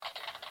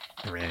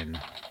Grin.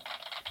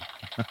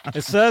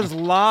 It says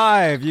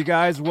live. You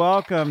guys,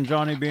 welcome.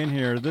 Johnny Beane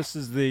here. This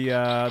is the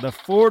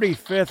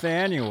 45th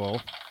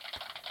annual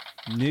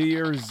New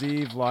Year's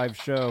Eve live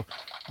show.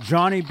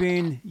 Johnny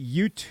Beane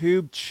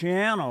YouTube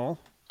channel.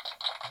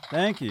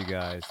 Thank you,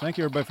 guys. Thank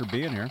you, everybody, for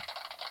being here.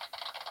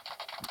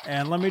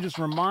 And let me just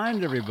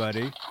remind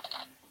everybody,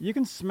 you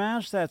can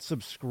smash that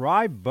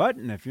subscribe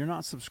button if you're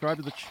not subscribed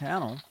to the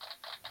channel.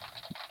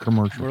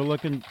 Commercial. We're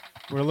looking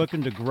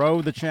to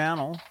grow the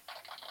channel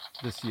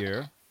this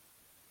year.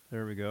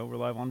 There we go. We're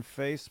live on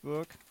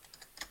Facebook.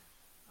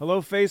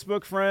 Hello,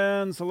 Facebook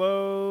friends.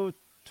 Hello,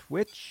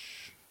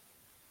 Twitch.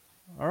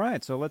 All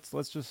right, so let's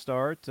just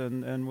start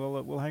and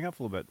we'll hang up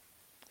for a little bit.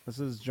 This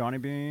is Johnny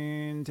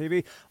Beane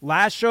TV,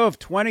 last show of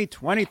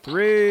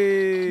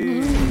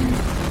 2023.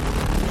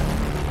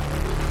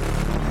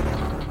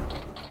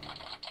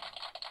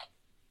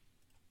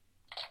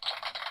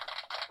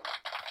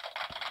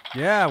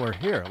 Yeah, we're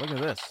here. Look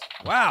at this.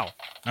 Wow.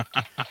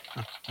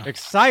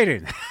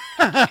 Exciting.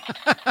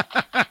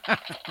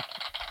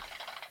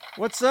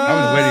 What's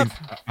up?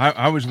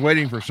 I was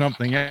waiting for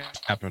something else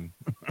to happen.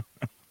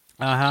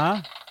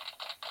 Uh-huh.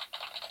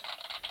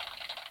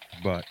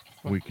 But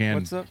we can.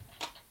 What's up?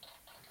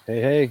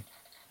 Hey.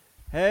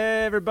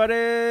 Hey,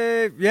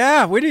 everybody.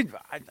 Yeah, we need...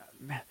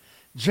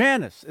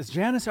 Janice. Is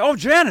Janice... Oh,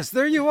 Janice,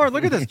 there you are.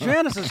 Look at this.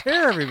 Janice is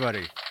here,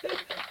 everybody.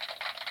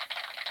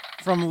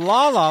 From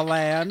La La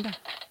Land.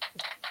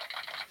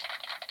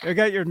 You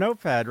got your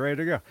notepad ready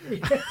to go.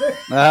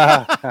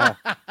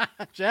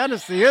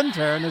 Janice, the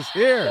intern, is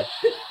here.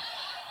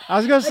 I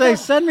was going to say,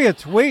 send me a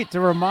tweet to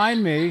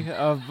remind me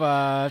of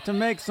to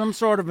make some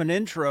sort of an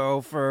intro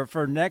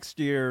for next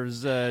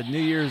year's New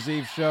Year's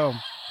Eve show.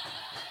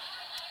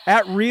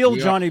 At Real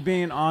Johnny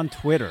Beane on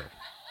Twitter.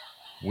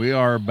 We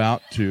are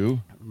about to.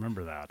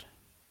 Remember that.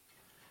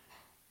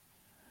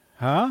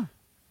 Huh?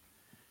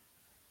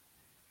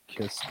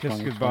 Kiss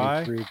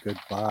goodbye.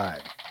 Goodbye.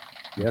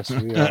 Yes,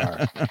 we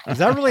are. Is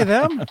that really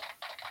them?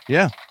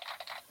 Yeah.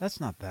 That's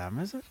not them,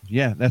 is it?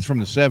 Yeah, that's from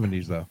the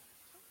 70s, though.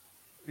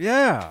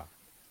 Yeah.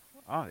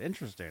 Oh,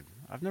 interesting.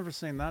 I've never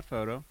seen that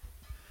photo.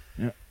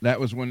 Yeah, that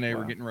was when they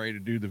were getting ready to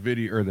do the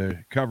video or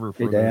the cover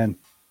for Dan. the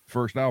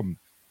first album.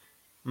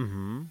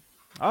 Mm-hmm.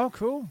 Oh,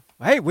 cool.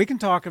 Hey, we can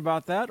talk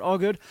about that. All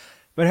good.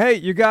 But hey,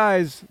 you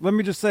guys, let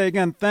me just say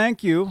again,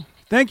 thank you.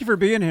 Thank you for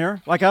being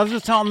here. Like I was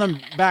just telling them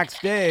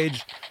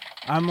backstage,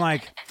 I'm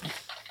like,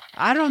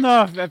 I don't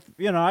know if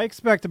I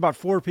expect about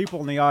 4 people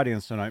in the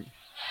audience tonight.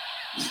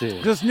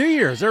 Just New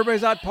Year's.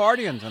 Everybody's out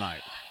partying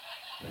tonight.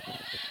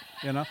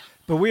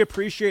 But we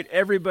appreciate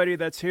everybody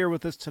that's here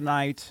with us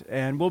tonight.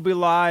 And we'll be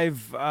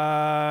live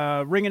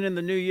ringing in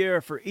the new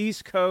year for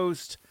East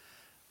Coast,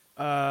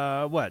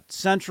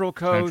 Central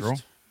Coast.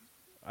 Central.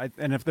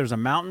 And if there's a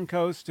Mountain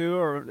Coast too,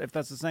 or if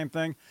that's the same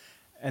thing.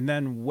 And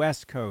then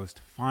West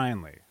Coast,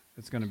 finally.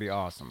 It's going to be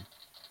awesome.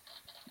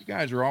 You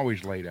guys are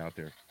always late out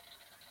there.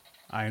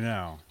 I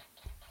know.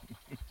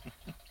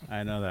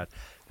 I know that.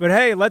 But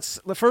hey,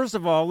 first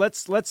of all,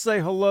 let's say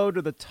hello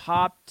to the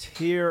top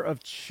tier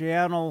of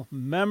channel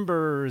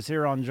members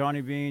here on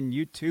Johnny Beane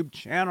YouTube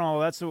channel.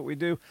 That's what we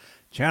do.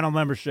 Channel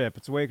membership.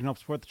 It's a way you can help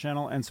support the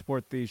channel and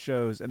support these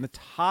shows. And the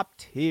top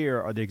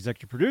tier are the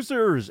executive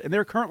producers. And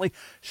they're currently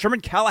Sherman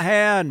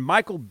Callahan,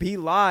 Michael B.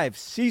 Live,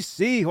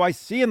 CC, who I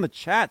see in the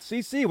chat.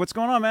 CC, what's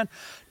going on, man?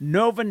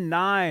 Nova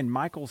 9,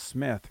 Michael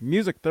Smith,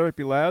 Music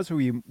Therapy Labs,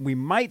 who we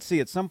might see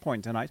at some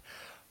point tonight.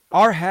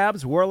 R.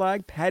 Habs,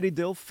 Warlag, Patty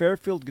Dill,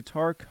 Fairfield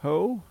Guitar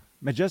Co.,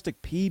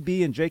 Majestic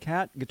PB and Jake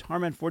Hat,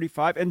 Guitarman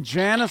 45, and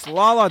Janice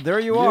Lala. There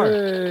you are.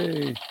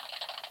 Yay.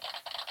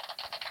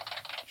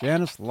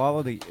 Janice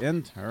Lala, the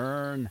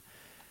intern.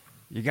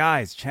 You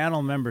guys,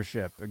 channel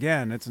membership.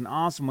 Again, it's an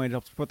awesome way to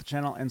help support the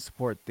channel and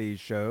support these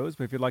shows.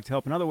 But if you'd like to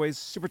help in other ways,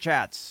 Super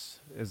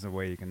Chats is the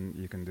way you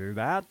can do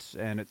that.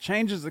 And it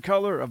changes the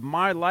color of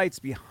my lights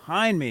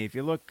behind me. If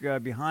you look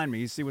behind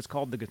me, you see what's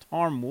called the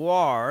Guitar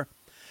Moire.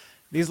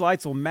 These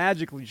lights will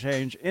magically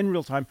change in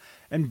real time.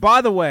 And by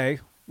the way,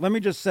 let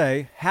me just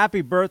say, happy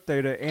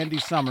birthday to Andy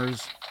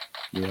Summers.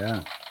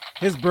 Yeah.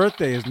 His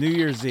birthday is New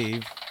Year's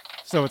Eve,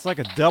 so it's like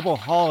a double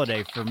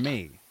holiday for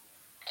me.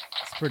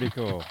 It's pretty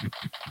cool.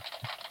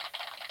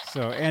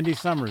 So Andy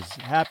Summers,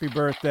 happy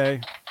birthday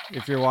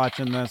if you're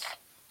watching this.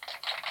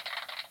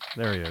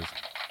 There he is.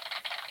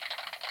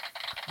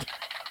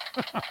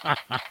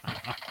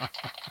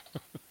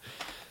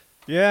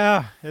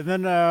 Yeah, and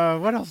then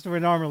what else do we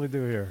normally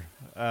do here?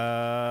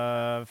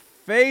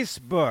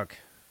 Facebook.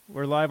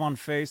 We're live on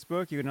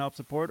Facebook. You can help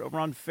support over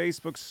on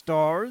Facebook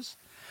Stars.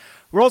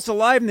 We're also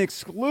live in the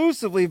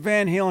exclusively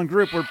Van Halen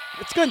group.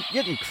 It's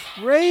getting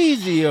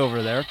crazy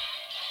over there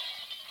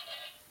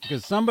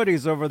because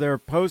somebody's over there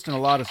posting a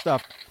lot of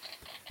stuff.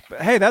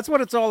 But hey, that's what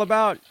it's all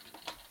about.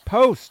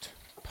 Post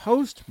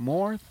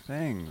more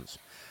things.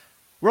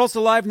 We're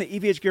also live in the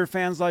EVH Gear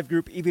Fans Live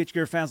group, EVH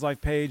Gear Fans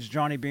Live page,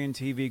 Johnny Beane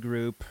TV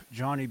group,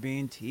 Johnny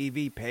Beane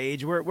TV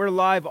page. We're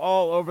live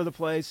all over the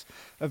place.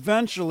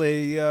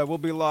 Eventually, we'll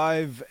be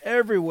live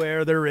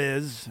everywhere there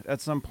is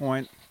at some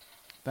point.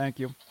 Thank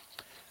you.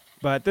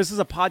 But this is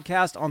a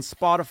podcast on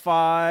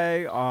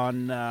Spotify,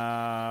 on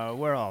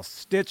where else?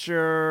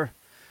 Stitcher,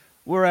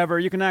 wherever.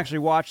 You can actually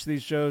watch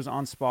these shows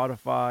on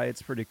Spotify.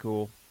 It's pretty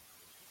cool.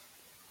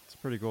 It's a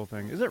pretty cool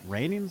thing. Is it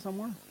raining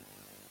somewhere?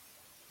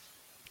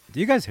 Do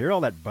you guys hear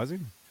all that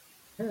buzzing?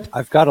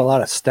 I've got a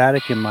lot of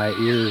static in my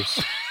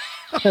ears.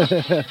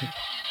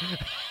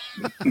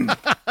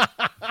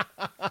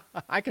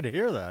 I could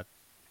hear that.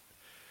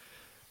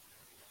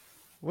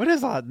 What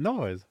is that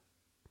noise?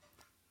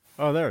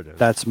 Oh, there it is.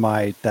 That's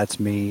me.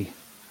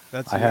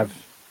 That's I you.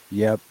 have.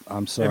 Yep.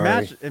 I'm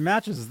sorry. It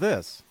matches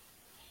this.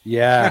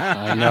 Yeah,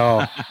 I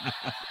know.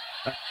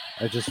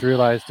 I just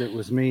realized it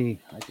was me.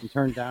 I can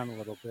turn down a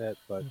little bit,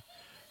 but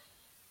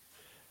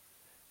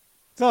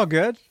It's all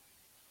good.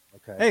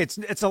 okay. Hey,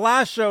 it's the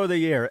last show of the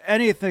year.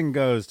 Anything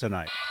goes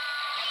tonight.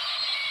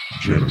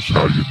 Janice,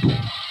 how you doing?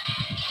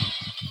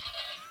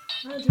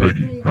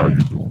 Peggy, how you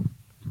doing?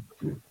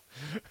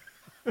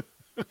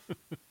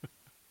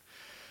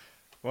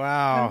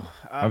 Wow.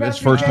 That's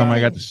the first time I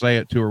got to say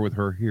it to her with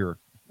her here.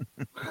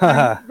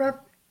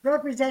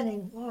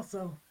 Representing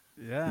also.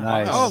 Yeah.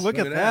 Nice. Oh, look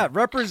Look at at that.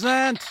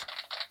 Represent.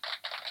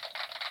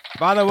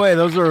 By the way,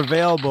 those are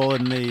available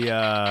in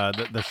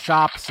the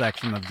shop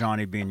section of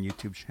Johnny Beane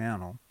YouTube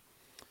channel.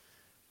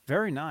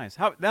 Very nice.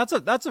 How that's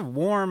a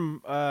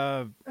warm.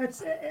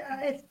 It's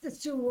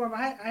too warm.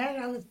 I had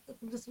it on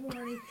this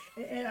morning,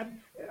 and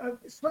I'm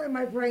sweating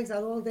my brains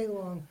out all day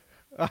long.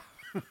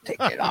 Take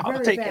it off.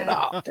 Very Take bad. it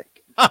off.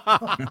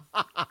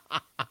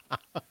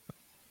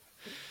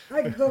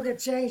 I could go get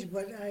changed,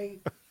 but I.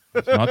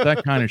 It's not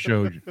that kind of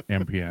show,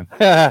 MPN.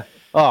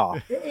 Oh,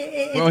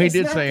 Well, he it's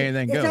did not say the-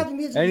 anything it's goes. not the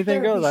music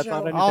anything therapy goes. I show.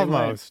 thought anything went.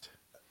 Almost.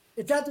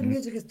 It's not the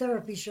music is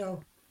therapy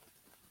show.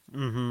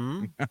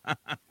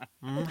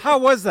 Mm-hmm. How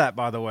was that,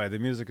 by the way? The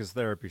Music is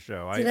Therapy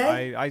show.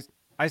 Today?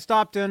 I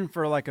stopped in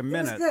for like a It was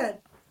minute. good.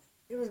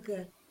 It was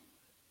good.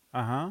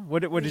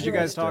 What did you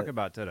guys Enjoyed talk it.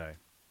 about today?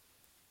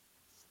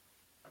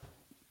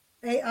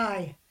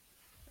 AI.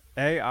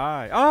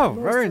 AI. Oh,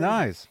 very Mostly.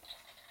 nice.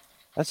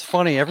 that's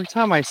funny. Every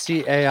time I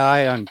see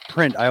AI on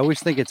print, I always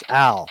think it's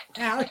Al.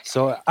 Alex.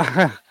 So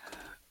I'm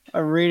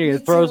reading. Me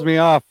It throws too. me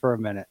off for a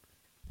minute.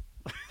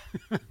 I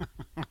had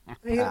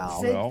the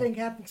Ow. same Well. thing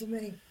happen to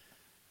me.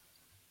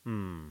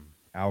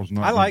 Al's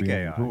not I gonna like be on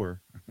AI.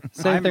 tour.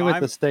 Same thing with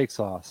I'm- the steak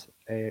sauce.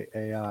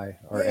 AI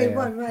or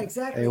A1, right?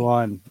 Exactly.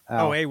 A1.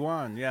 Al. Oh,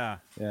 A1. Yeah.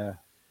 Yeah.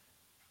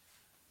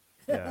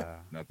 Yeah.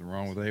 Nothing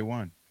wrong with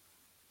A1.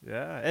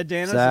 Yeah. Ed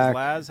Dana says Zach.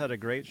 Laz had a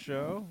great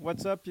show.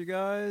 What's up, you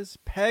guys?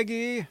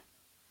 Peggy.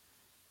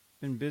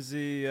 Been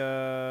busy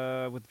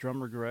with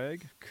drummer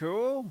Greg.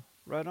 Cool.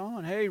 Right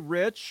on. Hey,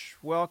 Rich.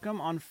 Welcome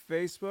on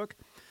Facebook.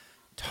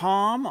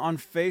 Tom on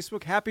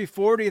Facebook. Happy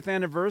 40th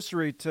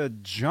anniversary to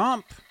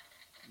Jump.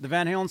 The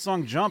Van Halen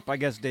song Jump, I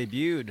guess,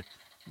 debuted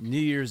New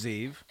Year's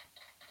Eve,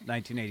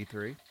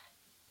 1983.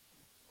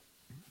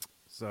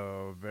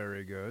 So,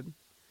 very good.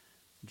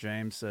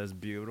 James says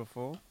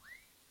beautiful.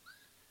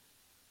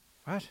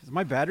 What? Is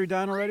my battery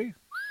dying already?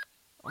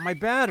 Oh, my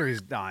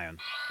battery's dying.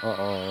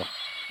 Uh-oh.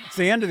 It's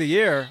the end of the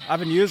year. I've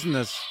been using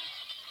this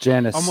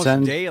Janice, almost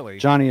send daily.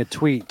 Johnny a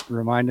tweet.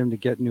 Remind him to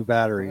get new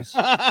batteries.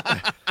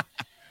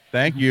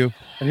 Thank you.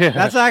 Yeah.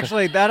 That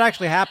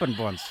actually happened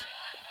once.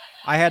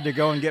 I had to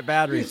go and get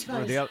batteries for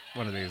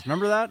one of these.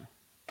 Remember that?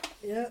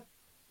 Yeah.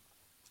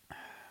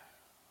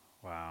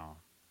 Wow.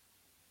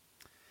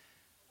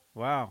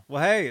 Wow.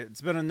 Well, hey,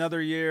 it's been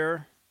another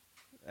year,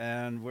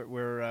 and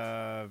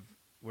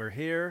we're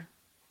here,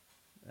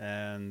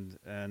 and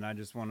I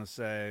just want to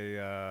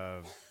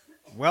say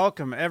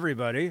welcome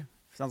everybody.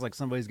 Sounds like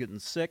somebody's getting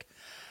sick,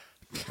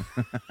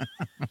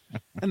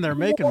 and they're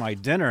making my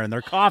dinner, and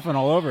they're coughing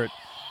all over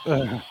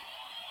it.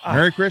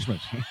 Merry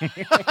Christmas.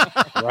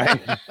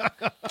 Right.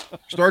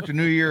 Start the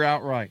new year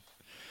out right.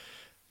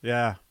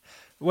 Yeah.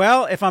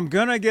 Well, if I'm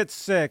going to get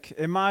sick,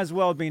 it might as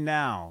well be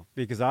now,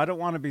 because I don't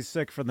want to be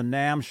sick for the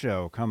NAMM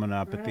show coming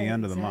up at the Right,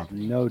 end of the month.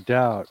 exactly. No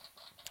doubt.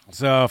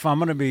 So if I'm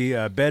going to be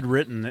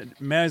bedridden,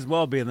 it may as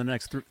well be in the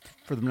next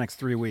for the next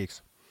 3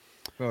 weeks.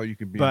 Well, you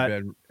could be But-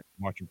 in bed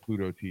watching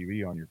Pluto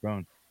TV on your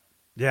phone.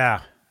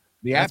 Yeah.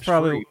 The That's app's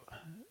probably free.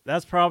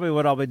 that's probably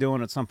what I'll be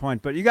doing at some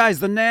point. But you guys,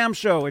 the NAMM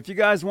show, if you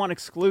guys want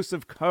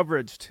exclusive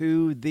coverage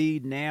to the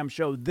NAMM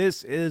show,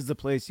 this is the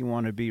place you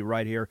want to be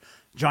right here.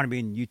 Johnny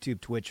Beane, YouTube,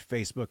 Twitch,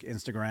 Facebook,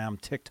 Instagram,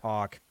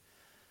 TikTok,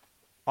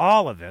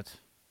 all of it.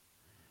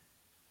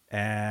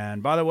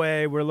 And by the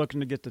way, we're looking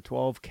to get to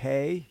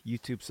 12K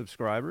YouTube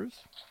subscribers.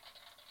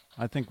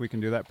 I think we can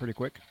do that pretty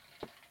quick.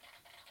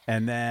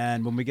 And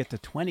then when we get to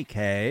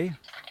 20K,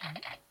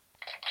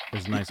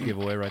 there's a nice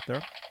giveaway right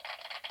there.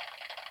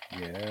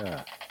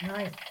 Yeah.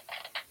 Nice.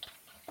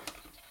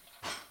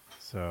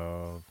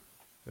 So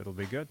it'll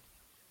be good.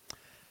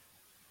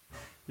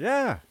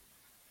 Yeah.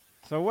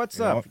 So what's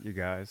Yeah. up, you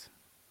guys?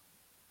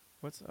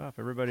 What's up,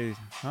 everybody?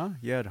 Huh?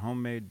 You had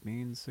homemade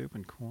bean soup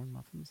and corn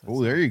muffins? That's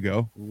Oh, there you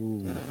go.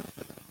 Ooh.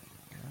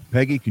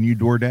 Peggy, can you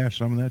DoorDash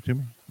some of that to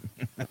me?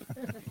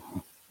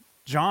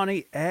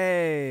 Johnny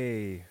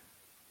A.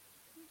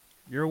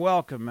 You're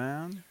welcome,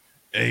 man.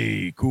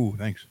 Hey, cool.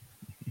 Thanks.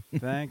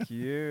 Thank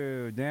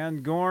you.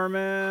 Dan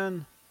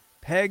Gorman,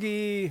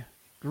 Peggy,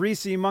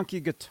 Greasy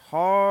Monkey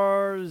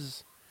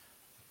Guitars.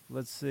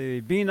 Let's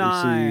see.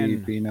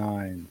 B9.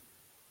 B9.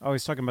 Oh,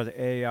 he's talking about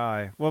the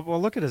AI. Well,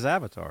 look at his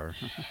avatar.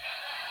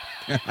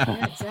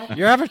 Yeah, exactly.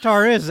 Your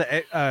avatar is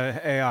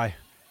AI.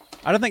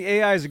 I don't think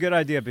AI is a good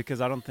idea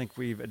because I don't think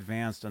we've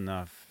advanced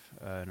enough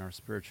in our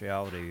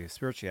spirituality,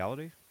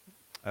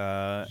 and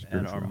our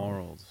Spirituality.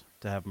 morals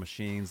to have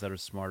machines that are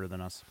smarter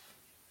than us.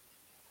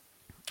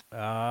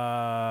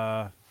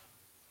 I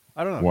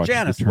don't know. Watch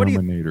Janice, the what do you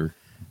Terminator.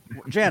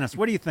 Janice,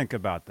 what do you think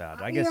about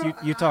that? I guess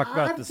you talked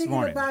about I'm this thinking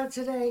morning. about it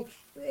today,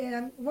 and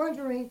I'm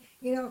wondering,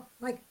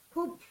 like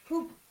who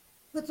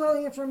puts all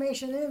the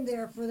information in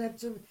there for them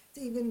to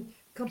even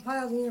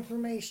compile the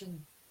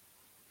information.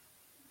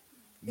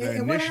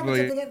 And what happens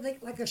if Initially, they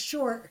get like a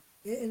short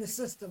in the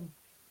system?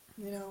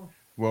 You know.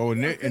 well,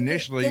 Yeah, they-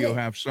 initially they- you'll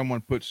have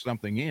someone put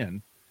something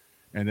in,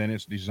 and then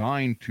it's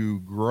designed to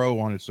grow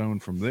on its own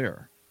from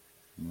there.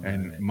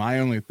 And my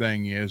only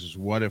thing is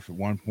what if at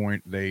one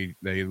point they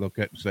look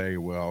at and say,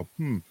 well,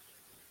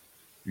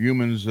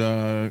 humans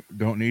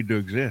don't need to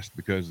exist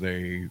because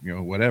they,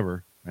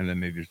 whatever, and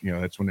then they just,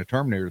 that's when the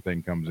Terminator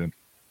thing comes in.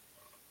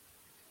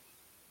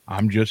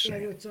 I'm just Yeah,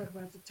 you saying. were talking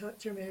about the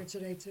Terminator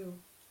today too.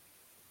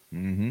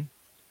 hmm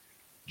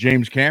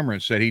James Cameron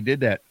said he did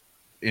that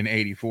in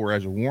 '84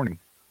 as a warning,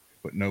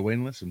 but no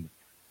one listened.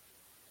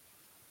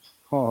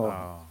 Oh,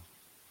 Oh.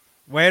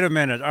 Wait a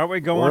minute. Are we We're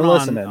going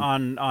listening.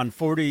 on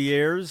 40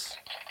 years?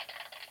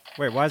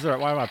 Wait, why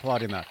am I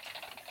applauding that?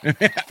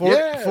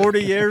 Yeah.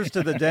 40 years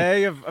to the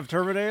day of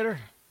Terminator?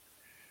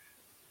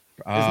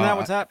 Isn't that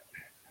what's happening?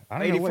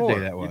 I don't know what day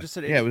that was. You just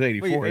said Yeah, it was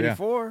 84. Yeah.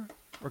 84.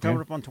 We're coming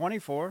Yeah. up on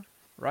 24,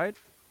 right?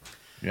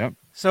 Yep.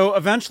 So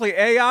eventually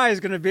AI is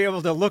going to be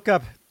able to look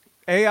up.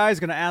 AI is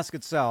going to ask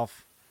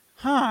itself,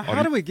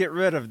 how do we get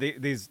rid of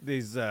these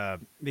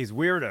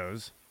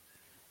weirdos?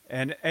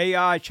 And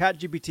AI,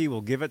 ChatGPT,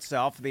 will give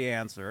itself the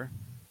answer.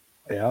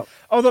 yeah.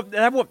 Oh,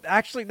 that won't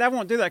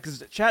do that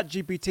because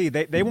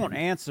ChatGPT, they won't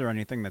answer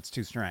anything that's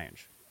too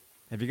strange.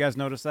 Have you guys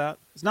noticed that?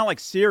 It's not like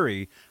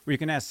Siri, where you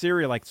can ask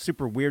Siri like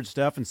super weird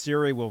stuff, and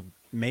Siri will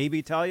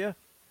maybe tell you.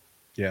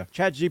 Yeah.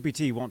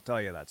 ChatGPT won't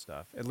tell you that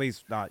stuff, at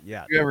least not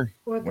yet. You ever?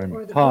 Or Wait a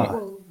minute. the Huh.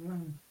 Google,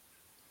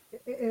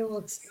 it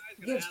will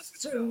give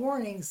certain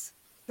warnings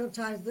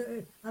sometimes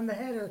on the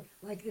header,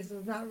 like this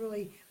is not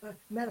really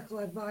medical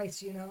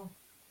advice,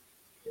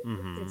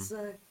 Mhm. It's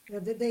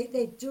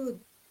they do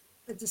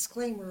a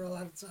disclaimer a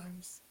lot of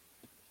times.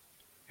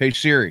 Hey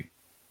Siri,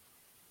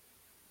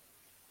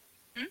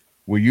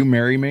 will you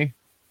marry me?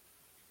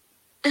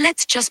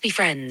 Let's just be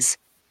friends.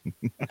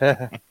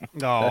 Oh,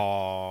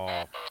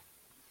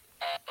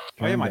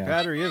 yeah, my down.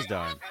 battery is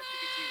dying.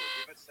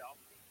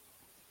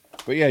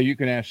 But yeah, you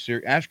can ask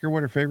Siri. Ask her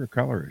what her favorite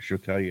color is. She'll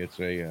tell you it's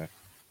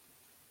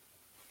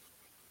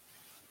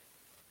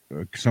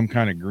some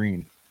kind of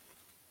green.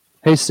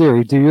 Hey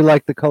Siri, do you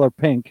like the color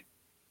pink?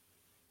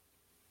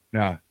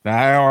 No,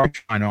 I already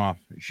sign off.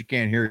 She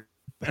can't hear.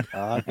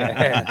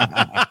 Okay.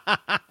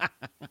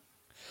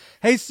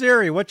 Hey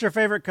Siri, what's your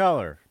favorite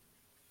color?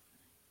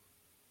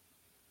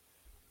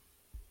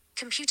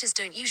 Computers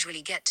don't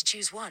usually get to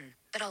choose one,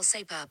 but I'll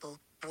say purple.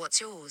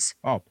 What's yours?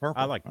 Oh,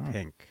 purple. I like Oh.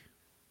 pink.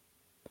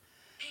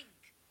 Pink.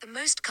 The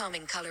most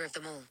calming color of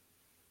them all.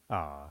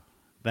 Ah,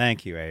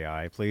 thank you,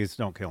 AI. Please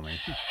don't kill me.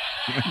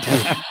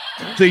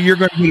 See, you're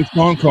going to get a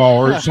phone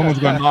call, or someone's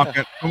going to knock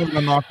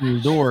on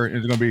your door, and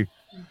it's going to be,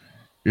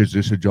 "Is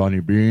this a Johnny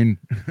Beane?"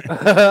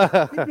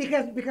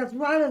 Because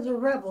Ron is a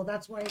rebel,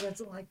 that's why he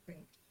doesn't like pink.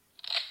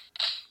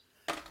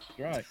 That's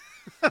right.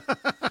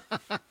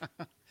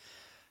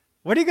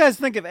 What do you guys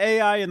think of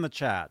AI in the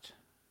chat?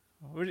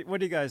 What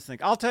do you guys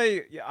think? I'll tell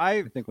you,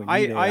 I think we need I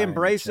AI in the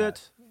embrace chat.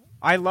 it.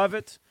 I love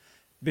it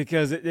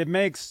because it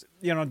makes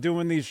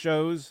doing these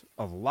shows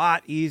a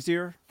lot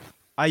easier.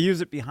 I use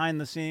it behind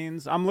the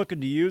scenes. I'm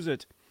looking to use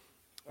it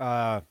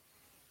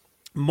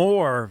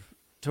more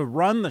to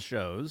run the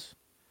shows.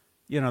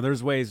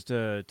 There's ways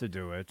to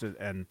do it,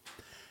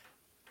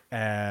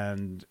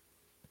 and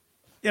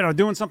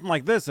doing something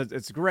like this,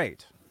 it's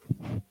great.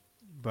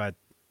 But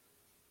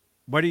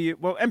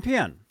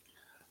MPN?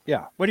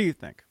 Yeah. What do you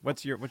think?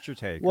 What's your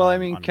take? Well, I on-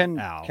 mean, on can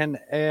Al?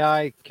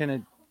 AI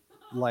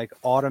like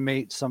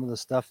automate some of the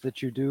stuff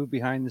that you do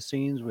behind the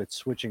scenes with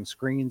switching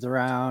screens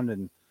around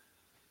and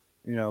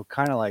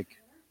kind of like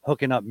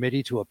hooking up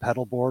MIDI to a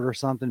pedal board or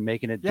something,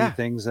 making it do Yeah.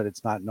 things that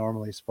it's not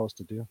normally supposed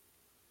to do?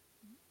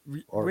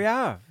 Or-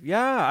 Yeah.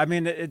 I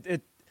mean,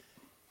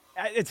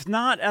 it's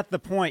not at the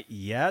point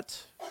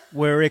yet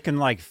where it can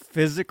like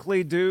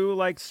physically do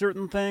like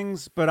certain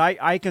things, but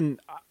I can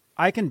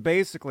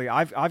basically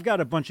I've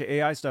got a bunch of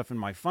AI stuff in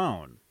my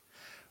phone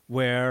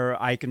where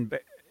it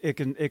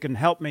can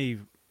help me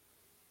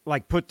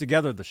like put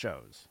together the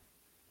shows.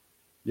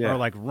 Yeah. Or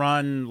like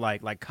run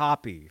like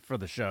copy for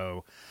the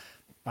show.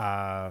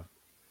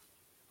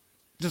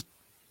 Just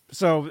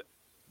so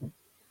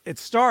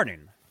it's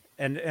starting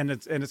and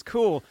it's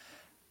cool.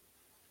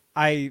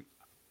 I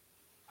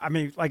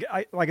mean, like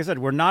I said,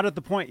 we're not at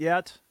the point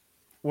yet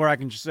where I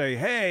can just say,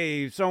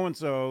 hey, so and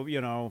so,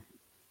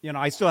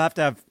 I still have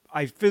to have,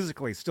 I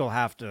physically still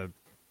have to,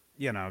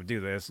 do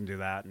this and do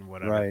that and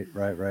whatever.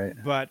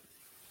 Right.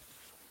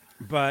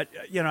 But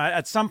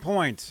at some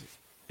point,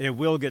 it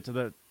will get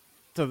to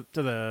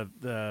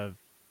the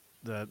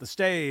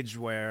stage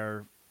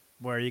where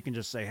you can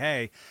just say,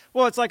 hey,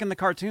 well, it's like in the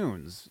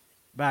cartoons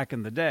back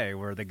in the day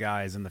where the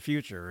guy's in the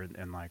future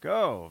and like,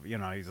 oh,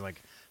 he's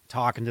like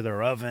talking to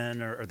their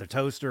oven or the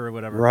toaster or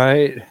whatever.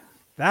 Right.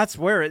 That's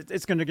where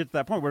it's going to get to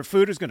that point where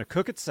food is going to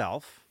cook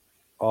itself.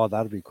 Oh,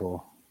 that'd be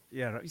cool.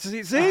 Yeah.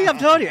 See, I'm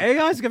telling you,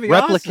 AI is going to be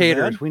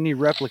Replicators. awesome, We need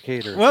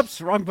replicators. Whoops,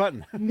 wrong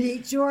button.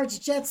 Meet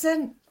George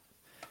Jetson.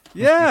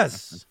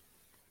 Yes.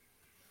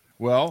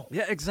 Well,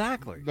 Yeah,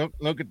 exactly.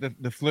 look at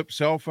the flip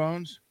cell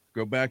phones.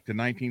 Go back to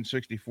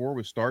 1964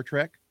 with Star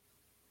Trek.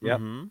 Yep.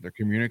 Mhm. They're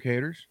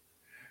communicators.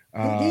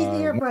 These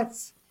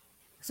earbuds.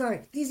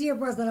 Sorry, these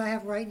earbuds that I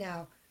have right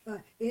now.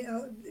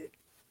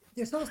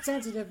 They're so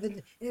sensitive,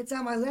 and it's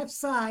on my left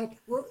side.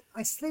 Well,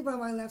 I sleep on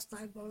my left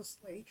side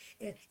mostly,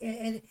 and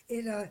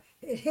it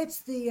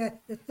hits the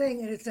thing,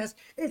 and it says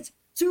it's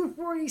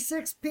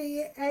 2:46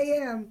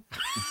 p.m.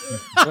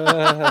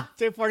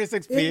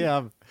 2:46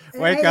 p.m.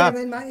 Wake up.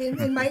 in my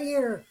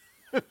ear.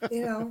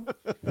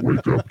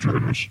 Wake up,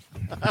 Dennis.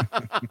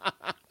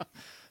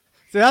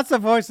 See, that's the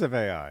voice of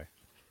AI.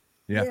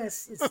 Yeah.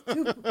 Yes, it's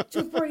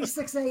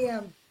 2:46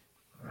 a.m.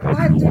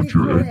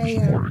 5:34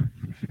 a.m.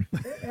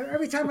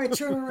 Every time I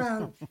turn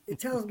around, it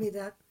tells me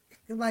that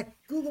because my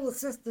Google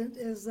Assistant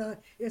is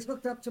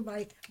hooked up to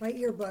my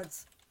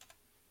earbuds.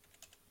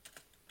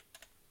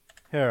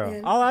 Here,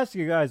 And- I'll ask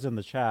you guys in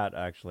the chat,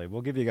 actually.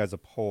 We'll give you guys a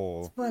It's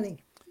poll.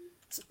 funny.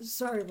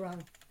 Sorry,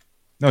 Ron.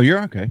 No,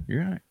 you're okay.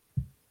 You're all right.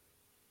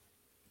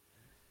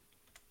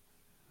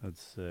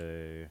 Let's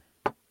see.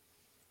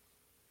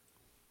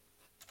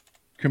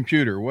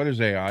 Computer, what is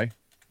AI?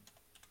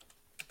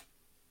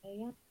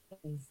 AI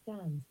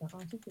stands for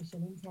artificial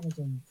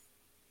intelligence.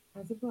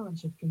 As a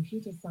branch of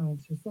computer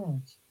science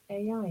research,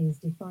 AI is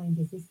defined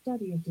as the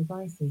study of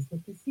devices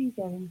that perceive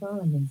their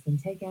environments and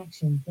take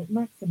actions that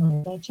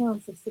maximize their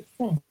chance of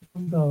success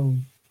on goals.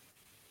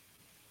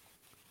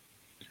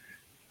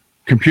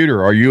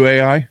 Computer, are you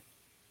AI?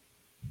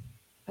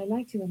 I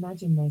like to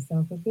imagine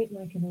myself a bit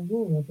like an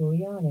aurora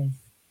borealis,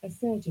 a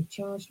surge of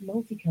charged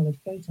multicolored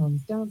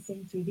photons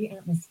dancing through the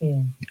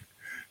atmosphere.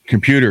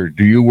 Computer,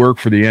 do you work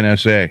for the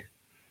NSA?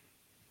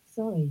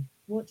 Sorry,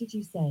 what did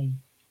you say?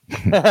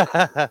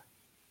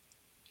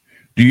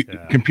 Do you,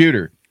 Yeah.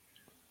 Computer,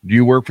 do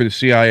you work for the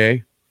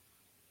CIA?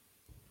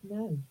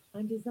 No,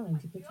 I'm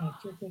designed to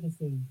protect your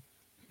privacy.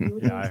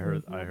 Yeah, I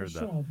heard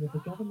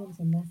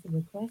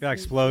that. Got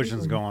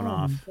explosions going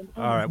off.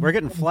 All right, we're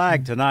getting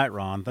flagged tonight,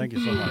 Ron. Thank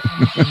you so much.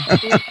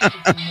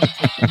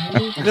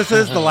 This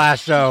is the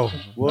last show.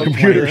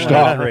 Computer,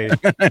 stop.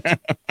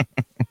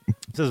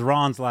 This is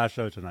Ron's last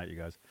show tonight, you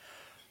guys.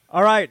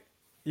 All right,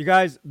 you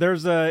guys.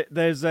 There's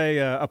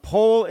a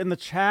poll in the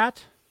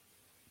chat.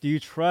 Do you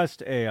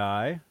trust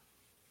AI?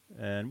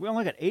 And we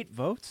only got 8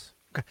 votes.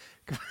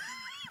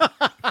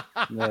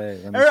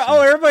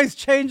 Everybody's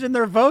changing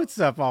their votes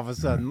up all of a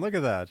sudden. Look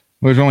at that.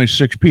 Well, there's only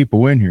 6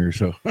 people in here,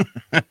 so.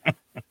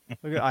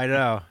 I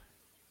know.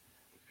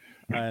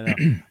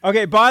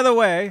 Okay. By the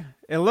way,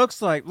 it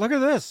looks like look at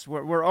this.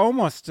 We're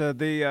almost to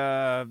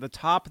the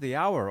top of the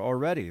hour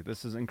already.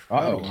 This is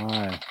incredible.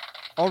 My.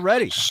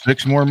 Already.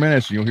 6 more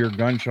minutes, and you'll hear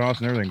gunshots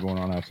and everything going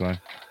on outside.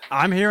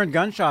 I'm hearing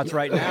gunshots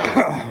right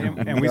now,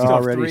 and we still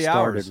have already 3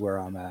 started hours. where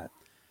I'm at.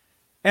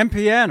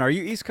 MPN, are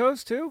you East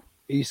Coast too?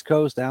 East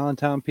Coast,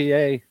 Allentown,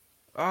 PA.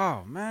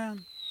 Oh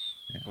man.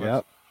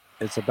 Yep.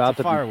 It's about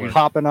to be firework.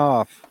 popping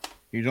off.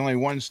 He's only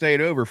 1 state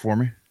over for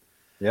me.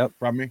 Yep.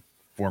 From me.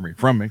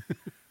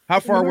 How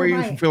far Where away are am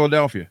you I? from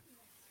Philadelphia?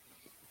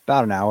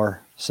 About an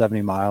hour,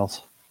 70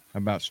 miles. How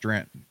about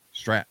Scranton?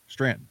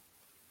 Scranton.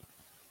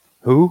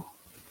 Who?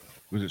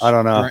 Was it I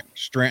don't know.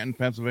 Scranton,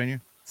 Pennsylvania?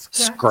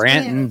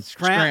 Scranton.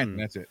 Scranton.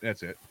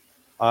 That's it.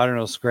 I don't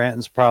know.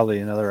 Scranton's probably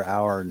another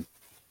hour and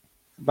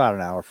about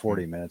an hour,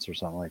 40 minutes or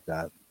something like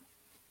that.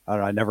 I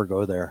don't know. I never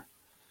go there.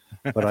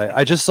 But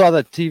I just saw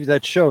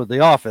that show, The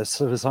Office.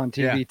 It was on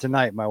TV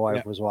tonight. My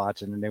wife was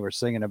watching, and they were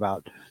singing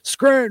about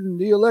Scranton,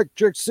 the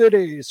electric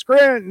city,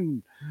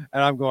 Scranton.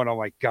 And I'm going, oh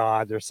my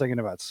God, they're singing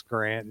about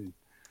Scranton.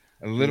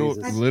 A little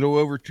Jesus.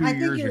 over 2 I think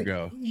years you're,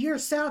 ago. You're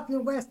south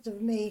and west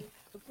of me,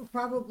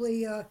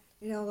 probably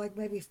like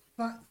maybe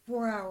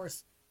 4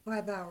 hours,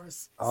 5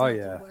 hours. Oh, south and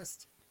yeah.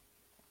 West.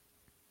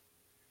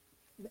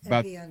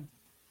 About- MPN.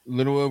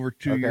 Little over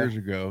 2 Okay. years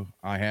ago,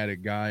 I had a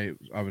guy.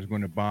 I was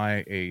going to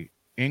buy a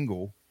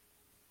Engel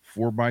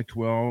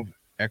 4x12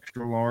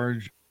 extra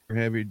large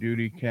heavy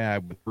duty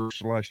cab with First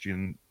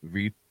Celestion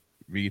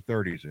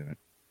V30s in it,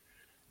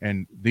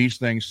 and these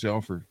things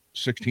sell for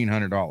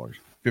 $1,600,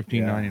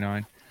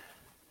 $1,599,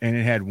 and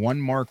it had one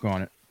mark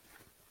on it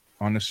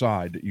on the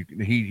side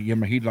that he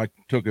like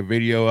took a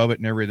video of it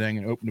and everything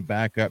and opened the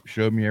back up,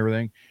 showed me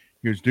everything.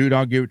 He goes, dude,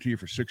 I'll give it to you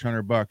for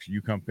 $600.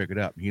 You come pick it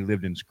up. He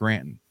lived in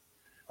Scranton.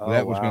 Oh,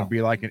 That was going wow. to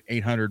be like an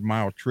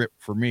 800-mile trip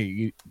for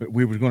me, but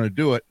we was going to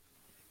do it.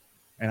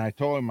 And I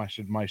told him, I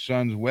said, my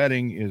son's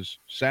wedding is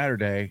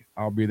Saturday.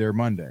 I'll be there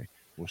Monday.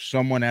 Well,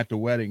 someone at the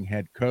wedding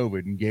had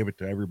COVID and gave it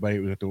to everybody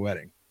who was at the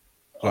wedding.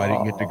 So I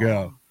didn't get to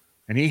go.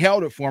 And he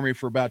held it for me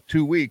for about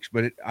 2 weeks,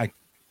 but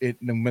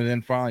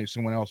then finally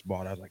someone else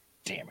bought it. I was like,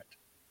 damn it.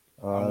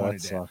 I Oh, that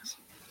wanted sucks.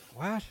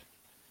 What?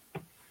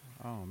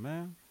 Oh,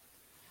 man.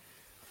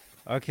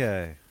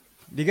 Okay.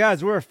 You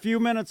guys, we're a few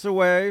minutes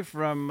away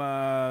from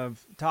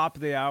top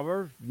of the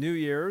hour, New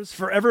Year's.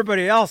 For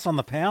everybody else on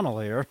the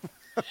panel here,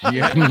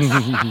 Yeah.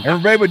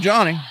 Everybody but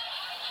Johnny.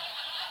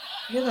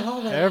 You're the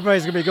whole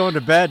everybody's going to be going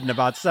to bed in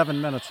about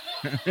 7 minutes.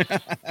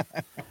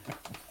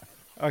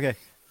 Okay.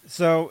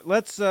 So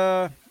let's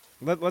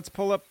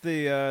pull up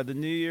the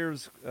New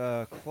Year's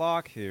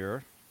clock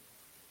here,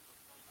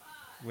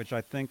 which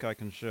I think I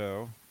can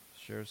show.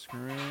 Share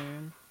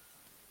screen.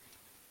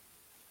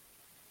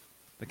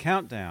 The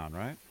countdown,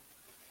 right?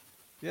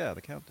 Yeah,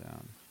 the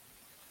countdown.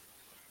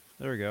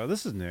 There we go.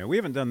 This is new. We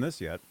haven't done this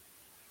yet.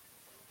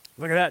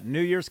 Look at that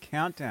New Year's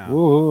countdown.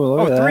 Ooh,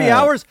 look at 3 that.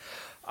 hours.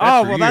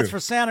 That's for Well, that's you. for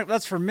Santa.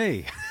 That's for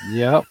me.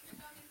 Yep.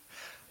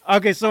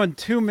 Okay, so in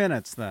 2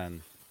 minutes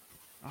then.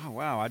 Oh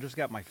wow, I just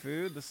got my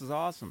food. This is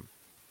awesome.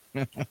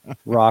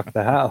 Rock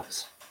the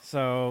house.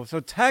 So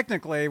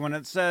technically, when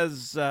it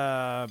says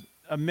a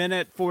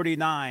minute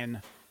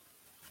 49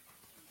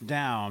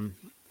 down,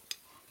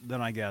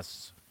 then I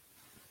guess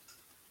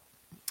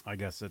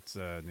it's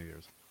New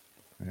Year's.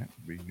 That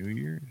would be New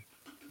Year's.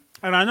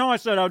 And I know I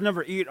said I'd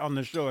never eat on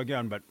this show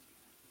again, but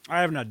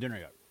I haven't had dinner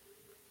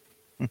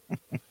yet.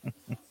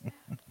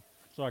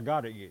 So I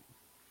gotta eat.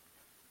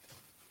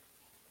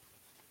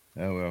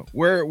 Oh, well.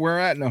 Where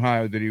at in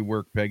Ohio did he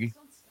work, Peggy?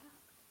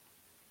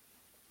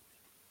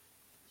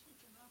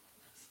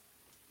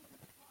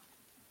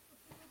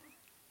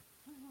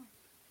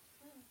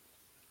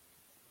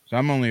 So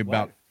I'm only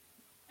about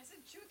I said,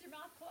 chew with your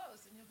mouth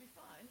closed and you'll be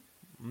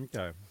fine.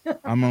 Okay.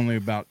 I'm only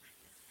about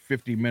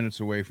 50 minutes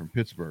away from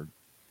Pittsburgh,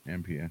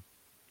 MPN.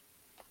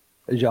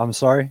 I'm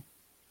sorry.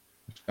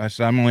 I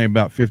said I'm only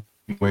about 50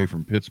 away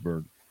from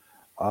Pittsburgh.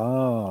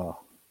 Oh.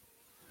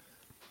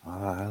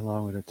 How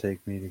long would it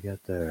take me to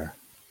get there?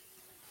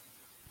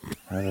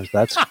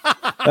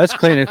 That's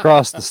clean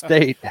across the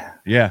state.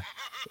 Yeah.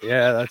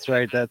 Yeah, that's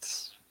right.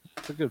 That's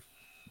a good,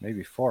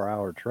 maybe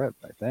 4-hour trip,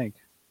 I think.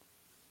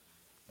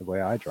 The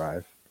way I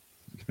drive.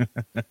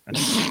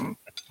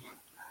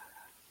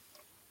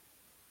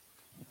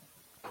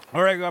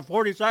 All right, we got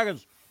 40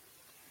 seconds.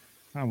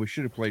 Oh, we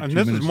should have played. And 2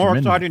 this minutes is to more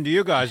midnight. exciting to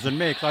you guys than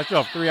me, because I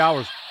still have 3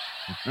 hours.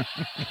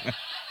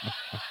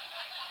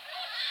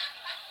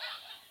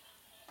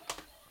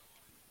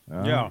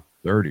 Yeah.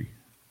 30.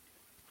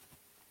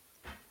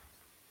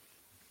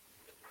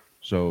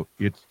 So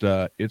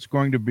it's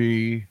going to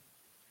be,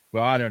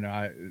 well, I don't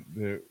know.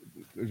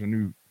 There's a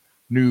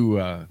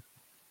new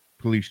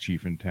police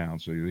chief in town,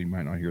 so you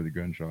might not hear the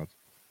gunshots.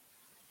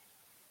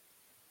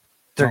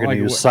 They're Not going like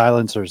to it use wa-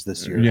 silencers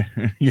this year. Yeah,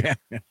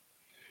 yeah.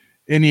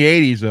 In the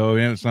 80s, though,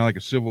 and it's not like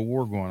a civil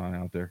war going on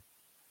out there.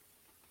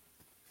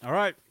 All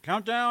right,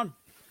 countdown.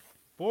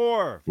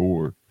 4,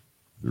 4,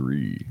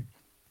 3,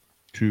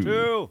 2.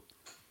 2,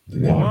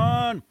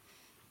 1.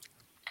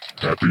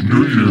 Happy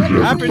New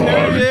Year's, Happy New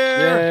everybody.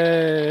 Year!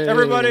 Yay!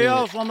 Everybody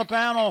else on the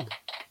panel.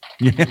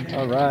 Yeah.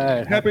 All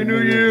right. Happy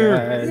New Year.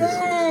 guys.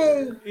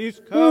 Yay!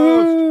 East Coast.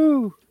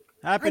 Woo!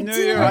 Happy I New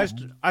did Year. it.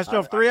 I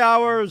still have 3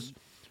 hours.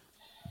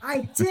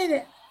 I did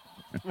it.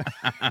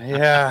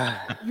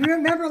 Yeah. You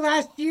remember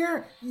last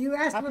year? You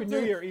asked Happy what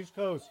New the, Year, East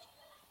Coast.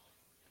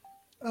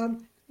 You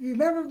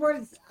remember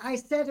what I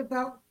said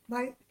about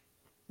my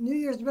New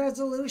Year's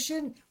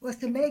resolution was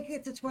to make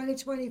it to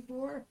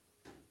 2024?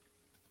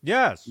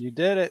 Yes, You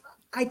did it.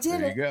 I did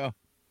There it. you go.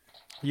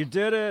 you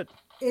did it.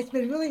 It's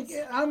been really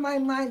on my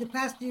mind the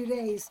past few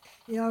days.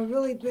 I've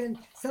really been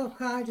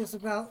self-conscious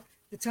about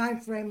the time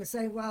frame and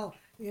saying, "Wow,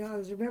 I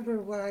was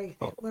remembering what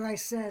I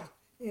said,"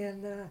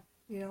 and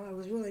I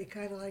was really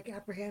kind of like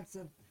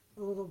apprehensive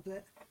a little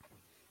bit,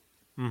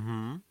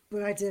 Mm-hmm.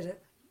 but I did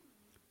it.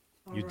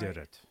 All You right. did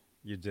it.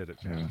 You did it,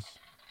 Yeah. Janice.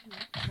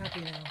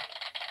 Happy now.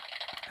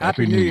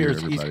 Happy New Year's,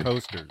 everybody. East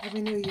Coasters.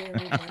 Happy New Year,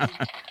 everybody.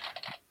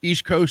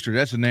 East Coaster,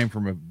 that's a name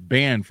from a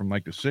band from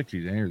like the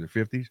 60s or the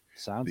 50s.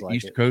 Sounds The like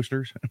East it.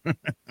 Coasters.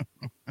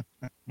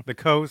 The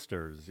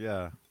Coasters,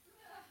 yeah.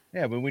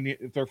 Yeah, but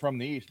if they're from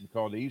the East, we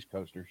call the East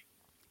Coasters.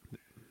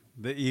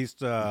 The East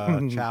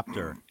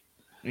chapter.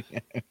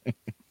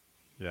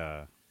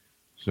 Yeah.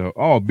 So,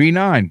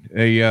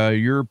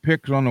 B9, your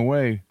pick's on the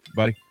way,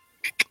 buddy.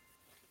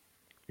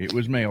 It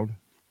was mailed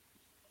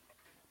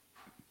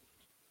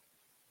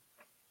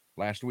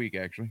last week,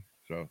 actually.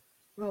 So,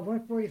 Well,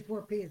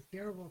 1:44 is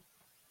terrible.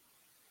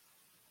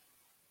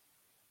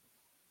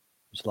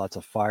 There's lots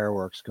of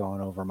fireworks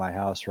going over my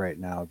house right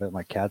now. I bet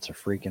my cats are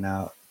freaking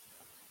out.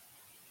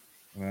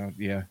 well,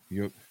 yeah.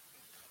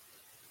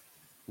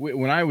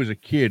 When I was a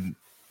kid,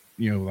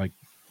 like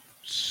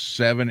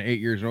 7, 8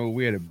 years old,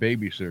 we had a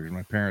babysitter.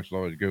 My parents would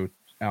always go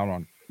out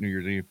on New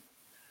Year's Eve.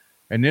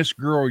 And this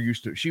girl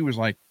she was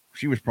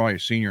probably a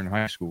senior in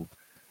high school.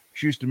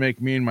 She used to make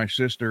me and my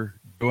sister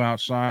go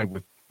outside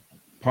with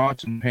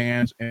pots and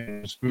pans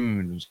and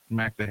spoons and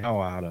smack the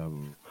hell out of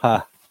them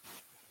Ha.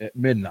 at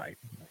midnight.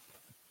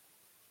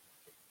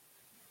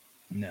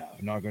 No,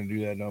 not going to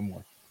do that no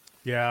more.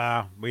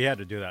 Yeah, we had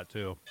to do that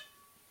too.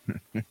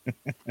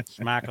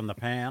 Smack on the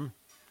pan.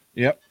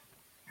 Yep.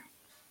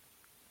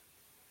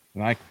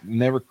 And I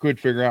never could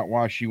figure out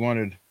why she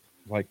wanted,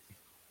 like,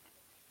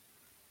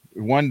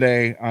 one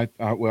day I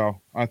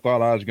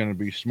thought I was going to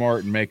be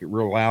smart and make it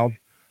real loud.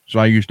 So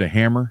I used a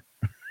hammer.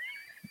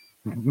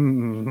 It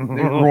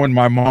ruined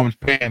my mom's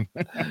pan.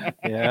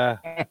 Yeah.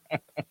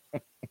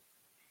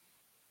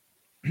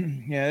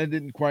 Yeah, it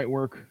didn't quite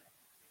work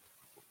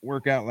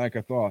out like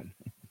I thought.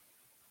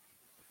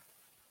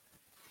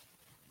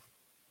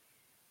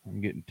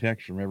 I'm getting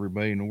texts from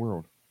everybody in the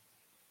world.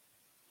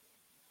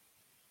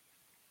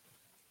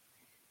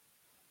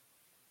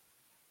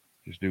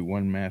 Just do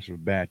one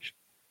massive batch.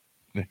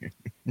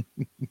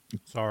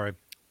 Sorry,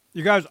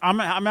 you guys. I'm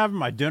having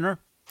my dinner,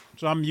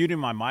 so I'm muting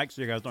my mic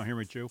so you guys don't hear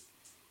me chew.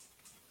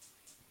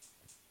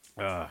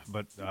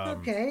 But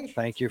Okay.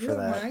 Thank you You for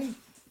don't that. mind.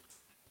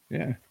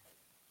 Yeah.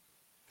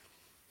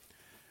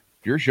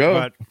 Your show.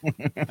 But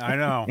I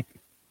know.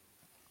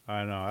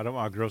 I don't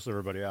want to gross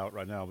everybody out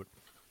right now, but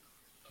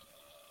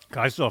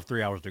I still have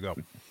 3 hours to go.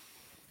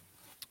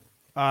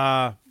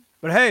 But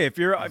hey, if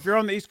you're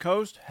on the East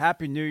Coast,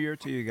 Happy New Year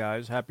to you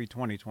guys. Happy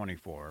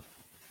 2024.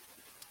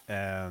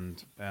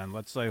 And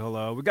let's say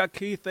hello. We got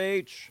Keith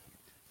H.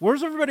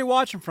 Where's everybody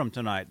watching from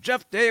tonight?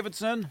 Jeff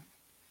Davidson.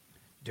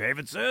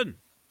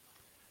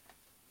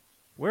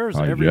 Where's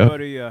Hi,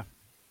 everybody?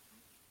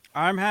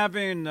 I'm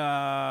having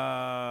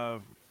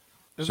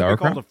this would be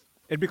Sauerkraut?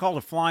 it'd be called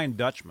a Flying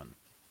Dutchman.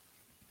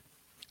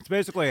 It's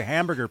basically a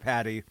hamburger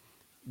patty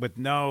with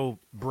no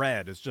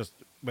bread. It's just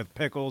with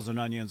pickles and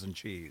onions and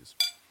cheese.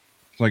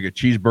 It's like a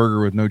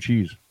cheeseburger with no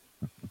cheese.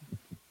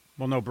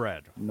 Well, no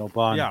bread. No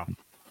bun. Yeah.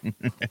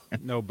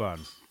 No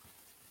bun.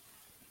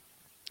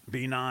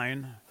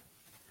 B9.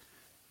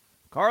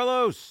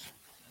 Carlos.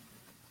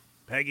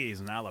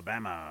 Peggy's in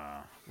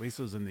Alabama.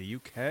 Lisa's in the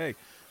UK.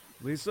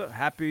 Lisa,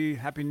 happy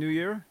New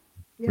Year.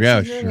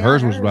 Yeah, she's really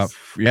hers was about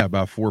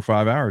 4 or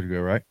 5 hours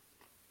ago, right?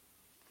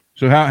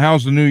 So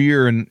how's the new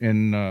year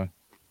in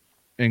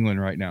England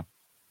right now?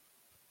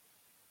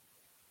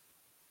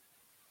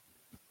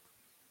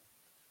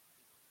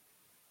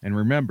 And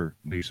remember,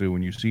 Lisa,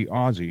 when you see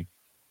Ozzy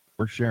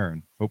or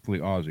Sharon, hopefully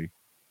Ozzy,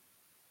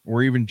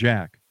 or even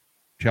Jack,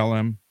 tell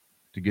him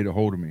to get a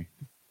hold of me.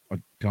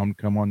 Tell him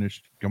to come on the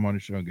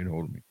show and get a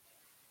hold of me.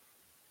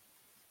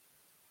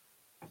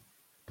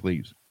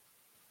 Please.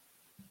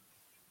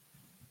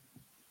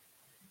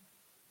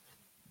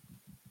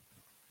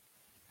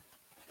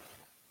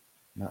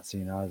 Not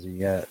seen Ozzy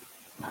yet.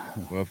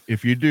 Well,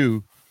 if you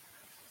do,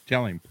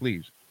 tell him,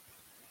 please.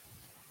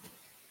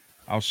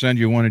 I'll send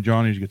you one of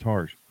Johnny's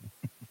guitars.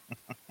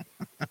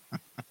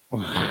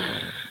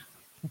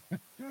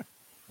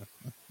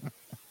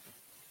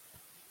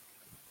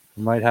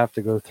 You might have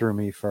to go through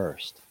me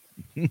first.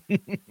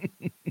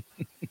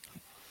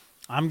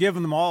 I'm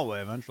giving them all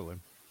away eventually.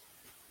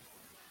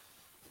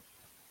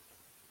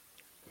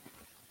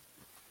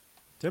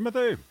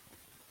 Timothy,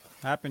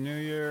 Happy New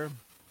Year.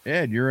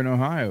 Ed, you're in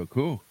Ohio.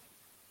 Cool.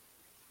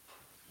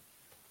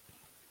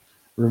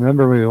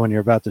 Remember me when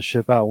you're about to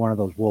ship out one of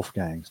those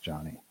Wolfgangs,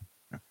 Johnny.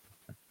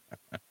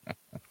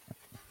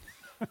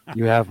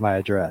 You have my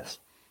address.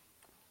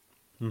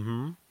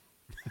 Mm-hmm.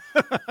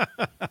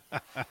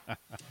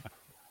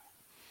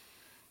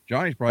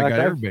 Johnny's probably Like got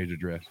I've- everybody's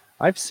address.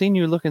 I've seen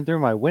you looking through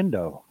my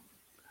window.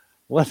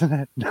 Wasn't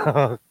it?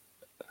 No.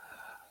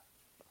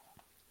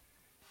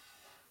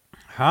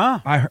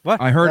 Huh?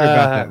 What? I heard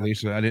about that,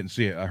 Lisa. I didn't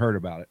see it. I heard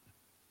about it.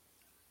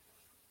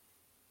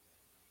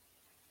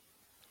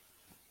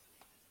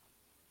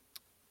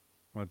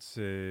 Let's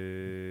see.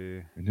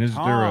 And is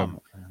there a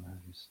Tom,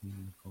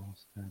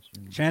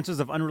 chances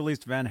of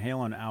unreleased Van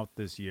Halen out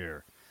this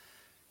year?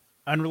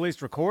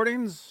 Unreleased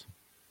recordings?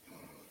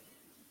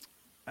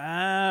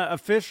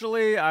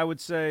 Officially, I would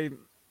say,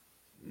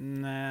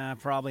 nah,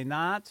 probably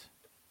not.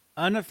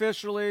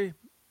 Unofficially,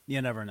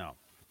 you never know.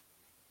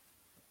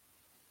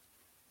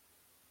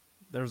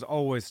 There's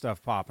always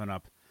stuff popping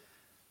up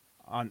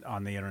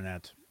on the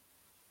internet.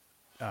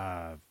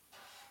 And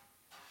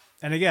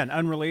again,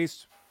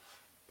 unreleased.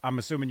 I'm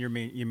assuming you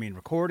mean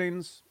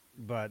recordings,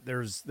 but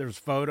there's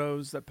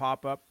photos that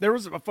pop up. There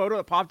was a photo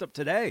that popped up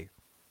today,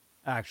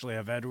 actually,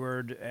 of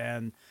Edward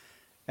and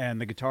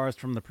the guitarist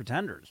from the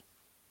Pretenders,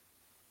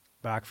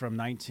 back from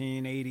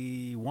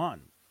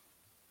 1981.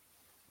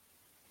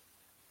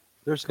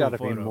 There's Cool got to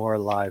be photo. more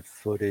live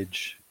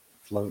footage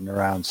floating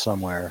around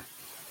somewhere.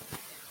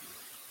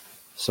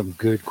 Some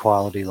good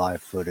quality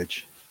live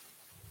footage.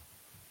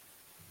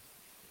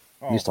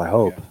 At least I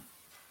hope. yeah.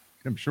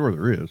 I'm sure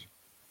there is.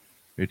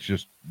 It's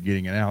just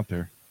getting it out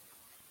there.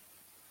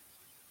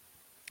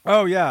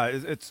 Oh yeah,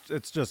 it's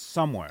just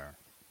somewhere.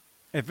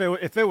 If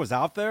it was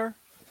out there,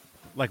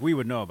 like we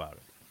would know about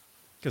it,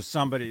 because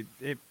somebody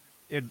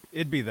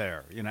it'd be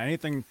there. You know,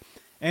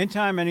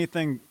 anytime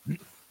anything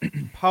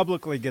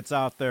publicly gets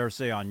out there,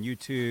 say on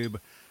YouTube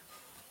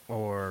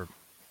or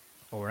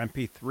or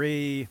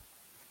MP3.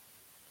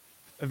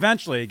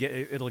 Eventually,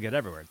 it'll get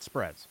everywhere. It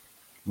spreads.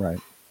 Right.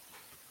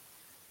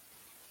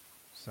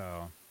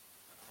 So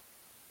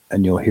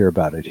And you'll hear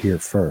about it here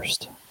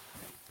first.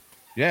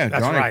 Yeah,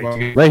 That's Johnny. right. well,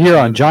 Right here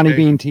on the Johnny day-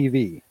 Bean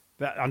TV.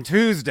 on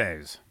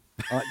Tuesdays.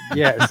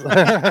 Yes.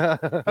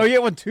 Oh yeah,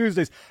 on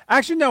Tuesdays.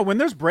 Actually, no. When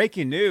there's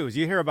breaking news,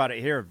 you hear about it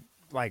here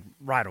like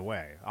right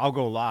away. I'll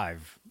go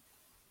live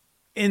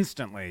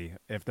instantly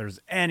if there's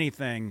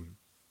anything,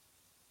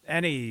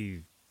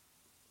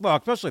 well,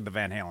 especially the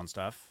Van Halen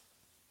stuff.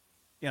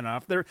 You know,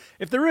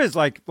 if there is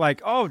like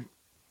oh,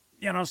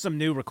 you know, some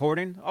new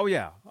recording. Oh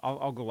yeah,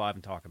 I'll go live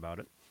and talk about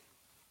it.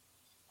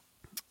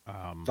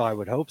 I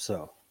would hope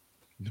so.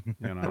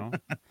 You know,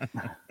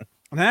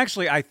 and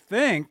actually, I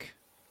think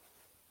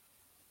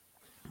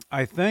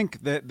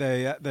that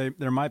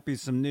there might be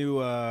some new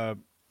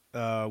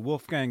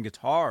Wolfgang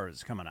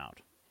guitars coming out.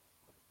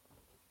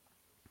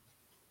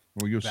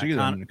 Well, you'll That see them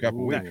kind- in a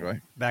couple that- weeks,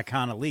 right? That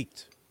kind of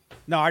leaked.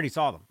 No, I already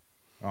saw them.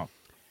 Oh,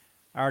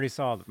 I already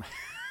saw them.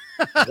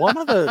 one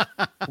of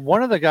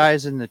the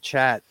guys in the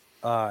chat,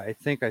 I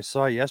think I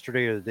saw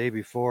yesterday or the day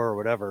before or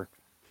whatever,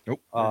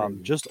 nope.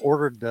 just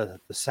ordered the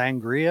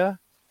sangria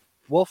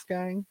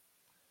Wolfgang,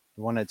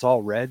 the one that's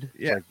all red.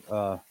 It's Yeah.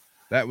 like,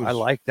 That was I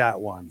like that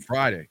one.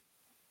 Friday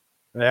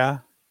Yeah,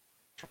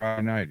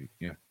 night.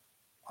 Yeah.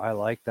 I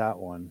like that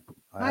one.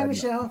 Hi,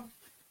 Michelle.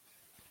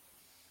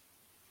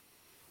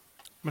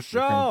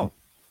 Michelle,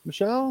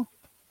 Michelle.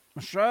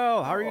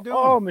 Michelle, how are you doing?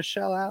 Oh,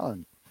 Michelle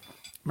Allen.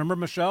 Remember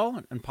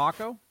Michelle and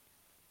Paco?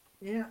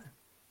 Yeah.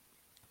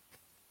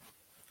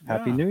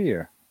 Happy Yeah. New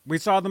Year. We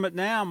saw them at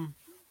NAMM,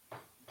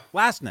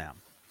 last NAMM.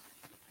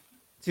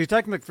 See,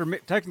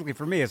 technically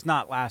for me, it's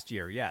not last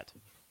year yet.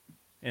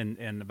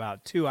 In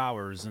about 2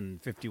 hours and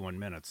 51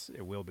 minutes,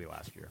 it will be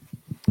last year.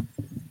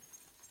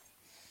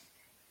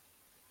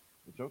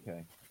 It's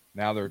okay.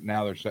 Now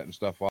they're setting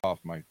stuff off.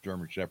 My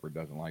German Shepherd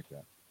doesn't like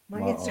that. My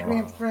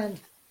Instagram friend.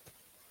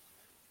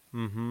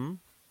 Mm-hmm.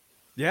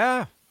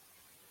 Yeah.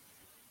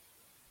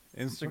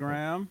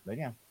 Instagram. Lay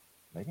down.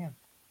 Lay down.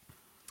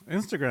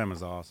 Instagram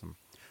is awesome.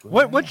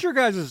 What's your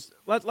guys'?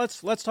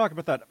 Let's talk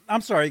about that.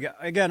 I'm sorry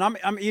again.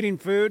 I'm eating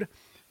food,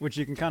 which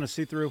you can kind of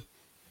see through.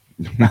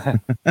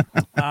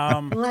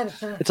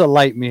 Lettuce. It's a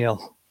light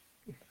meal.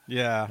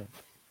 Yeah,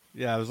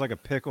 there's like a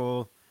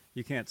pickle.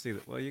 You can't see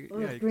that. Well, you Oh,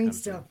 yeah, it's you green kinda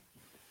see stuff.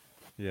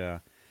 it. Yeah.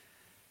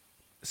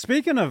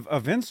 Speaking of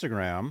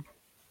Instagram,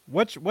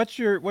 what's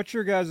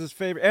your guys'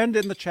 favorite? And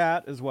in the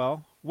chat as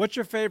well. What's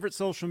your favorite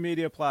social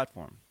media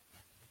platform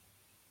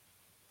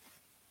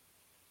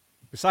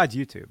besides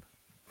YouTube?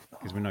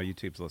 Because we know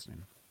YouTube's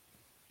listening.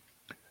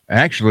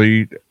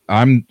 Actually,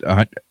 I'm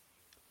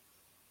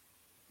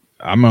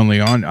only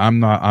on. I'm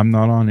not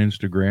on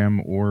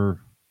Instagram,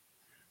 or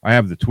I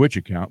have the Twitch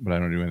account, but I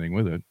don't do anything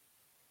with it.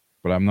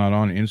 But I'm not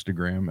on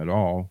Instagram at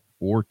all,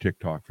 or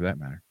TikTok for that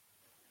matter.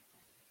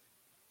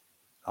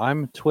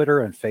 I'm Twitter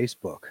and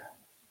Facebook.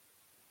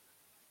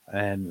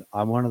 And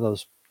I'm one of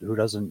those who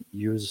doesn't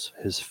use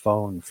his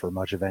phone for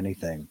much of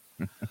anything.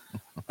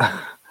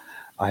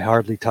 I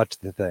hardly touch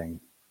the thing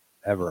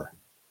ever.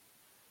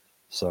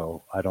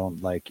 So I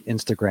don't like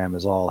Instagram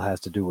has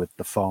to do with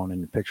the phone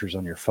and pictures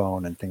on your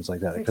phone and things like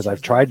that. Because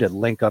I've tried to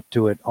link up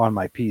to it on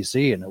my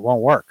PC and it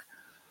won't work.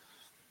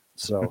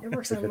 So It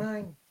works on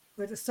mine,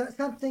 but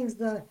some things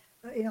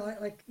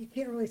like you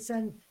can't really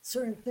send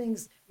certain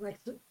things like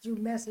through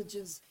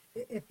messages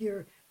if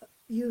you're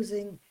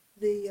using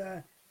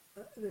the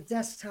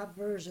desktop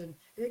version,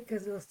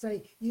 because it'll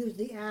say use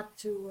the app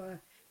to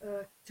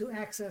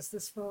access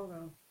this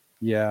photo.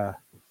 yeah.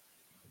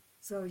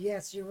 So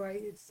yes, you're right.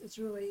 It's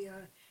really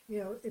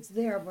it's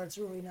there, but it's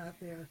really not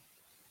there.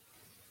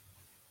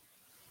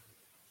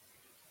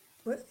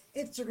 But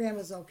Instagram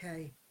is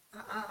okay.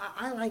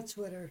 I like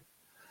Twitter.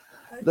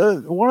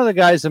 One of the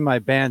guys in my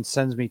band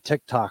sends me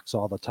TikToks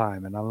all the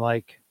time, and I'm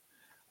like,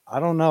 I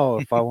don't know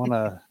if I want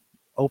to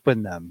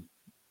open them.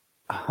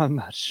 I'm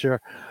not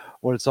sure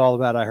what it's all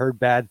about. I heard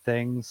bad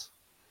things,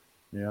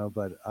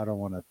 but I don't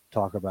want to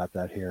talk about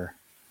that here.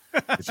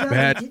 It's John,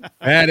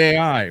 bad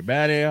AI.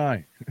 Bad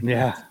AI.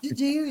 Yeah.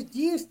 Do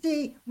you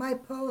see my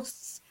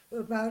posts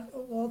about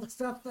all the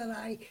stuff that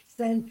I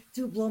send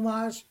to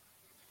Blamage?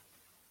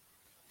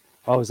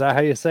 Oh, is that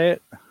how you say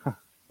it?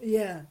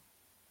 Yeah,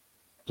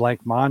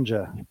 Blank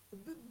manja.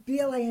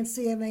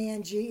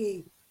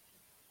 BLANCMANGE.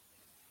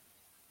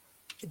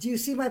 Do you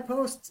see my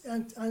posts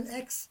on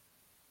X?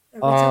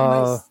 Every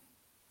Uh,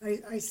 time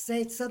I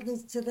say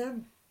something to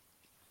them.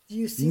 Do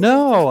you see?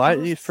 No, those I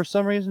posts? for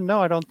some reason,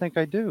 no, I don't think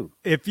I do.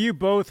 If you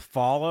both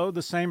follow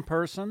the same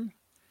person,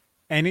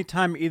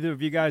 anytime either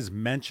of you guys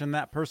mention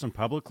that person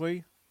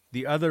publicly,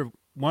 the other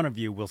one of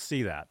you will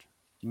see that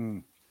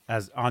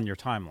as on your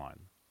timeline.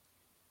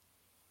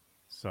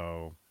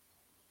 So,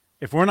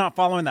 if we're not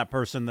following that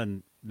person,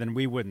 then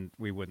we wouldn't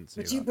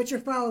see that. But you're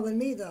following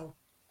me though.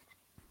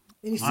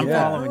 And you see I'm my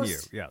following you.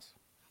 posts? Yes.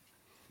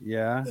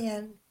 Yeah.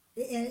 And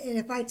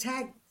if I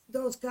tag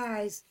those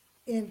guys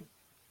in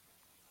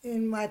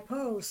my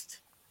post,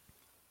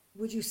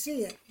 would you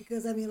see it?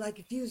 Because I mean, like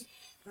if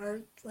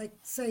or like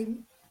say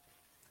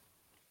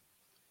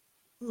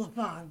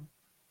LaFon,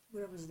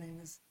 whatever his name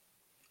is.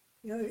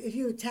 You know, if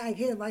you would tag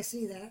him, I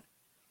see that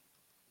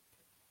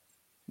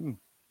Hmm.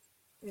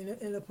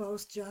 in a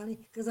post, Johnny,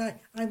 because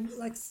I'm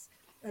like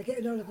I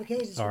get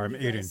notifications. Sorry, from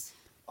I'm you eating. guys.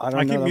 I I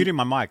don't keep know. muting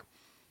my mic.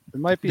 There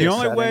might be The a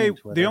only setting way in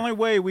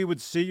Twitter. we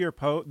would see your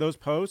those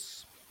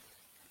posts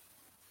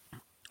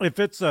if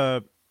it's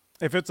a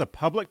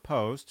public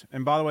post.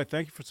 And by the way,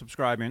 thank you for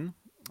subscribing,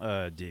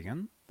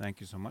 Deegan. Thank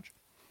you so much.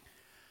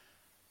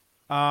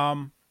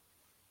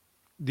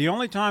 The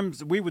only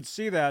times we would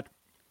see that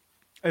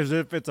is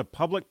if it's a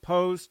public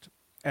post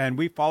and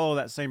we follow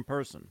that same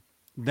person.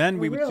 Then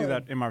we Oh, would see really?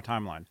 that in our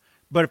timeline.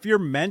 But if you're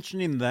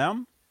mentioning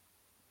them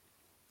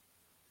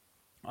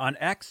on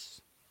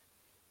X,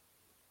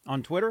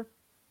 on Twitter,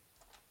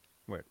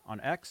 wait,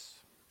 on X,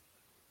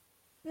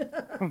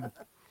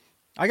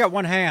 I got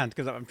one hand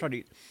because I'm trying to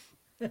eat.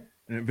 An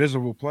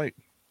invisible plate.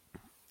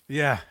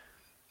 Yeah.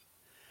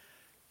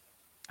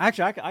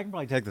 Actually, I can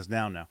probably take this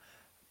down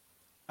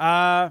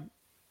now.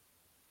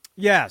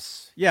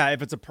 Yes. Yeah,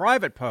 if it's a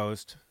private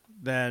post,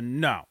 then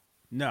no.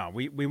 No,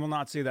 we will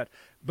not see that.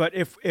 But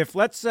if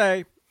let's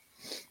say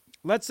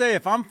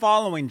if I'm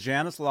following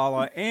Janice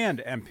Lala and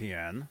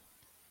MPN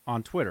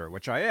on Twitter,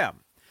 which I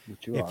am,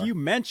 Which you if are. you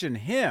mention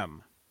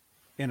him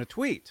in a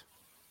tweet,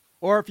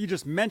 or if you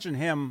just mention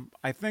him,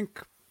 I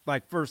think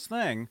like first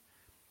thing,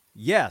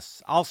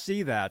 yes, I'll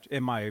see that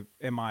in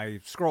my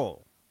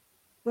scroll.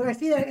 But I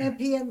see that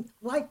NPN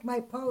liked my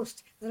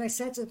post that I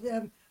sent to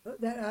them.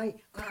 That I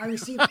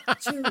received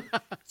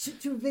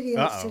two videos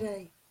Uh-oh.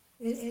 today,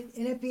 and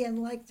NPN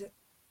liked it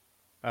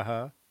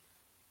Uh-huh.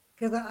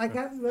 because I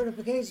got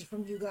notifications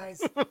from you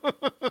guys.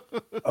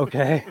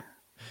 Okay.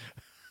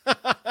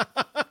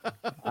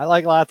 I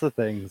like lots of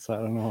things. I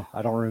don't know.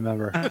 I don't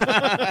remember.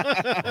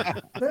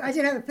 But I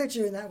did have a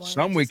picture in that one.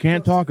 Some I we just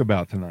can't posted talk it.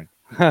 about tonight.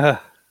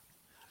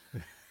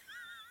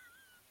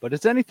 But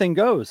it's anything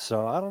goes,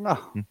 so I don't know.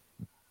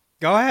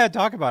 Go ahead,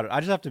 talk about it. I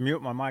just have to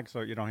mute my mic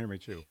so you don't hear me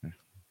chew.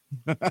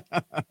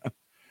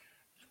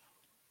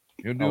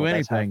 He'll do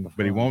that's half anything, the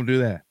but he fun. won't do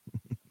that.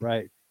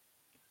 Right.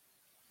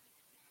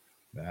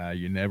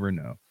 You never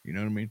know. You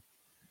know what I mean?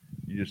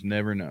 You just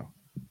never know.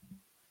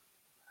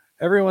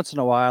 Every once in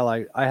a while,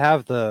 I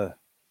have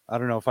I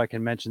don't know if I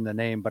can mention the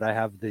name, but I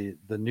have the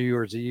New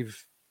Year's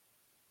Eve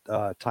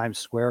Times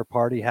Square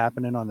party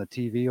happening on the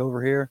TV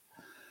over here.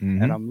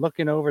 Mhm. And I'm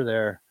looking over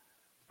there.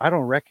 I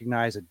don't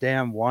recognize a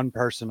damn one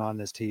person on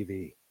this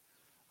TV.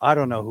 I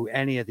don't know who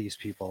any of these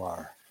people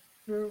are.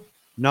 True.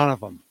 None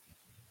of them.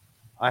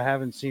 I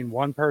haven't seen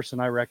one person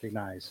I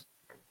recognize.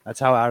 That's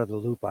how out of the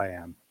loop I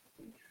am.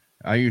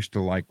 I used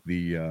to like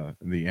the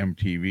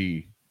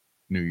MTV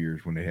New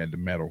Year's when they had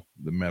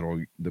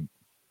the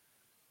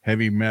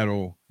heavy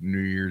metal New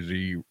Year's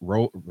Eve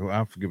roll.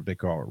 I forget what they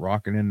call it,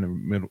 rocking in the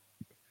middle,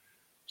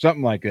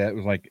 something like that. It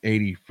was like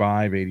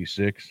 85,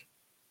 86,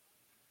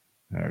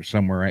 or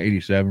somewhere around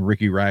 87.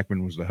 Ricky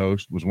Rackman was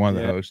one of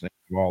the Yeah. hosts.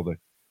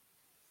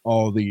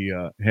 All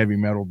the heavy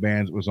metal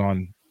bands that was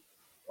on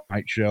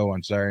night show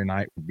on Saturday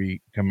night would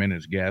come in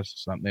as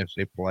guests. Something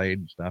they played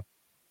and stuff.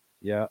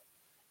 Yeah.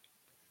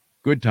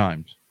 Good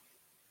times.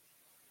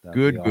 That'd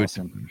be Good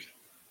awesome. times.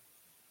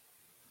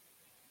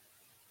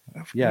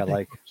 I forget Yeah, what they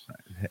like, call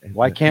it.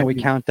 why can't we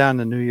count down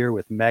the new year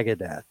with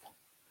Megadeth?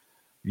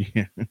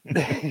 Yeah.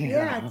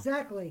 Yeah,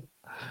 exactly.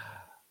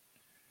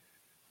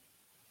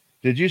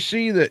 Did you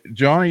see that,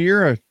 Johnny?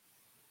 You're a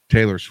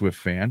Taylor Swift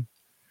fan.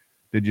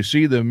 Did you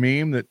see the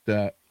meme that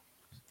got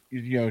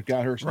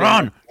her standing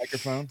Run! on the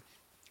microphone?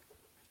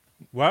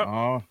 What?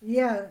 Oh,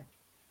 Yeah.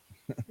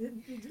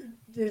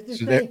 They're So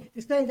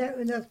saying that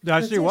in the Did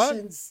I see what?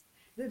 petitions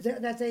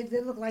that they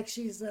look like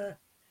she's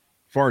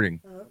farting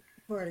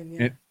farting.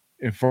 Yeah.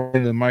 in front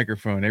of the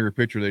microphone. Every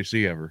picture they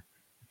see of her.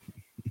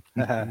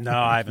 No,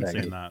 I haven't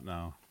Maggie. seen that.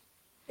 No.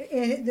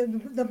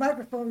 And the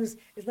microphone is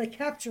like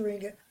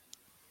capturing it.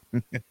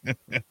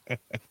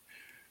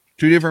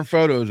 Two different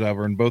photos of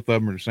her, and both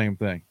of them are the same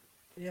thing.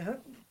 Yeah.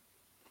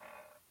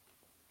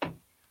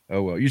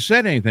 Oh well, you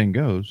said anything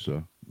goes,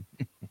 so.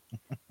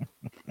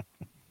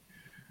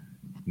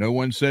 No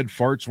one said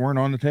farts weren't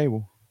on the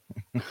table.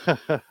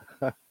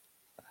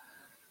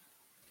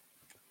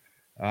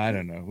 I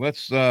don't know.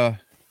 Let's man,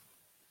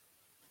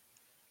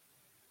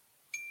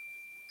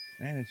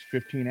 it's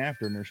 15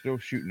 after and they're still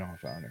shooting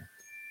off out there.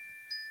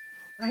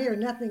 I hear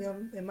nothing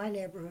in my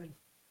neighborhood.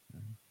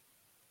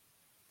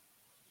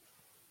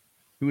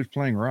 Who was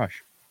playing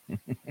Rush?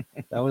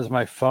 That was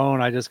my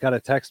phone. I just got a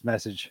text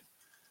message.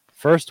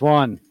 First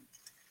one.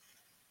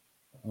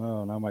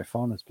 Oh, now my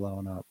phone is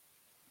blowing up.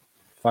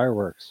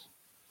 Fireworks.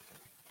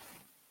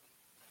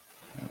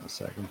 Hang on a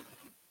second.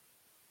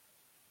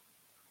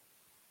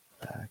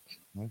 Back.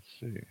 Let's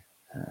see.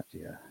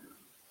 Yeah.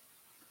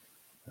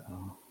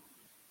 Oh.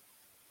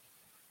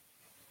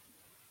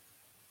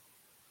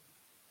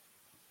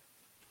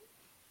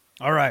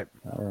 All right.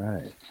 All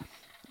right.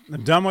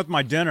 I'm done with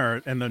my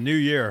dinner and the new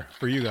year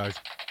for you guys.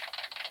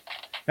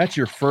 That's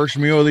your first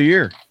meal of the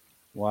year.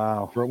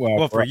 Wow.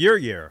 Well, for your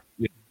year.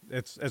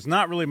 It's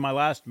not really my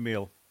last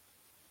meal.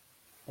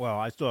 Well,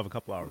 I still have a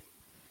couple hours.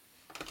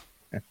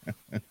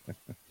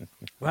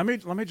 Let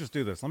me just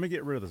do this. Let me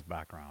get rid of this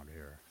background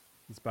here.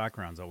 This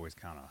background's always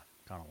kind of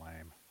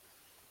lame.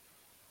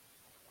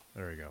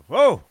 There we go.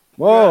 Whoa!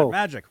 Whoa. Yeah,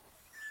 magic.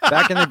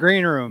 Back in the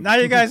green room. Now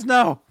you guys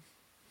know.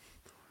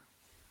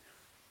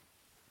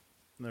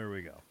 There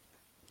we go.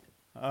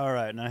 All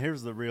right, now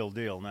here's the real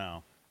deal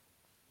now.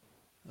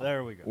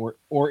 There we go.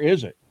 Or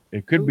is it?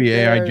 It could Who be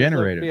AI dares look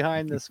generated.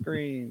 behind the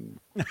screen.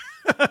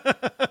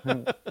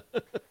 That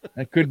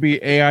could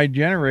be AI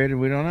generated.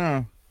 We don't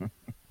know.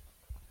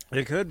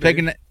 It could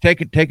be.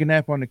 Take a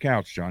nap on the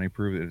couch, Johnny.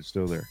 Prove that it's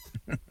still there.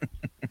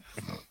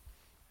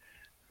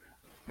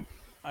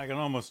 I can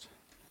almost.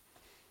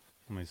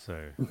 Let me see.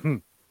 There All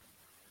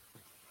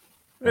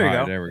you right,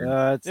 go. There we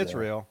go. It's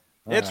real.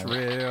 All It's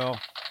right. real.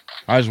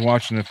 I was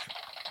watching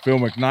Phil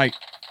McKnight,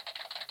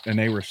 and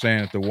they were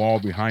saying that the wall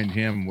behind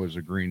him was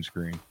a green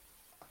screen.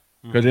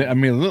 Because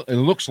it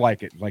looks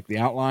like it, like the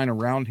outline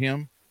around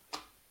him.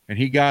 And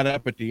he got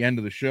up at the end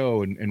of the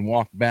show and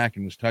walked back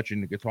and was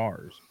touching the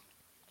guitars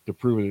to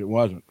prove that it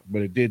wasn't.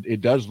 But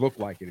it does look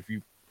like it. If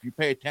you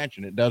pay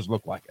attention, it does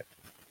look like it.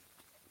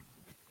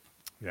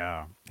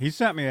 Yeah. He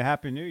sent me a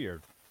Happy New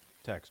Year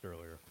text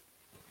earlier.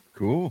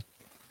 Cool.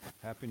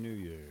 Happy New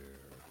Year.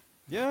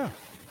 Yeah.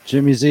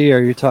 Jimmy Z,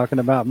 are you talking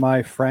about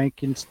my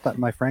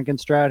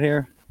Frankenstrat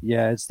here?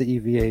 Yeah, it's the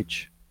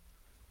EVH.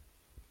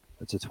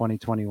 It's a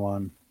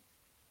 2021.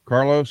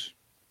 Carlos?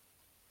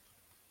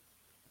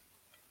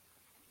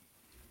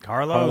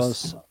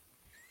 Carlos.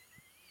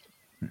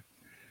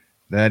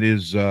 That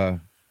is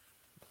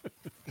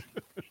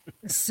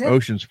Sip.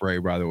 ocean spray,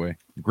 by the way.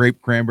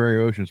 Grape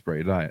cranberry ocean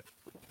spray diet.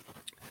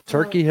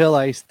 Turkey Hill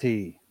iced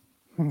tea.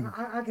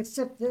 I could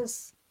sip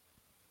this.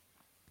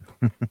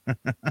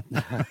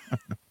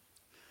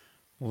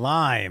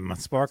 Lime.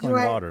 Sparkling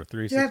water. Do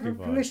you have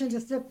 365. permission to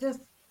sip this?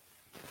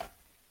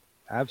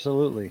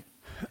 Absolutely.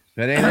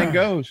 That anything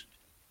goes.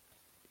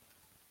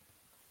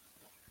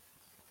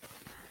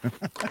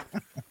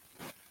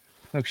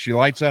 Look, she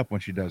lights up when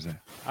she does that.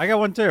 I got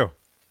one too.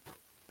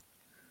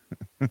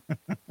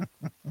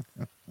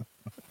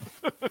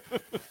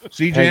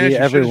 See, Peggy, Janice,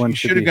 everyone you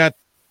should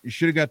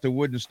should have got the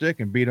wooden stick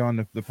and beat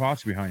on the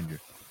pots behind you.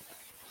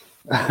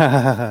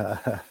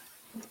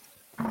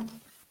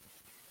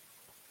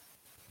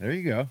 There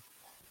you go.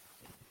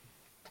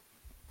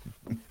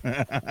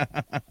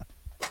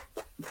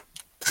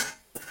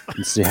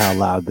 Let's see how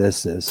loud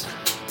this is.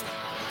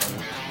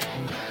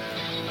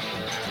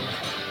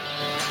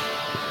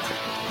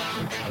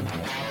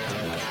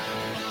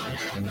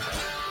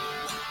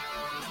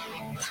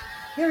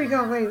 Here we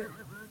go. Wait.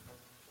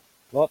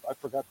 Well, I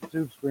forgot the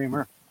tube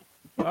screamer.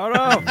 Oh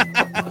no.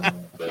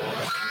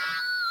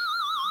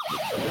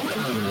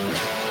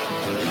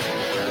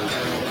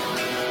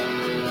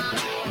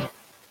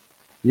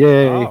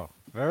 Yay. Oh,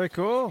 very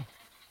cool.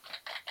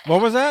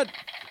 What was that?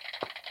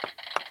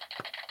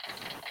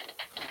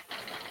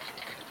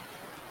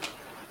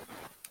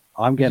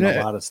 I'm getting Is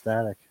that- a lot of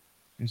static.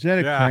 Is that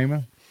a Yeah.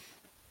 Kramer?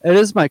 It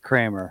is my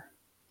Kramer.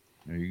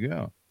 There you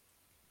go.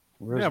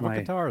 Where's Yeah, what my?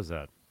 guitar is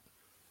that?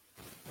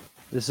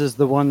 This is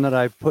the one that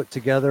I put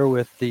together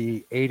with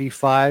the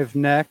 85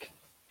 neck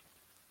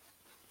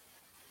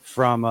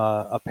from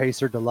a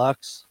Pacer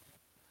Deluxe.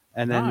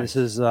 And then Nice.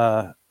 this is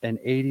an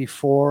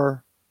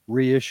 84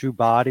 reissue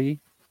body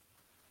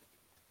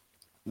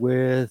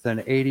with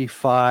an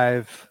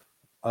 85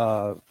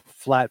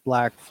 flat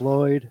black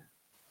Floyd.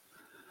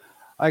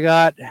 I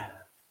got,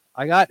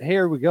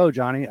 here we go,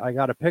 Johnny. I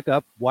got a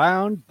pickup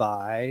wound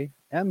by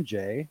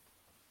MJ.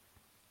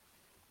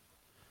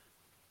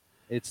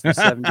 It's the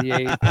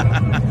 78.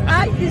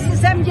 Hi, this is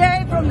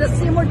MJ from the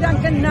Seymour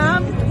Duncan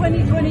NAM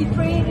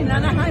 2023 in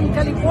Anaheim,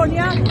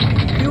 California.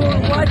 You're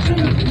watching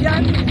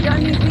Johnny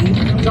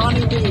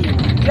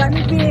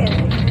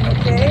Beane,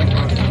 okay?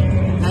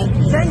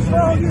 And thanks for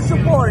all your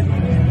support.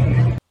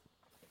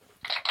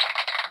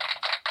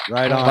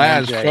 Right on,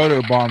 Laz MJ.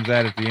 photo bombs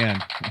that at the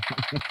end.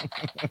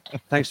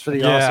 Thanks for the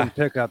Yeah. awesome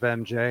pickup,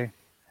 MJ.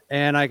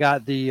 And I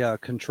got the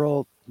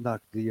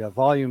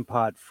volume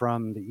pot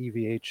from the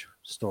EVH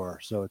store.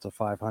 So it's a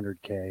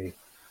 500K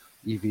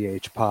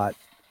EVH pot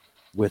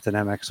with an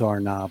MXR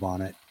knob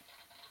on it.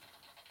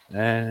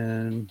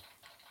 And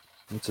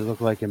what's it look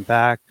like in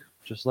back?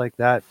 Just like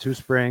that. 2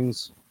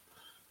 springs.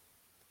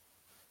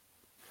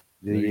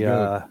 There you The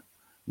go.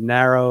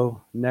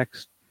 narrow neck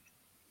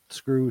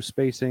screw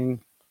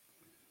spacing.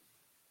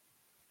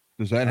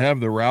 Does that have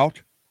the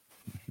route?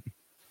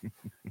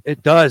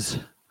 It does.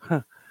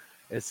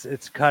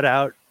 It's cut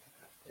out.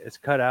 It's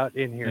cut out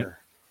in here.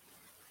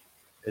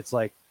 It's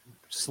like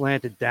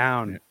slanted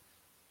down. Yeah.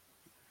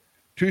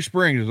 2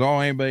 springs is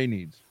all anybody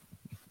needs.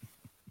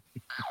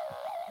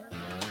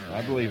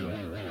 I believe it.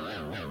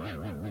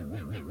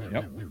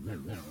 Yep.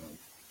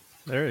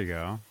 There you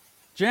go.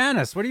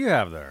 Janice, what do you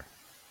have there?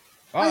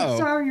 I'm Uh-oh.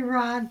 sorry,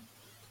 Ron.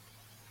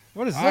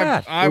 What is I-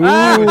 that? I-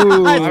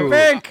 Ooh. It's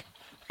pink.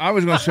 I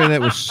was going to say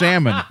that was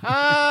salmon.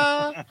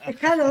 It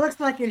kind of looks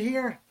like it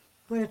here,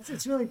 but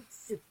it's really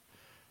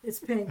it's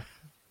pink.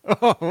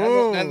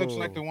 That looks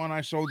like the one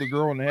I sold the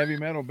girl in the heavy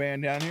metal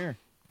band down here.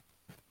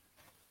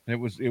 It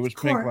was pink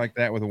Court. like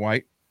that with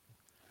white.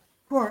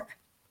 Court.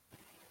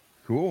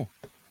 Cool.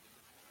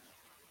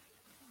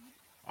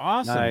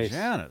 Awesome, Nice.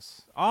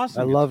 Janice.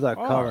 Awesome. I love that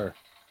guitar. color.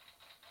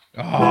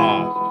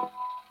 Ah,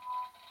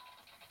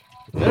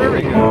 There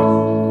we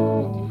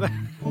go.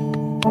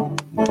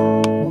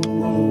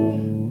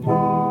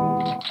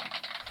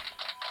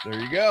 there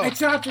you go. I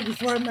chopped it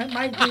before. It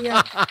might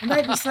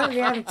be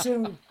slightly out of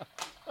tune.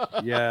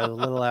 Yeah, a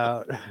little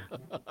out.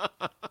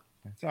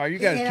 So you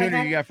got a Yeah,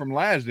 tuner you got from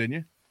Laz, didn't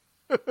you?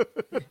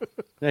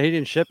 Yeah, he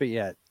didn't ship it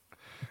yet.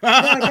 No,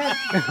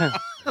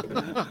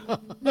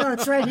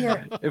 it's right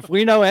here. If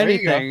we know There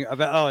you go. anything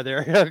about,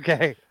 there,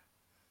 okay.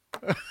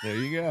 There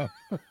you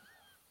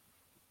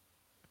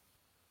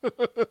go.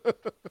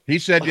 He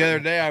said the other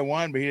day I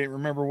won, but he didn't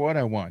remember what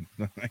I won.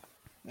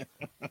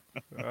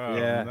 Oh,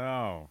 Yeah.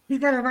 no. You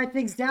got to write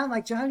things down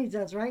like Johnny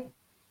does, right?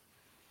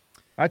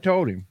 I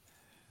told him.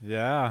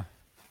 Yeah.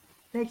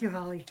 Thank you,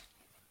 Holly.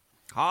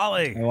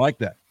 Holly. I like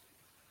that.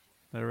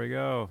 There we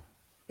go.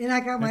 And I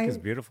got Pink my is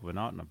beautiful, but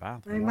not in the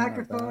bathroom.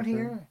 microphone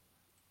here,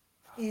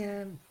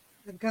 and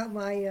I've got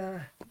my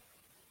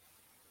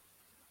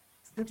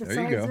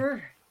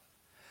synthesizer,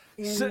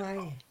 and Si-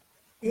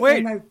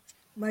 and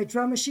my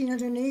drum machine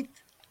underneath.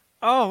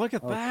 Oh, look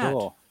at Oh, that.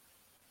 cool.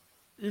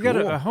 You got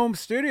Cool. a home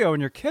studio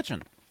in your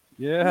kitchen.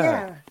 Yeah.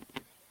 Yeah.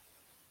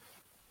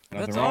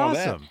 Nothing That's wrong with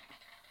that. awesome.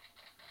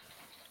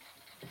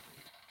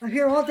 I'm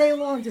here all day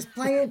long, just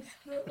playing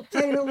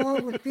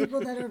along with people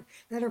that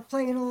are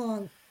playing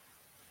along.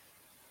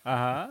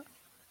 Uh-huh.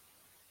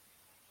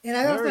 And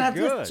I also Very have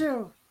good. this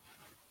too.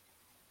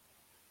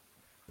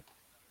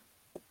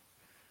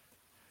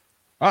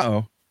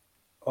 Uh-oh.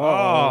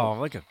 Oh,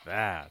 look at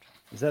that.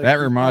 Is that, That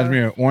reminds me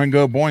of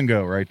Oingo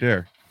Boingo right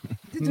there.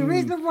 The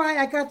reason why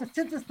I got the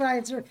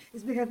synthesizer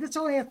is because this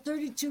only has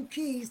 32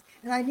 keys,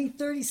 and I need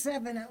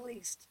 37 at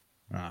least.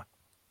 Ah.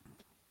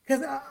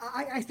 Because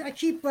I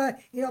keep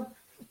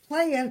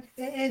playing,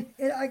 and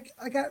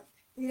I got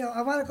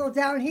I want to go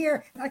down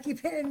here, and I keep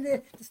hitting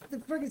the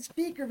friggin'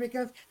 speaker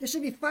because there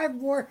should be 5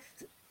 more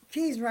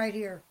keys right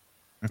here.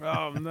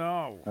 Oh,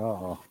 no.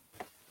 Oh.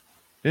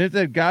 Didn't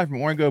that guy from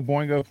Oingo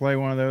Boingo play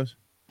one of those?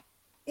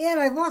 And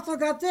I've also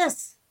got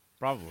this.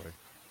 Probably.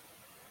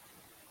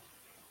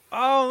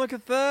 Oh, look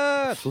at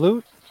that.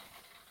 Flute?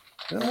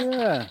 Oh,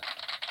 yeah.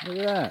 Look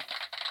at that.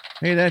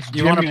 Hey, that's You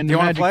Jimmy wanna- and you the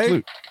wanna Magic play?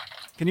 Flute.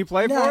 Can you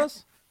play No. for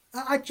us?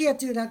 I can't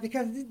do that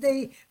because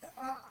they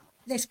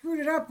screwed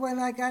it up when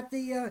I got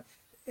the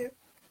it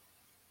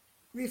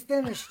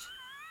refinished.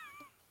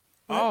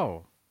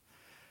 Oh.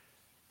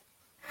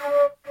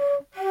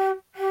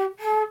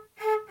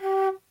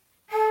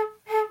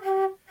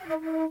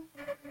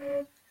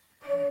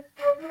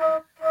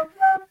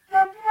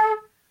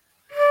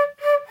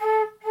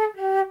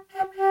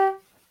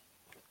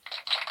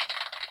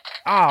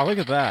 Ah, look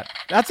at that.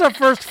 That's our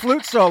first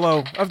flute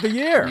solo of the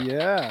year.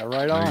 Yeah,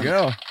 right There on. you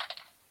go.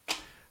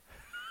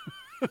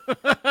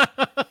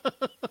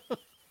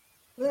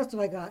 What else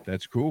do I got?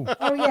 That's cool.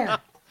 Oh yeah,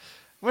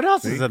 What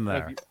else is See? in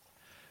there?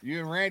 You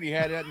and Randy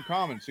had that in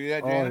common. See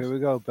that, Oh, Janice? here we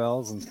go.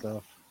 Bells and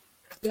stuff.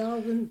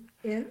 bells and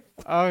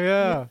Oh,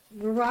 yeah.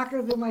 the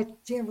rockers and my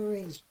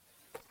tambourine.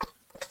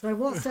 So I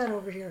won't set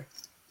over here.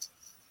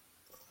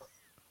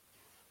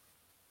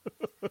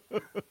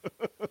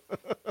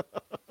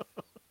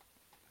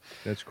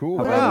 That's cool.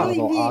 What Wow. I really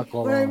Little need,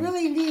 aqua what I line.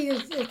 really need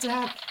is to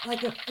have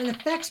like an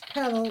effects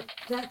pedal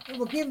that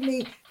will give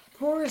me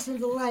chorus and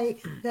delay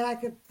that I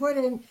could put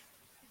in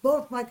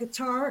both my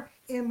guitar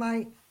and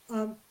my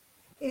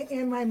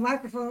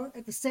microphone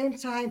at the same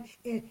time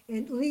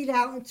and lead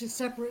out into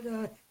separate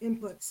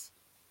inputs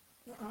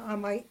on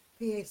my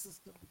PA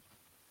system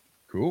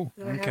Cool.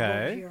 that I have over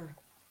Okay. here.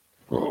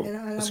 And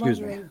I'm Excuse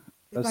me. wondering if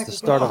That's I the could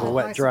start get of a some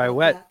wet, advice dry, about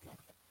wet.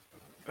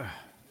 that.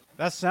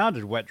 That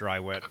sounded wet, dry,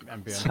 wet.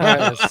 Ambient.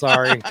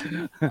 Sorry.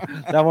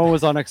 That one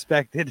was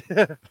unexpected.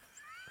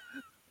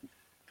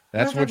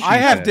 That's what she I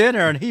have said.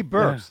 dinner and he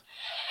burps.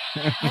 I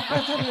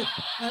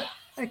have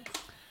a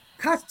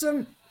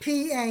custom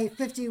PA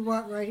 50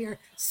 watt right here,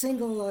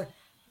 single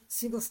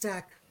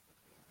stack.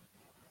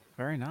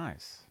 Very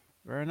nice.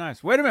 Very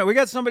nice. Wait a minute. We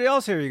got somebody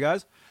else here, you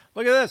guys.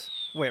 Look at this.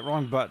 Wait,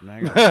 wrong button.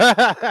 Hang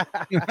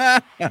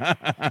on.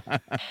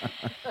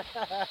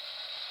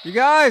 You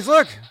guys,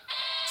 look.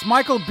 It's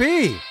Michael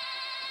B.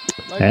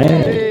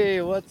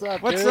 Hey, what's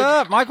up, What's dude?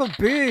 up, Michael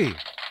B?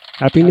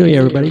 Happy New Year,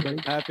 everybody.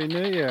 Happy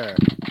New Year.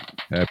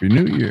 Happy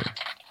New Year.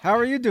 How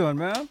are you doing,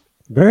 man?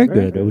 Very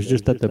good. It was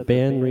just at the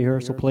band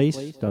rehearsal place.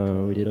 We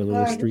did a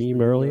little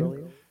stream earlier.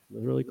 It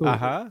was really cool.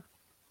 Uh-huh.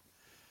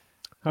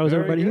 How was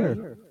Very everybody good.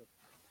 here?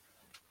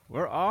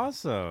 We're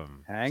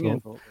awesome.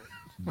 Hanging.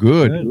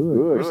 Good.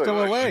 We're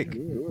still awake.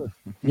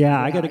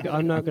 Yeah,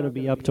 I'm not gonna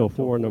be up till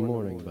 4 in the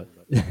morning, but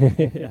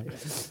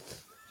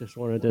just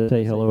wanted to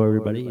say hello,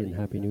 everybody, and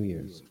Happy New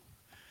Year's.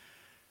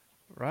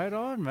 Right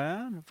on,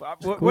 man.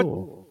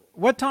 Cool.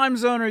 What time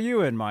zone are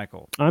you in,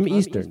 Michael? I'm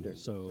Eastern,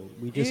 so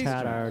we just had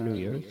Eastern. our New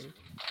Year's.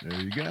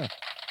 There you go.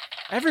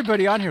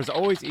 Everybody on here is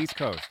always East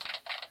Coast.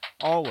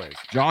 Always.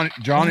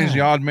 Johnny's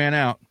the odd man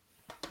out.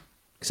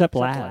 Except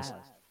Laz.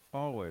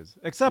 Always.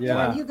 Except Yeah.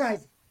 Laz. You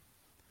guys.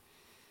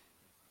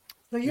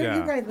 So you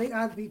Yeah. guys the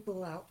odd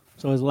people out.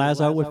 So is Laz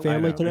out with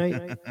family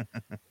tonight?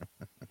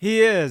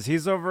 He is.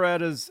 He's over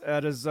at his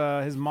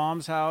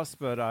mom's house,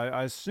 but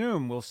I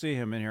assume we'll see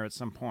him in here at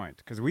some point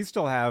because we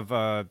still have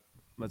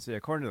let's see,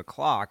 according to the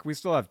clock, we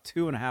still have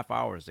 2.5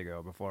 hours to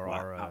go before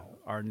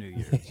our New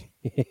Year's.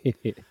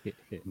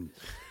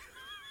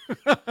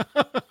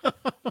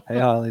 Hey,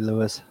 Holly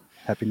Lewis.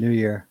 Happy New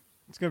Year.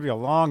 It's gonna be a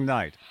long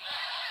night.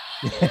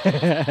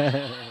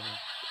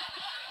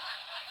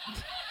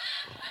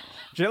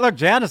 Look,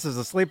 Janice is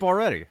asleep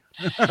already.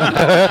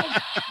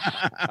 I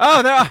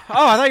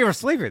thought you were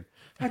sleeping.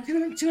 I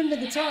tuned the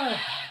guitar.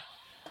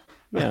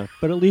 Yeah,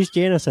 but at least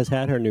Janice has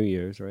had her New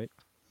Year's, right?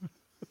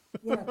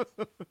 Yeah.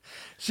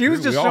 She was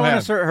We just all showing have.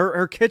 us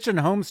her kitchen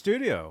home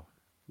studio.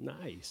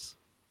 Nice.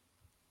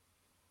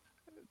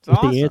 It's With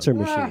awesome. the answer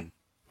machine.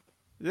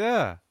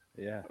 Yeah.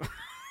 Yeah.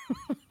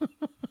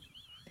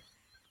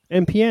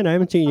 MPN, I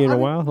haven't seen you in a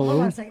while. Hold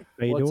Hello. on a second.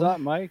 How you What's doing? up,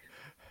 Mike?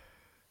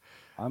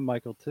 I'm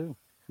Michael too.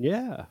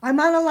 Yeah. I'm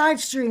on a live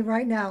stream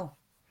right now.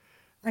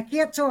 I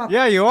can't talk.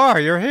 Yeah, you are.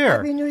 You're here.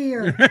 Happy New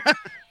Year.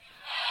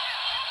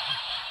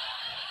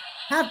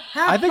 Have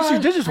I think she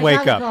fun. did just I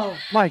wake gotta up. go.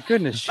 My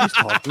goodness, she's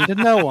talking to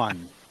no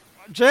one.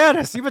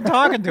 Janice, you've been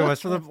talking to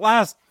us for the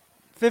last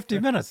 50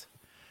 minutes.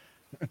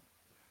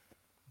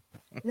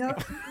 No,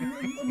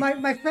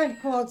 my friend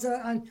called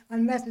on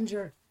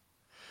Messenger.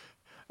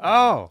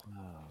 Oh.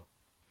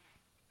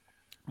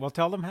 Well,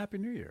 tell them Happy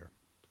New Year.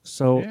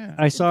 So Yeah.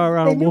 I saw They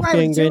around knew I was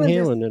Wolfgang Van doing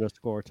this. Halen in a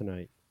score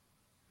tonight.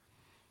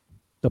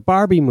 The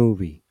Barbie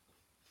movie.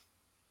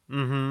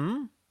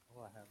 Mm-hmm.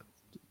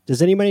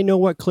 Does anybody know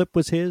what clip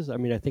was his? I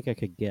mean, I think I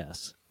could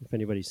guess if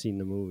anybody's seen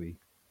the movie.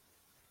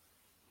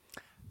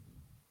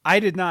 I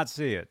did not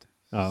see it.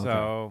 Oh, okay.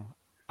 So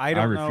I I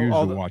don't know. refuse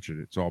all to the- watch it.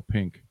 It's all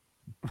pink.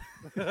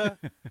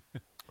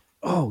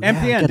 Oh, yeah, I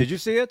MPN, gotta- did you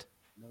see it?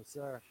 No,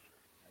 sir.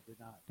 I did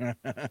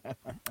not.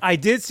 I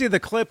did see the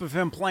clip of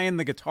him playing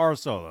the guitar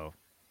solo.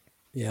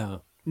 Yeah.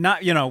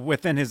 Not,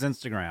 within his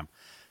Instagram.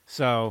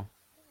 So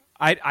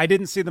I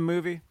didn't see the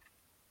movie.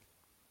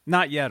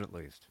 Not yet, at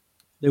least.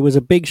 There was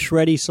a big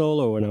shreddy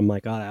solo, and I'm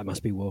like, oh, that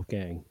must be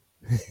Wolfgang.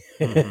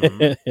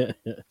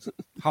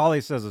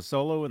 Holly says a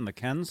solo in the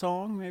Ken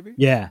song, maybe?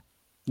 Yeah.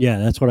 Yeah,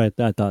 that's what I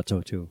thought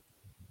so, too.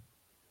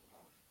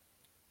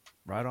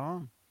 Right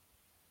on.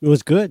 It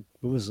was good.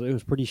 It was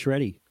pretty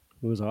shreddy.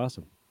 It was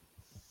awesome.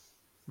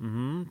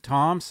 Mm-hmm.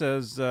 Tom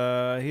says he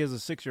has a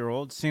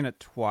 6-year-old. Seen it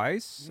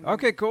twice.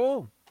 Okay,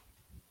 cool.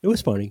 It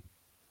was funny.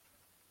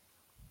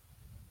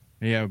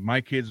 Yeah, my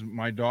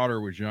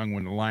daughter was young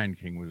when The Lion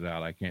King was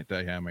out. I can't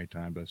tell you how many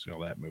times I saw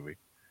that movie.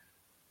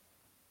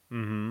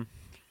 Mm-hmm.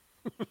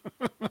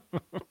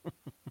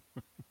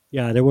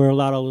 Yeah, there were a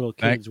lot of little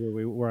kids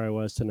where I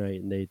was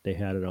tonight, and they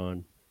had it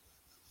on.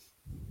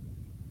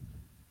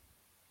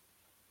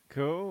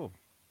 Cool.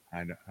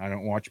 I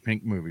don't watch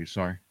pink movies.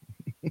 Sorry.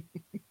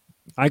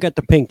 I got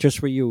the pink just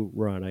for you,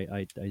 Ron.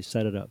 I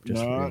set it up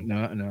just for you.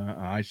 No.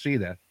 I see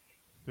that.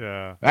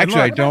 Yeah.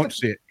 Actually, I And look- don't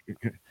see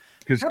it.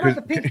 How about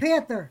the Pink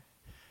Panther?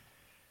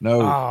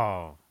 No.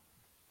 Oh.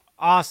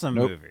 Awesome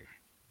Nope. movie.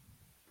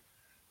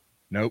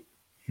 Nope.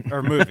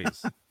 Or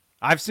movies.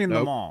 I've seen them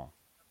Nope. all.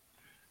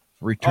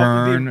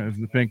 Return of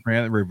the Pink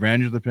Panther,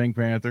 Revenge of the Pink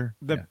Panther.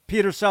 The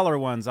Peter Seller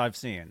ones I've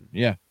seen.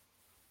 Yeah.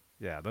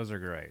 Yeah, those are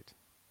great.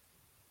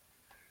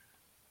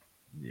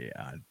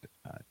 Yeah.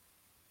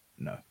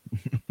 No.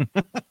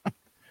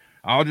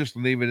 I'll just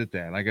leave it at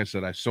that. Like I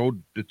said, I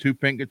sold the 2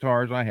 pink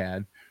guitars I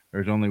had.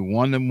 There's only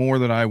one more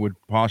that I would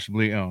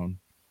possibly own.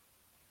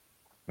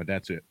 But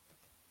that's it.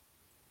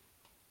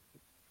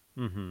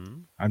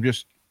 Mm-hmm.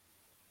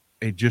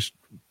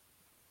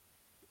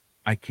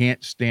 I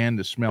can't stand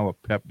the smell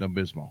of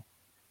Pepto-Bismol.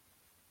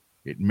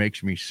 It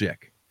makes me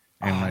sick.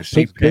 And when I see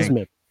Pink pink,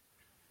 Bismuth.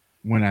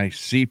 when I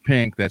see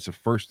pink, that's the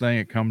first thing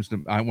that comes to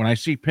when I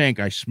see pink,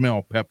 I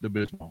smell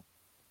Pepto-Bismol.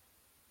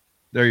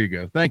 There you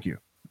go. Thank you.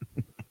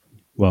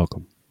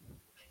 Welcome.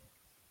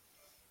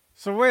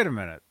 So wait a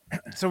minute.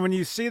 So when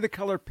you see the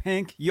color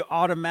pink, you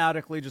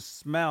automatically just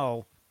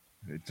smell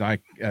It's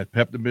like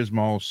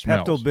Pepto-Bismol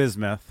smells.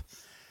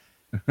 Pepto-Bismuth,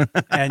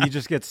 and you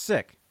just get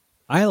sick.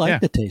 I like Yeah.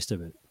 the taste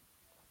of it.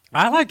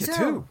 I like it too.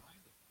 too.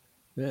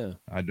 Yeah.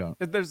 I don't.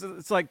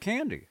 It's like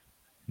candy,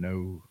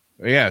 No.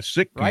 Yeah,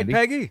 sick right,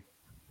 candy.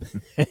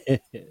 Peggy?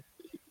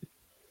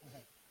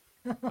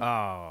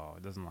 Oh,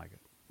 it doesn't like it.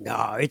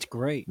 No, it's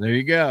great. There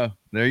you go.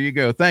 There you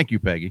go. Thank you,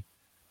 Peggy.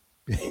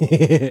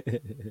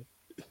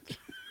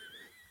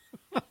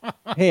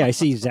 Hey, I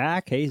see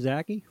Zach. Hey,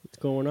 Zachy. What's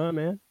going on,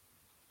 man?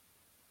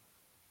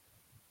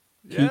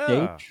 Keith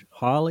Yeah. H.,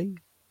 Holly,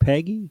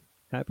 Peggy.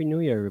 Happy New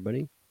Year,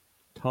 everybody.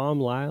 Tom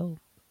Lyle.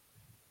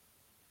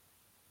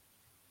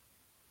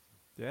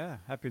 Yeah.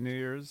 Happy New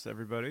Year's,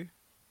 everybody.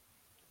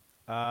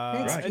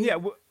 Thanks, And Keith. yeah,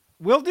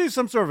 we'll do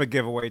some sort of a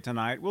giveaway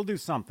tonight. We'll do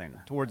something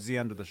towards the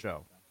end of the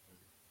show.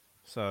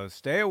 So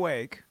stay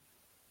awake.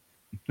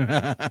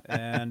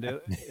 and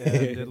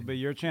it'll be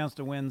your chance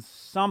to win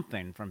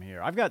something from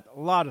here. I've got a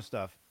lot of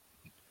stuff.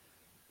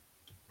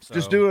 So,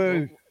 just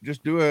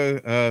do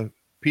a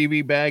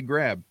PV bag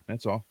grab.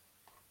 That's all.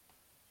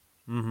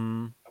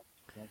 Mm-hmm.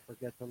 Don't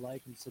forget to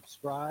like and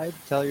subscribe.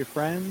 Tell your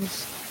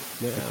friends.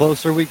 Yeah. The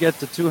closer we get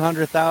to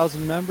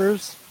 200,000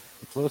 members,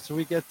 the closer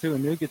we get to a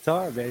new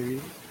guitar,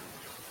 baby.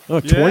 Oh,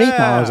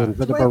 20,000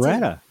 for the 20.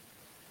 Beretta.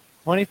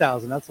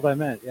 20,000. That's what I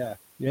meant. Yeah.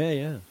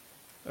 Yeah.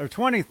 Or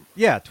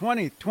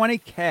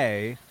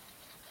 20K.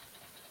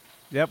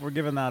 Yep, we're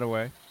giving that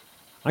away.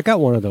 I got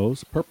one of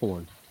those, purple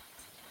one.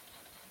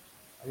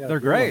 I got a They're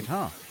blue great,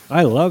 one. huh?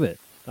 I love it.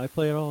 I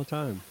play it all the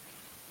time.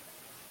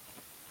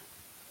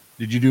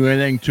 Did you do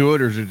anything to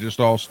it, or is it just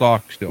all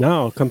stock still?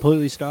 No,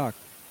 completely stock.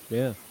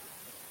 Yeah.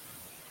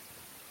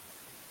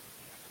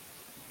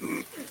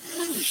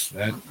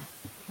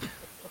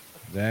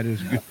 That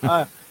is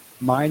good.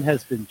 Mine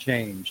has been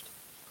changed.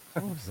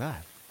 What was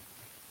that?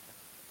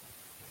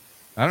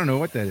 I don't know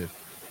what that is.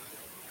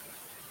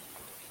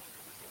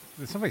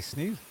 Did somebody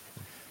sneeze?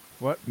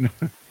 What? I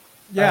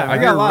Yeah, I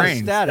hear got a lot rain.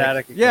 of static.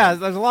 Static again. Yeah,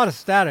 there's a lot of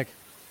static.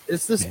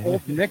 It's this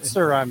old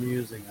mixer I'm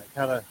using. I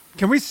kind of.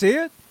 Can we see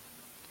it?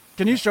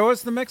 Can you show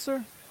us the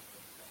mixer?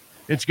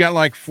 It's got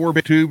like 4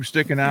 big tubes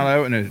sticking out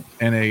of it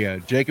and a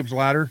Jacob's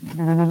ladder.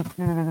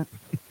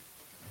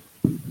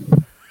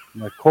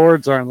 My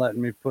cords aren't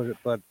letting me put it,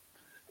 but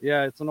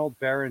yeah, it's an old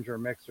Behringer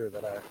mixer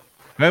that I.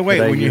 Hey, wait,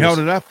 Did I when you use- held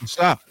it up and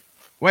stopped.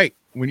 Wait,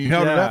 when you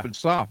held it Yeah. up and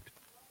stopped.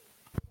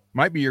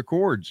 Might be your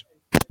cords.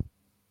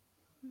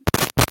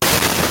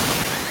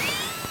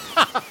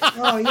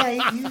 Oh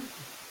yeah, you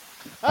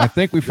I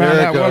think we found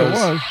There it out what it goes.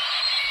 was.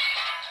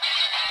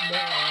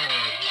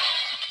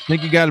 I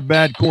think you got a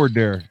bad cord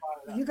there.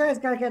 you guys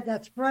gotta get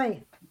that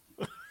spray.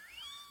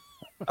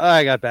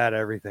 I got bad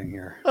everything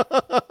here.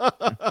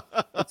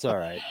 It's all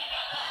right.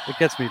 It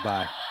gets me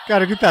by. Got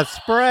to get that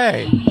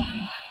spray.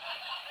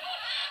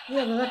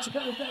 Yeah, the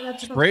electrical Sprayed and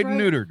spray.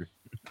 neutered.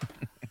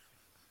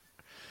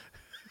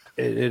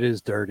 It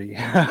is dirty.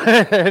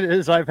 It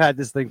is. I've had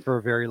this thing for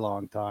a very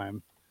long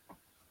time.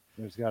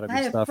 There's got to I be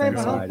had to stuff spray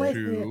my whole inside place. it.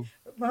 Two.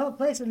 My whole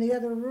place in the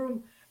other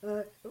room,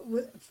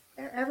 with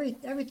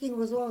everything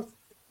was all,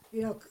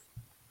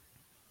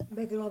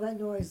 making all that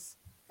noise.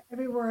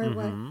 Everywhere I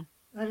went,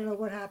 I don't know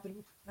what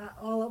happened.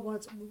 All at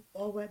once,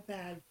 all went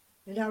bad,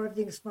 and now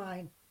everything's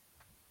fine.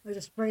 I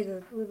just sprayed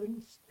the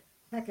living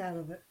heck out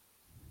of it.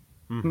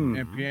 Hmm.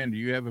 And Pian, do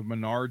you have a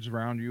Menards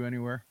around you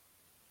anywhere?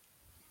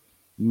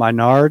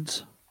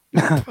 Menards.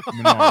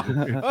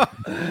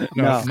 Menards.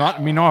 No, No. it's not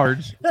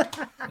Menards.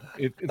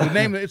 The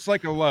name. It's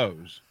like a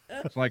Lowe's.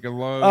 It's like a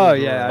Lowe's. Oh or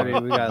yeah, I a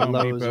mean we got Home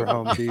Lowe's Depot. or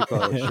Home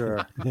Depot,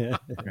 sure. Yeah.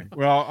 Okay.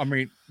 Well, I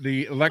mean,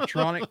 the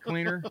electronic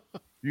cleaner,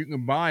 you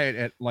can buy it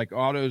at like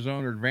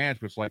AutoZone or Advance,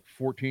 but it's like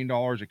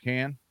 $14 a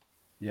can.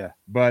 Yeah.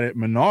 But at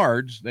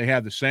Menards, they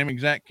have the same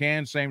exact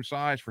can, same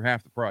size for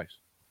half the price.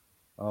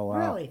 Oh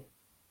wow. Really?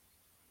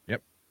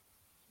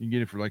 You can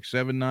get it for like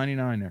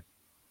 $7.99 there.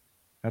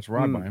 That's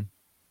where I Hmm. buy them.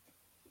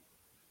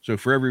 So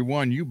for every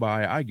one you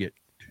buy, I get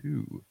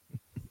 2.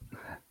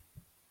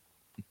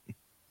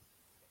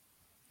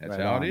 That's Right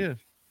how on. it is.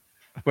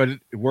 But it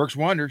works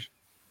wonders.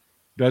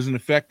 Doesn't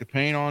affect the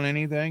paint on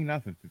anything.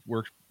 Nothing. It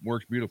works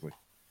beautifully.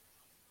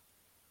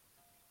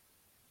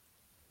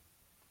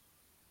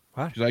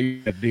 What? Because I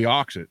use a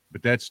deoxit,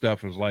 but that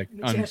stuff is like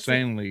Yes.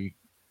 insanely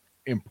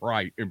in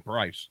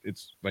price.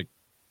 It's like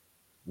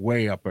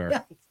way up there.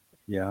 Yeah.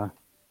 Yeah.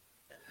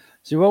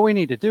 See, what we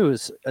need to do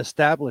is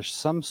establish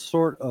some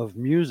sort of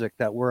music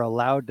that we're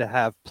allowed to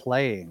have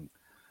playing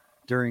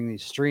during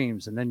these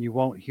streams, and then you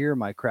won't hear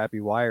my crappy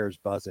wires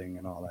buzzing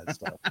and all that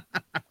stuff.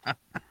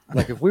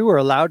 Like if we were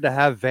allowed to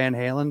have Van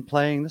Halen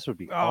playing, this would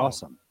be Oh.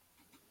 awesome.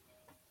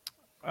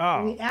 I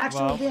Oh, mean,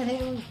 actual well, Van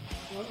Halen,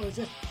 or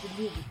just the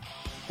movie?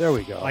 There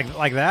we go.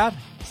 like that?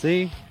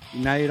 See,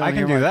 now you don't. I can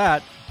hear do my-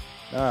 that.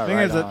 All Thing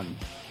right, is that- on.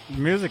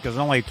 Music is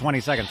only 20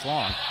 seconds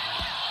long.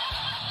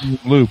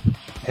 Loop.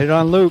 Hit it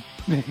on loop.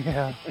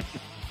 Yeah.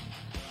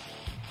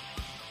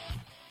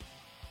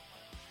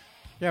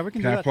 Yeah, we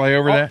can Can do I that. play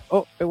over that?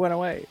 Oh, it went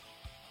away.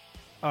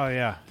 Oh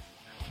yeah.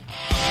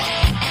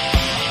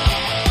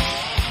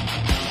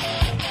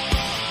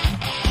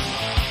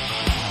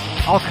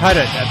 I'll cut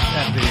it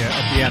at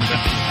the end.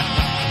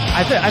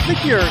 I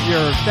think your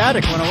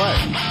static went away.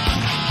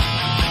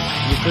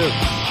 You too.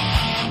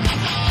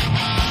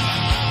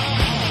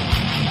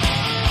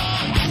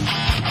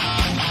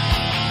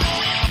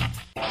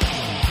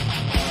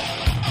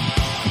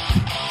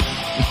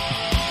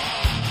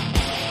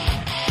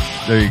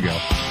 There you go.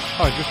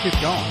 Oh, just keep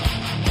going.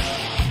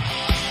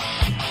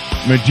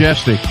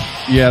 Majestic.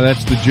 Yeah,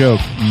 that's the joke.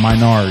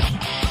 Menards.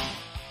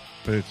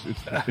 But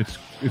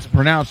it's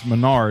pronounced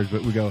Menards,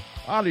 but we go,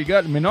 oh, you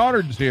got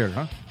Menards here,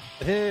 huh?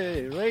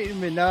 Hey, right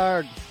in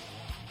Menards.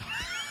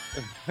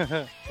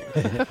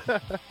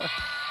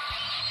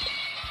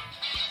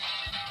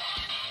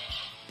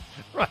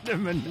 Right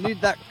in the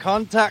Need that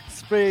contact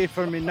spray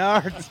for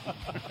Menards.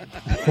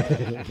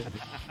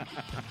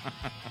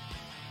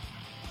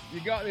 You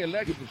got the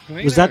electrical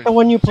cleaner. Was that the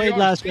one you played on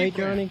last the night,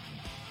 speaker. Johnny?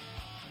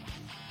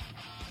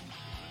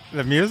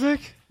 The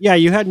music? Yeah,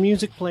 you had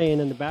music playing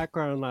in the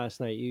background last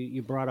night.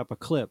 You brought up a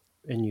clip,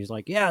 and you was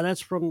like, "Yeah,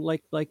 that's from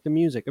like the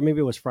music," or maybe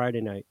it was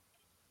Friday night.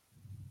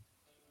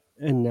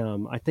 And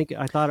I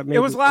thought it It maybe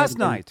was might last have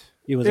been- night.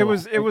 It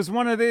was. It was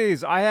one of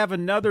these. I have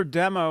another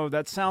demo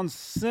that sounds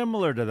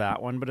similar to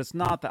that one, but it's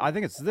not that. I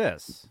think it's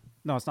this.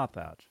 No, it's not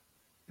that.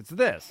 It's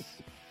this.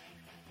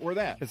 Or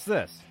that. It's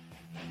this.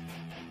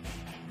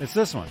 It's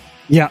this one.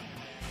 Yeah.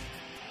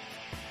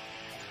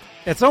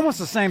 It's almost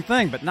the same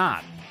thing, but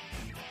not.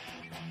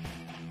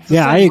 It's the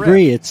Yeah, I same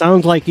agree. riff. It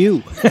sounds like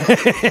you.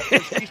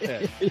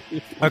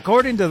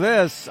 According to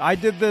this, I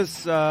did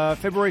this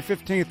February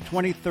 15th,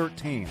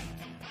 2013.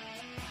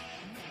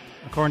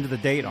 According to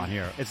the date on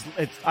here.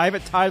 I have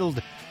it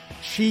titled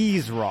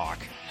Cheese Rock.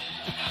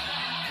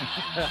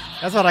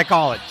 That's what I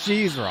call it,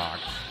 Cheese Rock.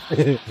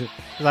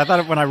 Because I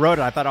thought when I wrote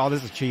it, I thought, oh,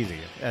 this is cheesy.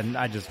 And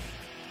I just,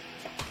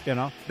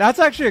 that's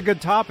actually a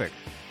good topic.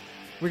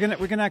 We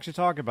can actually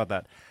talk about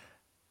that.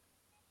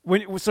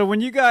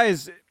 When you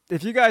guys,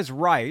 if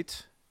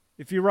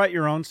you write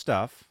your own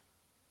stuff,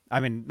 I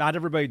mean, not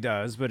everybody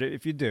does, but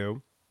if you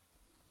do,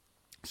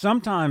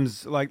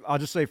 sometimes, like I'll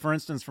just say, for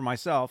instance, for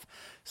myself,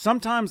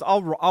 sometimes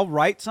I'll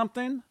write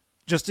something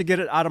just to get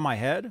it out of my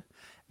head,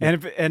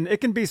 and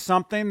it can be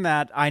something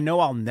that I know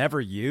I'll never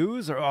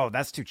use, or oh,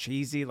 that's too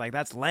cheesy, like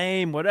that's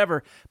lame,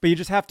 whatever. But you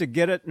just have to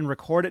get it and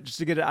record it just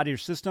to get it out of your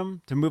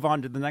system to move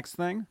on to the next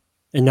thing,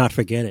 And not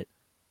forget it.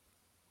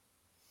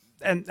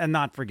 and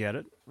not forget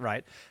it,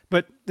 right?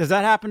 But does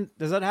that happen?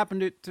 Does that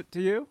happen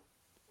to you?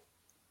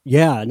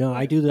 Yeah, no,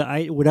 I do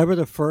whatever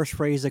the first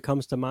phrase that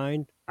comes to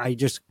mind, I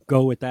just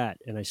go with that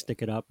and I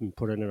stick it up and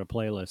put it in a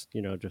playlist,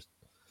 just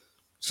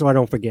so I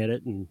don't forget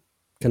it and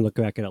can look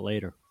back at it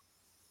later.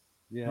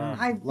 Yeah,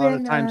 I've a lot of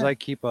been, times I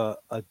keep a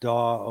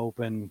DAW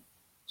open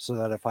so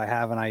that if I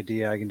have an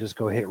idea, I can just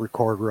go hit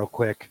record real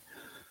quick,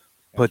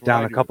 put what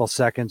down I a do. couple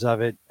seconds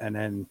of it, and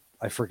then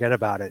I forget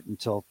about it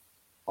until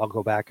I'll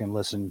go back and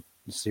listen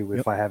and see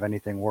if I have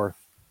anything worth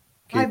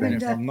I've keeping.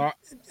 been, If I'm not,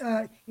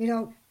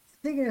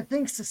 thinking of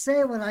things to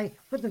say when I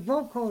put the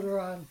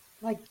vocoder on,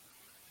 like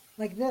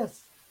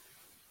this.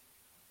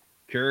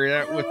 carry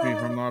that with me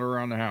if I'm not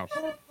around the house.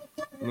 A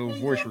little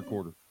voice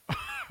recorder.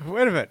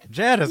 Wait a minute,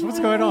 Janice, what's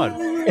going on?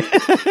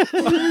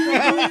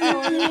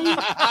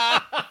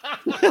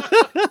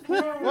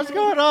 What's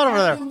going on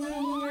over there?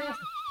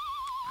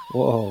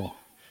 Whoa.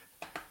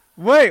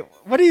 Wait,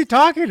 what are you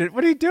talking?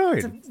 What are you It's a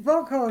doing?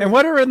 vocoder. And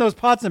what are in those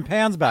pots and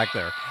pans back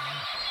there?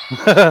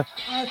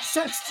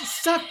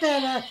 Stuff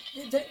that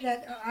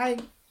I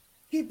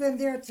keep in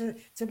there to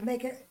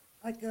make it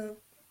like a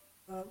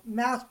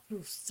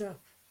mouthproof stuff.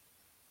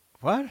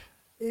 What?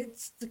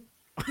 It's to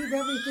keep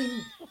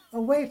everything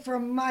away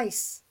from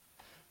mice.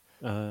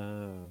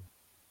 Ah,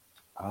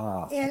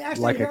 And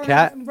actually, like I a don't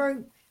cat?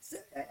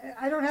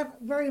 I don't have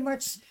very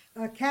much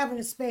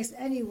cabinet space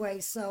anyway,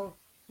 so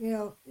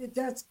it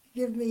does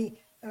give me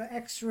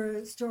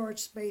extra storage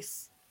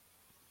space.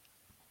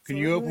 Can So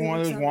you it open really one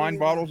of works those out wine really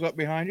well. bottles up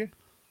behind you?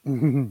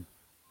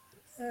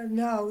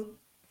 No.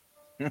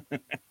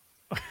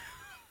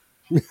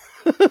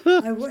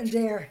 I wouldn't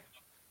dare.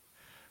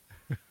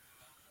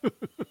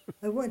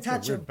 I wouldn't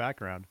touch Weird him.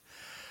 background.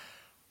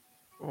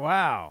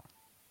 Wow.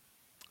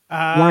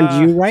 Ron,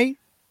 do you write?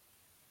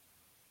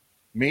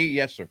 Me,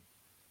 yes, sir.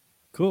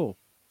 Cool.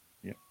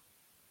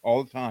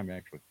 All the time,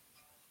 actually.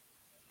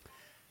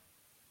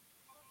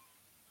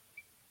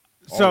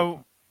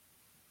 So,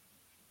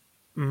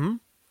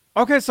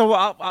 okay. So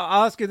I'll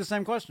ask you the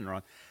same question,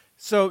 Ron.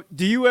 So,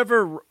 do you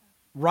ever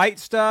write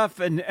stuff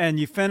and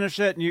you finish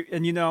it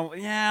and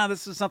yeah,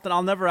 this is something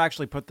I'll never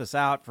actually put this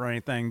out for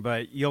anything,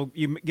 but you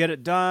get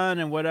it done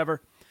and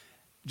whatever,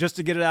 just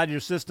to get it out of your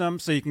system,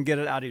 so you can get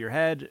it out of your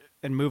head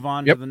and move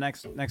on to the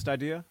next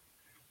idea.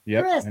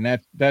 Yep. Chris. And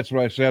that's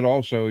what I said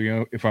also,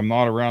 if I'm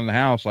not around the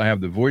house, I have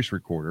the voice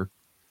recorder.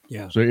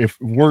 Yeah. So if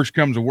worst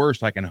comes to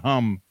worst, I can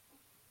hum,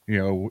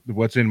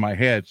 what's in my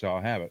head. So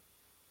I'll have it.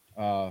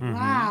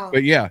 Wow.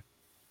 But yeah,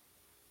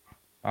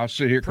 I'll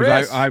sit here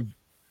Chris. because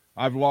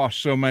I've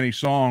lost so many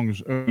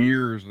songs over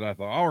years that I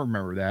thought I'll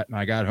remember that. And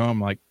I got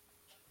home like,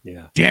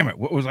 Yeah. damn it,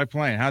 what was I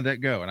playing? How'd that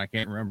go? And I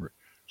can't remember it.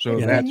 So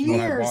Yeah. that's 10 when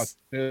I years.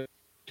 bought it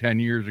 10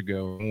 years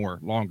ago or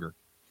longer.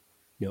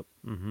 Yep.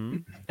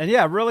 And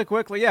yeah, really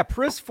quickly,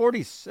 Pris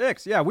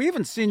 46. Yeah, we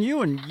haven't seen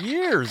you in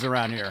years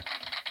around here.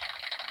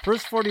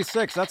 Pris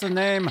 46. That's a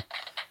name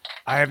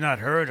I have not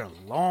heard in a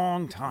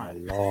long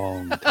time.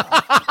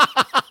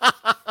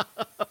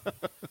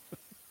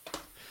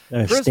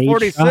 Pris Stage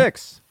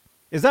 46.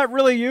 Is that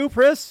really you,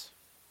 Pris?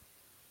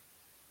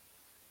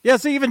 Yeah,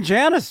 see, even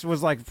Janice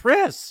was like,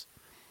 Pris.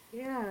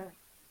 Yeah.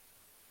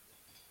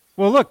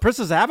 Well, look,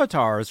 Pris's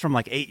avatar is from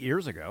like 8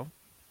 years ago.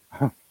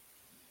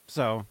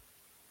 So,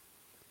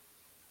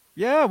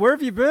 yeah, where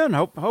have you been?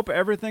 Hope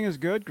everything is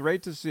good.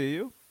 Great to see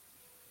you.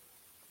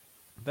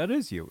 That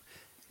is you.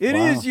 It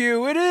Wow. is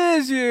you. It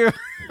is you.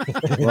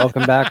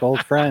 Welcome back,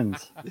 old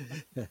friends.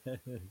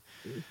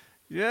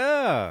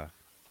 Yeah.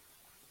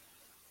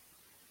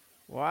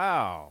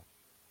 Wow.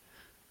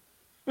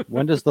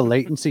 When does the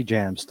latency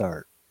jam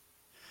start?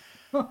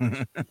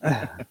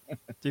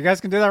 You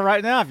guys can do that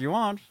right now if you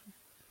want.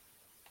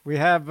 We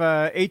have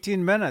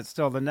 18 minutes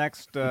till the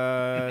next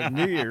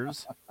New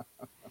Year's.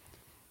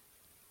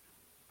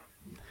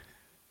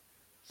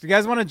 So you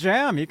guys want to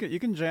jam? You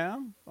can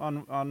jam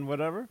on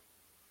whatever.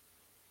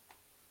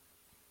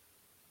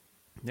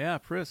 Yeah,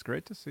 Pris,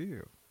 great to see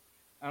you.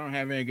 I don't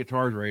have any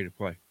guitars ready to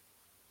play.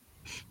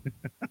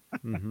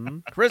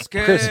 Chris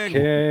King. Chris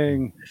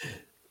King.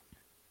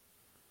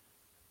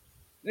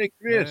 Hey,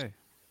 Chris. Hey.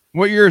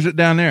 What year is it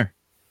down there?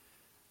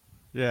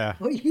 Yeah,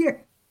 What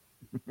year?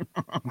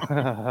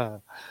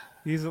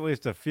 he's at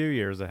least a few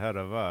years ahead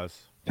of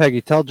us.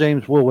 Peggy, tell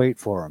James we'll wait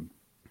for him.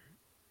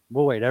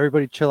 We'll wait.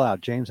 Everybody chill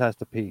out. James has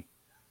to pee.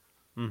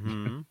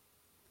 Mm-hmm.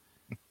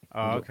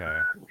 Oh, okay.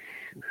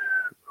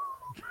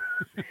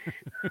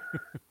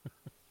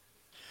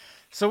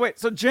 So wait,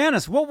 so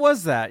Janice, what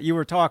was that you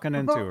were talking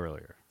into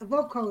earlier? A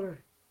vocoder.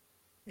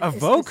 A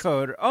It's-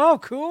 vocoder. Oh,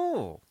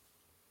 cool.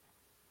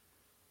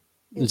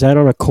 Is that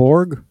on a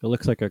Korg? It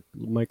looks like a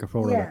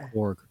microphone on Yeah. a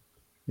Korg.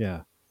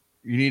 Yeah.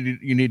 You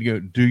need to go,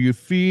 do you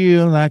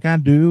feel like I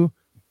do?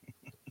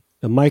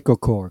 A micro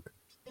Korg.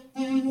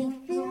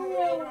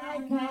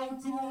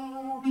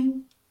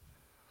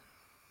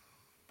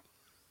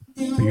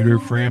 Peter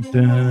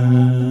Frampton.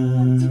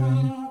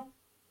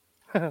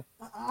 I gotta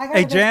Hey,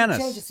 make some Janice.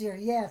 changes here.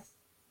 Yes.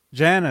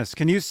 Janice,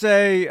 can you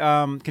say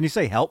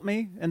help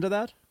me into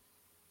that?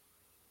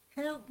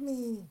 Help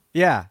me.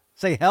 Yeah.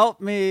 Say help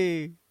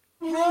me.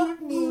 Help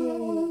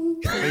me.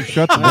 Hey,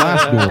 shut the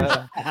glass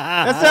doors.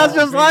 That sounds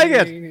just like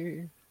it.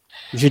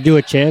 You should do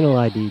a channel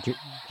ID,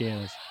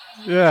 Janice.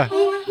 Yeah.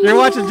 You're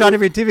watching Johnny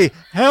B TV.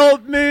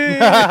 Help me.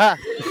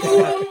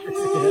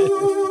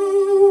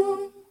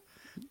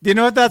 Do you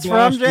know what that's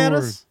Glass from,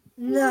 Janice?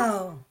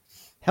 No.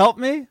 Help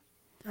me?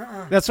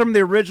 Uh-uh. That's from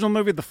the original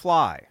movie The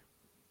Fly.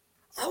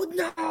 Oh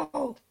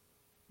no.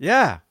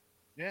 Yeah.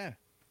 Yeah.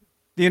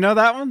 Do you know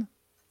that one?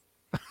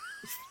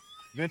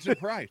 Vincent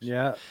Price.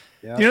 Yeah.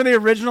 Yeah. Do you know the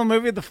original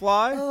movie The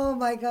Fly? Oh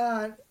my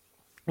God.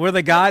 Where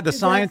the guy, the That's-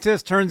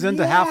 scientist, turns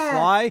into half Yeah.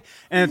 fly,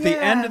 and at the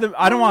end of the,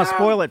 I don't Oh, want to no.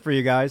 spoil it for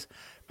you guys,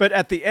 but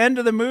at the end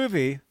of the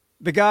movie,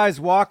 the guy's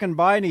walking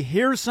by and he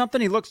hears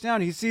something. He looks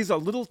down, he sees a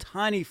little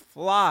tiny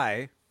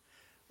fly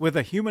with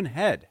a human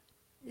head.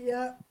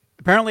 Yeah.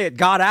 Apparently, it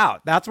got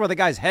out. That's where the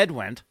guy's head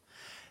went,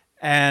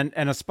 and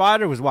a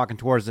spider was walking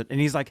towards it, and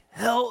he's like,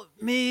 "Help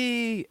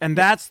me!" And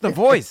that's the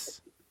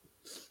voice.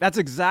 That's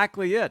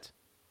exactly it.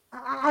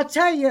 I'll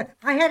tell you,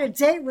 I had a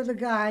date with a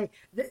guy.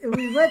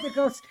 We went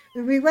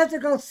to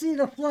go see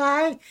The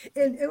Fly,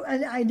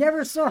 and I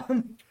never saw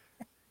him.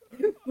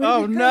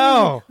 Oh, couldn't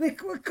no. even-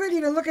 we couldn't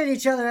even look at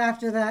each other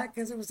after that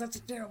because it was such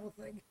a terrible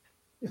thing.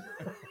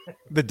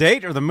 The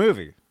date or the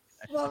movie?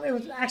 Well, it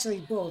was actually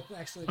both.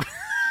 Actually,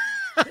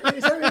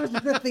 it was a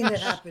good thing that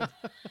happened.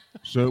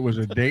 So it was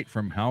a date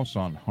from House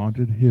on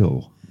Haunted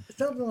Hill.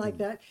 Something like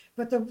that.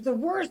 But the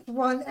worst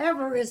one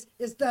ever is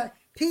the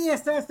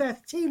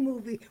PSSST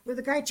movie where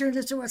the guy turns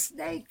into a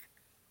snake.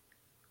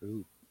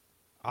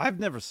 I've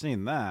never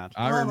seen that.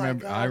 I Oh my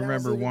remember. God, I that was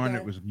remember even one bad.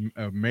 that was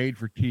a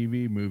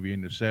made-for-TV movie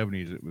in the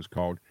 '70s. It was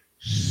called.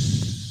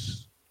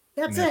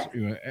 That's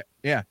And it.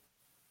 Yeah.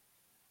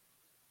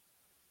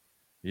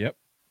 Yep.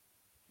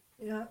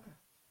 Yeah.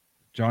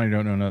 Johnny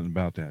don't know nothing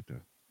about that though.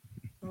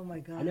 Oh my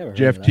God. I never heard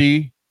Jeff of that.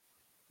 T.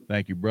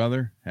 Thank you,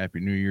 brother. Happy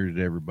New Year's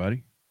to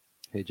everybody.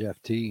 Hey,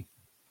 Jeff T.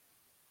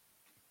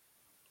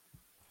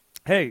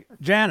 Hey,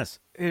 Janice,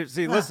 here,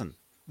 see, listen.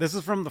 This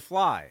is from The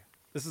Fly.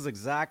 This is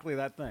exactly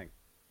that thing.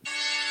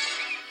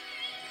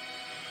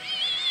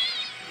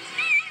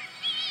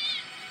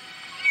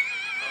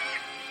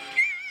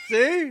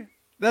 See?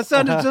 That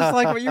sounded just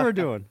like what you were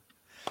doing.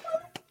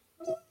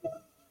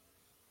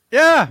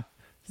 Yeah.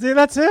 See,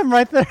 that's him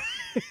right there.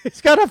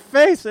 He's got a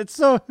face. It's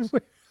so.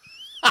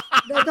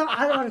 No, I don't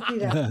want to see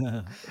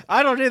that.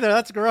 I don't either.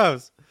 That's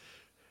gross.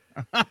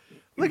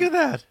 Look at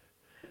that.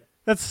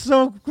 That's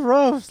so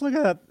gross. Look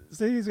at that.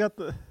 See, he's got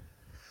the.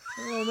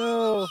 Oh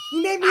no.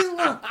 You made me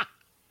look.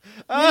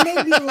 You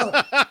made me look.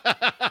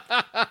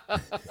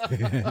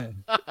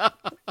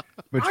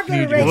 But I'm you gonna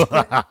need raise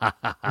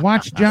to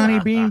watch Johnny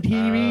Bean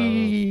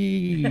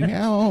TV.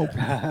 Help!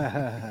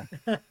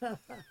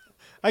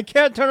 I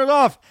can't turn it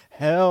off.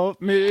 Help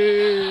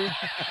me.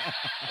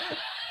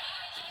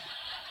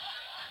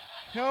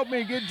 Help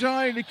me get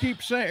Johnny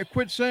to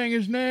quit saying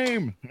his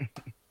name.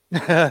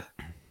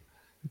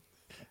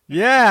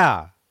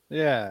 Yeah.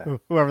 Yeah.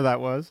 Whoever that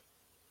was.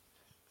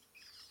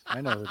 I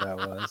know who that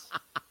was.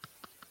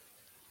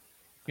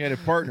 He had a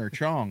partner,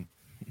 Chong.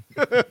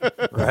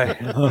 Right.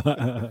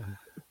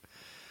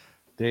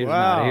 Dave's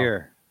Wow. not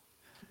here.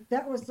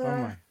 That was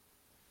my.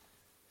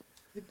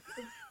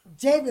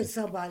 David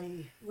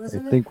somebody, I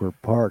wasn't it? think we're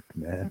parked,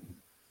 man.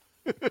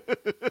 Who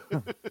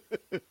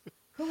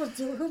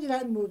did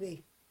that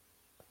movie?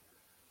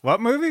 What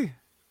movie?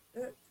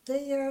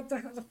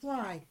 The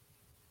Fly.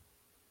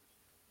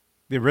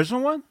 The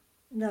original one?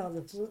 No,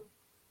 the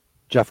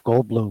Jeff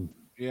Goldblum.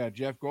 Yeah,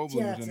 Jeff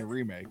Goldblum was in the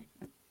remake.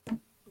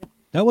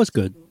 That was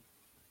good.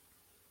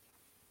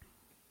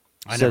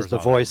 I never says the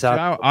saw voice See, out.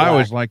 I, the I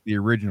always black. like the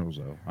originals,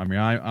 though. I mean,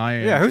 I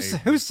am Yeah,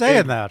 who's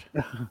saying big, that?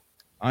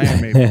 I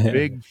am a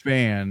big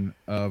fan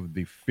of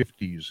the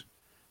 '50s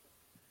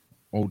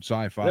old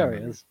sci-fi There he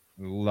movies. is.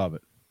 Love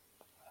it.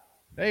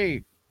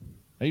 Hey,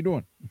 how you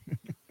doing?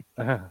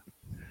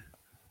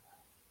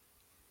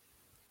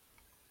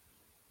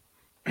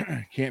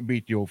 Can't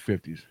beat the old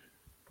 '50s.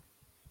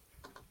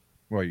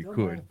 Well, you Don't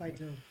could. mind if I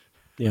do.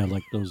 Yeah,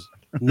 like those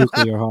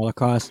nuclear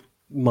holocaust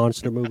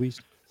monster movies.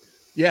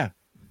 Yeah,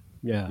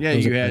 Yeah, yeah.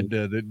 those You are had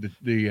great.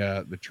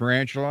 the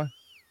tarantula.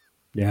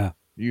 Yeah.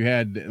 You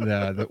had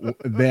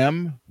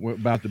them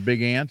about the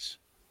big ants.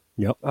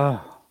 Yep.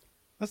 Oh,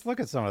 Let's look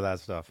at some of that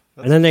stuff.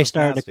 That And then they stuff's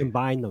started to nasty.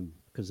 combine them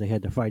because they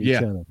had to fight each Yeah.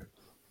 other.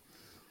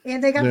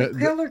 And they got the The-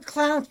 killer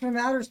clowns from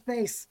outer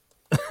space.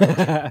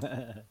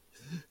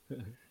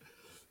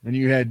 And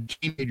you had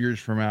teenagers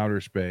from outer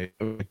space,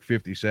 like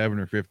 57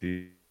 or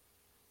 50.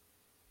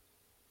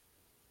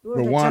 Or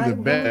But the one of the giant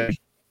woman. best,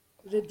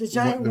 The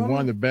giant one of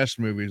woman. the best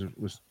movies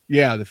was the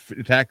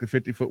Attack the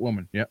 50-Foot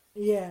Woman. Yep.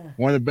 Yeah.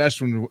 One of the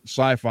best ones,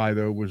 sci-fi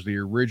though, was the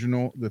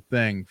original The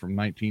Thing from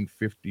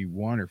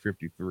 1951 or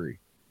 53,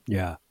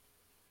 Yeah.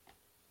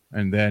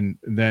 and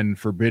then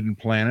Forbidden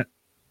Planet.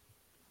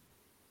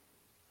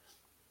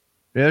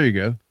 There you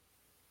go.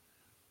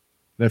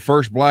 The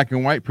first black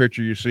and white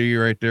picture you see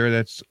right there,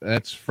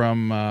 that's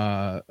from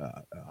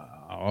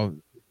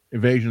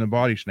Invasion of the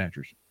Body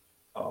Snatchers.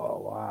 oh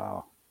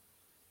wow.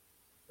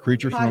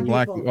 Creatures from Pod the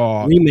Black. people.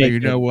 Oh, Remake you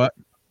know it. what?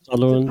 The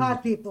Sutherland.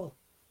 pod people.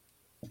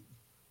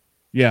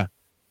 Yeah.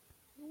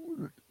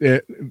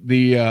 The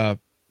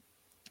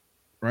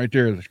right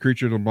there, the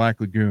Creature of the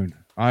Black Lagoon.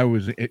 I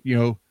was,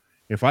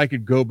 if I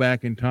could go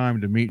back in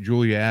time to meet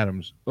Julia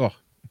Adams, oh,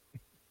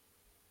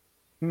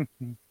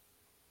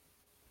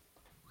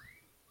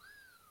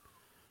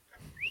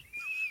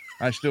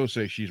 I still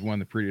say she's one of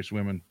the prettiest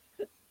women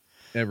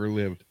ever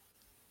lived.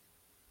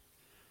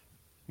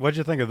 What'd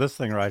you think of this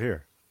thing right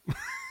here?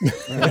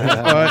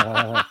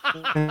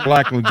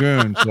 Black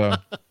Lagoon. So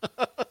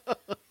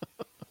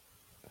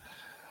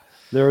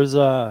There was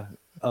a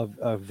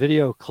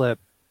video clip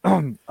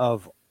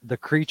of the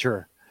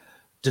creature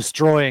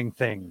destroying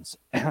things,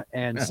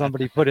 and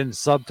somebody put in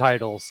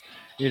subtitles,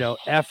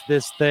 F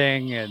this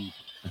thing and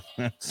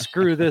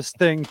screw this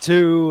thing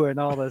too, and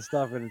all this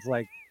stuff. And it's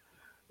like,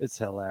 it's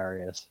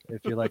hilarious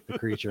if you like the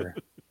creature.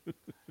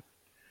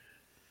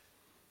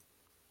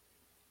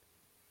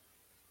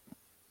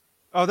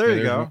 Oh, there yeah,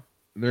 you go.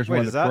 There's Wait,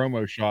 one of is the that-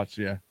 promo shots.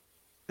 Yeah.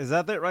 Is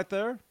that it right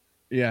there?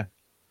 Yeah.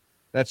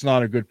 That's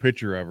not a good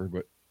picture of her,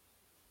 but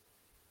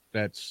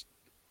that's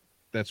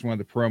one of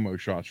the promo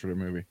shots for the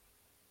movie.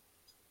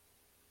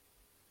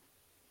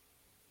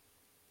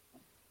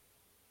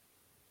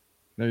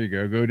 There you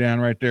go. Go down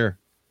right there.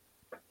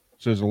 It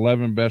says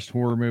 11 best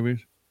horror movies.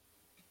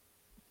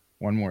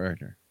 One more right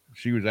there.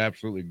 She was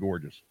absolutely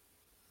gorgeous.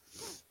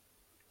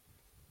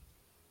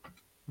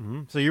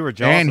 Mm-hmm. So you were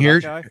jealous And of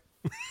here's that guy?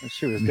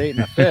 She was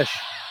dating a fish.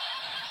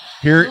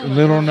 here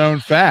little known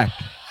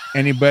fact.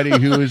 Anybody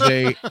who is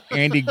a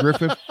Andy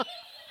Griffith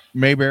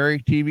Mayberry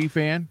TV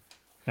fan,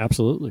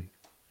 Absolutely.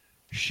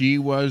 she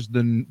was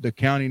the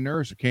county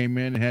nurse that came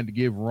in and had to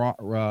give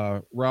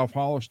Ralph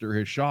Hollister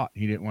his shot.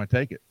 He didn't want to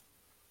take it.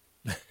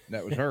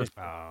 That was her.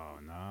 Oh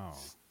no.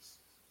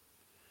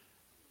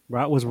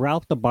 Was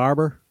Ralph the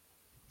barber?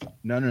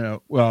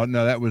 No. Well,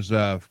 no, that was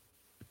I'm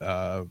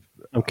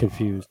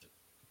confused.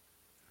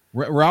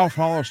 Ralph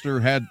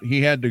Hollister had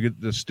to get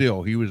the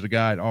still. He was the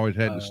guy that always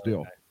had the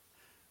still.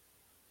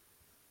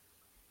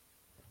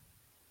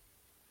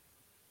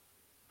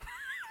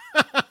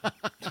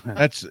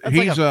 That's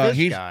he's like a fish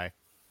he's guy.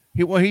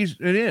 he's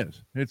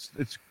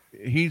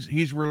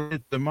related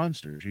to the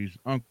Munsters. He's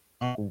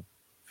Uncle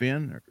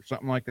Finn or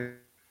something like that.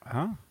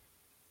 Huh?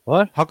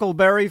 What?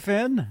 Huckleberry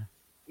Finn?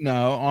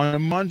 No, on the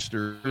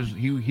Munsters,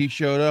 he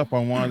showed up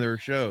on one of their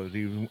shows.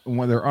 He was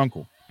one of their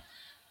uncle.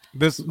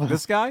 This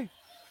guy?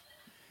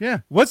 Yeah.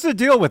 What's the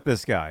deal with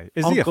this guy?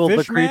 Is Uncle he a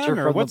the fish creature man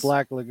or from the what's?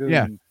 Black Lagoon.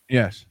 Yeah.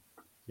 Yes.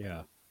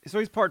 Yeah. So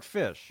he's part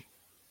fish.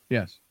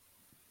 Yes.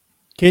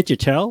 Can't you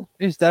tell?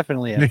 He's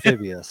definitely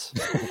amphibious.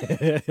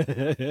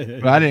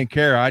 But I didn't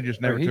care. I just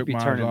Or never he'd took be my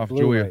eyes turning off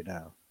blue Julia. right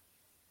now.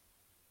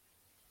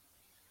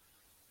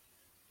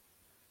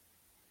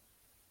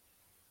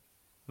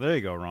 There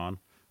you go, Ron.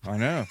 I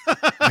know.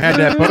 I had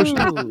that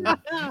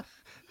poster.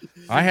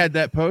 I had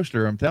that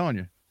poster. I'm telling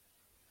you.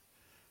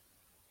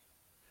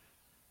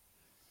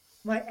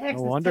 My ex No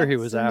is wonder he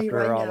was texting me after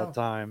her right all now. the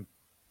time.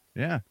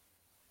 Yeah.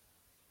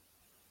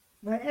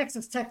 My ex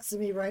is texting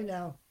me right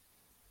now.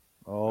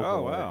 Oh,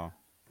 Oh, boy. wow.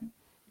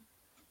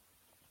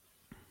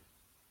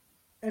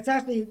 It's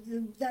actually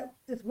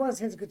this was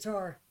his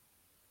guitar.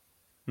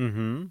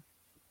 Mm-hmm.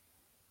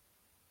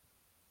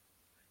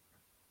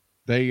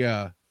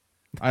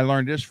 I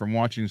learned this from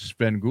watching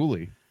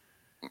Spenguli.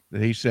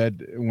 That he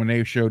said when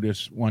they showed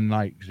this one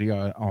night, because he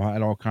had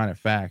all kind of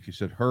facts. He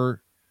said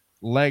her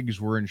legs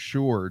were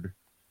insured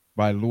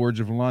by Lords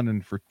of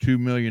London for $2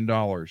 million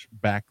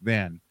back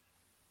then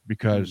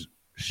because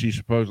she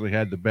supposedly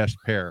had the best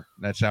pair.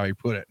 That's how he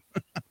put it.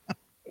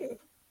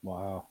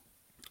 Wow.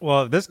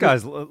 Well, this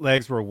guy's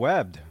legs were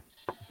webbed.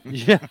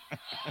 Yeah.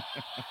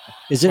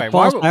 Is it Wait, why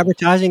false would-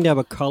 advertising to have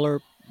a color,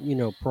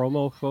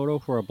 promo photo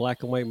for a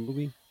black and white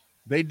movie?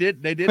 They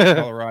did a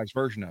colorized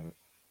version of it.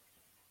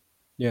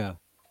 Yeah.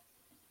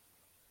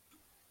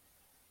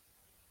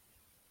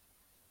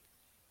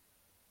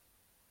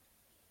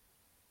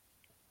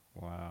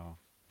 Wow.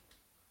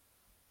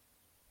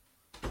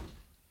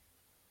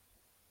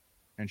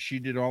 And she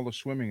did all the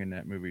swimming in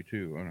that movie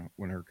too.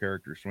 When her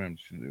character swims,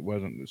 it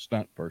wasn't the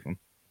stunt person,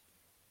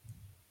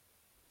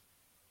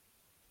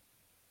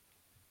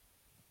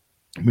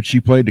 but she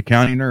played the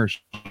county nurse,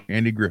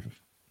 Andy Griffith.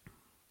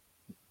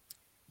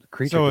 The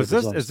creature. So did is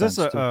his this own is this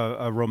stunts, too.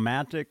 a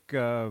romantic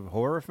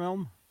horror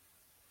film?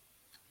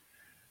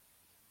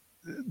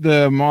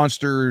 The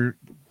monster.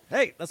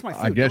 Hey, that's my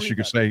food. I guess Don't you eat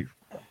could that. say.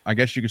 I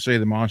guess you could say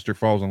the monster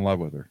falls in love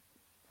with her.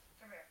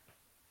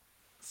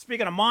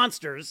 Speaking of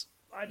monsters,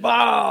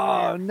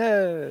 Oh,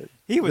 no.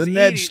 he was The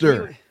eating.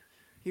 Nedster.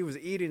 He was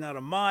eating out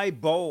of my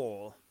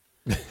bowl.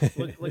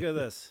 Look at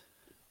this.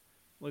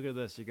 Look at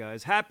this, you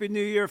guys. Happy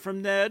New Year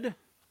from Ned.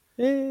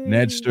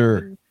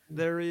 Nedster.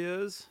 There he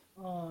is.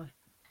 Oh,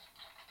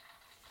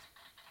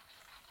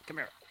 Come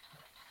here.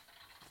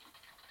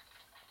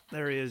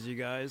 There he is, you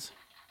guys.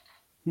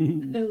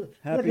 look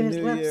Happy at his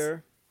New lips.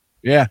 Year.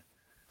 Yeah.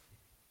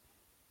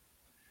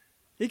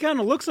 He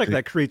kind of looks like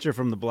that creature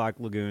from the Black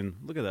Lagoon.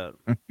 Look at that.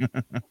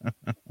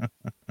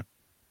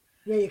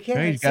 Yeah, you can't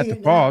Hey, see he's got the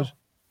it paws.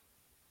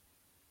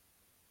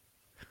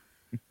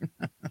 now.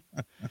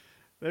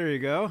 There you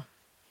go.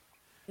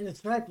 And the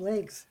striped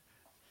legs.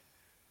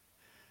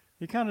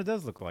 He kind of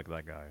does look like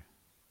that guy.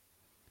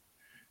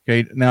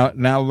 Okay.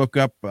 Now look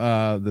up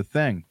the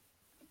Thing.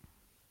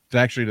 It's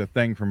actually the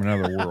Thing from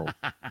another world.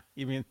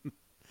 You mean?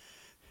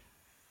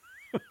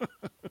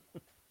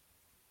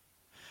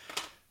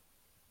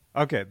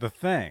 Okay, The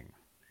Thing.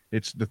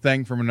 It's the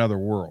Thing from another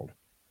world.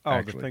 Oh,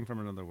 Actually. The Thing from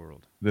Another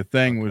World. The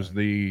Thing was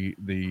the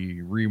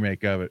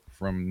remake of it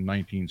from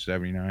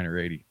 1979 or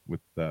 80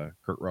 with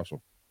Kurt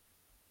Russell.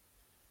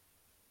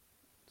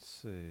 Let's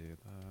see.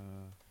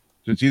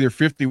 So it's either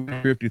 51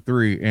 or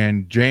 53,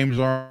 and James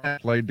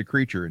Arnett played the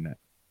creature in that.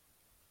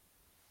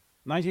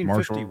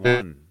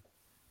 1951.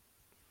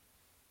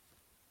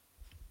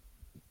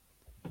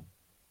 Let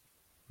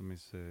me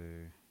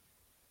see.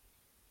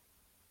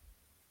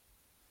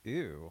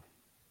 Ew.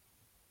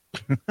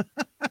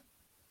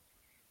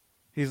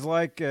 He's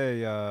like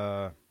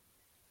a.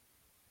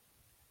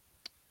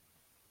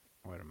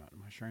 Wait a minute.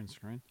 Am I sharing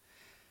screen?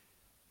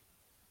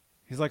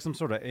 He's like some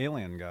sort of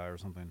alien guy or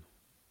something.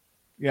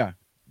 Yeah.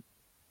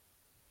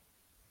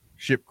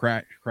 Ship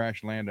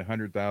crash land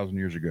 100,000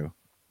 years ago.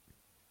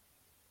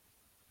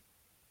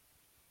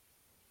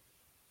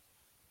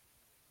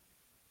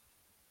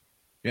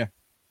 Yeah,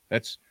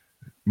 that's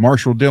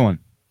Marshall Dillon.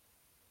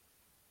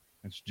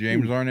 That's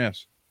James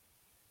Arness.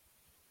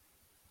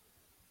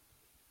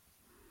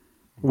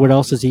 What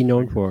else is he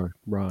known for,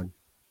 Ron?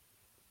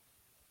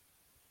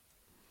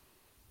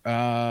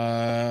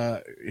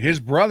 His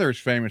brother is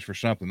famous for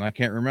something. I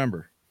can't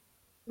remember.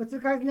 What's the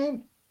guy's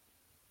name?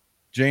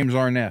 James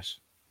Arness.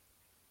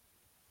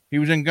 He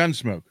was in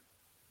Gunsmoke.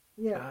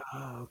 Yeah.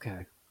 Oh,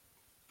 okay.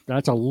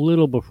 That's a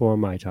little before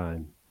my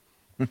time.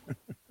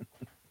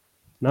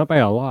 Not by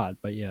a lot,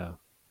 but yeah.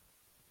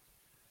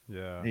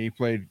 Yeah. He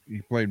played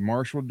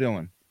Marshall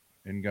Dillon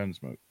in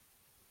Gunsmoke.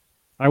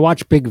 I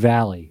watched Big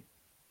Valley.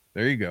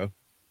 There you go.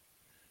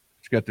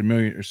 It's got the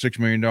 $6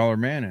 million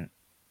man in it.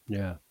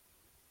 Yeah.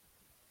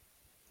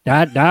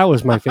 That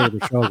was my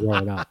favorite show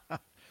growing up.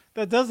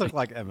 That does look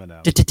like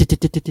Eminem.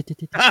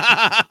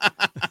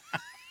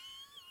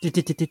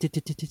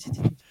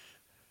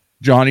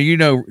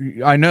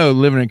 Johnny, I know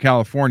living in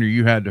California,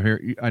 you had to hear.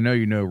 I know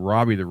you know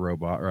Robbie the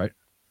Robot, right?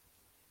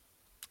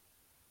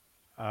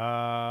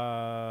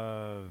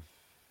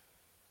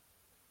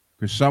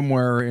 Because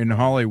somewhere in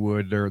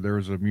Hollywood there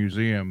was a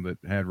museum that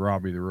had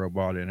Robbie the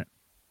Robot in it.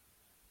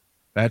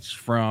 That's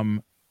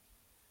from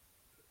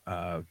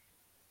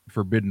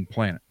Forbidden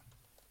Planet.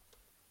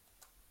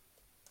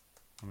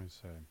 Let me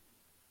see.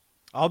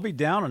 I'll be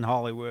down in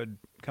Hollywood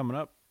coming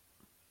up.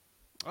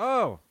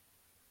 Oh.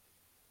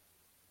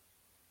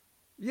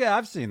 Yeah,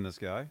 I've seen this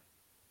guy.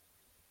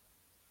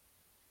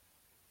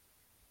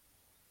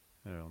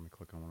 Here, let me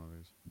click on one of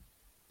these.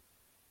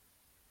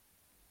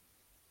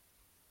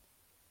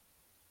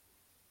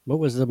 What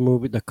was the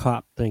movie, the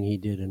cop thing he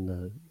did in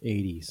the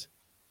 80s?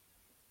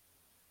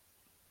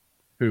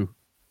 Who?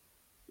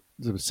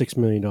 The $6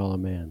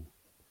 Million Man.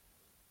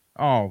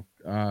 Oh,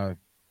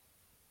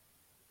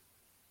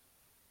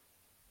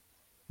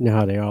 You know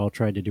how they all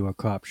tried to do a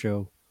cop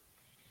show?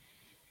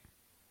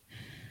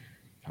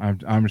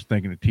 I'm just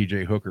thinking of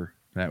T.J. Hooker.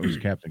 That was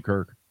Captain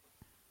Kirk.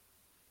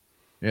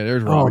 Yeah,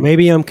 there's Robbie. Oh,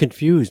 maybe I'm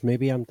confused.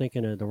 Maybe I'm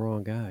thinking of the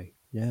wrong guy.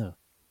 Yeah.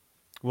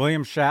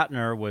 William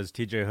Shatner was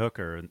T.J.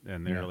 Hooker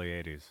in the Yeah. early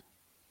 80s.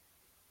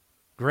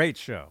 Great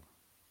show.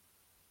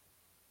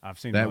 I've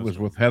seen That most was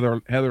of with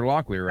Heather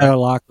Locklear, right? Heather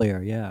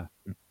Locklear, yeah.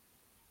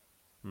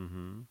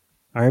 Mm-hmm.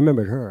 I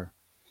remembered her.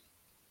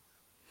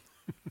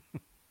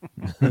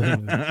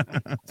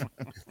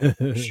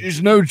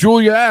 She's no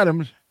Julia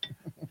Adams.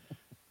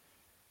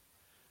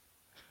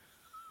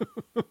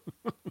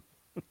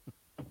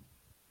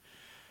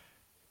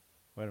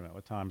 Wait a minute.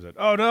 What time is it?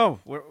 Oh no,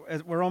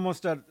 we're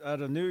almost at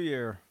a new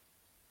year.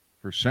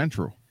 For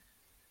Central.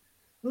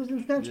 Who's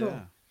in Central? Yeah.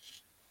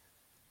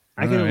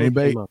 I gotta look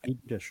anybody, him up. He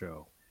just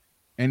show.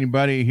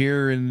 anybody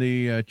here in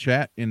the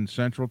chat in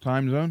Central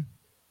Time Zone?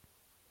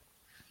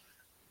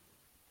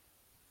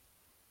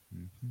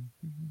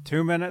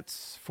 2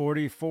 minutes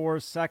 44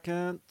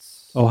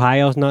 seconds.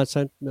 Ohio's not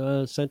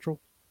central.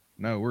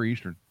 No, we're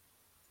Eastern.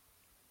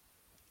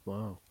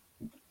 Wow.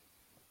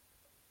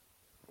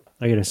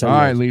 I gotta send. All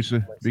right, those.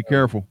 Lisa, be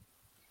careful.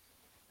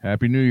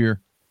 Happy New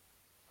Year.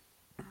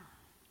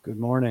 Good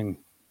morning.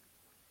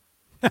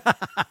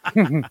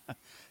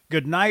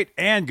 Good night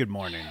and good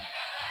morning.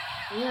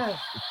 Yeah.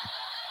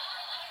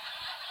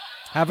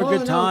 Have a Follow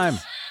good time.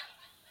 notes.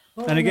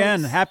 Follow And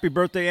again, notes. happy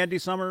birthday, Andy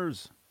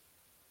Summers.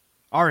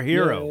 Our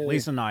hero. Yay.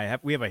 Lisa and I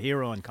we have a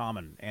hero in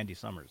common, Andy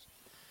Summers.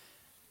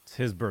 It's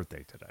his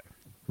birthday today.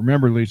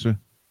 Remember, Lisa,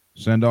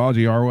 send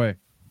Ozzy our way.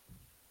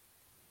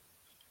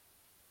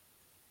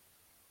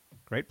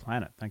 Great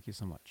planet. Thank you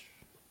so much.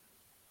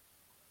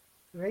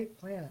 Great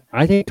planet.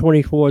 I think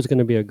 24 is going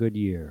to be a good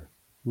year.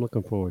 I'm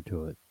looking forward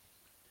to it.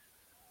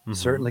 Mhm.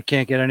 Certainly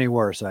can't get any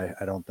worse. I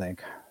don't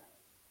think.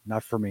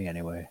 Not for me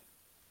anyway.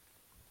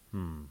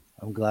 Hmm.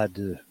 I'm glad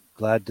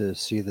to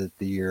see the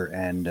year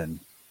end and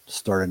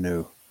start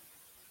anew.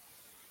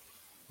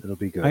 It'll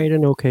be good. I had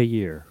an okay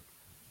year.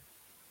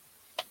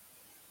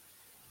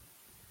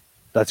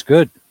 That's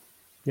good.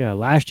 Yeah,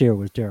 last year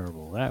was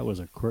terrible. That was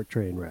a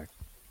train wreck.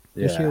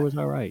 This year was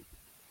all right.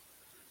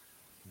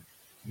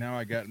 Now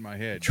I got in my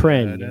head.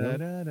 Trend, Da, you know?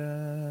 da,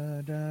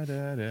 da, da, da,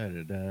 da,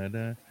 da, da,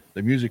 da.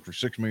 The music for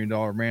 $6 Million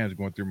Man is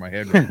going through my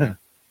head right now.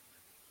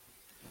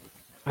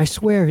 I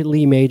swear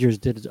Lee Majors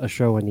did a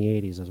show in the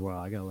 80s as well.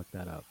 I got to look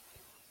that up.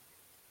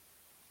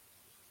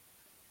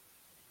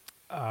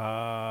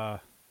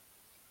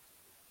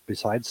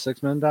 Besides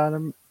 $6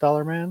 Million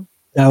Man.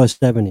 That was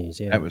 70s,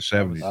 yeah. That was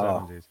 70s.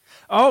 Oh. 70s.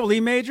 Oh, Lee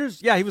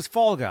Majors? Yeah, he was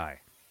Fall Guy.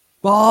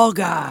 Ball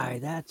Guy.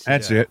 That's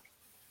That's it.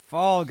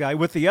 Fall Guy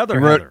with the other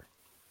He wrote- Heather.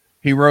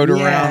 He rode Yes.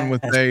 around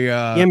with he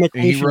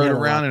Imitation rode had a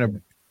around lot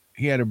in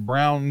he had a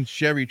brown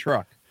Chevy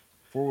truck,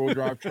 4-wheel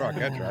drive truck.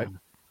 That's right.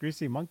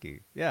 Greasy Monkey.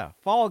 Yeah,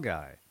 Fall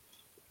Guy.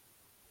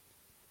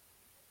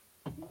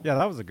 Yeah,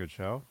 that was a good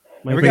show.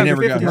 My We got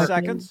never got 50 hurt.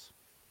 seconds.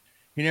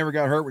 He never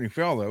got hurt when he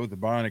fell though, with the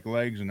bionic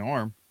legs and the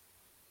arm.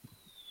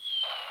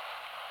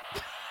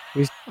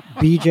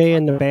 BJ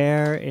and the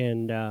Bear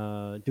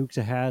and Dukes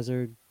of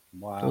Hazzard.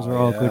 Wow. Those are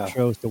all yeah. good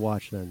shows to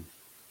watch then.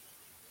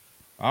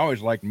 I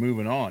always liked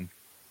Moving On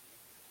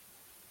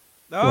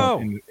Oh,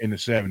 in the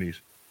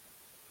 70s.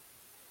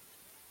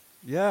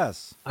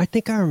 yes. I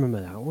think I remember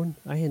that one.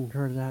 I hadn't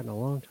heard of that in a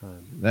long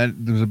time. That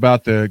was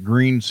about the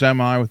green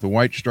semi with the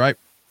white stripe.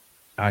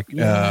 I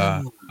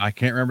Yeah. I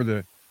can't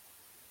remember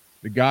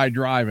the guy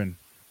driving.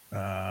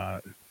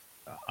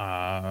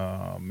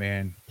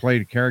 Man,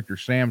 played a character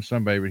Sam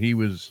somebody, but he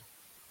was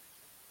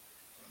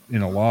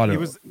in a lot He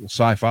of was-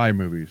 sci-fi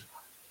movies.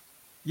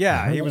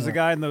 Yeah, he was the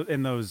guy in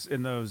those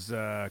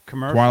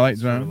commercials. Twilight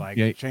for, Zone? like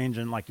Yeah.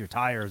 changing like your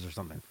tires or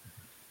something.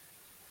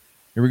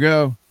 Here we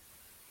go.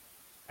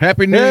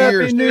 Happy New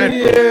Year. Happy New Stan.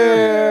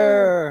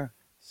 Year.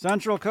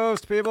 Central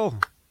Coast people.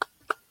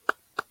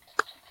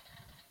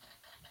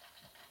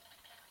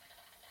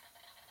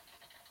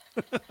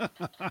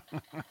 I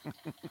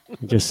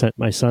just sent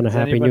my son a Is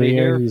Happy New anybody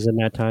Year. here? He's in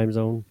that time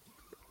zone.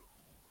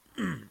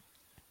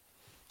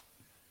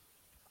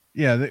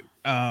 Yeah,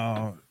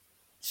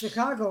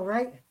 Chicago,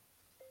 right?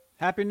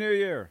 Happy New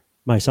Year.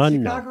 My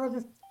son,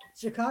 no.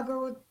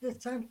 Chicago with this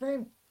time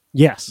frame.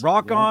 Yes.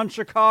 Rock on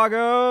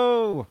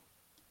Chicago.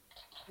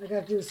 I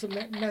got to do some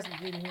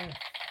messaging here.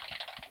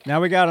 Now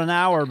we got an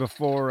hour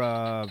before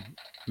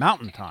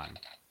Mountain Time.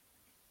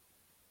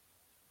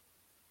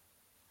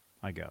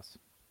 I guess.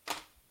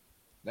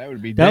 that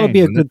would be That would be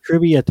a dang, wouldn't good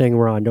trivia thing,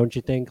 Ron, don't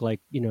you think? Like,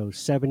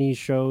 70s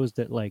shows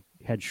that like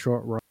had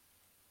short run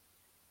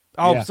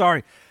Oh, Yeah.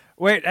 sorry.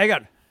 Wait, hang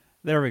on.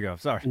 There we go.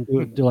 Sorry. and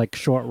do like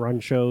short run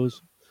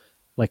shows,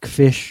 like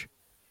Fish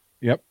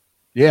it? Yep.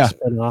 Yeah,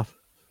 spin off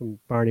from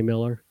Barney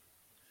Miller.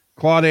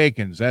 Claude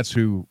Akins. That's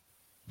who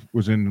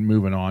was in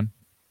Moving On,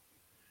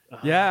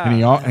 Yeah.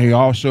 and he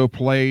also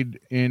played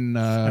in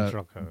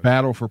Central Coast.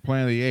 Battle for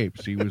Planet of the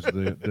Apes. He was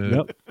the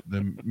Yep.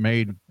 the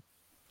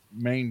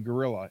main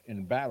gorilla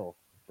in Battle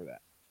for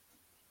that.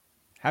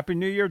 Happy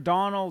New Year,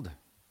 Donald.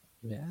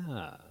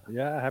 Yeah.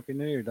 Yeah. Happy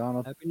New Year,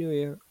 Donald. Happy New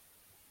Year.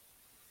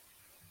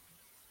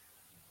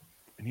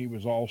 And he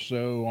was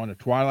also on the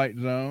Twilight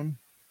Zone,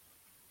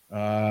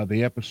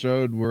 the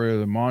episode where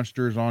the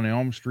monsters on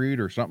Elm Street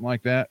or something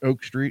like that,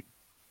 Oak Street,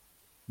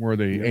 where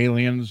the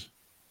aliens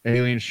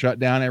shut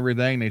down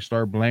everything. They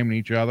start blaming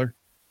each other.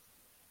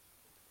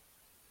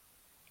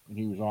 And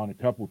he was on a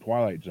couple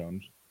Twilight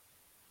Zones.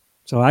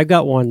 So I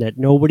got one that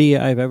nobody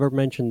I've ever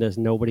mentioned this,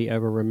 nobody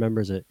ever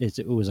remembers it.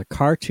 It was a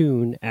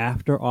cartoon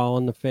after All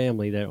in the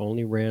Family that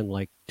only ran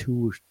like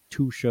two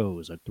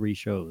shows or 3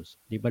 shows.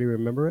 Anybody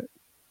remember it?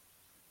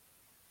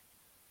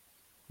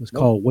 It was Nope.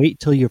 called Wait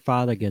Till Your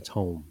Father Gets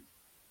Home.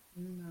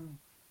 No.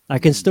 I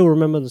can still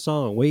remember the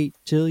song. Wait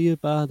till your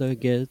father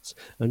gets,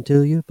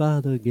 until your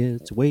father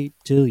gets, wait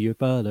till your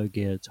father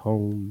gets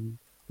home.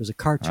 It was a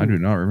cartoon. I do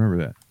not remember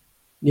that.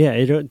 Yeah,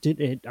 it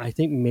did. I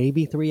think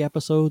maybe 3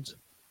 episodes.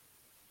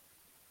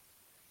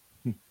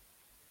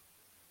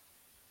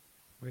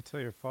 Wait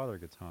till your father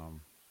gets home.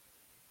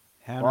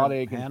 Rod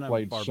Akins Hanna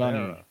played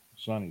Barbera.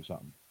 Sonny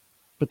something.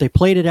 But they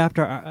played it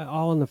after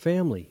All in the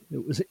Family.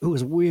 It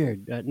was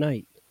weird at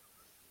night.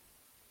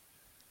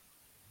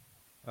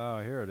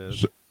 Oh, here it is.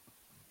 So,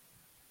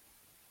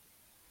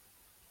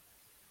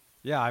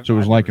 Yeah, so it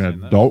was I've like never an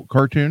seen this. adult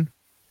cartoon?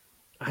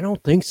 I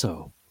don't think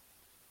so.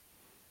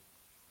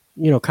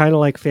 Kind of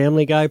like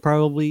Family Guy,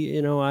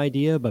 probably,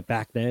 idea, but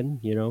back then,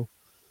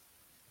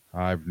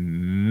 I've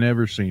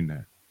never seen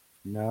that.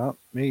 No,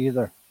 me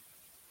either.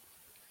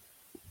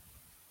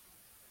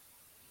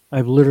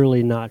 I've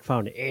literally not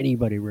found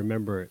anybody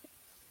remember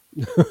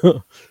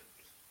it.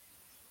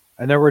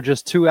 And there were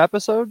just 2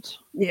 episodes?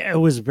 Yeah, it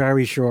was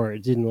very short.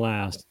 It didn't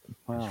last.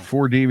 Wow.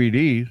 4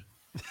 DVDs.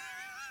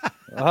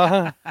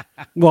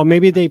 Well,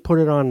 maybe they put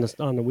it on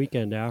the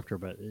weekend after,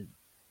 but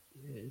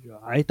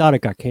I thought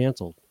it got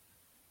canceled.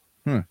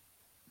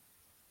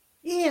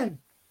 Ian,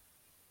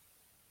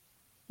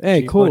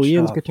 Hey, Cheap cool. Wood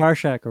Ian's Shop. Guitar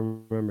Shack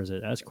remembers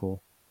it. That's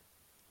cool.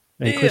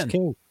 And Chris Ian.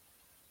 King.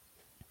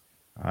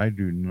 I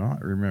do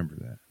not remember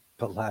that.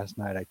 But last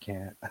night I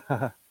can't.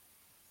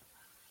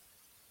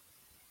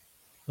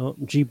 Oh,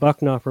 G.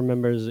 Bucknoff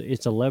remembers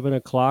it's 11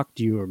 o'clock.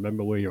 Do you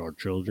remember where your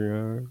children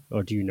are?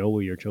 Or do you know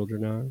where your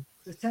children are?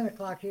 it's 10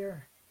 o'clock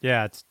here.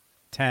 Yeah, it's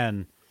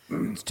 10.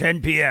 It's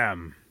 10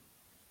 p.m.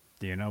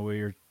 Do you know where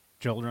your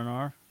children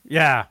are?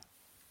 Yeah.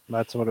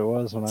 That's what it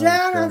was when I was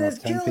Down growing on up, this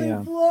 10 killing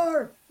p.m.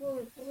 floor.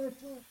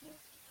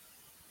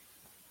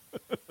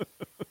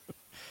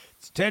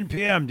 It's 10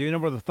 p.m. Do you know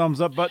where the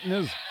thumbs up button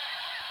is?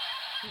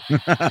 We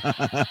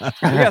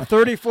got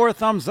 34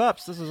 thumbs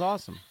ups. This is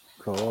awesome.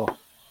 Cool.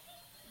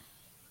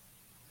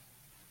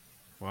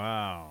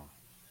 Wow.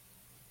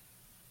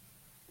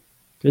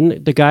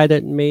 Didn't the guy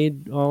that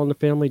made All in the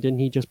Family, didn't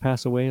he just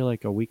pass away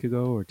like a week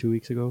ago or 2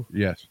 weeks ago?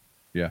 Yes.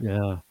 Yeah.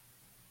 Yeah.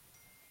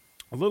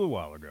 A little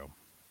while ago.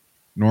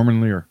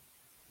 Norman Lear.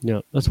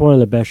 Yeah. That's one of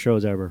the best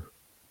shows ever.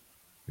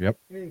 Yep.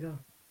 There you go.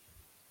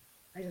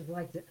 I just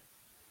liked it.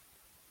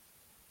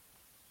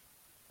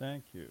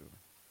 Thank you.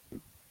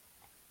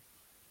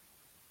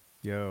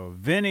 Yo,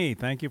 Vinny,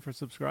 thank you for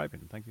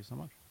subscribing. Thank you so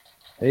much.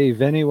 Hey,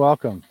 Vinny,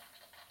 welcome.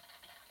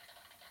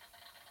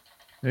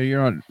 Hey,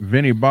 you're not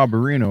Vinny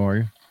Barbarino, are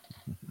you?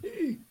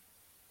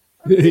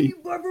 I'm Vinny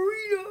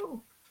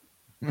Barbarino.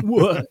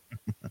 What?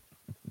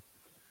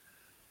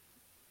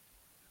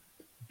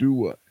 Do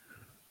what?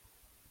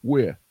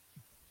 Where?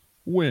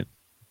 When?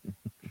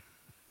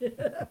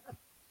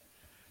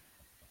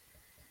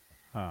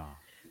 Oh.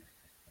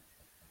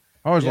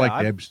 I always Yeah, liked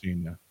I-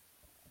 Epstein, though.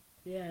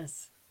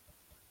 Yes.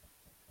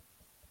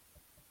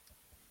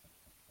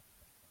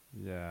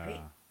 Yeah.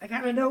 Hey, I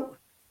got a note.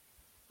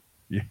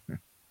 Yeah.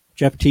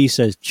 Jeff T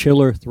says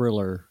chiller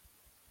thriller.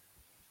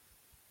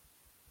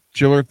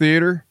 Chiller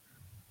Theater?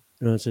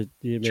 No, it's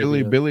maybe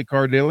Chili the- Billy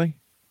Cardilli?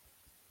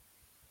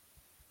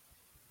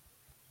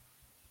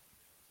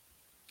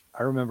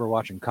 I remember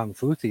watching Kung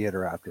Fu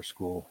Theater after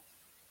school.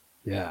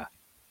 Yeah.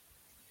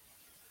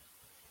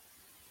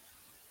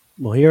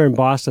 Well, here in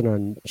Boston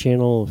on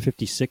channel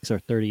 56 or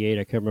 38,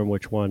 I can't remember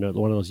which one of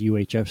those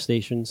UHF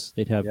stations,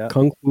 they'd have Yeah.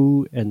 Kung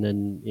Fu and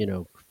then,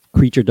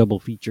 Creature double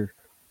feature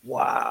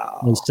Wow.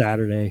 on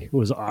Saturday. It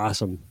was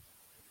awesome.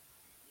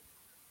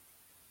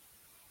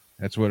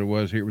 That's what it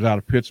was. It was out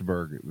of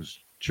Pittsburgh. It was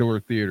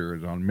Chiller Theater. It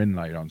was on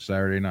midnight on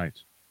Saturday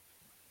nights.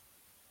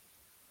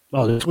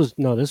 Oh,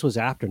 this was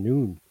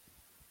afternoon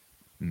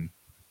Hmm.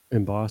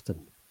 in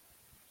Boston.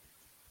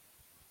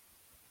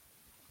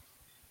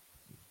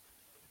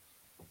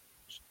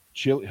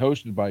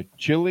 Hosted by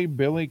Chili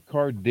Billy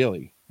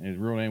Cardilli. And his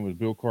real name was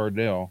Bill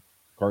Cardill,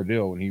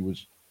 and he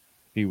was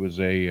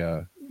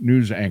a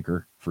news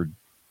anchor for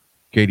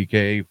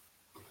KDK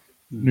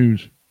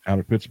News out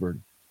of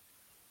Pittsburgh.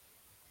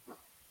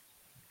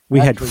 We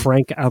had Actually-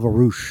 Frank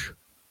Avarouche.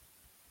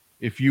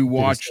 If you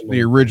watch similar.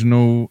 the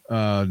original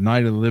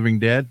Night of the Living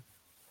Dead,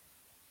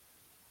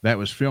 that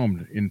was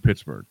filmed in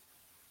Pittsburgh.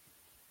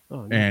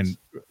 Oh, nice. And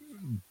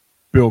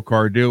Bill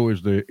Cardill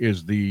is the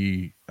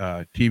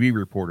TV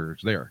reporter.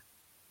 It's there.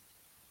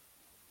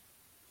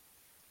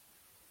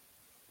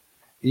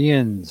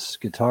 Ian's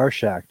Guitar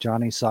Shack,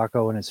 Johnny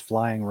Sacco and his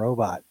Flying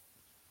Robot.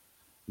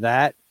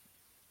 That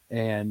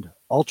and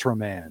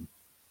Ultraman.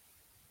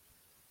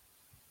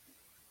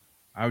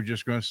 I was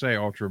just going to say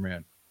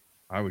Ultraman.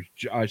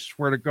 I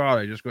swear to God,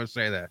 I was just going to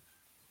say that.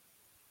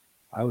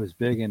 I was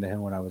big into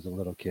him when I was a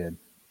little kid.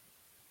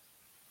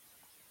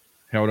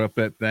 Held up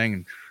that thing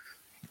and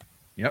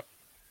yep.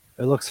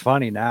 It looks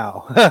funny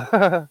now.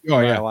 When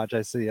yeah. I watch,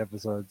 I see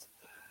episodes.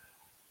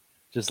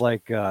 Just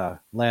like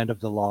Land of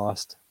the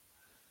Lost.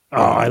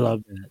 Oh, I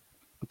love that.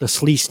 The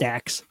slee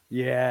stacks.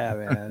 Yeah,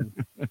 man.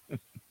 I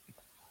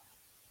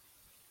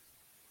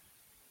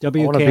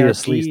WKRP. want to be a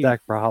slee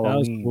stack for That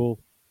was Halloween. cool.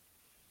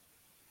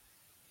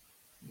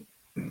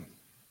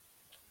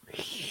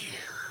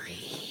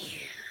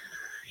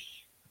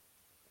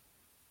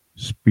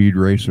 Speed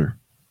Racer.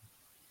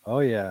 Oh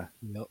yeah.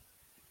 Yep.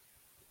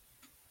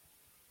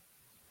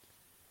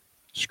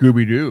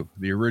 Scooby Doo,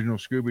 the original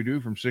Scooby Doo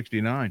from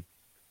 '69.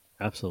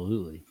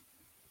 Absolutely.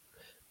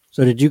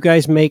 So, did you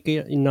guys make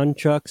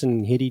nunchucks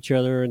and hit each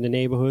other in the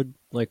neighborhood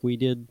like we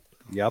did?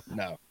 Yep.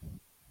 No.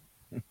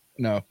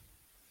 No.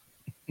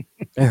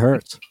 It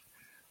hurts.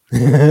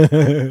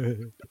 I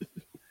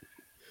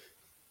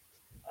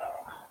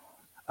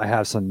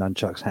have some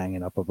nunchucks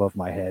hanging up above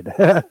my head.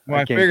 Well,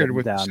 I can't get figured them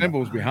with the down, though.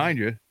 symbols behind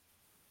you.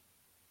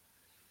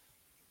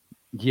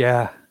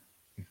 Yeah.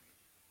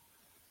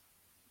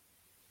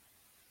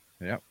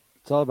 Yep.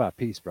 It's all about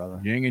peace, brother.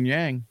 Yin and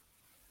yang.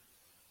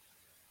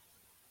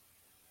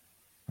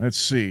 Let's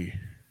see.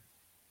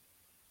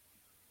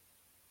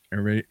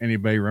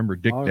 Anybody remember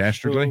Dick Are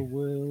Dastardly? so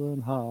Will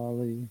and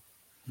Holly.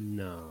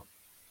 No.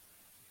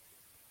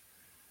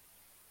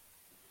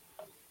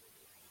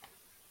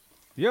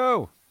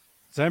 Yo,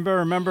 does anybody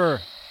remember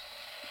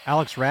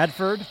Alex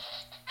Radford?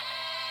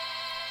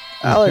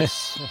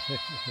 Alex,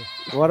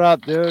 what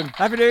up, dude?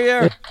 Happy New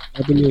Year!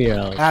 Happy New Year,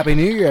 Alex. Happy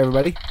New Year,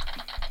 everybody.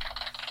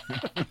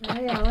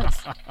 Hi,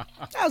 Alex.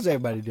 How's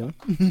everybody doing?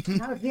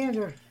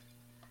 Alexander.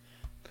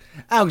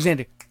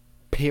 Alexander.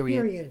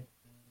 Period.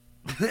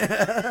 There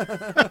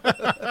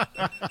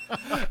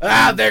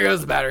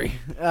goes the battery.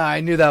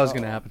 I knew that was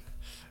going to happen.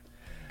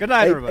 Good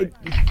night, everybody.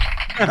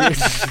 That's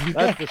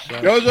the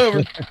show. Goes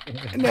over.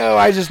 No,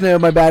 I just know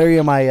my battery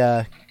on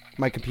my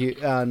my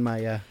computer on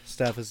my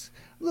stuff is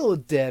a little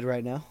dead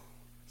right now,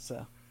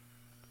 so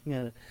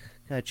gotta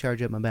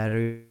charge up my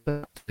battery.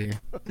 But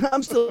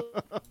I'm still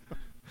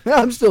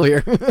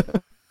here.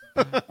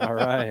 All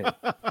right.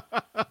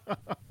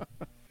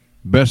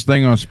 Best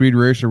thing on Speed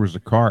Racer was the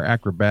car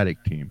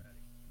acrobatic team.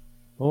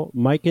 Oh,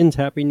 Mikeins,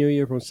 Happy New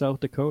Year from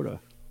South Dakota.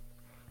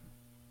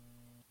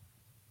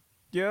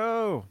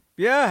 Yo,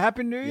 yeah,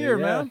 Happy New Year,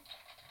 yeah. man.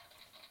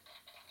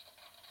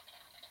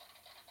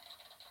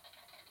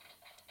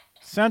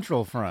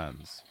 Central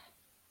friends.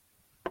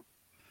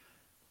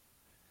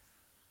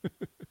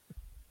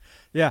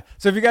 Yeah,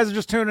 so if you guys are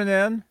just tuning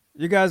in,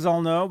 you guys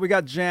all know we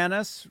got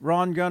Janice,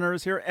 Ron Gunner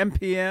is here,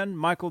 MPN,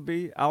 Michael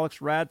B,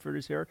 Alex Radford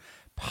is here,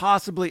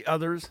 possibly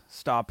others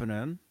stopping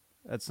in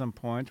at some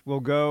point. We'll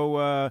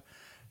go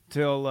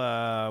till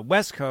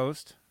West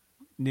Coast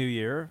New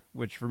Year,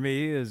 which for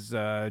me is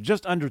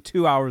just under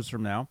 2 hours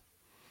from now.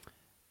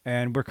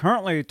 And we're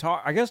currently,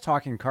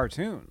 talking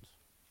cartoons.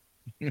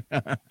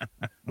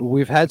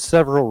 We've had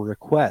several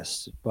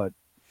requests, but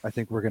I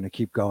think we're going to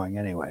keep going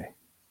anyway.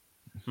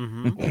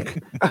 Mm-hmm.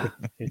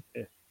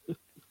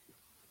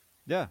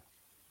 Yeah.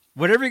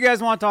 Whatever you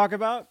guys want to talk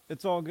about,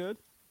 it's all good.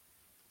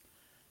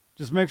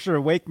 Just make sure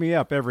to wake me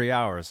up every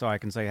hour so I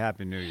can say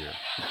Happy New Year.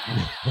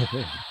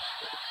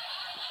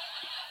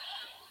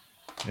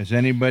 Has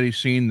anybody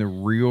seen the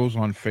reels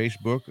on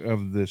Facebook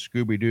of the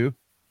Scooby Doo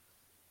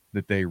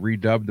that they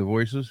redubbed the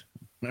voices?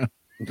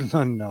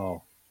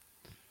 No.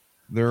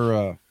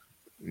 They're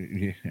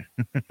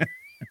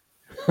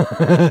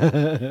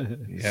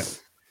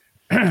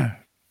yeah.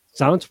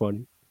 Sounds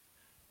funny.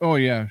 Oh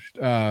yeah.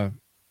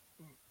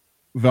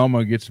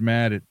 Velma gets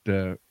mad at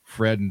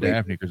Fred and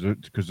Daphne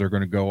because they're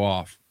going to go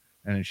off,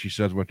 and then she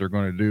says what they're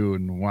going to do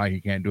and why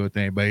he can't do it to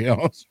anybody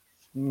else.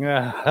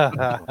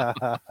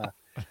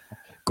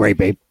 Great,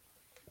 babe.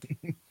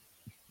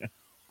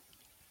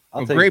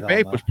 Great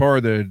Babe was part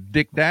of the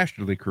Dick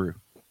Dastardly crew.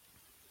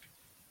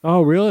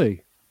 Oh,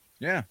 really?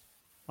 Yeah.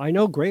 I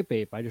know Great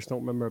Babe. I just don't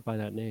remember it by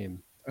that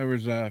name. There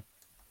was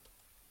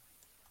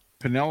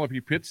Penelope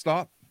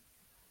Pitstop.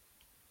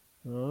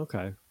 Oh,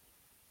 okay.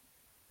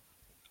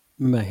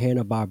 Remember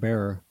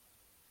Hanna-Barbera.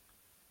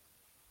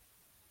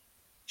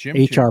 Chim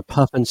HR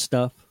Puffin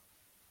stuff.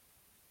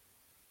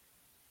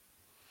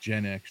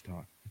 Gen X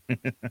talk.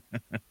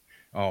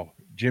 Oh,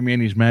 Jimmy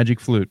and his magic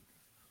flute.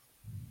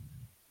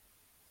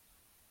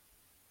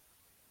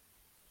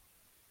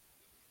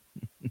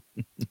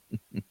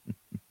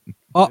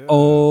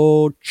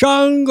 Uh-oh,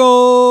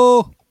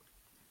 Chungo!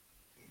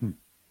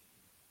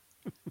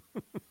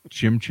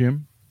 Chim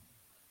Chim.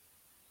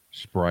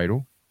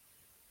 Spritle.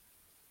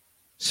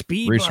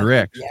 Speed Racer Buggy.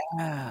 X.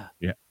 Yeah.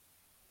 Yeah.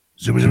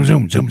 Zoom, zoom,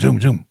 zoom, zoom,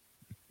 zoom, zoom.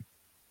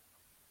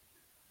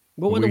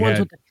 What were the We ones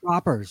had- with the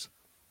choppers?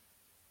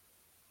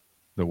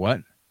 The what?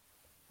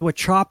 They were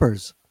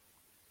choppers.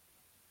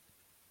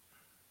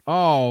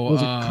 Oh, It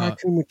was a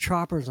cartoon with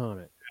choppers on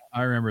it.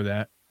 I remember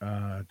that.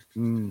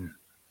 Mm.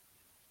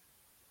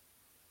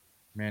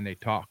 Man, they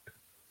talked.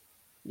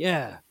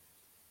 Yeah.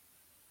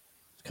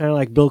 It's kind of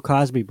like Bill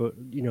Cosby, but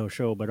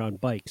show, but on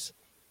bikes.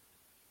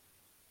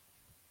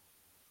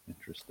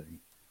 Interesting.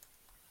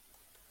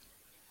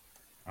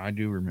 I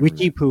do remember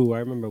Witchy that. Poo. I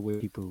remember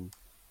Witchy Poo.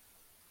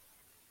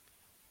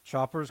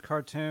 Chopper's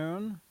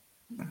cartoon.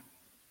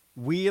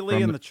 Wheelie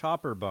From and the- the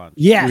Chopper Bunch.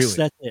 Yes, Wheelie.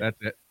 that's it.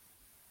 That's it.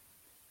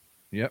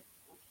 Yep.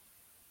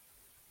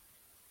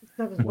 This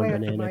stuff is One way after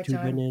banana, my two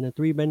time. banana,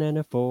 three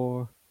banana,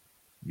 four.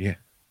 Yeah.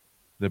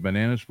 The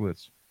banana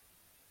splits.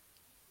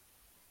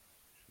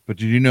 But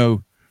did you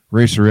know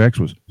Racer X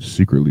was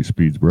secretly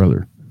Speed's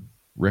brother,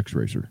 Rex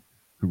Racer,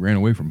 who ran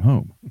away from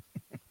home?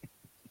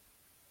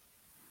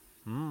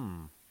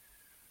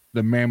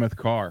 The mammoth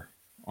car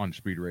on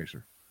Speed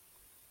Racer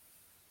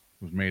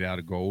was made out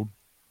of gold,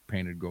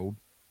 painted gold.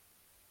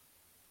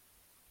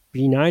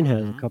 B9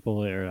 has a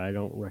couple there I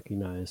don't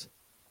recognize.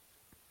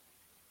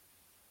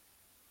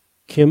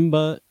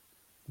 Kimba,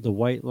 the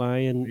White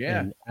Lion, Yeah,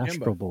 and Kimba.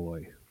 Astro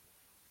Boy.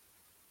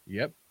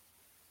 Yep.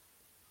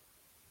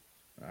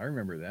 I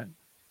remember that.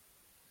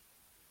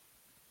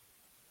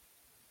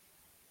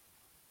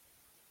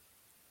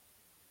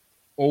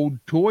 Old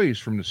toys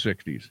from the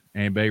 60s.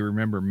 Anybody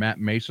remember Matt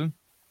Mason?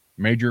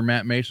 Major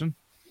Matt Mason?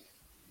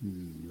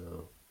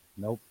 No.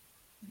 Nope.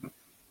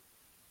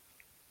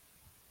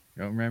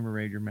 Don't remember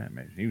Major Matt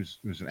Mason. He was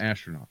an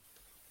astronaut.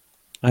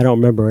 I don't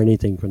remember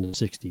anything from the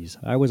 60s.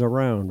 I was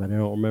around, but I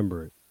don't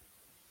remember it.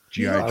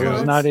 G.I. Beetle I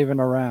was Joe. not even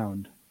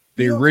around.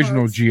 The Beetle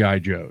original cards. G.I.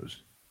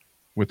 Joes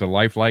with the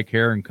lifelike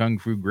hair and kung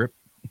fu grip.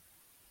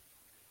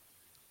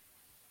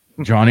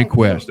 Johnny Oh,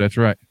 Quest. Beetle. That's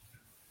right.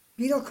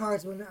 Beetle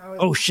cards when I was.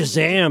 Oh, in the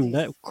Shazam! 60s.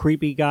 That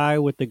creepy guy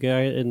with the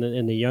guy and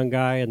the young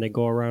guy, and they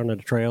go around in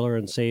a trailer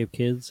and save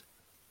kids.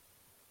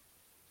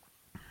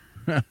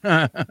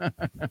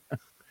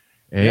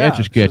 Hey, Yeah, Etch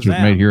a Sketch was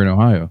Shazam. made here in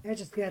Ohio. That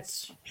just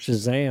gets.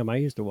 Shazam! I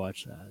used to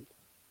watch that.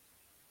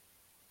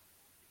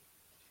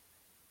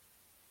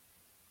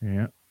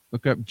 Yeah.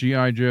 Look up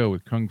G.I. Joe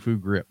with kung fu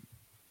grip.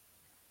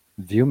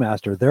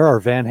 Viewmaster. There are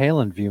Van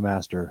Halen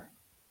Viewmaster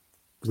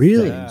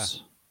Really?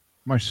 things.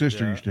 My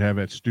sister Yeah. used to have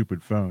that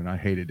stupid phone. I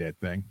hated that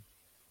thing.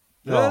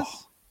 This? Oh.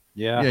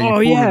 Yeah. Yeah, you Oh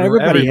pulled yeah, it,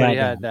 everybody, Everybody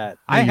had had that.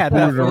 I you had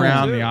pulled that it phone,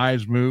 around, too. the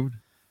eyes moved.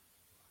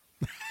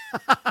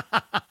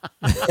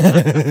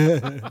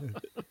 that.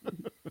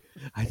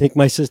 I think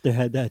my sister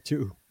had that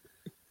too.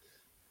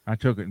 I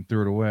took it and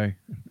threw it away.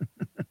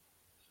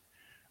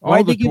 Why'd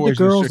All the they give the toys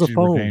in girls the 60s were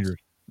phones? dangerous.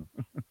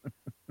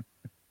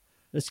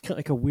 It's kind of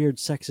like a weird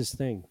sexist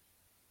thing.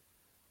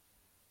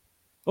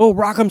 Oh,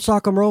 Rock'em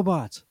Sock'em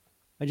Robots!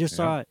 I just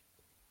saw it.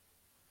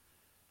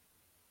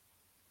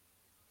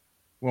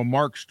 Well,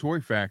 Mark's Toy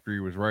Factory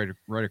was right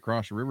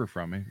across the river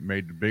from me.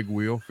 Made the Big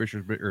Wheel,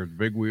 Fisher's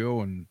Big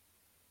Wheel, and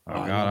Oh, I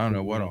God, love I don't Big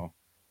know what Wheel. all.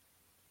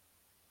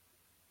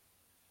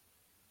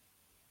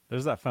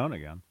 There's that phone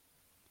again.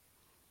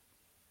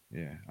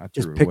 Yeah, I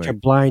Just threw it picture away.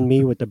 blind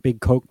me with the big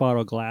Coke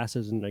bottle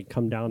glasses, and I'd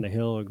come down the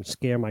hill and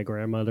scare my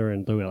grandmother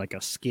and do it like a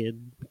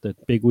skid with the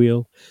big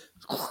wheel.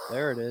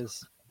 There it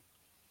is.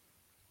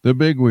 The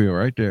Big Wheel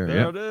right there. There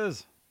Yep. it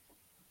is.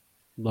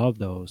 Love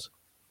those.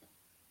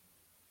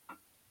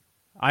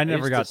 I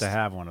never used got to to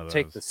have one of those.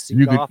 Take the seat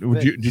You off. could. of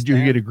it, Did you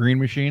get stand- a green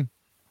machine?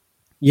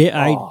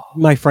 Yeah, Oh.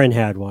 my friend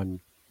had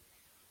one.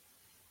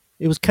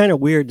 It was kind of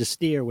weird to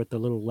steer with the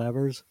little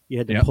levers. You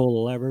had to Yep. pull the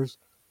levers.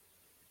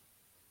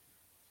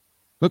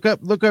 Look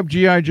up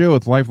G.I. Joe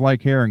with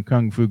lifelike hair and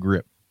kung fu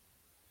grip.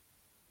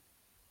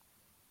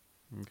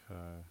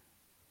 Okay.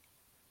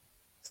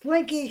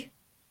 Slinky.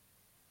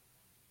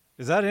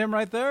 Is that him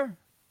right there?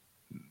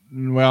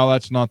 Well,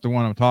 that's not the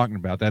one I'm talking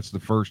about. That's the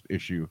first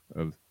issue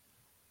of.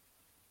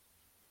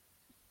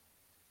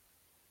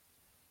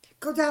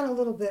 Go down a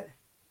little bit.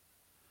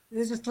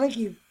 There's a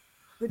Slinky.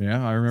 But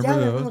Yeah, I remember down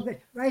a those. little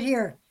bit. Right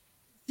here.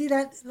 See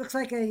that? Looks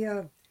like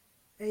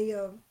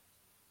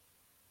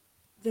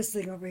this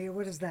thing over here.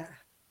 What is that?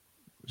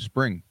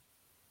 Spring.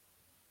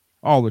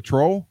 Oh, the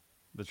troll.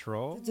 The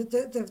troll?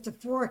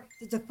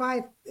 The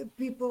five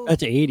people.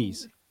 That's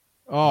 80s.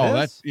 Oh,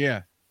 This?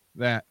 that's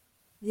that.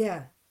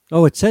 Yeah,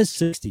 Oh, it says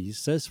 60s. It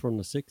says from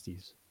the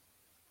 60s.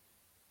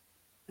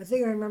 I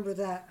think I remember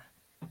that.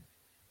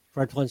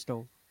 Fred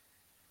Flintstone.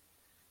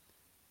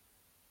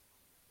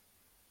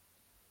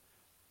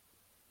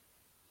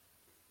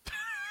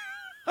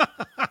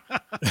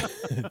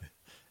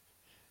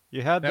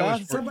 You had That that?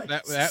 was for,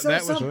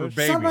 that was for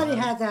baby. Somebody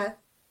had that.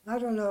 I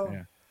don't know.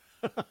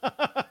 Yeah.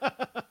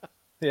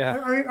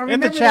 Yeah. I In the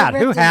remember chat,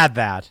 red who thing- had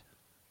that?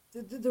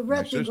 the red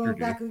My thing sister going did.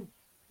 back and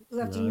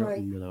left No, I and don't right?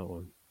 remember that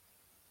one.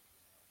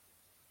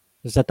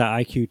 Is that the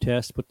IQ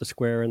test? Put the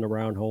square in the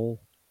round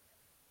hole.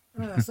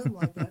 Something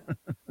like that.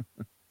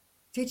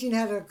 Teaching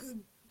how to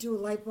do a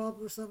light bulb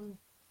or something.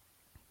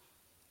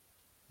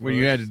 What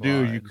you had to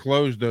do, you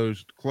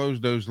Slide.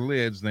 closed those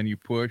lids, then you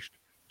pushed,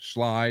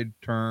 slide,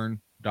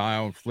 turn,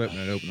 dial, and flip, and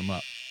it opened them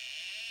up.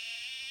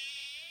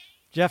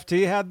 Jeff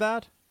T had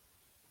that?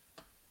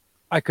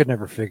 I could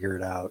never figure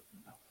it out.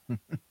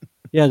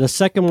 Yeah, the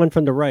second one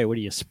from the right. What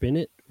do you spin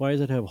it? Why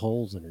does it have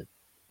holes in it?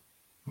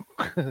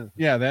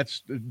 Yeah,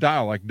 that's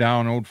dial, like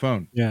dial an old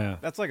phone. Yeah.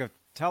 That's like a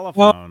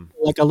telephone.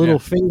 Like a little Yeah.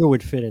 finger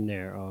would fit in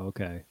there. Oh,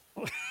 okay.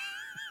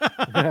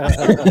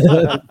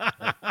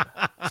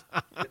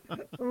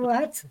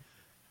 What?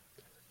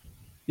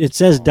 It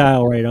says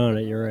dial right on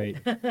it. You're right.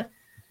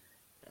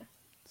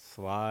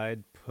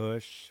 Slide,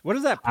 push. What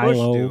does that High, push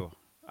low. do?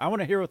 I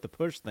want to hear what the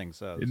push thing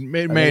says. It I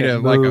made think it a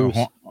like moves.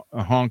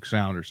 a honk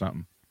sound or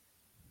something.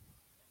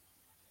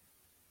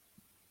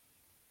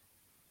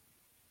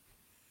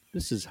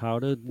 This is how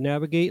to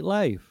navigate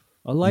life.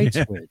 A light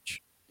Yeah.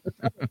 switch.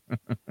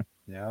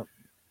 Yep.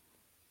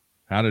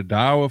 How to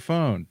dial a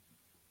phone.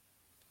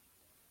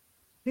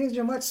 Things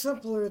are much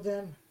simpler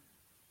than.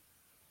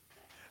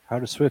 How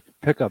to switch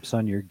pickups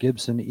on your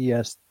Gibson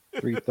ES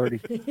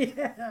 330.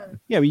 Yeah.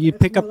 Yeah, but you'd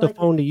That's pick more up the like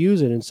phone it. to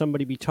use it and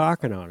somebody be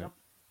talking on it.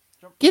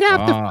 Get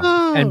off the Ah.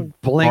 phone.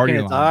 And blinking Party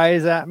its line.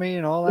 eyes at me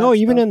and all that. No,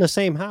 even stuff. in the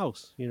same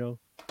house, you know.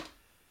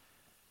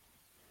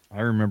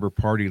 I remember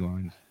party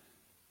lines.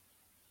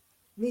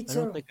 Me I too.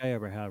 don't think I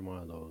ever had one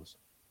of those.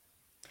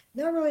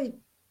 Not really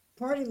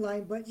party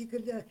line, but you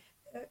could,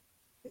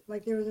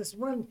 like there was this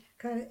one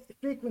kind of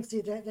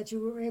frequency that you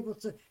were able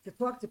to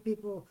talk to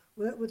people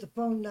with the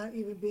phone not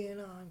even being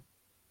on.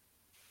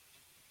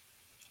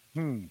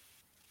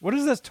 What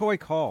is this toy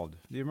called?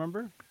 Do you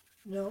remember?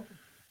 No.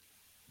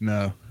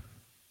 No,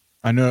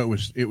 I know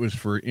it was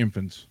for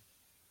infants.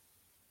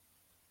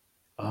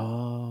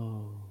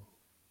 Oh.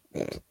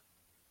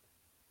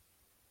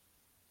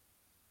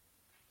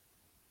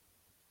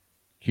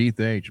 Keith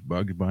H.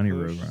 Bugs Bunny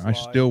Push, Road. I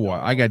slide, still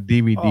watch. I dial. got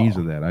DVDs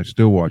Oh. of that. I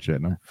still watch that,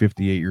 and I'm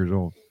 58 years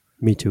old.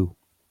 Me too.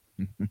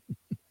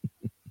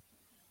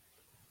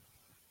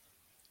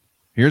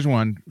 Here's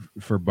one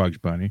for Bugs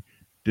Bunny.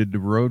 Did the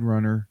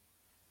Roadrunner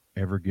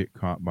ever get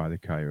caught by the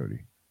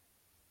coyote?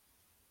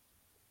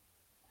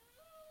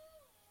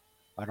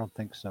 I don't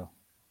think so.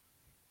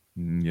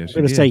 Yes, I'm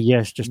going to he say did.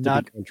 yes just to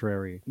Not- be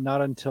contrary.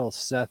 Not until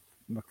Seth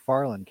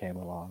MacFarlane came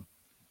along.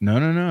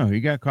 No. He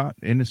got caught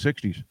in the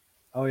 60s.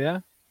 Oh, yeah?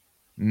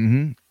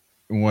 Mm-hmm.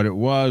 And what it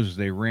was,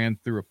 they ran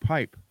through a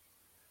pipe,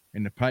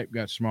 and the pipe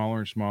got smaller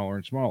and smaller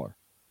and smaller.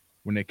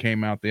 When they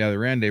came out the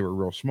other end, they were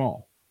real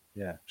small.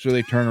 Yeah. So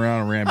they turned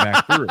around and ran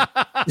back through.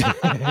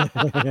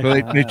 So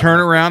they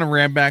turned around and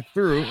ran back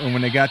through, and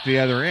when they got to the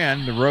other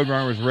end, the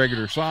Roadrunner was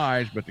regular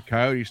size, but the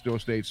coyote still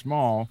stayed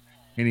small,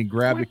 and he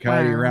grabbed the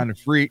coyote around the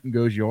feet and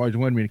goes, "You always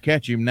wanted me to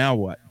catch him, now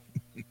what?"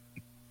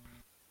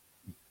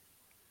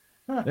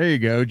 Huh. There you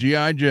go,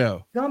 G.I.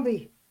 Joe.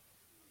 Gumby.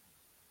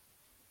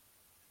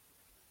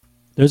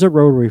 There's a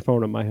rotary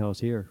phone at my house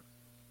here.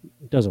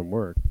 It doesn't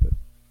work, but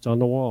it's on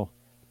the wall.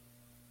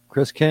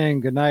 Chris King,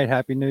 good night.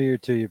 Happy New Year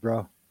to you,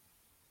 bro.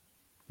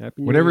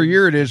 Happy New Whatever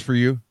year it is for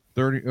you,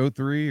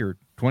 03 or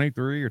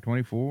 23 or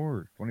 24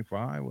 or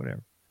 25,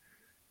 whatever.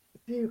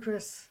 To you,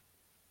 Chris.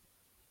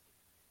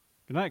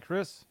 Good night,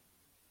 Chris.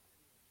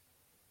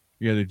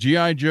 Yeah, the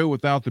G.I. Joe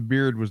without the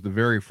beard was the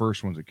very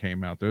first ones that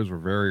came out. Those were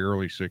very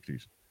early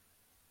 60s.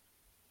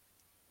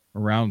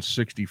 Around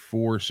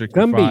 64,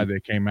 65, Gumby. they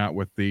came out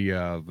with the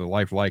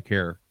lifelike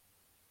hair.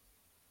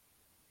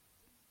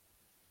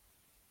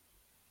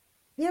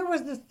 There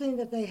was this thing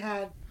that they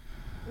had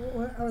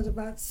when I was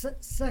about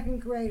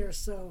second grade or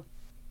so.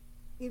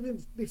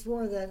 Even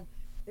before then,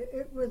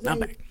 it was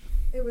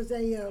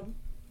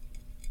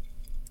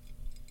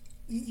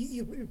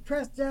you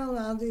press down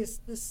on this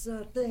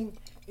thing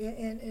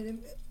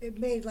and it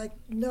made like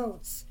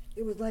notes.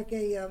 It was like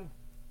an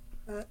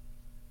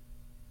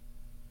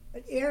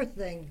air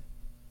thing,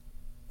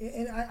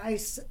 and I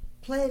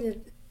played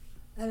it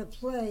at a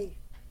play.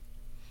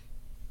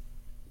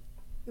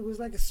 It was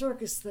like a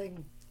circus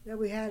thing that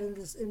we had in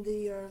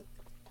the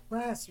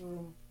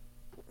classroom,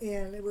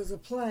 and it was a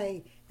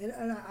play, and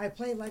I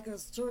played like a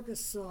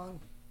circus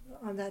song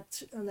on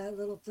that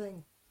little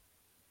thing.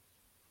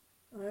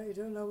 I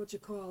don't know what you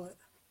call it.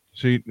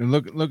 See,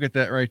 look at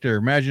that right there.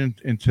 Imagine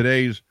in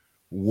today's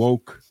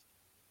woke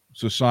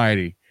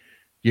society,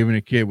 giving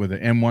a kid with an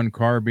M1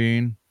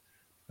 carbine,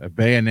 a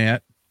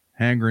bayonet,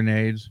 hand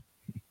grenades.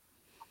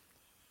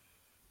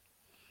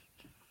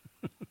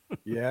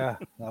 Yeah,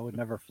 that would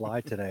never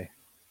fly today.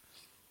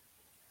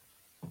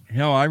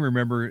 Hell, I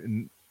remember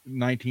in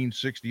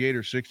 1968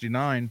 or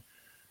 69,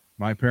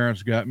 my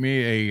parents got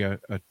me a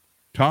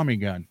Tommy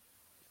gun.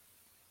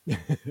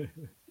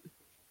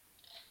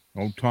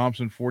 Old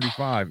Thompson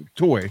 45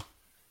 toy.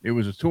 It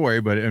was a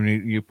toy, but I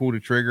mean, you pulled a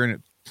trigger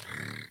and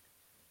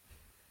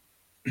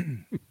it.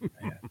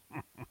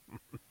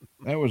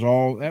 That was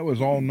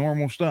all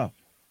normal stuff.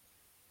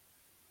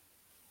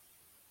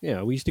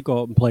 Yeah, we used to go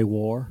out and play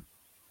war.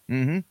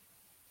 Mm-hmm.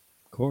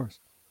 Of course.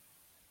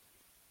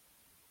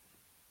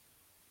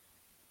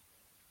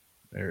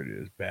 There it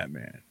is,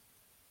 Batman.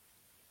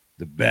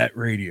 The Bat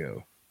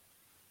Radio.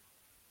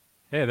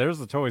 Hey, there's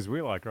the toys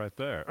we like right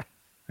there.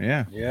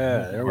 Yeah.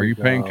 Yeah, there Are we you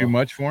paying go. too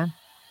much for them?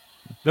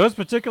 Those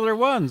particular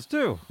ones,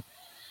 too.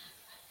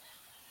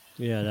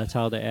 Yeah, that's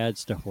how the ad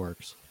stuff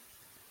works.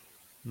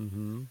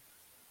 Mm-hmm.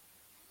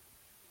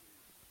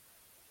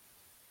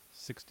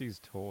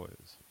 60s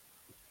toys.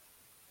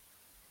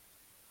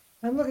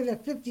 I'm looking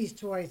at 50s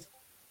toys.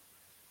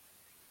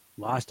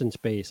 Lost in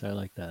Space. I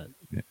like that.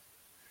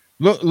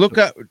 Look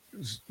up,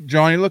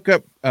 Johnny. Look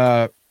up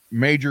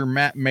Major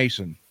Matt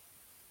Mason.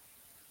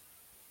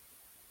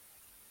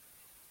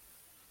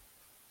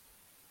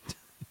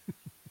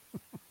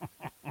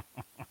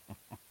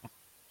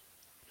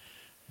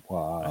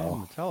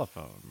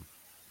 telephone.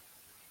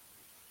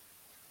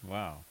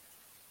 Wow.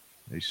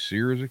 A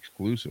Sears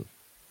exclusive.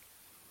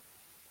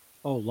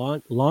 Oh,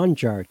 lawn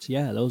charts.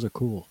 Yeah, those are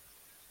cool.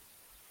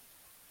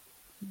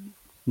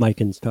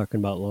 Miken's talking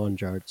about lawn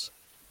charts.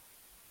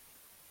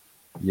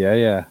 Yeah,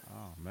 yeah.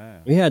 Oh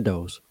man. We had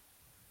those.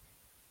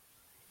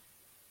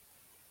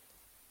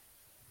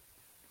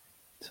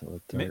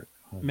 Till the Ma- dirt.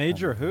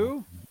 Major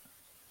who?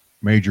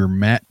 Major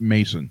Matt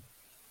Mason.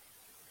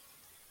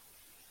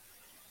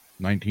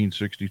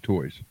 1960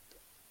 toys.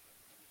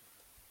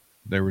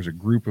 There was a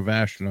group of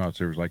astronauts.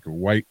 There was like a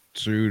white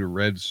suit, a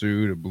red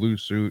suit, a blue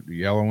suit, a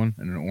yellow one,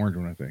 and an orange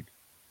one, I think.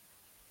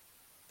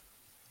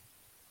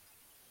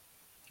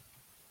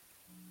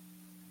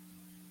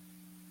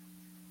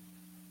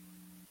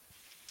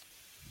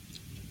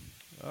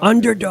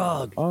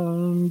 Underdog.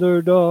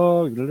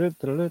 Underdog.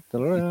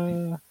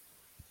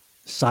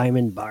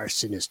 Simon Bar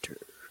Sinister.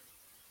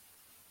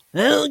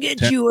 I'll get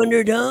Ten- you,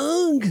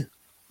 underdog.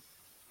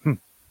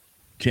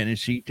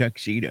 Tennessee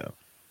tuxedo.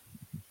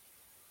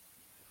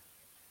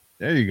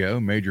 There you go.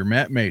 Major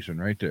Matt Mason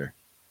right there.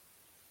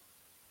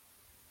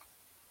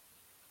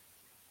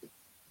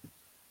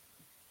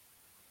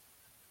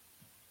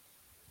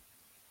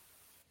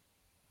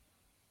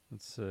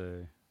 Let's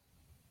see.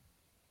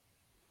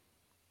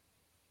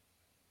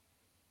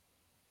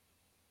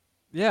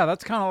 Yeah,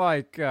 that's kind of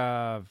like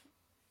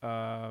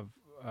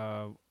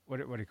what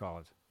do you call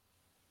it?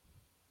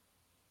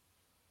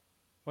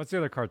 What's the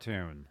other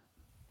cartoon?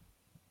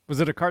 Was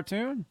it a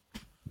cartoon?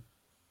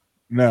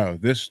 No,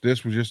 this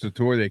was just a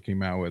toy they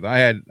came out with. I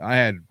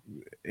had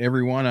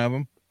every one of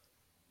them.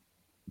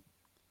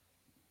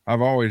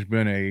 I've always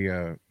been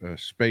a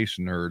space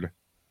nerd.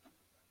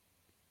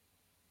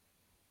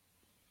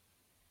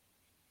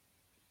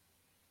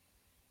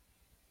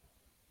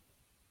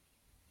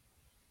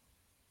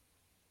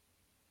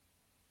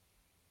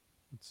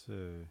 Let's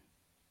see.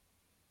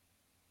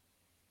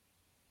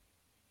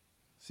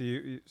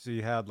 So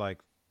you had like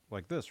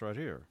this right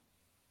here.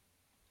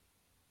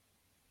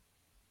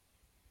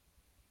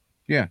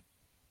 Yeah.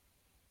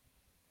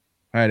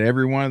 I had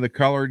every one of the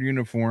colored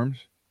uniforms.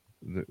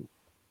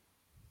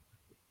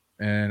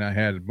 And I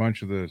had a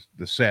bunch of the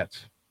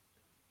sets.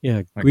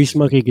 Yeah, Like- Grease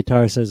Monkey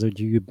Guitar says that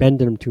you bend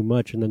them too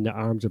much and then the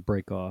arms will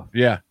break off.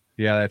 Yeah,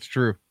 that's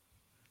true.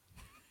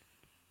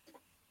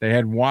 They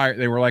had wire.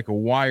 They were like a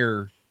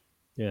wire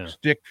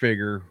stick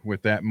figure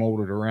with that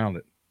molded around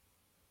it.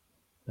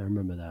 I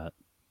remember that.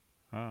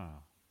 Ah.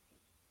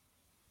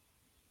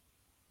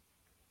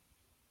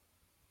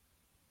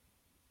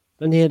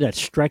 Then they had that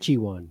stretchy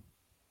one.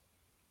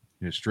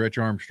 Yeah, Stretch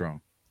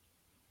Armstrong.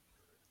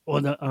 Or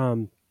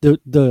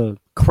the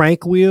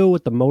crank wheel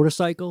with the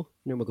motorcycle.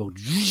 And it would go.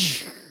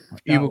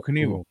 Evel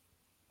Knievel. Cool.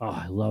 Oh,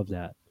 I love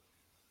that.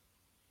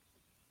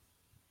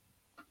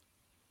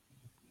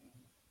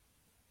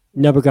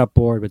 Never got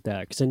bored with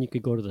that because then you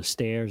could go to the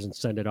stairs and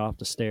send it off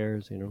the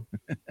stairs, you know.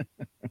 I'm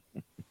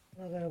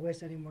not gonna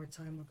waste any more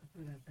time looking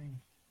for that thing.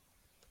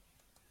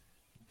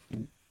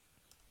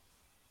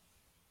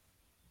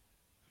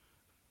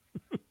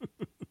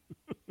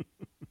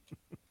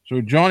 So,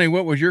 Johnny,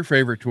 what was your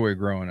favorite toy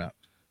growing up?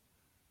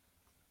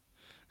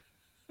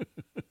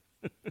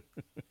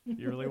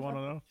 You really want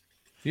to know?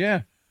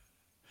 Yeah.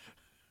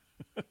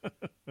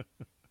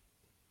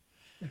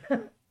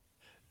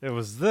 It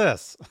was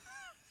this.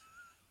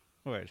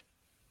 Wait.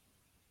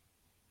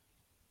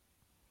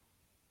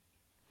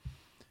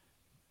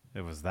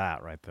 It was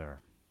that right there.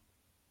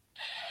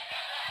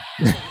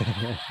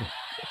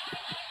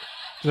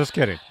 Just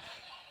kidding.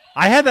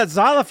 I had that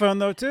xylophone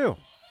though too.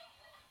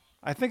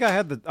 I think I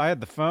had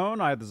the phone.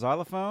 I had the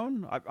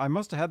xylophone. I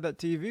must have had that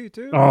TV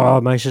too.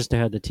 Oh, my sister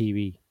had the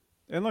TV.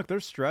 And look,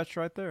 there's Stretch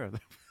right there.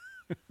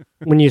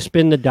 When you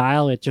spin the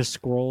dial, it just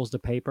scrolls the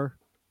paper.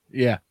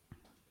 Yeah.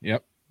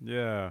 Yep.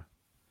 Yeah.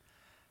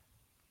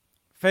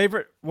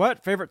 Favorite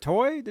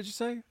toy? Did you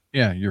say?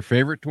 Yeah, your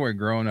favorite toy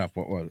growing up.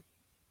 What was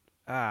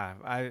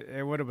it?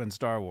 It would have been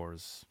Star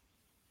Wars.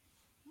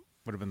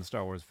 Would have been the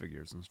Star Wars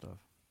figures and stuff.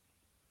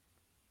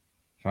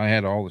 I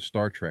had all the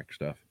Star Trek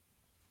stuff.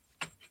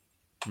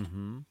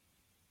 Mm-hmm.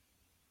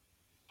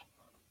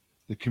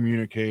 The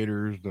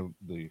communicators,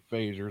 the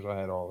phasers. I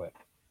had all that.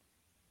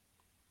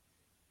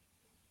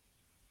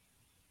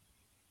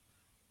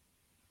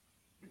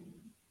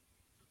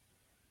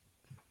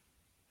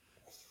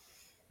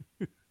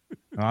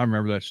 I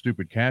remember that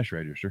stupid cash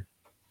register.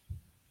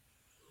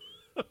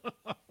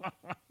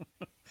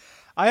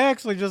 I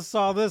actually just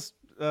saw this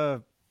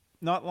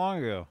not long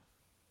ago.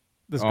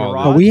 This Oh,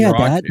 garage. Oh, we had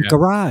Garage, that yeah.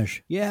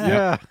 garage.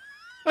 Yeah.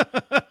 Yeah.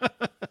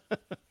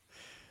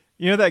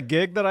 You know that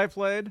gig that I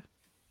played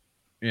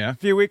Yeah, a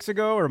few weeks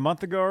ago or a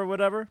month ago or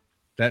whatever?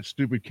 that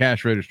stupid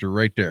cash register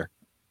right there.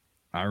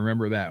 I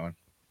remember that one.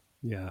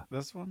 Yeah.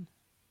 This one?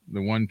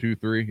 The 1, 2,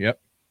 3.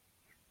 Yep.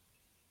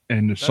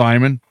 And the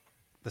Simon.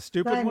 The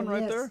stupid Simon, one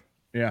right yes. there?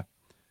 Yeah.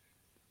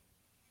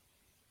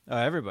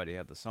 Everybody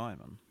had the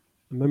Simon.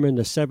 I remember in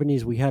the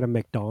 70s, we had a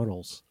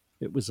McDonald's.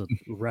 It was a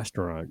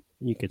restaurant.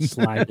 You could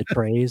slide the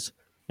trays,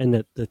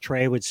 and the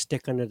tray would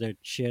stick under the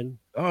chin.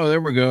 Oh,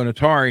 there we go. An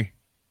Atari.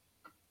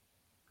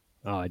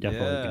 Oh, I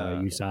definitely got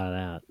Yeah. use out of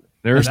that.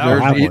 There's That was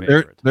my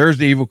favorite. there's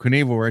the Evil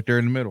Knievel right there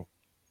in the middle.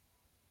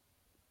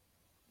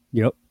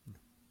 Yep.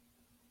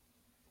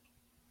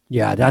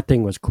 Yeah, that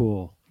thing was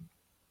cool.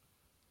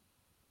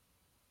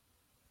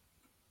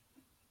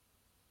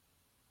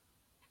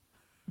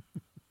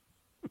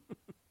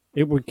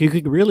 You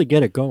could really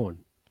get it going.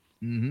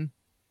 Mm-hmm.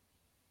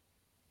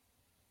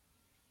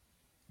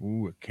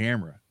 Ooh, a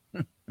camera.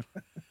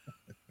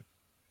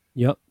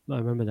 Yep, I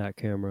remember that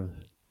camera.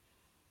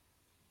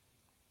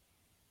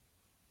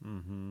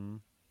 Mm-hmm.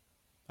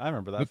 I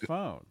remember that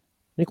phone.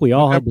 I think we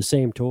all Look had up- the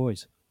same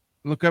toys.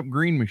 Look up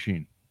Green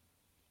Machine.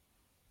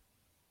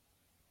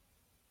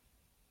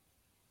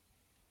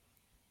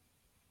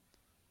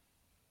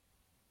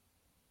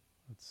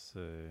 Let's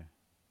see.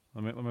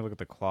 Let me look at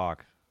the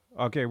clock.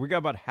 Okay, we got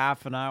about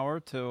half an hour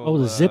till. Oh,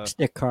 the zip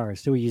stick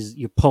cars. So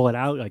you pull it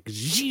out like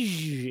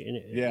zzzz, and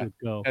it would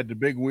go. Had the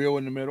big wheel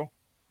in the middle.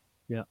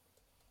 Yeah.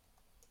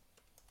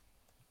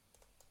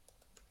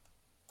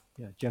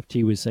 Yeah, Jeff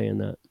T was saying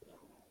that.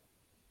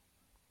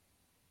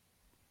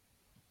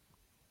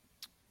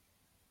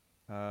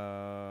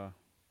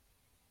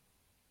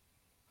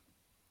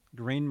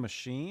 Green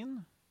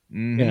Machine.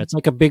 Mm-hmm. Yeah, it's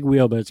like a big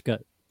wheel, but it's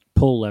got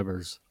pull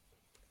levers.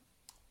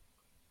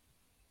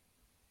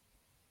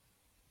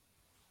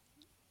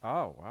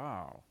 Oh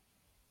wow.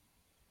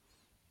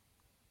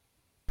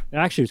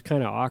 Actually, it's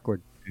kind of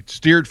awkward. It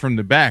steered from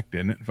the back,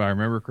 didn't it? If I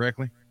remember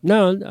correctly.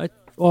 No,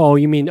 oh,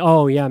 you mean?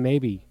 Oh, yeah,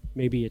 maybe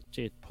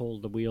it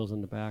pulled the wheels in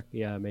the back.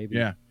 Yeah, maybe.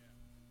 Yeah.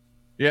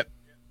 Yep.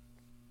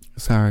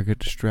 Sorry, I got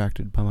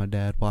distracted by my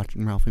dad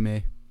watching Ralphie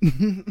May.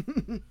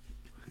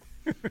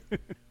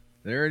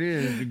 There it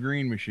is, the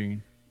Green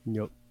Machine.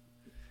 Yep.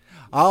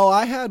 Oh,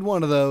 I had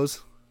one of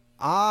those.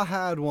 Growing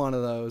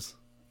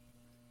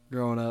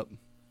up.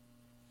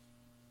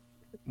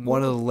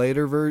 One of the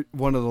later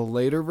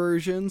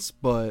versions,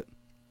 but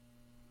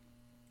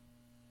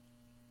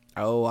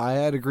I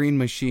had a Green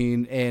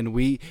Machine, and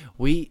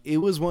it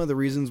was one of the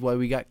reasons why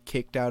we got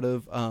kicked out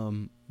of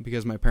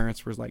because my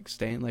parents were like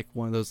staying like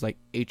one of those like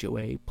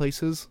HOA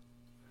places.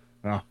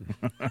 Oh.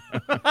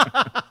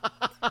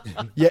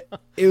 Yeah,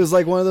 it was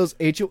like one of those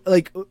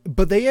HOA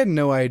but they had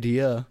no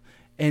idea,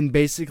 and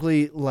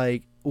basically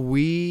like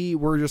we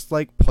were just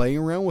like playing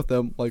around with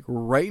them like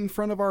right in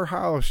front of our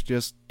house,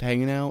 just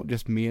hanging out,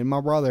 just me and my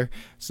brother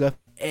stuff.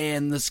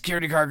 And the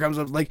security guard comes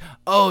up like,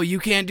 "Oh, you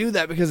can't do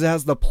that because it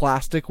has the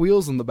plastic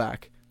wheels in the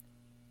back."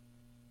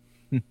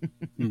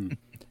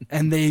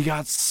 And they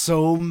got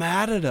so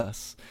mad at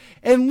us.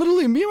 And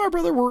literally, me and my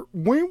brother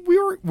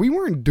we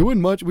weren't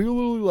doing much. We were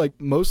literally like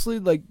mostly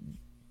like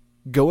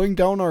going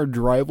down our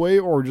driveway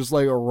or just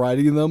like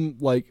riding them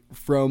like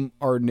from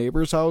our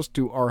neighbor's house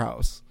to our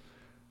house.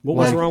 What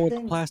was wrong with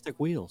the plastic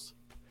wheels?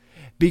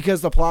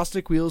 Because the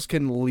plastic wheels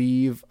can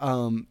leave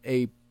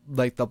a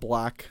like the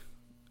black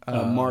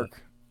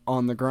mark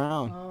on the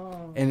ground.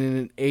 Oh. And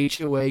in an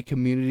HOA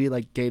community,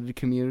 like gated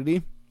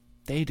community,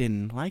 they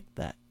didn't like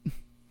that.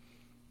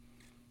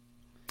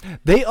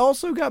 They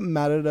also got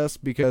mad at us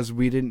because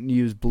we didn't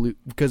use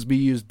we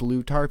used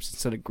blue tarps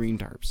instead of green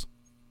tarps.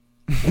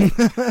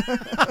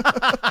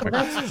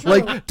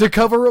 Like to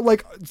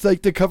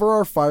cover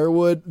our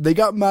firewood, they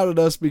got mad at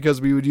us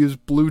because we would use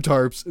blue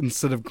tarps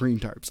instead of green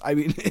tarps. I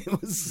mean,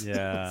 it was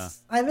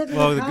I live in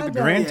Well, a the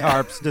condo. green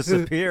tarps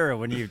disappear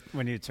when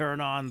you turn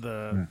on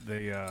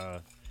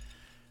the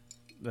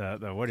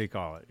what do you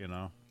call it? You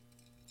know.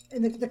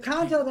 In the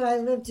condo that I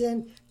lived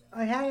in,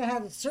 I had to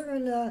have a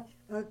certain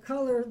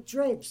color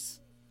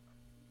drapes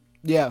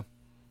yeah.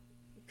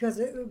 because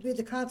it would be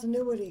the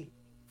continuity.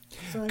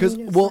 So, Because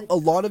it's well, like- a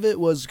lot of it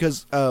was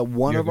because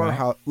one You of have our that?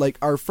 house, like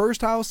our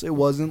first house, it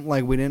wasn't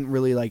like we didn't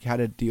really like how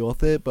to deal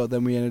with it. But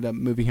then we ended up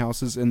moving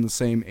houses in the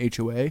same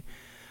HOA.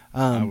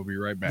 I will be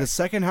right back. The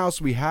second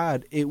house we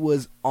had, it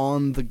was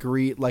on the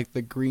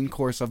green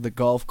course of the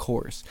golf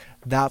course.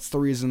 That's the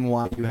reason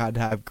why you had to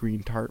have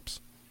green tarps.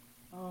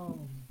 Oh.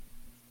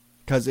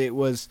 Because it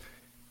was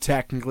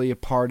technically a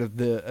part of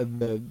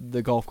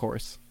the golf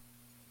course.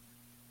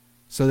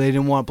 So they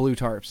didn't want blue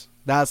tarps.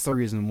 That's the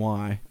reason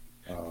why.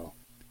 Oh.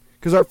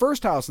 Because our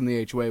first house in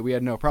the HOA, we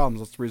had no problems.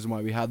 That's the reason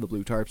why we had the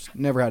blue tarps.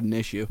 Never had an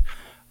issue.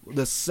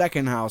 The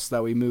second house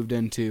that we moved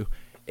into,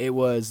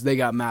 they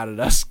got mad at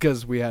us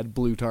because we had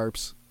blue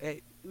tarps.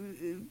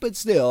 But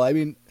still, I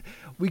mean,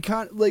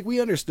 we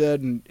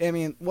understood, and I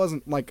mean, it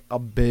wasn't like a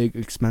big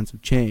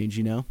expensive change,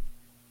 you know.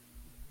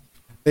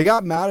 They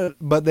got mad at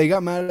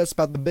us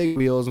about the big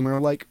wheels, and we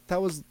were like,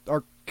 that was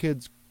our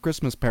kids'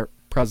 Christmas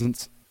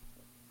presents.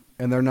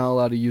 And they're not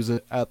allowed to use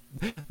it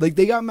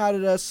they got mad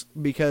at us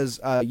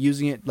because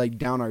using it like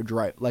down our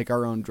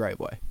our own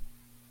driveway.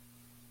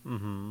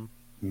 Mm-hmm.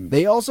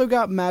 They also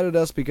got mad at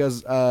us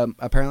because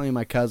apparently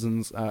my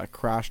cousins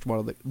crashed one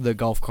of the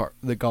golf cart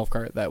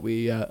that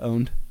we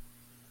owned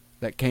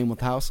that came with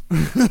the house.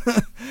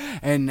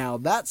 And now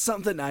that's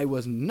something I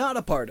was not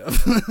a part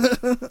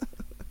of.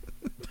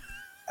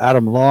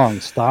 Adam Long,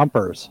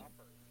 Stompers.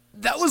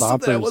 That was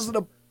something I Stompers.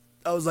 wasn't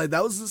I was like,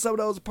 that was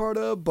something I was a part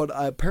of, but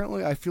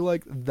apparently I feel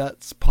like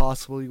that's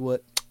possibly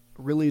what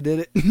really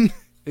did it.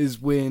 is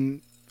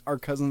when our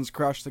cousins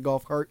crashed the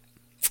golf cart.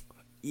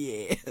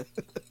 Yeah.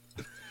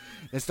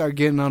 They started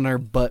getting on our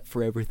butt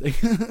for everything.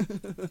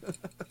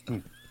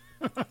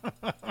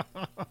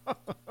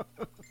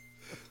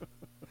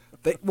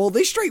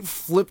 They straight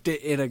flipped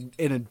it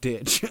in a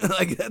ditch.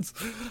 Like that's,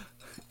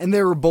 and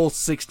they were both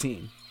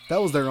 16.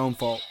 That was their own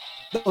fault.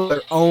 That was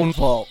their own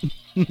fault.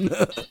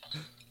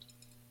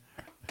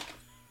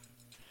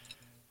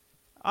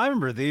 I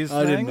remember these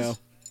I things.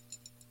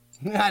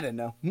 didn't know. I didn't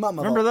know.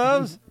 Mama Remember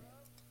those?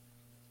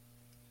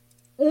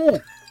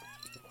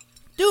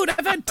 Dude,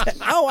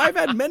 I've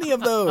had many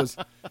of those.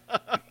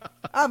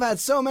 I've had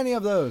so many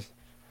of those.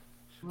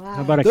 Wow.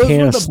 How about a Those can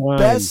were of the slime?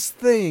 best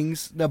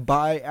things to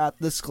buy at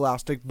the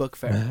Scholastic Book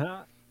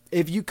Fair.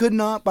 If you could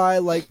not buy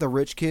like the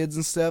rich kids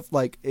and stuff,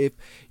 like if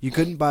you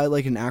couldn't buy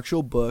like an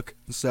actual book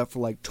and stuff for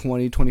like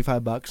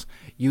 $20-$25,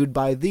 you would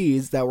buy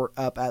these that were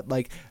up at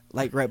like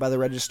right by the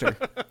register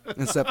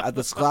and stuff at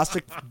the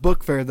Scholastic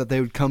Book Fair that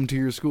they would come to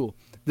your school.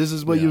 This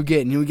is what you would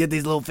get, and you would get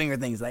these little finger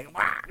things like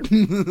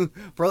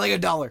for like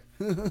 $1.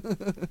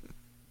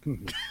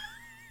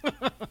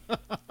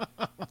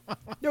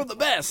 They're the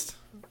best.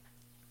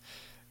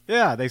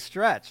 Yeah, they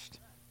stretched.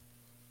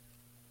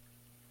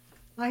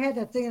 I had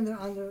that thing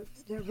on the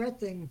red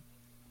thing.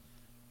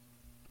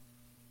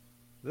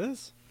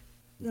 This?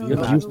 No, The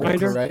no,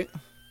 viewfinder, right?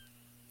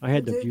 I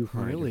had the The-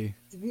 viewfinder. Really?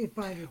 The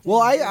viewfinder thing.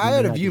 Well, I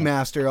had a Yeah.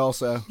 ViewMaster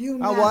also.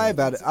 Viewmaster. I'll lie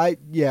about it. I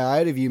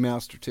had a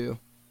ViewMaster too.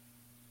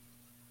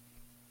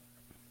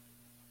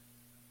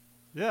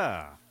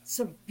 Yeah.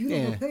 Some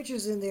beautiful Yeah.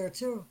 pictures in there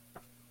too.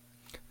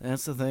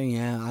 That's the thing,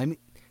 yeah. I mean,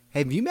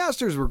 hey,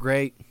 ViewMasters were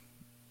great.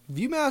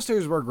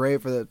 ViewMasters were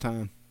great for that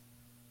time.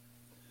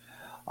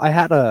 I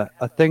had a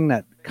thing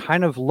that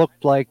kind of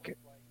looked like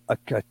a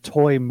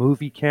toy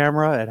movie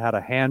camera. It had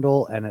a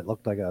handle and it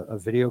looked like a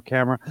video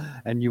camera.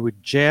 And you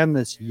would jam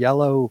this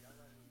yellow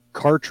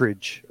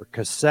cartridge or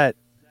cassette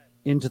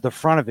into the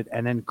front of it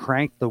and then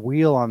crank the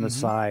wheel on the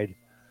side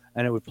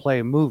and it would play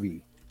a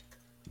movie.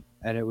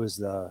 And it was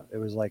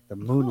like the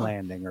moon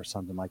landing or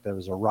something like that. It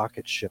was a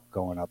rocket ship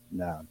going up and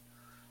down.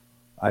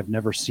 I've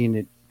never seen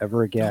it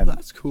ever again. Oh,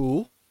 that's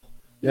cool.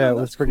 Yeah, it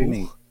was that's pretty cool.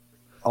 neat.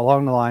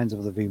 Along the lines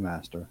of the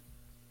ViewMaster.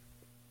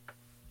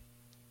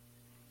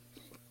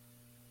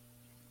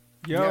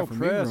 Yo, Yeah, for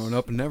me Chris. growing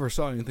up and never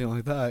saw anything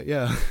like that.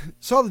 Yeah,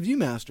 saw the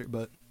ViewMaster,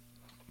 but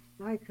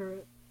Hi, Chris.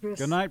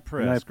 Good night,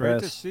 Chris. Good night, Great to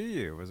Chris. see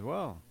you as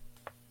well.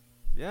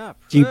 Yeah,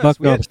 G Chris.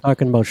 we Buckup's had-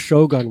 talking about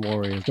Shogun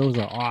Warriors. Those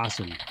are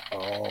awesome.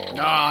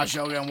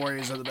 Shogun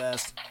Warriors are the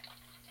best.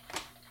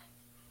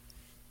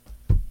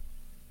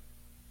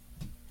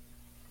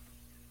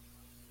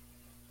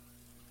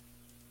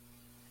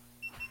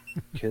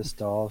 Kiss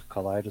dolls,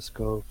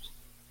 kaleidoscopes.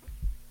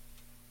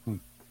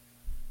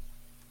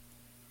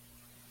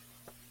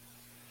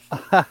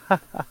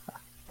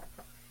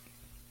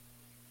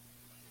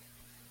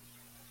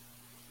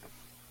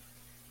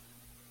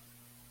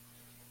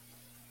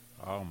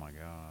 Oh my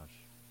gosh.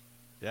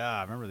 Yeah,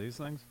 I remember these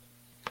things.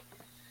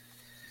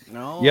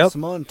 No, Yep.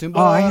 Simone Timba.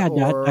 Oh, I had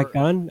or- that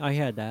gun. I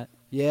had that.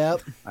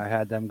 Yep, I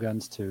had them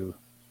guns too.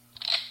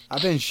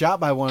 I've been shot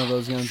by one of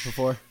those guns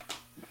before.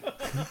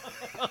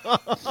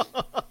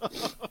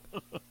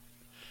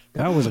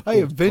 That was. A I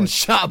cool have been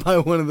sport. shot by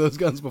one of those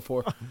guns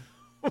before.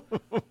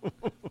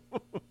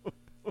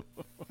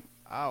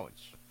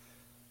 Ouch.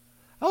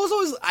 I was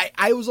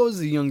always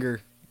the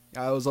younger.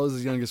 I was always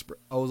the youngest.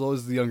 I was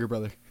always the younger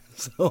brother,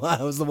 so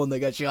I was the one that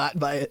got shot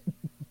by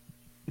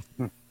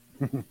it.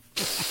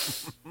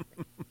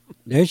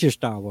 There's your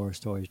Star Wars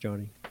toys,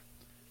 Johnny.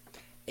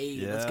 Hey,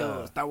 Yeah. let's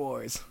go Star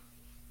Wars.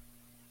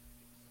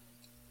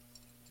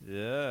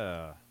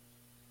 Yeah.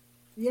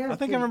 Yeah. I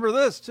think I remember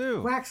this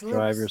too. Wax lips.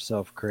 Drive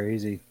yourself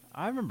crazy.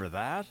 I remember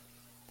that.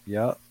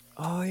 Yep.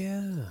 Oh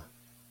yeah.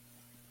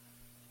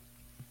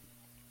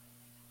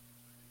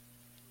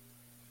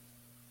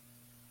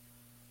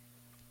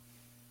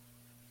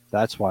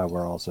 That's why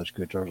we're all such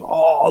good drivers.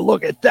 Oh,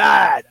 look at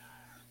that!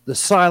 The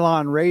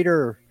Cylon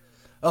Raider.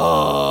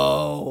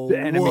 Oh, The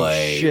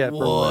enemy ship or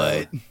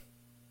What? whatever.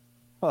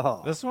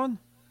 Oh, This one?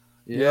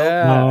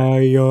 yeah. By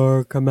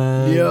your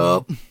command.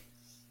 Yep.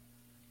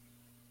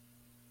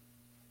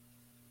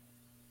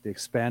 The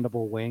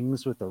expandable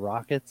wings with the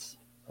rockets.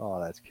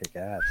 Oh, that's kick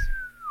ass.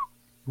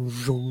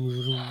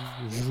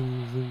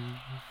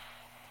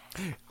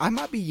 I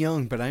might be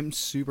young, but I'm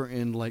super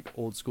in like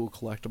old school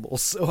collectibles,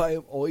 so I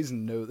always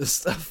know this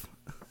stuff.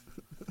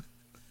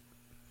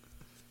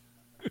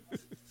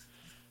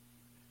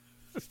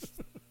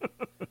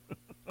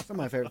 Some of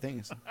my favorite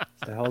things.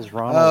 The hell's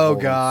Ronald? Oh,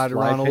 holding? God,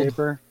 Fly Ronald.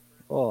 Paper?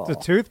 Oh, It's a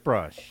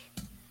toothbrush.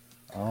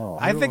 oh.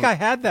 I think I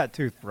had that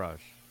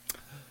toothbrush.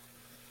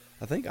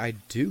 I think I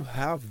do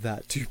have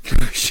that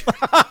toothbrush.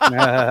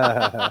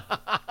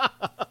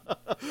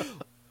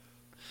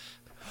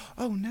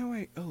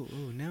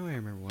 now I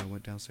remember what I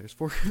went downstairs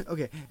for.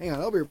 Okay, hang on,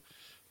 I'll be.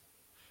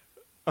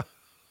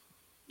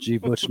 Gee,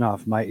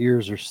 Butchnoff, my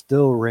ears are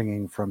still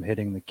ringing from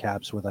hitting the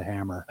caps with a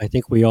hammer. I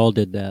think we all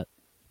did that.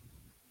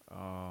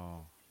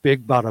 Oh.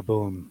 Big bada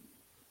boom.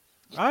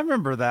 I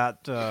remember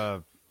that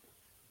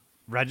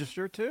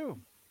Register too.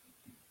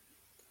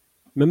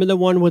 Remember the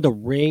one with a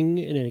ring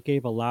and it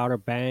gave a louder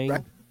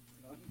bang?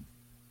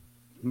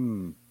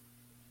 Hmm.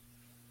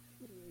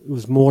 It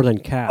was more than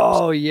caps.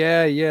 Oh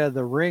yeah,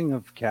 the ring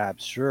of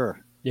caps. Sure.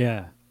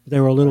 Yeah, they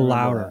were a little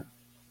I remember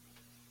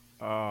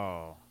louder.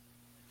 Oh.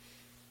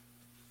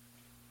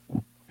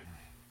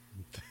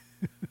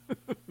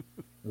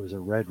 It was a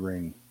red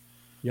ring.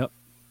 Yep.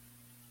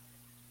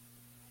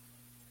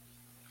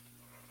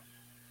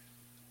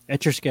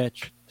 Etch a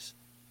sketch.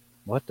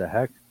 What the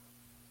heck?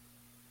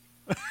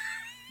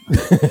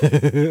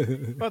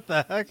 What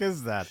the heck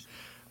is that?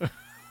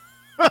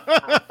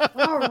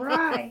 All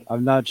right.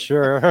 I'm not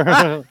sure.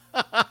 Well,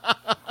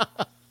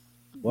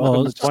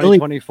 Welcome to it's only-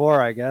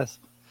 2024, I guess.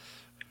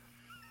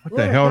 What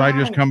the hell did I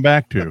just come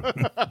back to?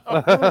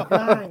 Poor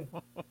guy.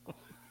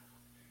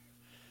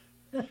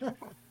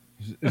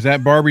 Is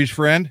that Barbie's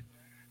friend?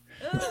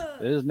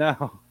 It is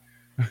now.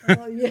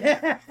 Oh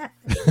yeah.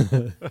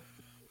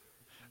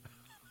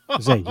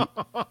 Is that,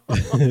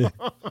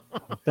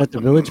 that the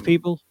village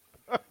people?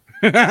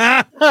 Oh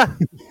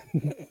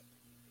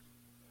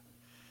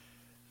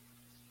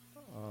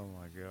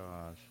my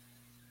gosh.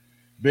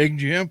 Big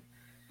Jim?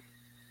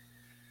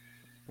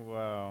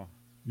 Wow.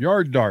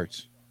 Yard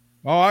darts.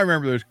 Oh, I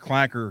remember those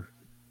clacker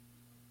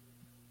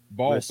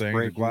ball Wrist things, the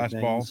breaking glass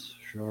things. balls.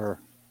 Sure.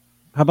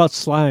 How about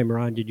slime,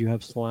 Ron? Did you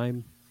have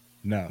slime?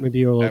 No. Maybe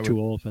you're a little That too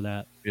was- old for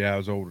that. Yeah, I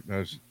was old. I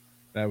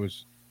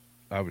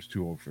was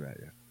too old for that,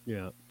 yeah.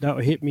 Yeah,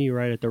 that hit me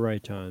right at the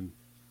right time.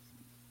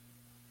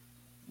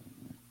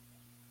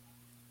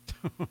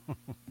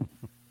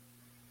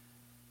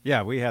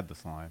 Yeah, we had the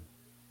slime.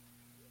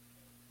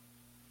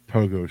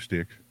 Pogo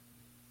sticks.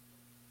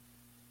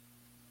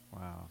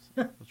 Wow.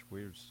 Such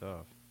weird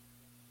stuff.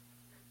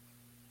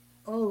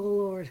 Oh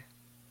Lord.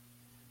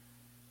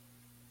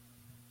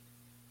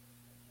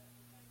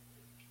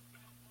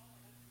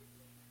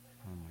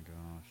 Oh my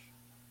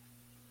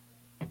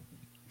gosh.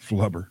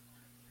 Flubber.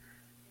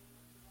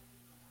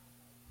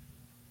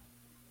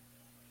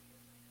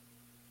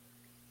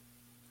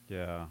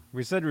 Yeah.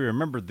 We said we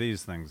remembered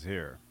these things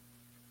here.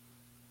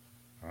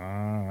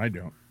 I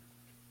don't.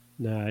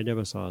 Nah, I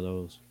never saw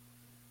those.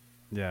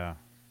 Yeah.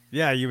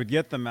 Yeah, you would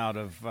get them out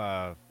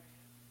of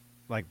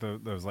like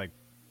those like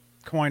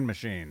coin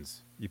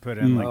machines. You put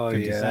in like Oh,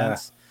 50 yeah.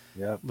 cents.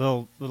 Yep.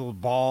 Little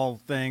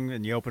ball thing,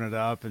 and you open it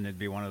up and it'd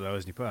be one of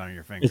those and you put it on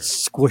your finger.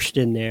 It's squished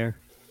in there.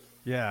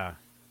 Yeah.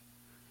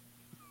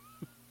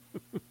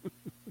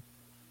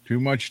 Too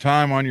much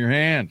time on your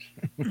hands.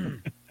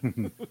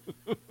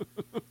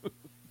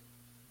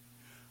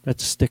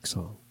 That's a stick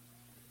song.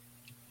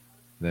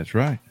 That's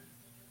right.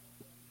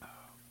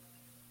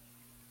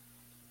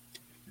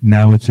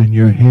 Now it's in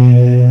your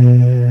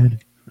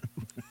head.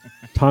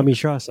 Tommy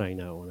Shaw sang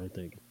that one, I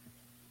think.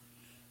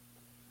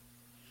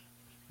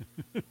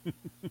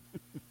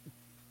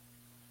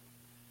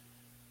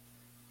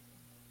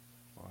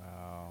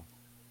 Wow.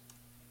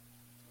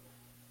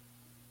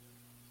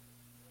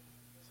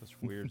 Such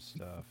weird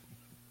stuff.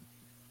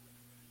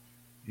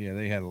 Yeah,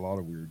 they had a lot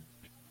of weird.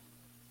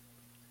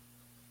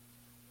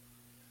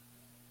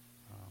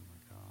 Oh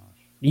my gosh.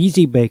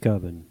 Easy Bake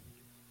Oven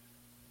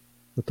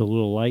with the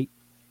little light.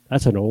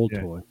 That's an old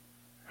Yeah. toy.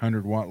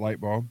 100-watt light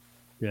bulb.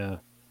 Yeah.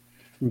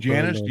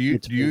 Janice, Burn do you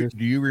kids' fingers.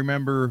 do you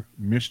remember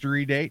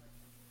Mystery Date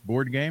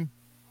board game?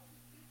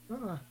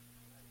 Uh-uh.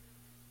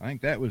 I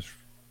think that was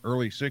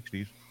early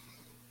 60s.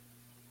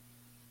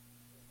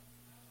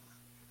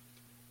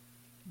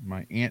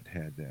 My aunt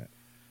had that.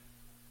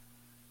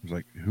 It was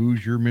like,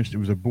 who's your Mr. It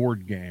was a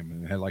board game,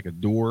 and it had like a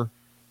door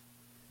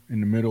in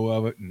the middle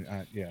of it. And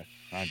yeah.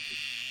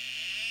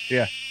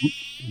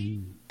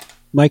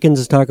 Mikins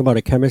is talking about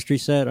a chemistry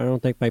set. I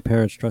don't think my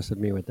parents trusted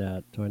me with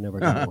that, so I never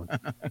got one.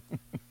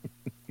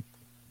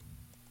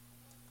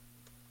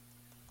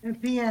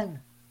 NPN.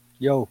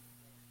 Yo.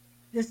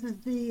 This is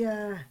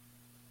the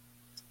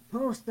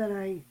post that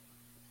I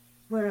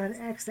put on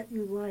X that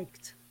you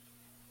liked.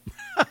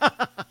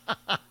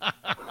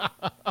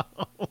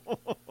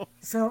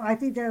 So I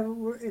think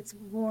that it's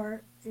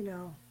more,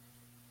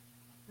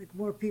 like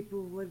more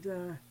people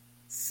would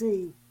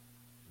see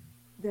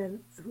than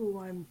who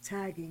I'm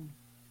tagging.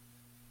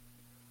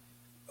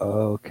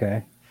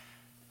 Okay.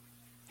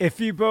 If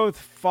you both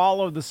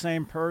follow the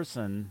same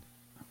person,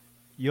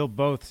 you'll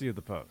both see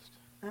the post.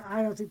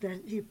 I don't think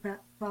that he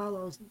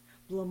follows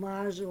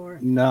Blamage or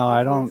No,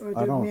 I or don't. the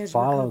I don't management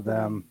follow company.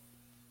 them.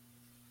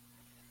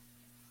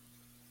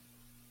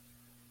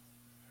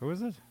 Who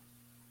is it?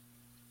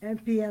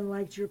 NPN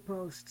liked your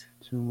post.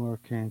 2 more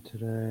came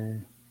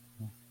today.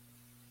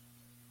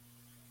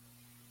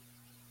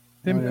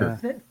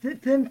 Thimker.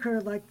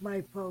 Thimker liked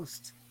my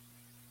post.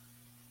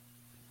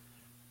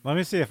 Let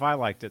me see if I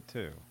liked it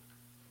too.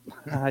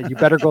 You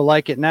better go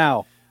like it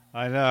now.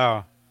 I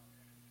know.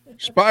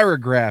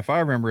 Spirograph. I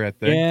remember that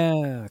thing.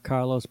 Yeah,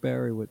 Carlos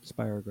Berry with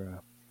Spirograph.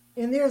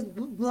 And there's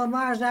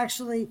Blamage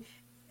actually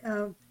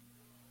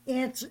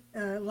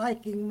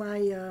liking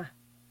my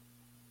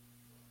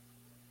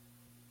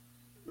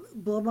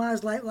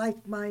Blamage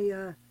liked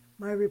my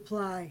my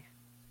reply.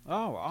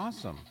 Oh,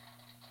 awesome.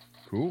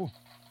 Cool.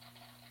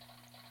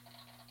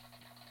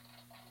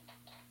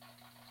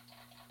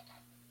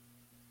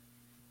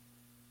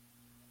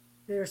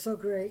 They're so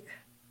great.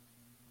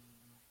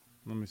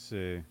 Let me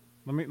see.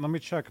 Let me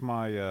check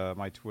my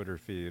my Twitter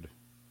feed.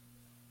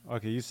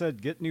 Okay, you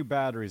said get new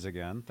batteries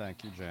again.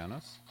 Thank you,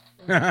 Janice.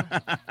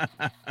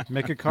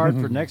 Make a card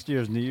for next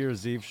year's New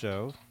Year's Eve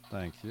show.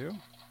 Thank you.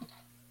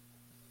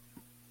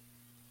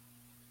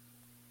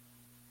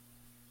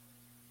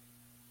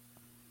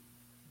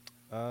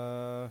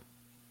 Uh,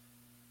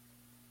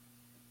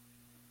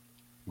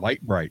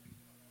 Light bright.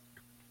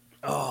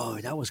 Oh,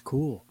 that was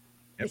cool.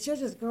 Yep. It should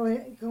just go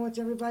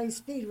into everybody's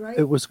feed, right?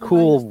 It was Everybody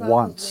cool just follows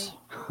once.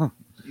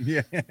 me.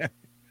 Yeah.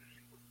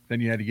 Then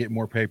you had to get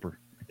more paper.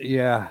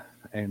 Yeah,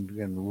 and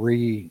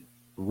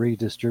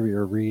redistribute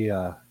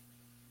or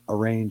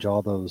arrange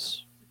all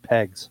those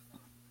pegs.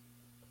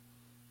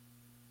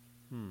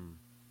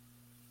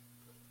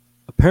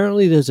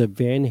 Apparently, there's a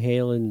Van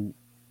Halen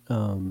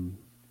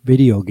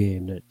video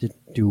game that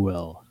didn't do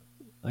well.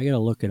 I gotta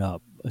look it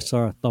up. I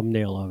saw a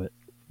thumbnail of it.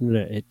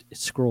 It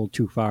scrolled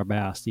too far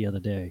past the other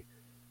day.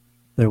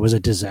 But it was a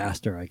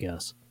disaster, I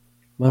guess.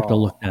 I'll have to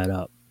look that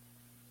up.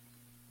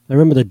 I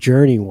remember the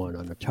Journey one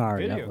on Atari.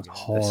 Video That was game.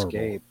 horrible.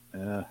 Escape.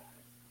 Yeah.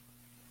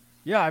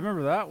 yeah, I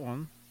remember that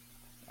one.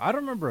 I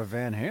don't remember a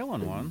Van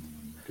Halen one.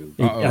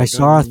 I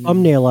saw a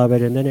thumbnail of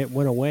it, and then it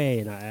went away,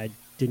 and I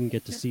didn't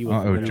get to see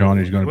what. Uh-oh,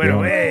 Johnny's going to be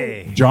on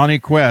it. Johnny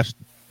Quest.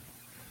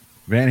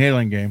 Van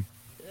Halen game.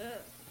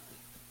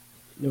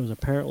 It was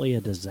apparently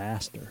a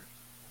disaster.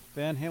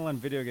 Van Halen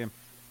video game.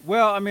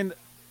 Well, I mean,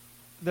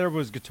 there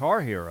was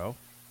Guitar Hero.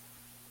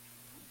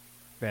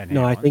 Van Halen.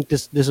 No, I think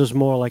this was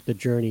more like the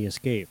Journey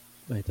Escape.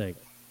 I think.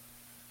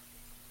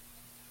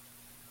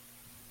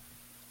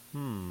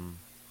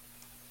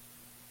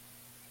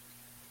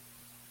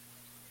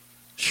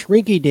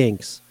 Shrinky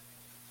Dinks.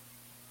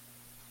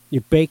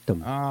 You baked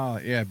them. Oh,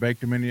 yeah,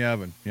 baked them in the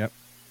oven. Yep.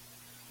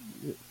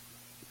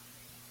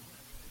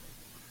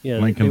 Yeah,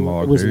 Lincoln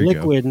Logs, It was there you go.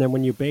 liquid, and then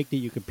when you baked it,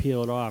 you could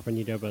peel it off, and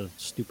you'd have a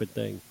stupid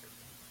thing.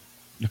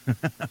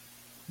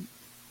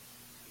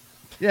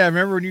 Yeah,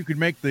 remember when you could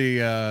make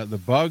the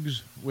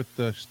bugs with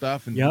the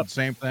stuff and Yep. the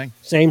same thing?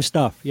 Same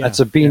stuff. Yeah, That's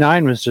what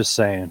B9 was just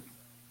saying.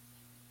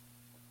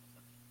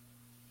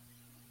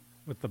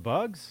 With the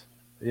bugs?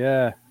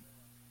 Yeah.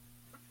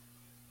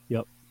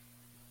 Yep.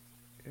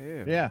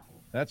 Ew. Yeah,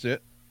 that's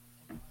it.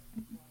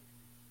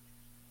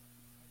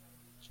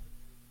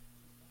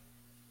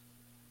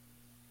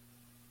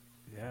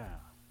 Yeah.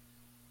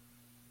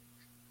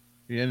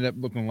 You ended up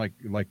looking like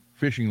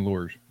fishing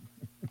lures,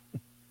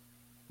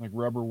 like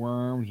rubber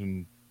worms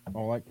and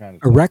all that kind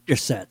of stuff. Erector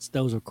sets.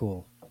 Those are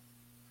cool.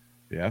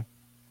 Yeah.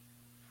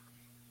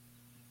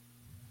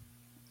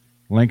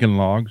 Lincoln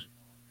Logs.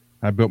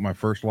 I built my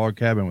first log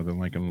cabin with the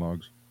Lincoln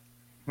Logs.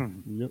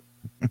 Yep.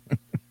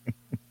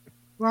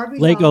 Barbie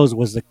Legos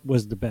doll.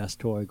 was the best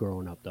toy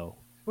growing up, though.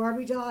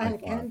 Barbie doll. I had a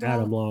Ken doll.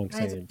 Adam Long I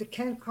had saying. the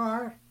Ken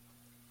car.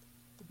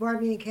 The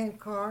Barbie and Ken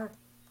car.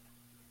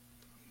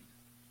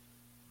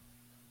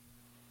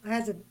 I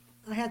had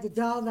the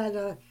doll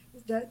that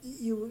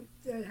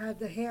had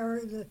the hair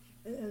in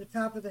the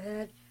top of the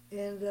head,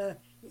 and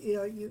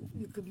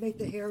you could make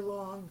the hair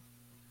long.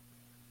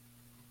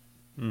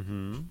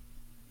 Mm-hmm.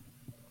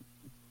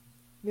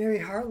 Mary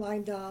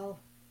Hartline doll.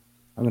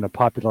 I'm going to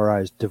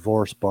popularize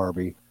Divorce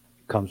Barbie.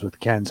 Comes with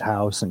Ken's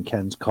house and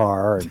Ken's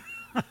car and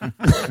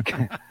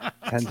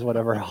Ken's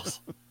whatever else.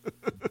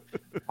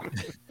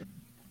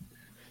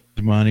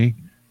 Money.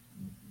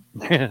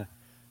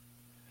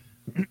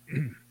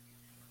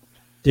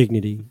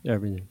 Dignity,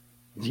 everything.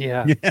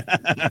 Yeah.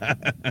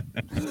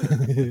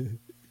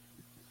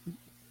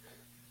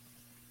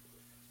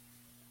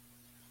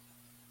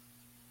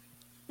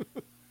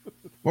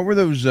 What were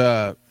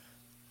those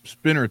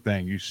spinner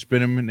thing? You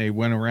spin them and they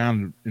went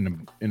around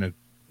in a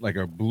like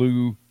a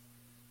blue.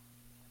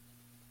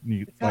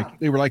 Like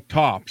they were like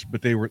tops,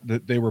 but they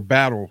were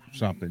battle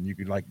something. You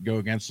could like go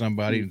against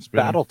somebody and spin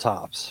Battle them.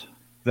 tops.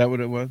 Is that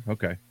what it was?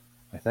 Okay.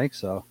 I think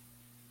so.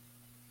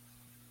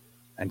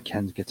 And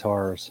Ken's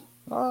guitars.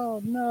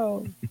 Oh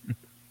no.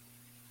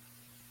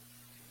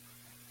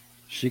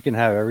 She can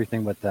have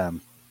everything but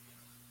them.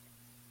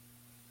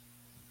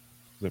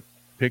 The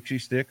pixie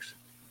sticks.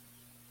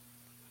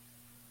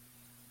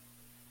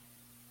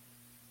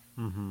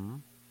 Mm-hmm.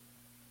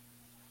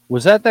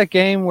 Was that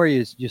game where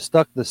you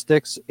stuck the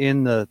sticks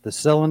in the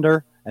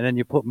cylinder and then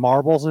you put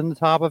marbles in the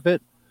top of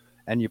it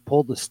and you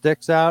pulled the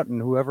sticks out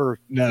and whoever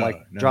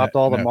dropped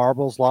all the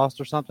marbles lost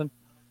or something?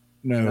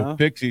 No,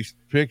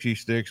 pixie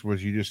sticks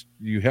was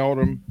you held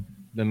them,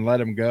 then let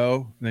them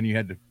go, and then you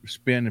had to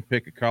spin and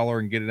pick a color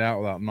and get it out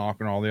without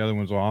knocking all the other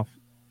ones off.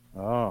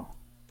 Oh.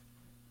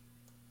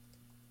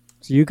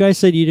 So you guys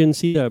said you didn't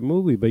see that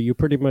movie, but you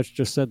pretty much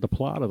just said the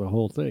plot of the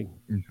whole thing.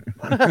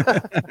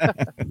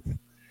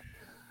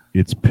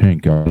 It's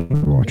pink. I'll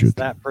watch It's it.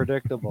 that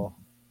predictable.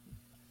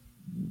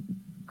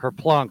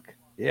 Kerplunk.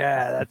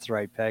 Yeah, that's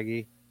right,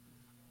 Peggy.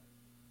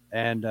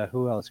 And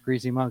who else?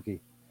 Greasy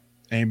Monkey.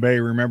 Anybody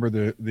remember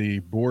the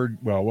board?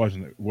 Well,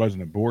 it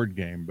wasn't a board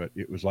game, but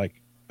it was like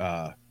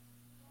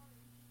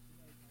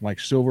like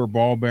silver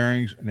ball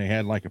bearings, and they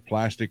had like a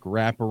plastic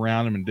wrap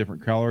around them in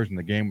different colors, and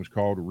the game was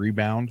called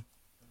Rebound.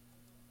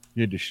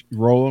 You had to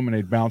roll them, and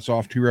they'd bounce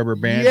off 2 rubber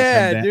bands. and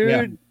Yeah, come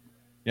down. dude.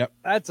 Yep.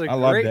 That's a I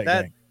love great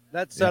that game.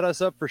 That set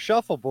us up for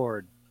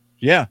shuffleboard.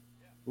 Yeah.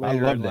 I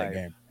later love in that life.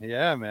 game.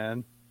 Yeah,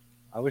 man.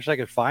 I wish I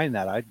could find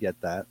that. I'd get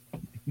that.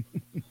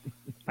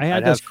 I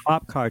had I'd this have-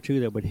 cop car too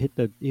that would hit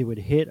the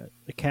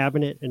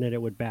cabinet and then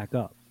it would back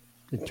up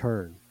and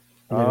turn.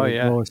 And then Oh, it would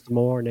yeah. go some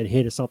more and then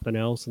hit something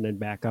else and then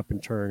back up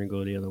and turn and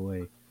go the other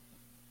way.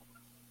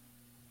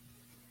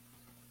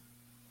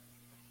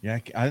 Yeah.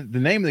 The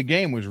name of the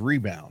game was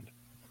Rebound.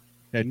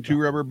 It had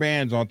 2 rubber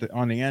bands on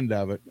the end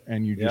of it,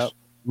 and you just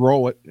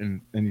roll it,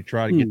 and you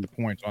try to get the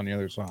points on the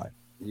other side.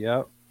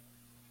 Yep.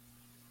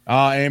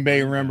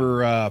 Anybody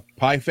remember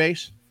Pie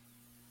Face?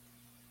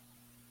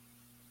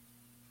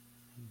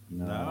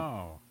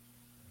 No.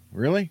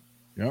 Really?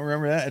 You don't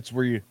remember that? It's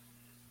where you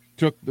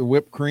took the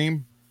whipped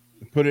cream,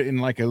 put it in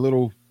like a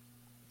little,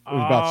 it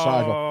was about the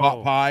size of a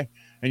pot pie,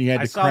 and you had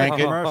I to saw crank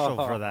the it. commercial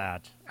for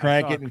that.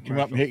 Crank I saw it a and come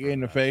up and hit you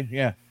in the commercial face.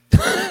 Yeah.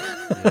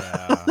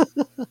 Yeah.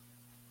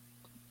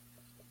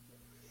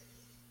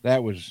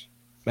 That was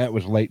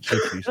late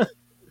 60s.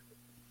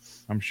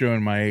 I'm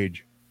showing my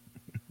age.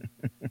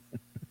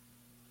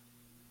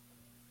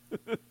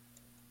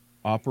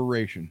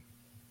 Operation.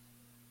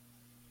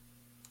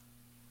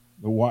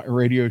 The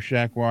Radio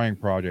Shack wiring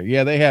project.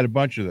 Yeah, they had a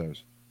bunch of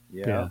those.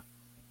 Yeah.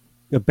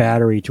 A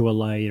battery to a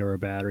light or a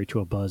battery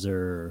to a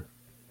buzzer.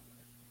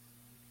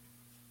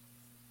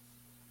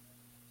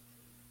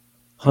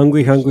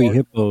 Hungry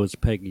hippos,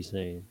 Peggy's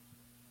saying.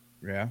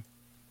 Yeah.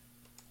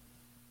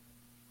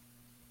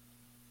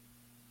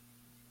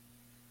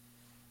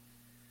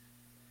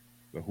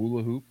 The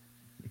hula hoop.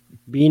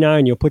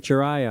 B9, you'll put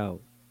your eye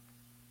out.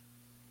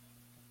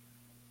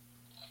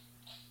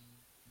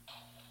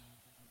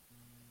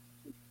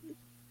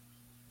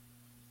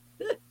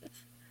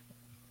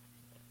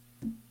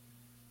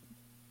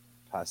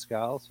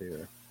 Pascal's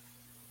here.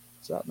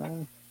 What's up,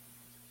 man?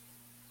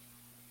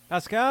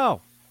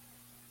 Pascal.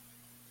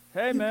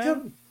 Hey,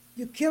 man.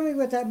 You kill me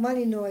with that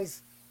money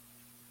noise.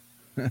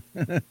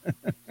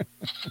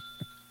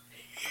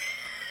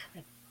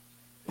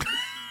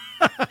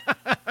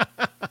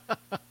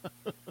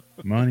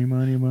 Money,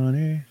 money,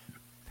 money.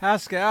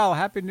 Pascal,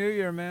 Happy New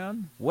Year,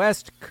 man.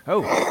 West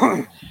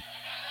Coast.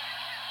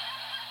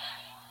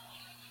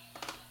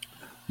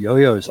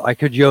 Yo-yos. I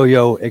could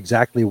yo-yo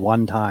exactly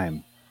one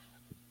time.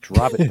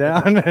 Drop it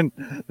down, and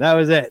that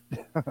was it.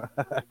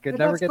 I could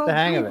never get the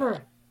hang of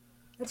it.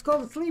 It's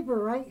called a sleeper,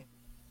 right?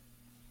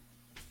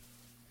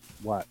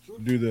 What?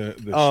 Do the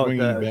Oh, swinging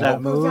that bell.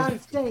 Goes move? out,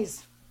 it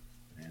stays.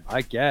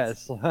 I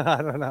guess.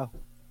 I don't know.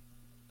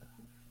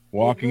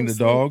 Walking the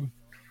dog.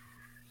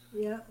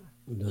 Yeah.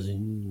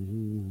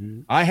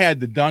 I had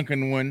the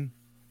Duncan one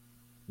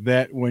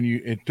that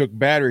it took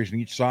batteries on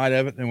each side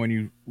of it, and when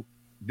you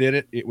did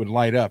it, it would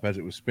light up as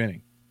it was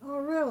spinning. Oh,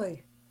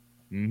 really?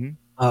 Mm-hmm.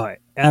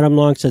 Adam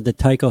Long said the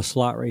Tyco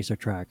slot racer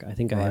track. I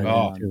think I had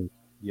that too.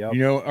 Yep. You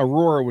know,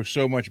 Aurora was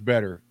so much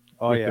better.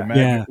 Oh, with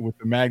yeah. with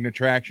the magnet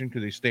traction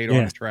because they stayed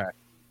on the track.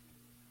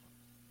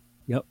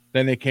 Yep.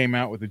 Then they came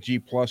out with the G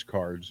Plus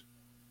cars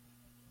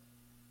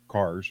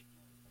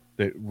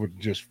that would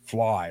just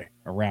fly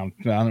around.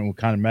 I don't know what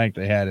kind of magnet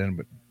they had in them,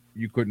 but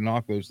you couldn't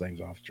knock those things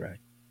off the track.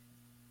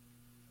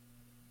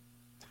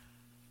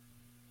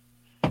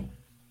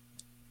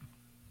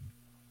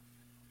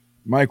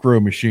 Micro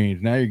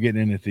machines. Now you're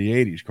getting into the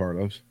 80s,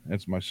 Carlos.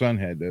 That's my son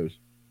had those.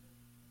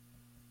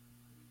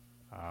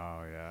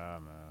 Oh, yeah,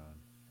 man.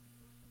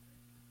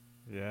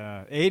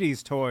 Yeah.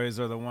 80s toys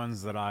are the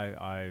ones that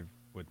I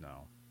would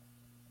know.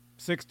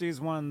 60s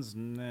ones,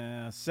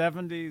 nah.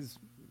 70s,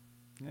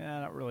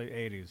 yeah, not really.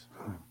 80s.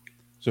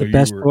 So The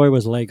best toy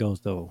was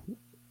Legos, though.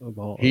 Of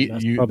all,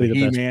 that's probably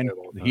the best He-Man, toy of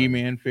all the time.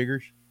 He-Man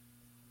figures.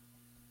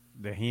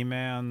 The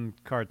He-Man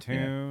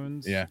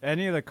cartoons. Yeah.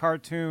 Any of the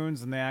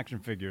cartoons and the action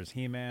figures.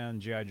 He-Man,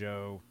 G.I.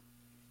 Joe.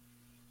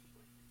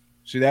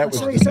 See, that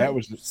was I'll show you that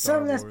was the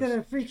something that's Wars.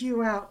 gonna freak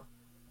you out.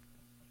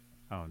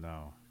 Oh,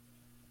 no.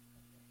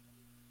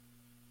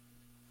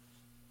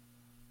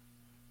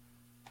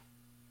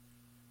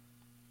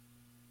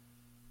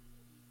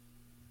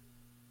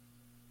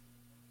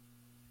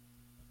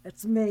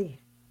 It's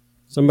me.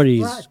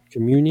 Somebody's Fla-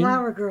 communion.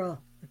 Flower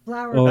girl. The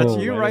flower Oh, That's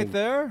girl. you right. right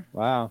there?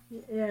 Wow.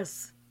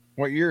 Yes.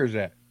 What year is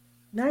that?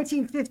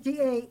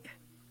 1958.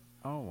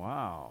 Oh,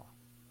 wow.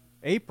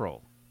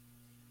 April.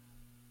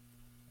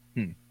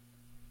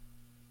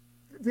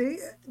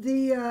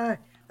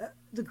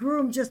 The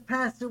groom just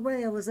passed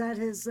away. I was at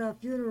his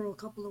funeral a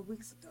couple of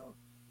weeks ago.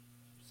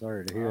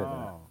 Sorry to hear that.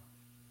 Oh.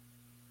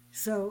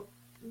 So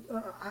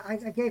I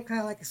gave kind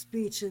of like a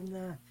speech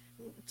and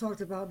talked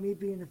about me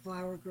being the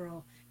flower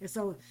girl. And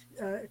so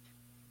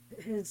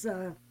his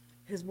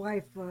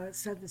wife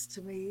sent this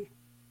to me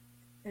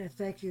and a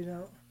thank you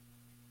note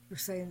for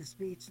saying the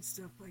speech and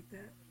stuff like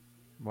that.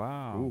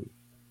 Wow. Ooh.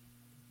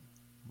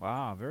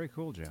 Wow, very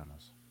cool,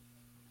 Janice.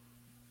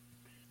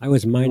 I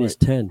was minus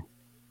 10.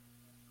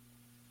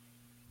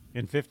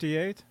 In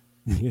 58?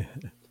 Yeah.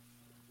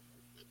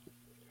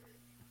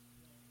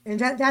 And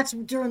that's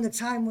during the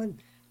time when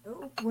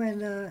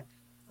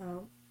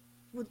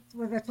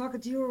was I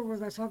talking to you or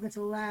was I talking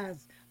to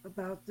Laz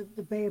about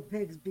the Bay of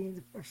Pigs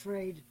being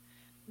afraid?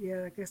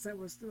 Yeah, I guess I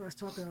was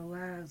talking to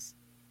Laz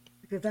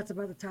because that's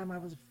about the time I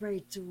was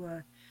afraid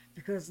to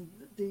because of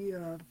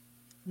the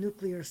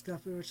nuclear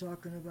stuff we were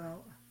talking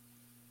about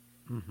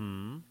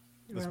Mm-hmm.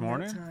 This around that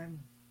morning? time.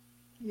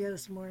 Yeah,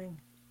 this morning.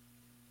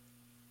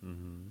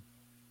 Mm-hmm.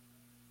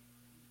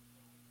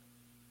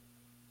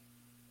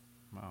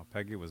 Wow,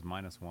 Peggy was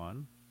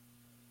 -1.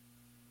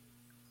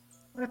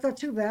 That's not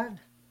too bad.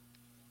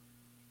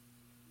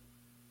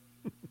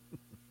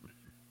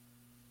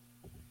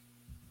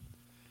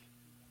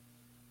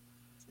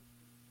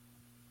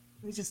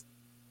 Let me just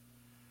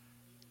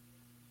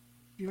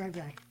be right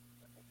back.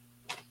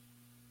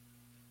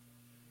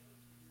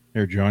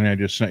 Here, Johnny, I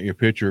just sent you a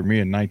picture of me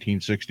in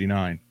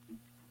 1969.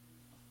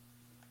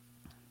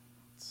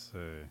 Let's see.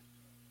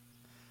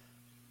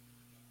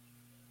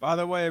 By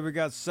the way, we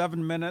got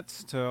 7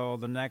 minutes till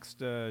the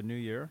next New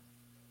Year,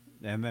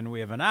 and then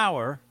we have an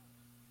hour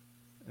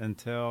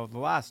until the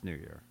last New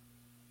Year.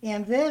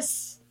 And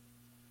this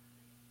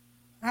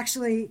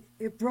actually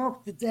it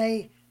broke the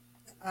day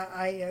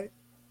I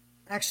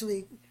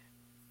actually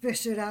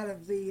fished it out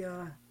of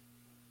the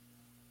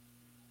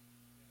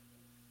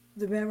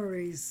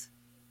memories.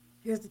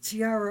 Here's the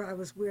tiara I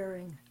was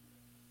wearing.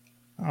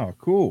 Oh,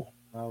 cool.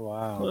 Oh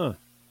wow. Huh.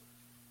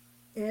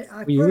 And I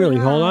Well, you put really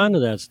it hold on on. to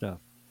that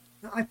stuff.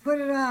 I put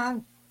it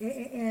on,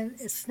 and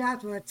it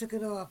snapped when I took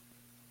it off.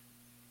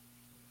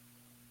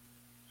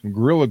 Some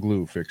Gorilla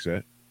Glue fix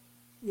that.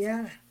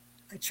 Yeah,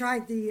 I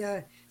tried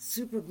the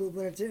super glue,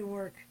 but it didn't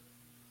work.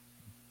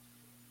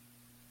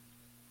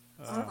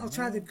 I'll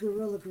try the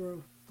Gorilla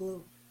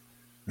glue.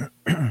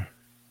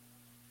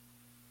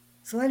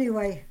 So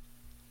anyway,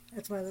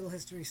 that's my little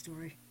history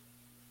story.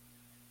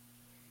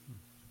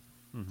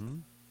 Mm-hmm.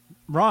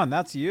 Ron,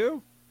 that's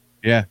you?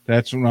 Yeah,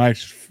 that's when I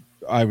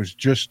was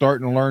just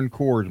starting to learn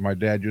chords. My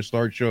dad just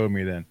started showing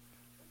me then.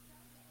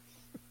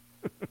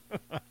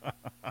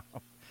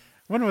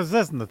 When was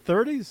this? In the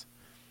 30s?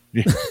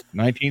 Yeah,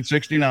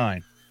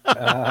 1969.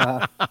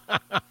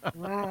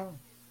 Wow.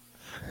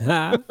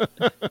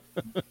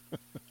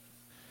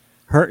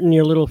 Hurting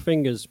your little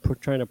fingers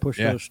trying to push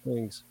Yeah. those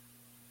strings.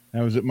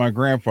 I was at my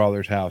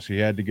grandfather's house. He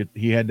had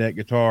that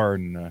guitar,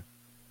 and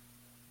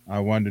I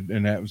wanted,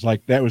 and that was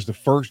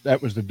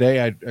the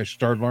day I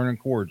started learning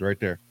chords right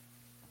there.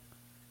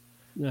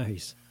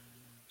 Nice.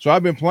 So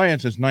I've been playing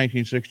since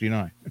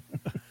 1969.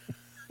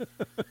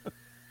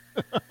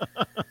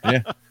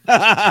 Yeah.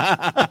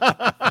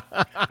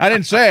 I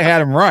didn't say I had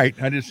them right.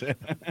 I just said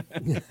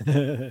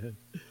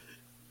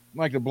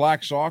like the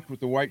black socks with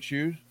the white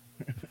shoes.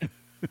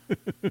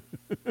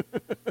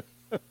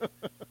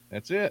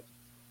 That's it.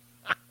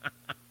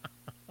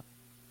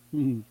 I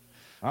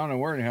don't know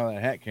where the hell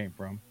that hat came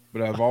from,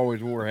 but I've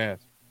always wore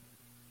hats.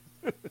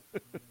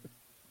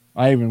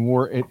 I even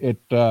wore it.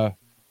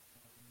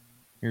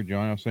 Here,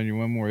 John, I'll send you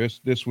one more.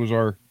 This was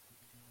our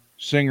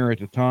singer at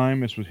the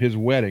time. This was his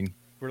wedding.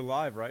 We're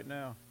live right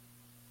now.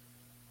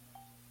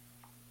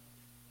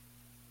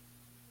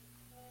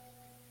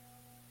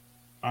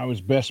 I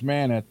was best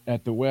man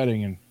at the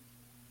wedding, and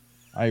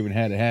I even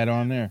had a hat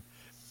on there.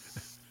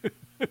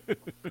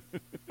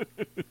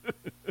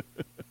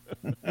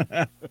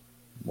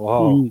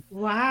 Whoa.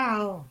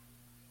 Wow.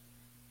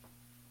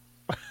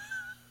 I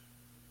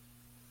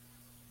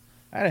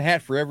had a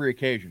hat for every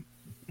occasion.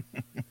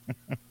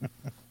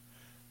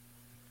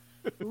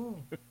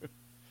 Cool.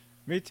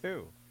 Me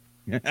too.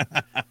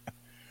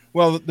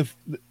 Well,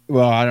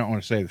 I don't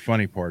want to say the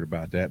funny part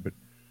about that, but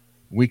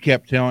we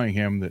kept telling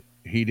him that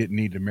he didn't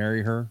need to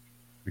marry her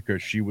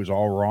because she was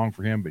all wrong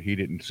for him, but he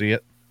didn't see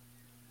it.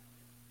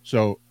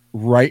 So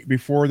right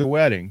before the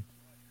wedding,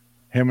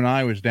 him and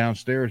I was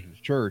downstairs at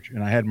the church,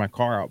 and I had my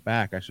car out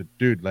back. I said,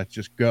 dude, let's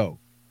just go.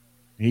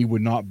 He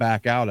would not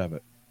back out of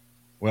it.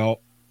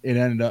 Well, it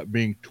ended up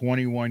being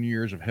 21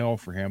 years of hell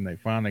for him. They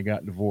finally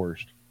got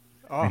divorced.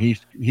 Oh. And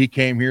he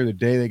came here the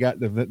day they got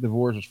the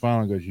divorce was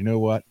final and goes, you know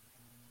what?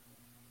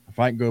 If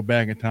I can go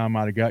back in time,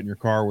 I'd have gotten your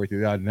car with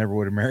you. I never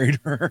would have married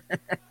her.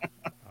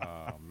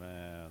 Oh,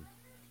 man.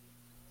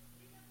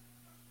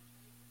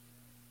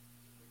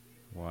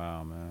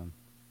 Wow, man.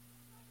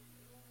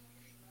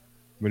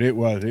 But it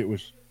was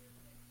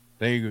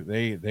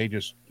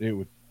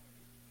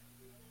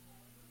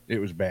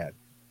bad.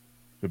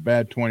 The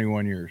bad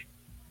 21 years.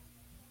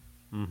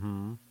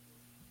 Mm-hmm.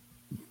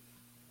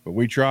 But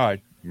we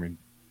tried. I mean,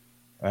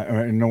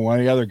 I know one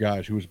of the other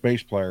guys who was a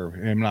bass player,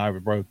 him and I were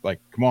both like,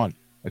 come on,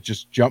 let's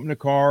just jump in the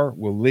car.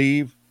 We'll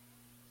leave.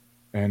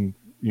 And,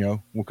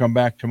 we'll come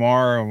back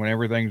tomorrow when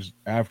everything's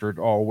after it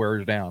all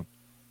wears down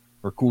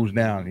or cools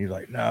down. And he's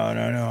like, no, I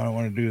don't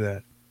want to do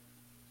that.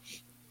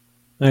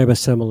 I have a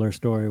similar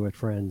story with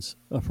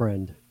a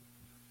friend.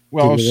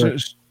 Well,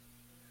 as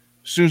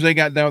soon as they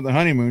got done with the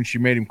honeymoon, she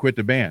made him quit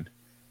the band.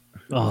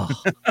 Oh.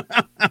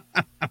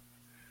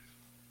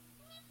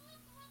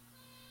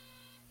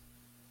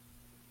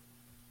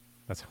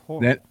 That's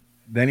horrible.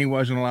 Then he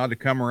wasn't allowed to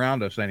come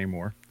around us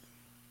anymore.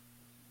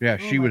 Yeah,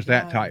 Oh she my was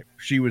that God. type.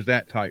 She was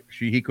that type.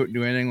 He couldn't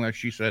do anything unless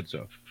she said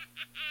so.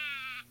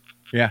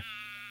 Yeah.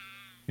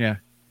 Yeah.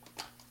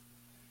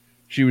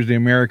 She was the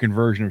American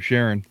version of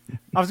Sharon.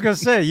 I was going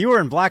to say, you were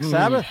in Black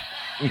Sabbath?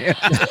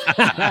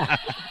 Yeah.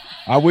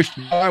 I wish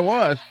I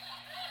was.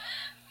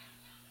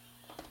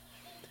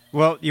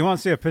 Well, you want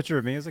to see a picture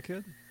of me as a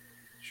kid?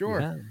 Sure.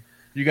 Yeah.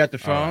 You got the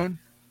All right. phone?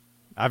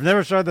 I've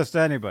never showed this to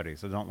anybody,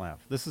 so don't laugh.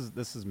 This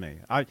is me.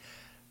 I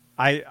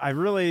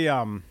really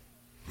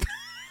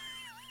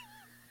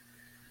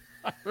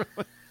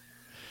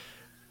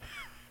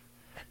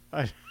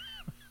I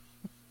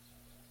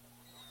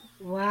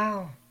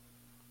Wow.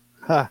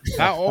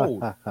 How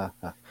old?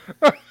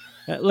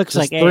 It looks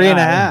Just like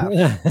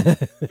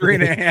 3.5.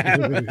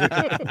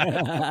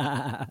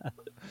 3.5.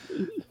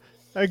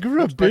 I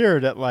grew a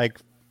beard at like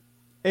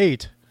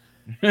 8.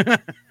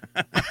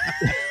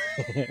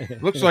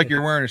 Looks like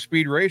you're wearing a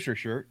Speed Racer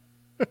shirt.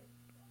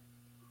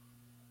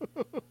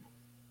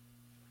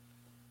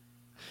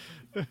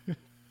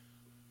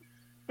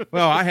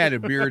 Well, I had a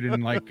beard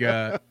in I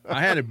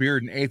had a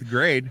beard in 8th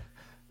grade.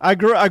 I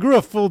grew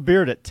a full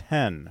beard at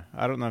 10.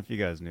 I don't know if you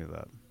guys knew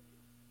that.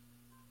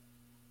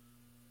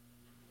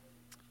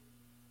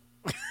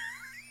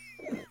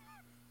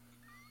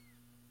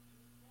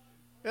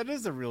 It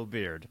is a real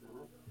beard.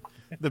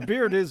 The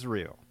beard is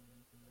real.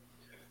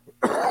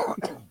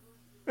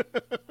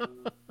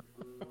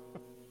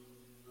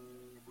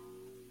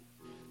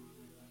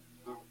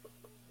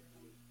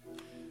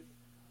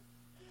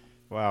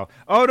 Wow.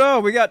 Oh no,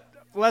 we got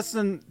less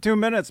than 2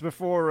 minutes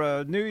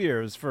before New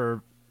Year's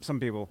for some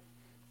people.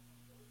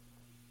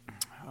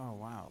 Oh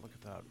wow, look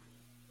at that.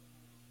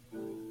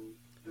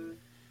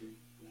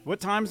 What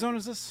time zone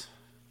is this?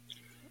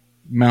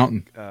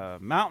 Mountain.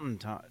 Mountain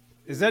time.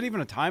 Is that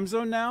even a time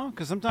zone now?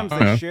 Because sometimes I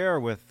they don't know. share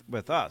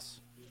with us.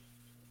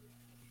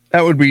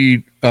 That would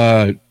be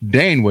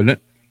Dane, wouldn't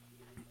it?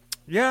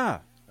 Yeah.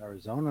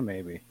 Arizona,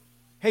 maybe.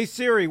 Hey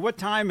Siri, what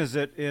time is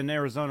it in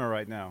Arizona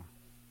right now?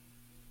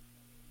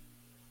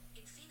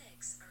 In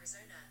Phoenix,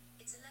 Arizona,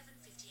 it's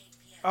 11:58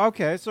 p.m.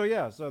 Okay, so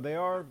yeah, so they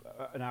are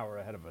an hour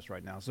ahead of us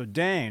right now. So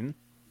Dane,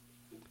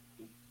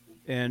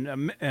 in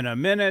a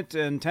minute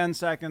and 10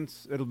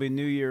 seconds, it'll be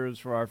New Year's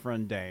for our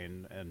friend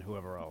Dane and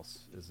whoever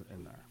else is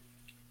in there.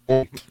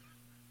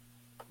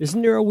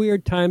 Isn't there a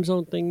weird time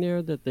zone thing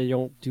there that they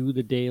don't do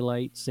the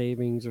daylight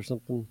savings or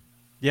something?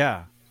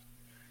 Yeah.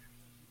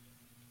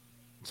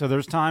 So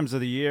there's times of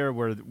the year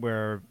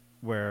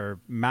where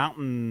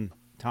mountain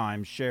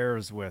time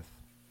shares with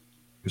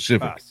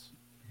Pacific. us,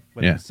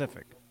 with Yeah.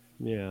 Pacific.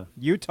 Yeah.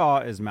 Utah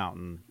is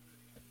mountain.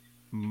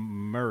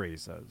 Murray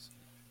says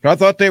I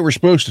thought they were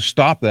supposed to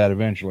stop that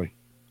eventually.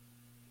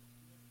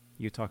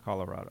 Utah,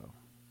 Colorado.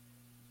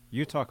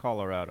 Utah,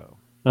 Colorado.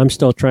 I'm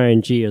still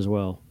trying G as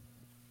well.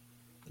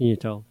 Can you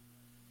tell?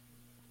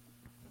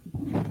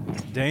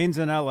 Dane's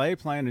in L.A.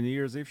 playing a New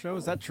Year's Eve show.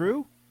 Is that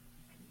true?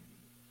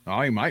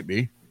 Oh, he might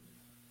be.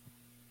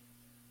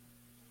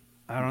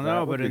 I don't That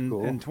know, would but be in,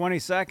 cool. in 20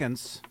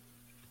 seconds.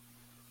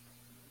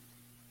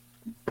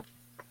 I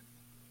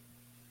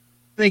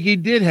think he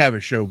did have a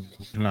show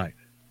tonight.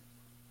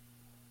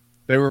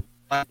 They were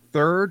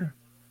third.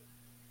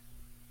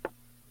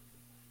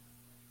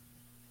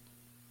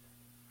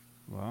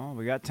 Well,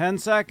 we got 10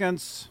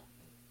 seconds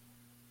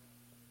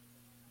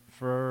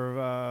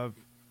for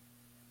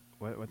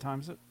what time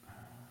is it?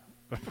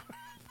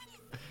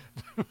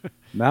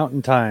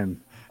 Mountain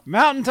time.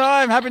 Mountain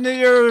time. Happy New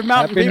Year,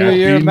 mountain Happy people. New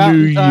Year, Happy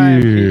Mountain New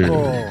time, Year.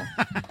 people.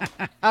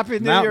 Happy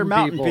New Year,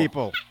 Mountain mountain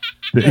people.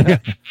 people.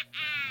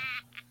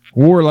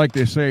 Or like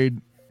they say,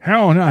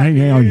 how not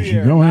New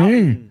Year,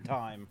 mountain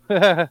time.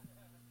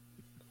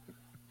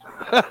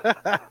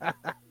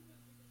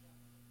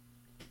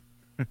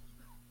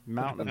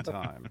 Mountain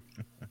time.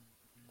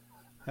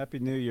 Happy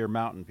New Year,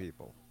 mountain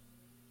people.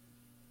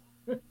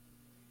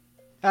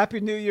 Happy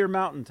New Year,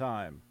 mountain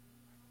time.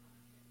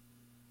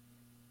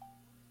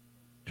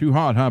 Too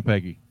hot, huh,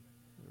 Peggy?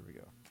 There we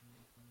go.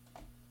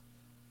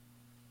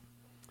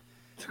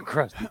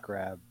 Krusty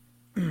Krab.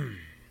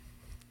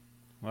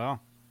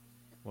 Well,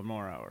 one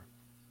more hour.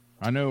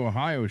 I know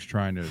Ohio's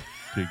trying to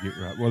get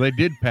right. Well, they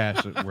did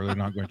pass it where they're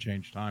not going to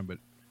change time, but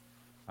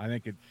I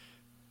think it's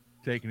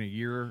taking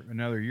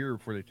another year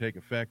before they take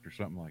effect or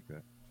something like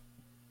that.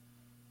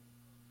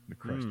 The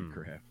Krusty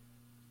Krab.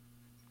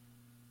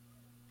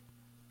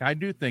 I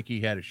do think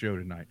he had a show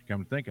tonight,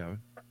 come to think of it.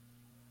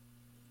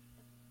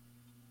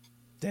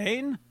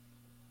 Dane?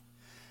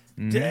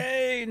 Mhm.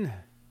 Dane!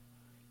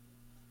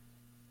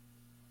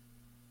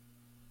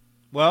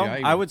 Well,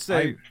 Yeah, I would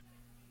say...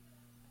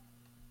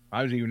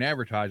 I was even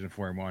advertising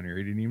for him on here.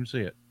 He didn't even see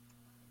it.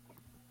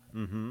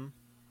 Mm-hmm.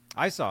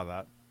 I saw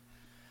that.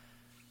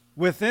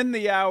 Within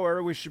the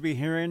hour, we should be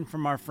hearing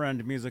from our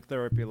friend Music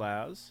Therapy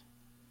Laz.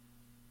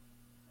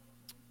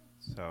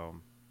 So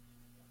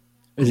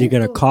Is he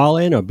going to call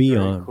in or be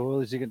Very on? cool.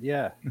 Is he gonna,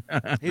 yeah.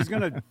 he's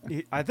gonna.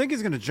 I think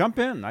he's gonna jump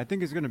in. I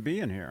think he's gonna be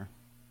in here.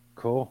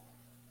 Cool.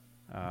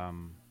 All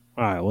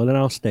right. Well, then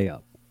I'll stay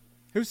up.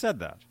 Who said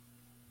that?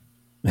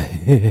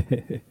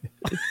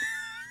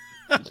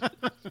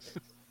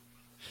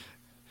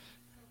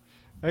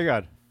 Hey,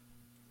 God.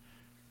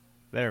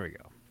 There we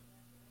go.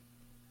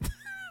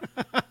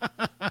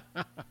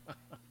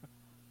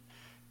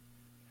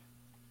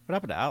 What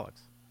happened to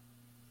Alex?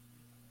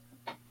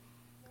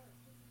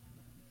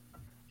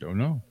 Don't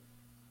know.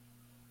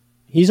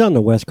 He's on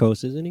the West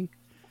Coast, isn't he?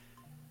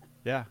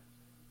 Yeah.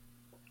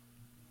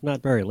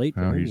 Not very late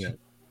for Oh, him he's- yet.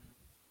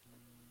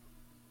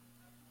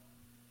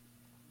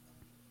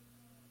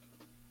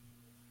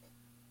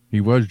 He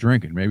was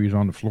drinking. Maybe he's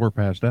on the floor,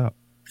 passed out.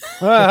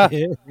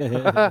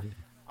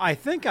 I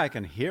think I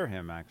can hear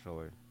him,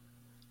 actually.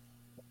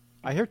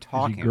 I hear Is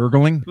talking. he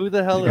gurgling? Who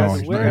the hell You is? guys-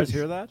 Did you Where guys is?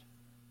 hear that?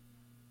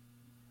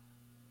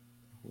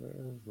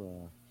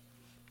 Where's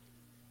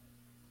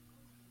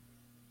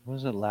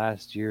was it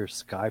last year?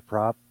 Sky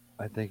Prop,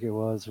 I think it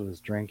was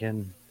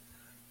drinking,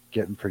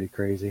 getting pretty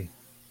crazy.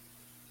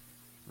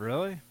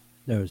 Really?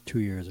 That was 2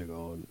 years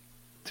ago.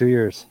 2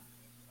 years.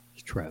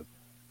 It's Trev.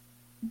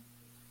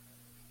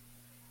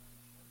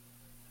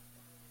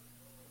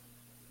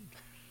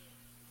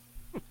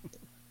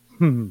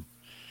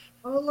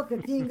 Oh, look, a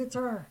Deane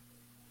guitar.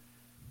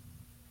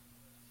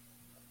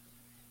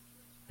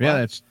 Yeah,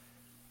 that's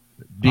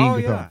Dean Oh,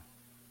 guitar. yeah.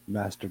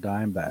 Master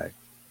Dime Bag.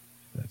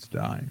 That's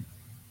Dime.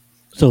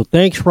 So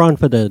thanks, Ron,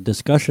 for the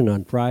discussion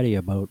on Friday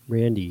about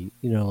Randy.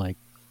 You know, like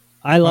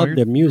I love you're-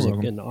 the you're music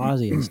welcome. and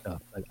Ozzy and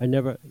stuff. But I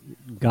never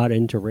got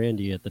into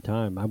Randy at the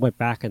time. I went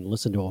back and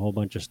listened to a whole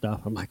bunch of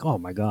stuff. I'm like, oh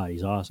my god,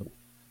 he's awesome.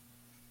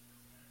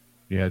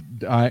 Yeah,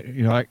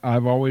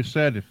 I've always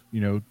said, if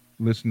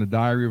listen to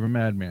Diary of a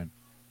Madman.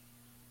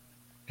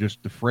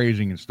 Just the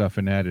phrasing and stuff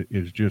in that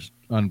is just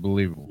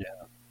unbelievable. Yeah.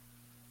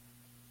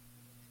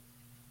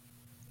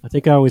 I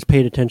think I always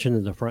paid attention to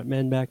the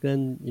frontmen back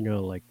then. You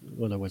know, like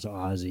whether it was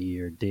Ozzy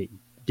or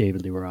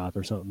David Lee Roth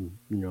or something.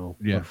 You know,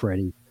 Yeah. or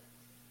Freddie.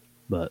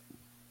 But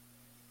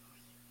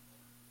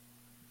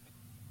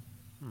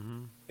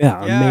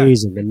yeah, Yeah.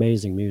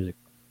 amazing music.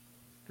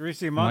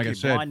 Greasy like I Monkey,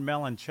 said- Blind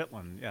Melon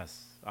Chitlin.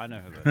 Yes, I know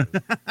who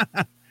that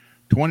is.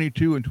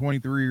 22 and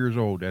 23 years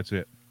old. That's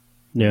it.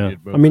 Yeah,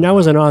 did both I mean, of I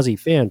was them. an Ozzy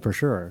fan for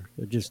sure.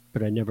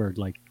 But I never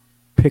like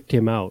picked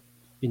him out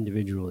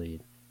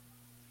individually.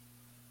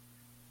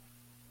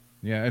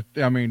 Yeah,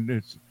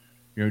 it's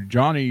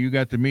Johnny. You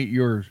got to meet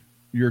your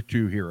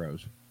two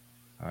heroes.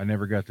 I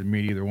never got to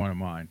meet either one of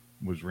mine.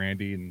 Was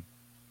Randy and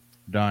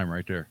Dime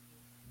right there.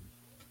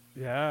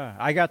 Yeah,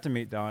 I got to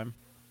meet Dime.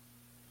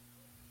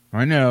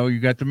 I know you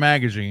got the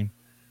magazine.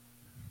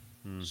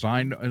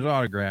 Signed his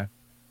autograph.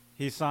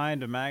 He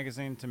signed a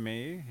magazine to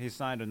me. He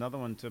signed another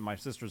one to my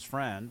sister's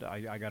friend.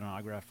 I got an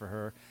autograph for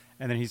her.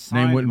 And then he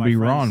signed Name wouldn't my be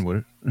friend's- Ron,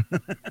 would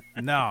it?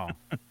 No.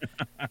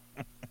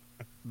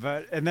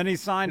 And then he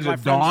signed Is my it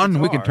friend's Dawn?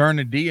 We guitar. could turn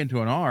a D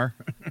into an R.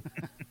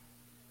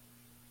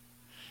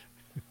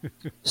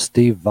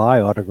 Steve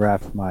Vai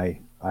autographed my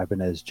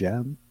Ibanez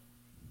Gem.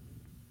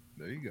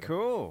 There you go.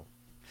 Cool.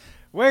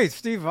 Wait,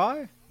 Steve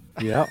Vai?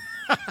 Yep.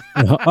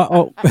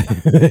 Oh,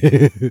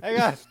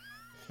 Hang on.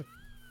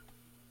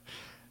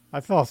 I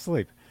fell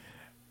asleep.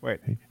 Wait.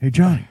 Hey,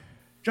 Johnny.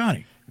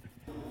 Johnny.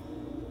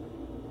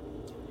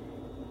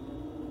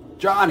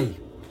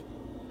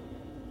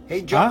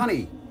 Hey,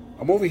 Johnny.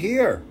 I'm over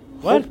here.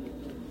 What?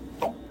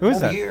 Who is Over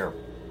that? here.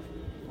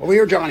 Over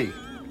here, Johnny.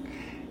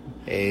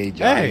 Hey,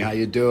 Johnny. Hey. How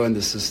you doing?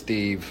 This is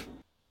Steve.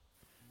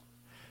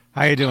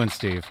 How you doing,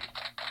 Steve?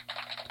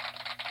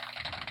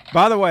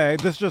 By the way,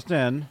 this just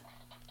in.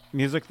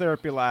 Music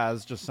Therapy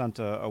Laz just sent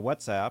a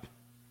WhatsApp.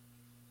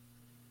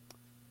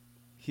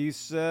 He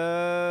says,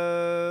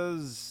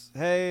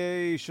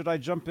 "Hey, should I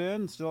jump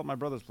in? Still at my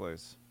brother's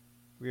place.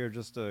 We're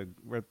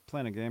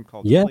playing a game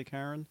called Yeah. Play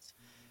Karen.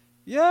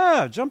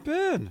 Yeah, jump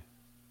in.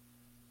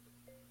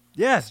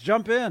 Yes,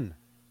 jump in.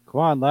 Come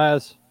on,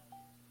 Laz.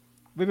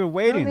 We've been Come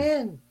waiting.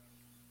 in.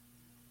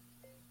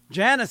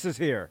 Janice is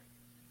here.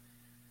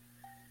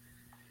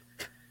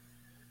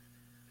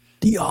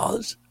 the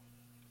Oz.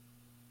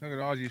 Look at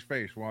Ozzy's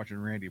face watching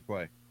Randy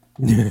play.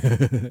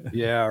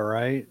 Yeah,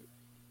 right.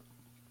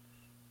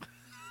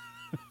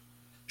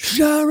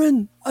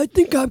 Sharon, I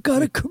think I've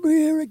got a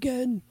career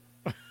again.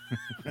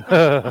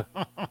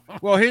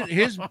 Well,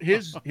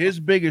 his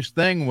biggest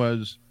thing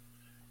was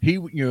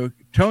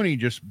Tony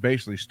just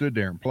basically stood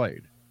there and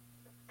played.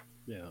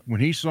 Yeah. When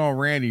he saw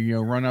Randy,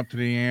 run up to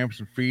the amps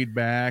and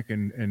feedback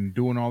and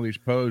doing all these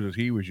poses,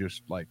 he was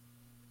just like,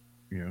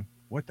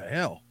 what the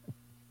hell?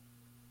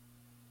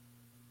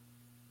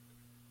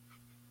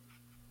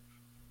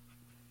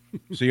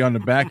 See, on the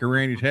back of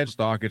Randy's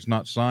headstock, it's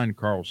not signed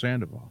Carl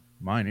Sandoval.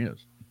 Mine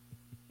is.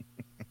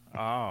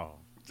 Oh,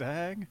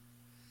 dang.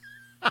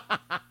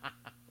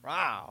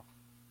 Wow.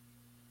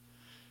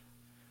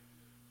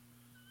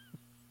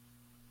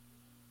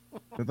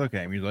 But look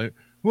at him. He's like,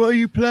 what are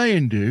you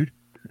playing, dude?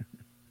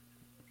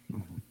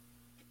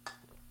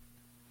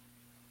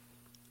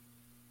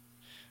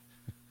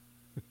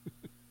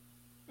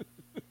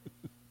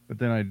 But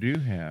then I do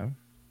have,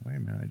 wait a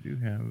minute, I do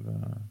have,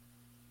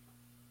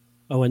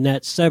 Oh, and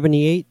that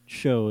 78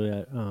 show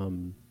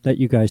that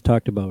you guys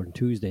talked about on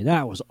Tuesday,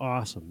 that was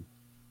awesome.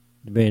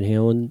 Van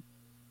Halen.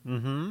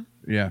 Mm-hmm.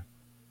 yeah.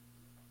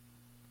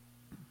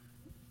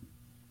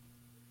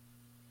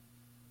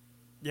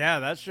 Yeah,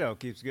 that show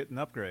keeps getting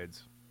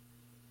upgrades.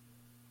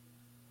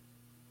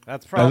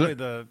 That's probably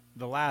the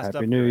last Happy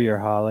upgrade. New Year,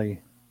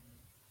 Holly.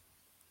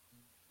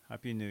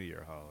 Happy New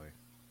Year, Holly.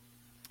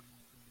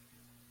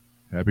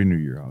 Happy New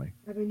Year, Holly.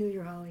 Happy New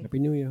Year, Holly. Happy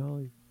New Year,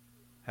 Holly.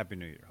 Happy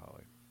New Year,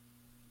 Holly.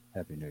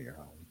 Happy New Year,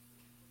 Holly.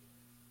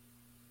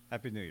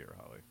 Happy New Year,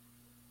 Holly.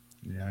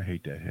 Yeah, I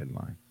hate that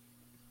headline.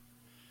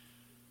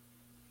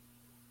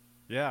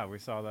 Yeah, we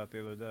saw that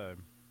the other day.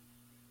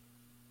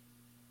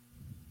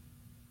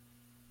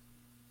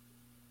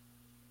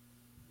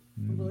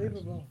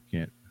 Unbelievable.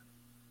 Can't.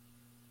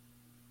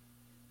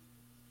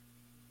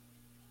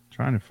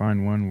 Trying to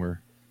find one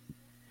where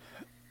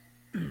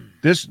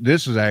this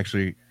is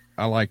actually,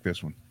 I like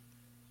this one.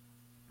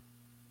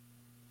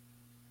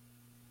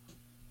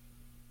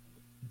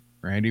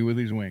 Randy with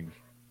his wings.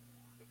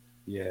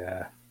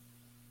 Yeah.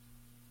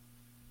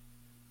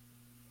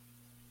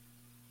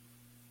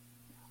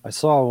 I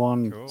saw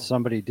one Cool.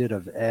 somebody did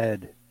of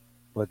Ed,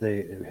 but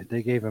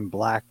they gave him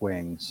black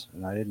wings,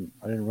 and I didn't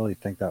really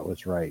think that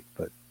was right,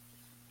 but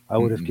I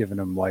would have given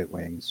him white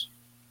wings.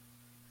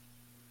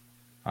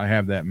 I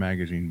have that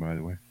magazine, by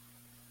the way.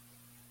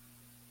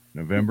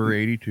 November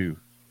 '82.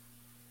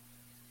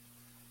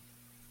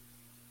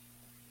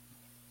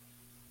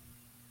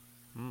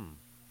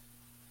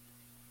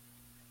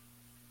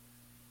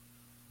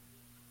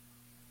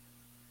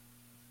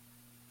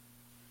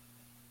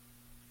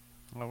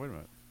 Oh, wait a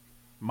minute.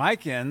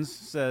 Mike Enns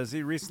says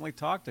he recently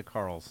talked to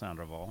Carl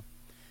Sandoval,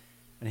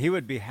 and he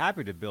would be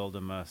happy to build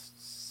him a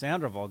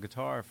Sandoval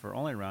guitar for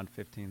only around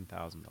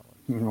 $15,000.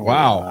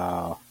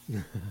 Wow.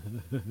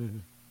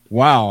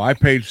 Wow, I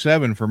paid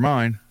 $7 for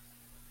mine.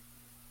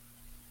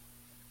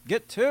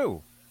 Get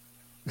two.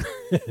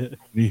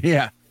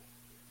 Yeah.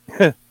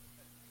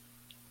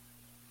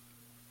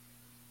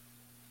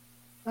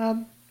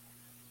 There's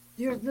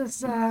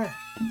this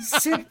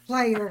synth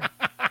player.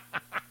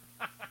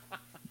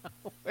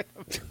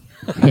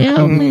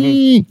 Help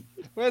me.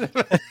 Wait a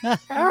minute.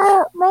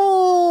 Help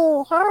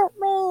me! Help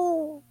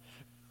me!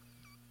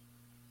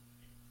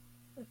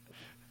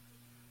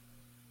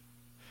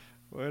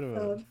 Wait a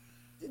minute.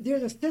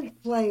 There's a synth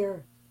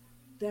player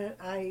that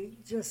I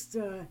just,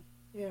 kind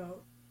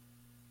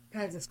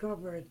of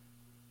discovered.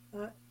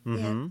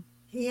 And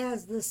he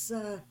has this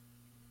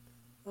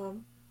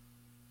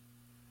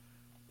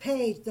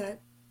page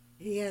that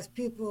he has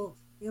people,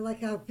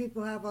 like how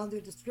people have on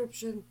their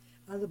description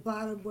on the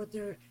bottom what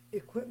their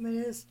equipment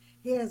is.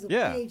 He has a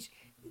page,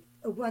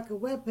 like a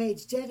web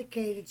page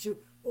dedicated to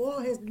all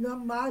his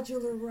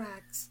modular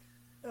racks.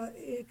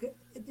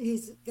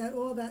 He's got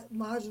all that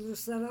modular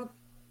setup,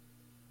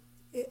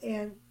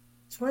 and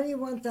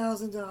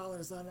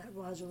 $21,000 on that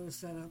modular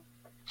setup.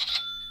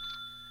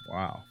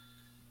 Wow.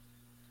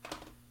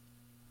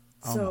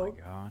 Oh my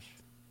gosh.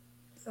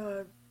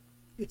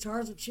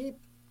 Guitars are cheap.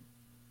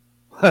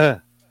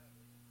 $21,000.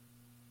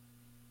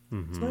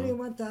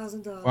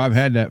 Well, I've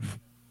had that.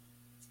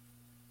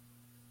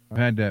 I've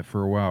had that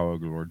for a while, oh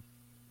Lord.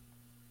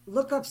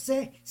 Look up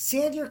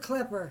Sander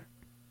Klepper.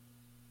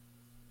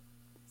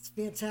 It's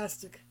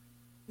fantastic.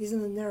 He's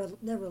in the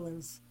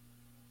Netherlands.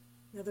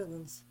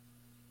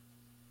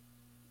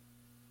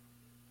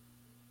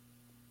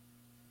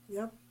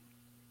 Yep.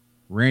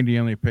 Randy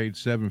only paid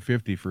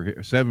 $750 for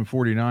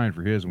 $749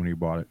 for his when he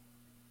bought it.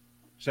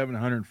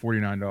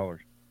 $749.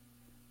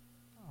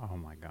 Oh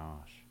my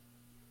gosh.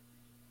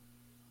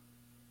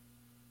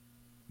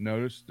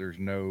 Notice there's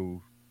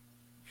no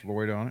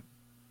Floyd on it.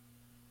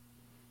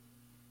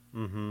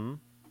 Mm-hmm.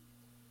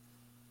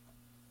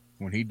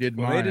 When he did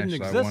Well, mine, they didn't I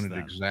said I exist wanted then.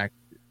 exact.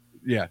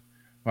 Yeah,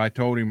 I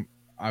told him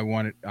I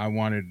wanted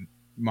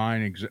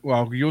mine exact.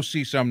 Well, you'll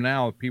see some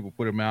now. People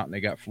put them out and they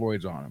got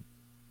Floyd's on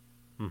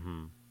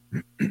them,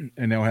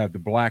 and they'll have the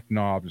black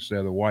knobs instead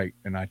of the white.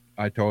 And I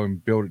told him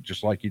build it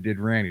just like he did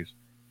Randy's.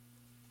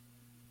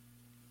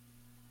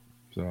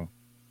 So.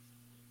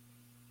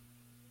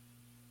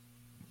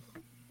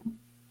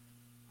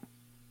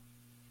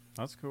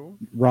 That's cool.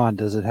 Ron,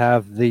 does it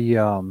have the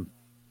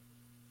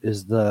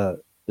is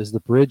the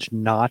bridge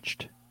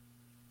notched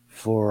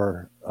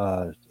for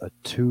a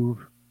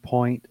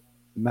 2-point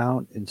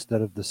mount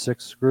instead of the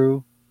 6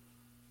 screw?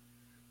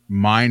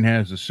 Mine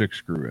has a 6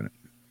 screw in it.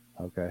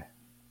 Okay.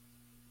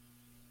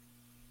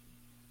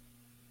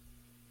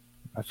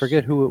 I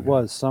forget who it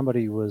was.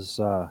 Somebody was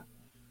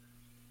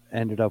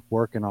ended up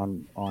working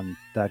on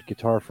that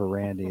guitar for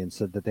Randy and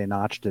said that they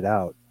notched it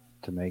out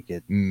to make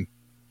it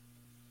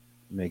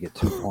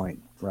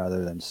 2-point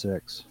rather than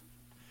 6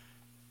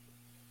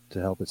 to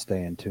help it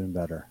stay in tune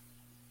better.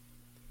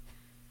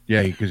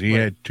 Yeah, because he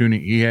had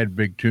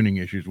big tuning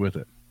issues with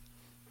it.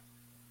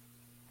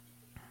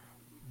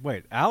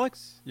 Wait,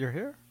 Alex, you're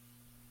here?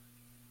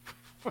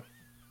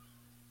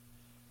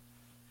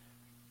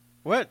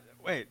 What?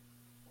 Wait,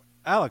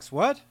 Alex,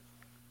 what?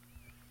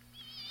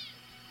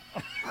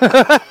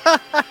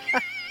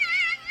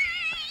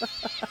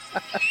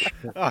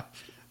 Oh,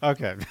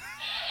 okay.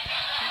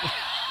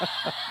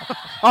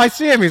 Oh, I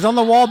see him. He's on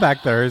the wall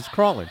back there. He's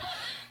crawling.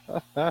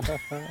 Okay,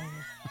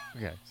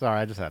 sorry.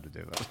 I just had to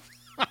do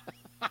that.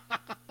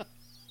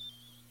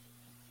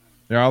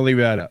 There, I'll leave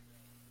that up.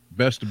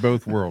 Best of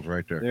both worlds,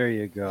 right there. There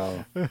you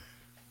go.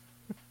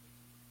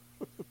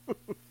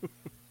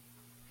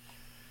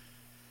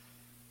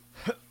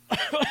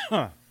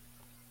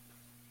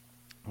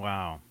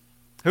 Wow.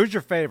 Who's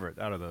your favorite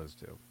out of those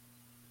two?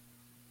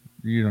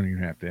 You don't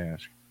even have to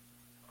ask.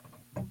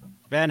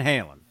 Van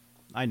Halen.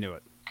 I knew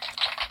it.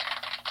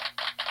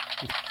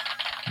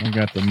 I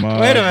got the mug.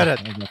 Wait a minute.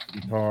 I got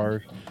the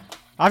guitars.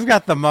 I've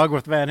got the mug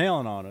with Van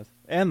Halen on it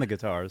and the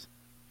guitars.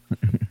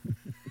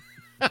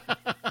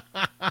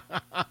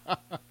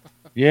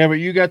 Yeah, but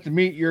you got to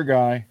meet your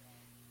guy.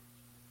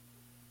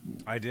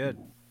 I did.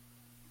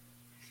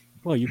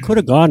 Well, you could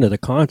have gone to the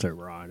concert,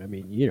 Ron. I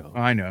mean, you know.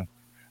 I know.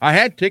 I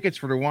had tickets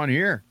for the one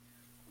here,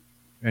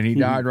 and he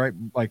died right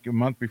like a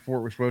month before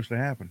it was supposed to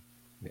happen.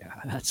 Yeah,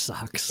 that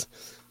sucks.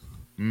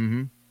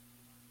 Mm-hmm.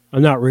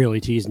 I'm not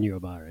really teasing you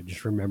about it.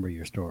 Just remember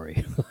your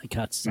story. Like,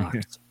 that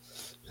sucks.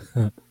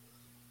 Do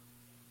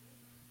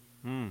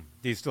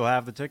you still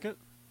have the ticket?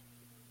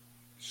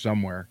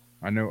 Somewhere.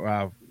 I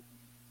know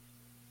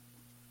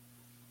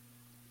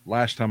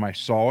last time I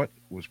saw it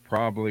was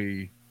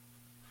probably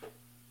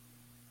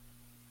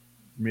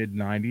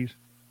mid-90s.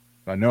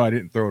 I know I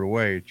didn't throw it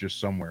away. It's just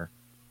somewhere.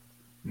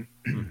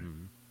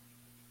 Mm-hmm.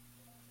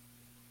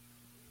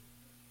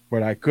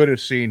 But I could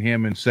have seen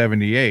him in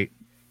 78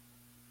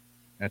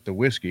 at the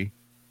Whiskey,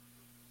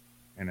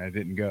 and I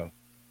didn't go.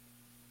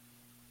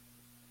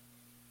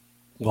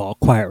 Well,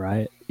 Quiet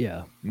Riot,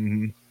 yeah.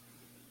 Mm-hmm.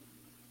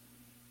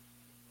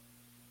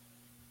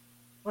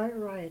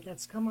 Right.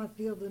 That's Come On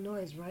Feel the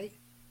Noise, right?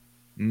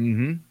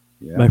 Mm-hmm.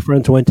 Yeah. My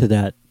friends went to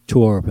that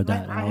tour for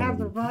that I have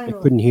the album. I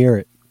vinyl. couldn't hear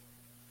it.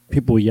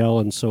 People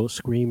yelling, so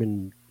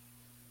screaming.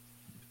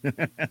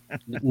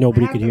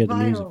 Nobody could hear the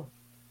music.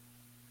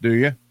 Do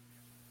you?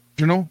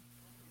 Original?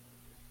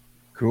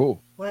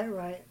 Cool.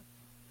 Right.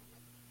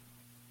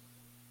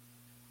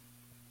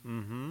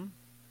 Mm-hmm.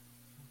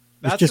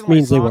 It just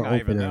means they were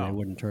open and I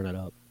wouldn't turn it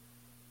up.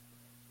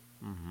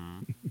 Mm-hmm.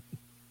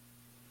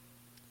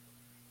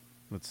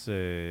 Let's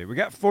see. We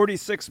got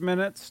 46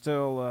 minutes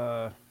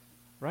till,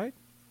 right?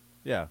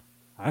 Yeah.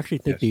 I actually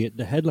think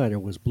the headliner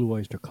was Blue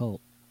Oyster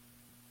Cult.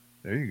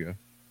 There you go.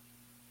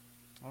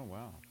 Oh,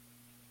 wow.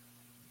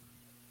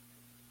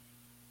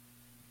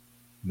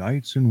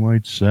 Nights in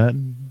White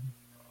Satin.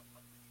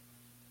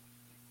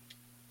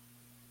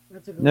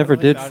 Never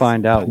did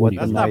find out what the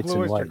That's not Knights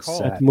Blue in Oyster White Cult.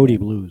 Satin. That's Moody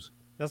Blues.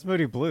 That's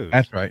Moody Blues.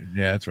 That's right.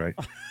 Yeah, that's right.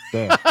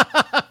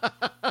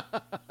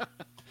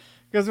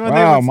 Because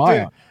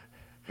when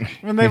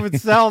when they would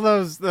sell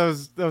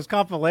those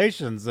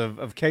compilations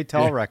of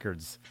K-Tel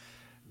records,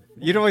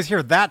 you'd always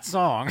hear that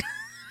song.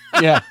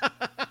 Yeah.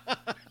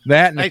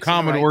 That and the Nights in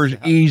Commodore's White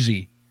Satin.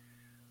 Easy.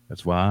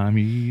 That's why I'm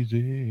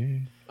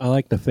easy. I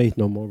like the Faith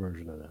No More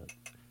version of that.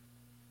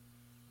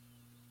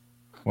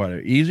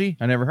 What, Easy?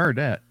 I never heard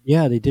that.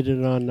 Yeah, they did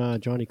it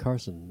on Johnny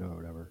Carson or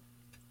whatever.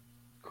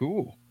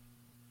 Cool.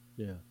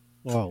 Yeah.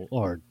 Well,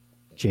 or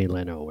Jay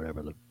Leno or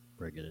whatever the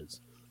frig it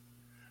is.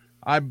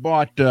 I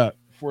bought,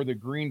 for the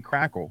Green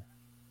Crackle,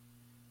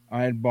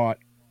 I had bought,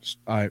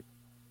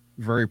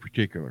 very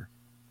particular.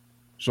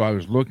 So I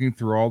was looking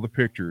through all the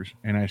pictures,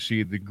 and I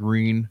see the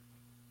green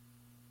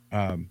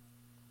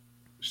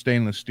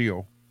stainless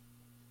steel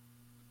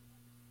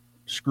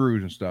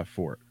screws and stuff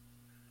for it.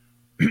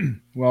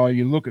 Well,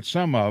 you look at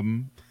some of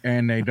them,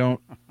 and they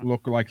don't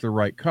look like the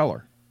right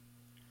color.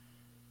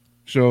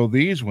 So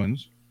these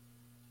ones,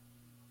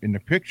 in the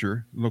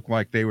picture, look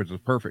like they were the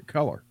perfect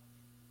color.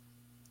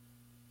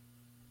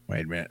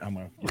 Wait a minute. I'm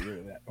going to get rid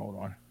of that. Hold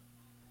on.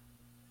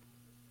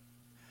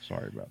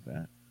 Sorry about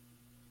that.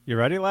 You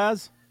ready,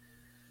 Laz?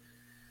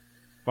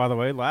 By the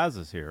way, Laz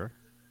is here.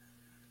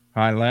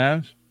 Hi,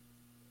 Laz.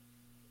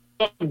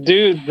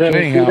 Dude,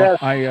 Anyhow,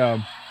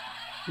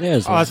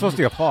 Yes. Oh, that's supposed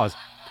to be applause.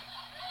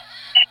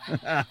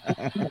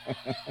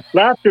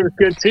 Laughter is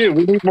good too.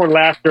 We need more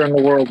laughter in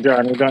the world,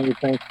 Johnny, don't you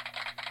think?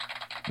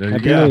 There you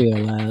Happy go. New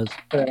Year, Laz.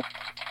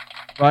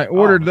 I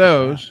ordered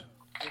those,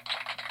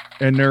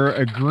 and they're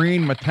a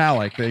green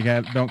metallic. They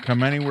don't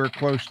come anywhere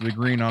close to the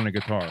green on the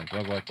guitars. I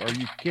was like, "Are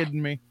you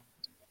kidding me?"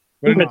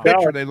 But in the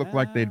picture, they look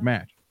like they'd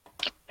match.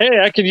 Hey,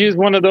 I could use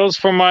one of those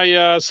for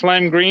my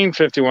Slime Green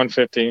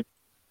 5150.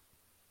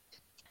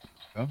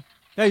 Oh.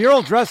 Yeah, you're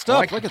all dressed I up.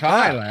 like Look the at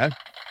tie, that. lad.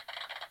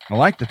 I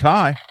like the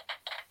tie.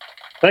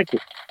 Thank you.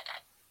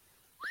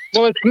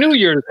 Well, it's New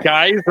Year's,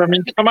 guys. I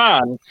mean, come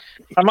on.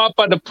 I'm out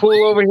by the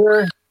pool over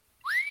here.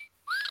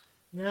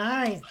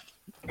 Nice.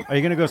 Are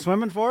you going to go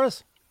swimming for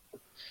us?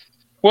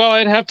 Well,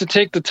 I'd have to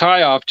take the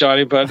tie off,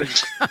 Johnny, but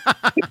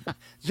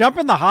Jump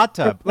in the hot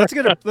tub. Let's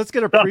get a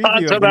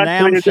preview of the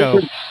actually, NAMM it show.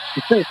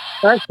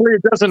 actually,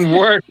 it doesn't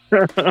work.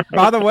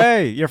 By the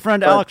way, your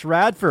friend Alex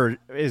Radford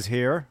is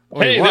here.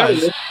 Or Hey, he there was.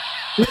 he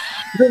is.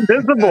 He's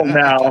invisible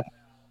now.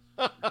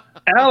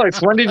 Alex,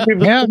 when did you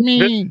Help become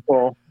me.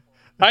 invisible?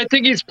 I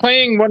think he's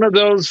playing one of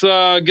those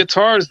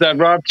guitars that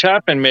Rob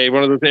Chapman made,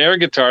 one of those air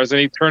guitars,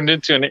 and he turned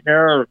into an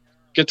air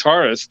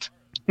guitarist.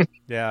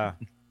 Yeah.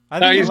 I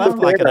No, think he he's left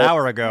just like an there.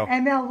 hour ago.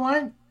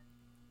 ML1?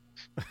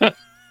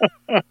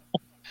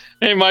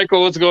 Hey,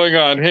 Michael, what's going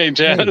on? Hey,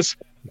 Janice.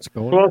 What's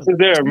going Who else is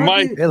there?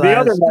 Monkey- Mike, Hey, the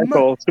other lads.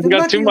 Michael. So we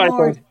got two Monkey Michaels.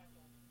 Lord.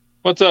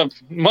 What's up,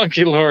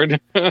 Monkey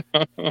Lord?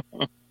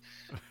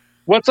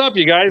 What's up,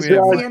 you guys? We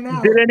have-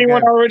 CML. Did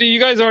anyone Okay. already? You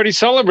guys already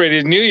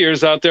celebrated New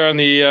Year's out there on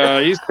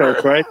the East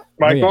Coast, right,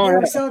 Michael? Yeah,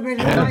 we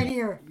celebrated it right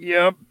here.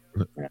 Yep.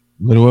 A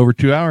little over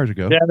 2 hours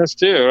ago. Janice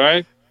too,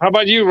 right? How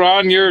about you,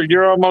 Ron?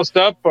 You're almost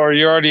up, or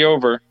you're already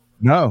over?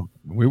 No,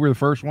 we were the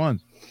first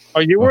ones. Oh,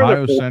 you were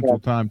Ohio the first Central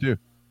one. Time too.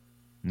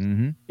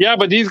 Mm-hmm. Yeah,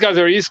 but these guys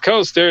are East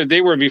Coast.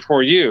 They were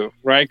before you,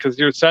 right? Because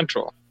you're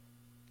Central.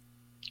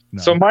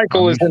 No, So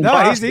Michael is in No,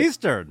 he's Boston.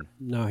 Eastern.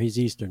 No, he's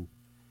Eastern.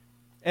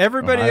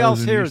 Everybody Ohio's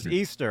else in here Eastern. is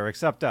Easter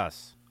except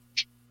us.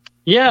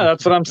 Yeah,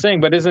 that's what I'm saying.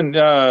 But isn't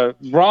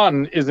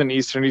Ron isn't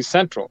Eastern? He's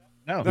Central.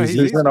 No, No, he's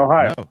He's in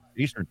Ohio. No,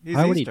 Eastern. He's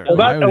Why would he- Eastern. Oh,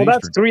 Ohio's that's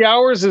Eastern. 3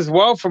 hours as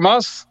well from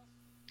us.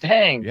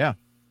 Dang. Yeah.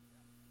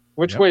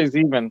 Which Yep. way is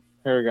even?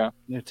 Here we go.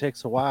 It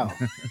takes a while.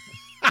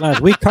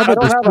 Lads, we covered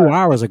don't this have 2 a-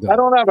 hours ago. I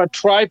don't have a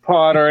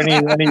tripod or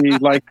any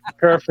like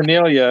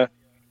paraphernalia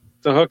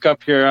to hook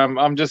up here.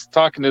 I'm just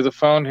talking to the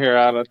phone here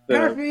out at the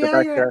Paraphernalia?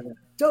 backyard.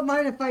 Don't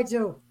mind if I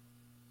do.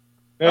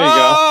 There you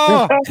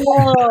Oh!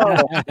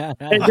 go.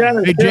 Hey,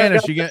 Janice, Hey, here,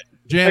 Janice, I you got I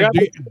Janice. got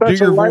Do a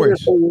special your lighter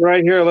voice. for you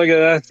right here. Look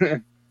at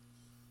that.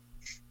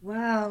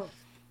 Wow.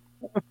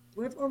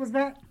 What was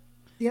that?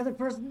 The other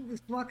person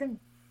was talking?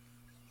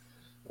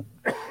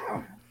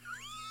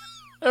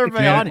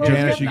 Everybody Jan- on here.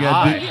 Janice, is you getting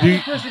got high. The do-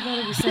 other person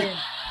going to be saying.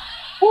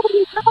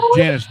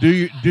 Janice,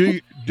 do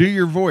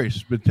your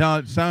voice, but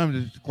tell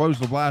them to close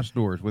the blast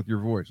doors with your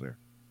voice there.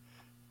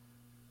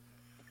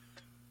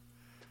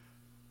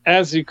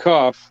 As you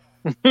cough,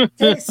 Say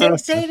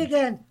it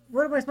again.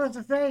 What am I supposed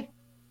to say?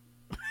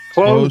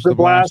 close the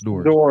blast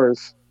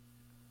doors.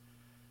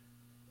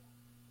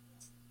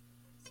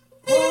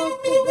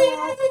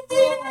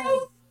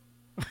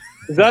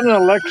 Is that an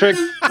electric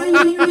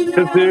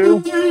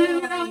kazoo?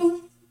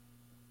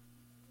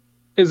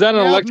 Is that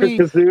an Help electric me.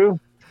 kazoo?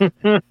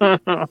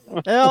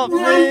 Help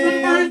me.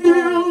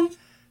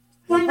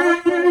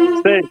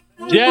 Say,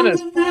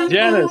 Janice,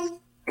 Yes.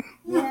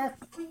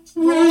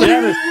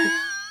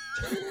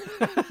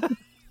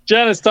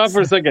 Janice, stop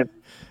for a second.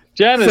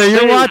 Janice, So you're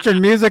say-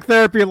 watching Music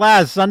Therapy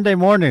Live Sunday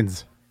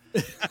mornings.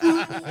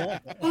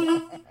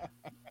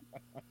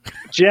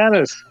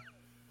 Janice,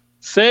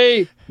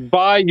 say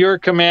by your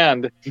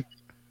command.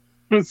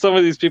 Some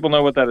of these people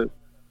know what that is.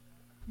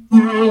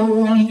 There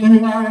you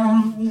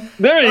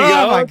go.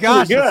 Oh, my That's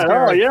gosh, pretty that's good.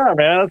 Oh scary. yeah,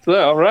 man. That's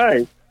all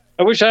right.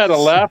 I wish I had a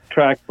laugh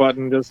track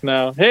button just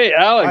now. Hey,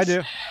 Alex. I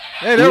do.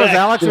 Hey, there was Lex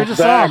Alex. We is just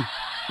saw him.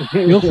 back.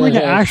 Feel free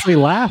to actually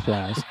laugh,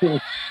 lads.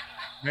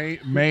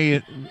 Maybe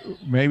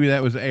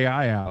that was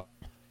AI out.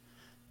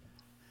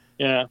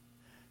 Yeah.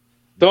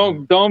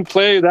 Don't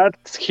play that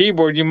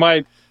keyboard. You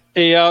might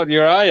A out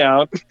your eye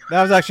out.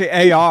 That was actually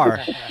AR.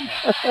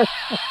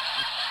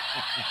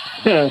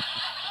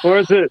 Or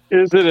is it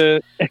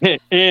a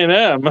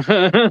A&M?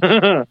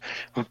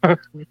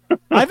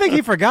 I think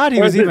he forgot he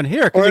Or was is it- even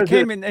here or because he is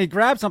came it- in, he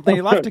grabbed something,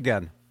 he left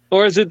again.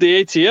 Or is it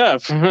the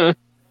ATF?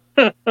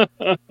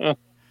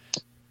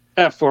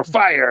 F for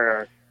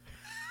fire.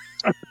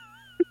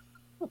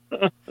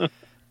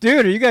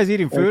 Dude, are you guys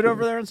eating food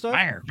over there and stuff?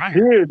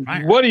 Dude,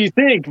 what do you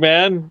think,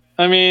 man?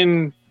 I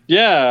mean,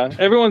 yeah,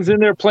 everyone's in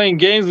there playing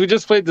games. We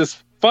just played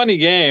this funny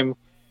game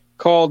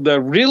called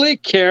Really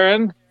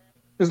Karen.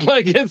 It's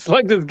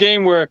like this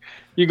game where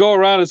you go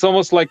around. It's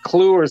almost like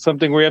Clue or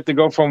something where you have to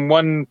go from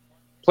one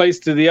place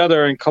to the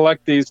other and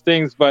collect these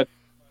things. But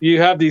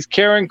you have these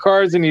Karen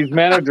cards and these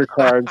manager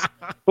cards.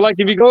 But like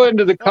if you go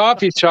into the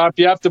coffee shop,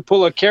 you have to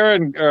pull a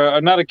Karen,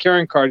 not a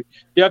Karen card.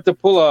 You have to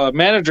pull a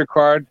manager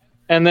card,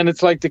 and then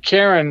it's like the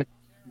Karen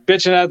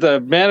bitching at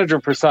the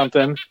manager for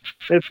something.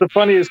 It's the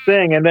funniest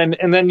thing. And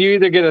then you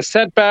either get a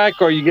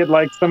setback or you get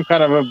like some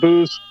kind of a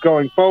boost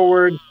going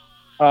forward.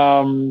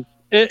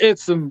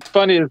 It's the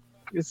funniest.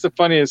 It's the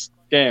funniest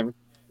game.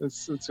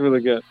 It's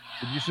really good.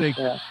 Did you say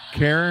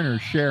Karen or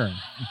Sharon?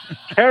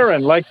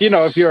 Karen, like,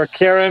 if you're a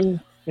Karen,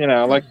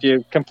 like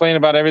you complain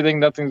about everything,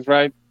 nothing's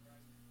right.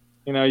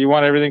 You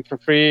want everything for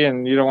free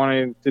and you don't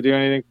want to do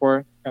anything for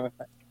it, kind of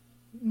thing.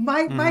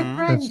 My friend.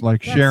 That's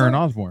like got Sharon so,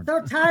 Osbourne.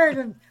 So tired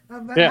of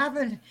Yeah.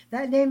 having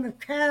that name of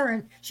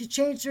Karen, she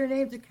changed her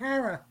name to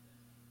Kara.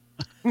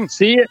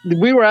 See,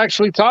 we were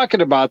actually talking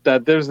about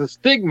that. There's a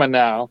stigma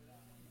now.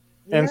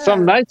 And some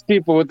Yeah. nice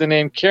people with the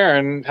name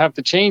Karen have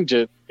to change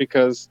it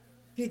because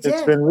You it's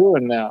did. been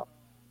ruined now.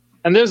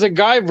 And there's a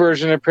guy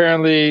version,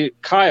 apparently,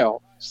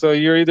 Kyle. So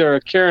you're either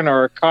a Karen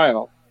or a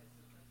Kyle.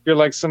 You're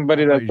like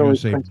somebody that's You're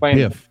always say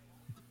complaining. Biff.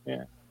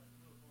 Yeah.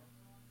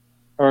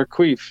 Or a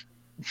Queef.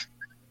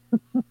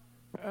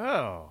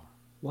 Oh.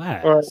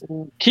 Wow. Or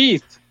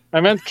Keith. I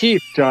meant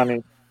Keith,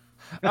 Johnny.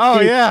 Oh,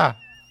 Keith. yeah.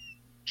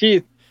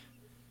 Keith.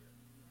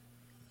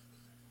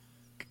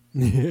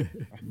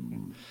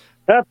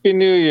 Happy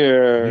New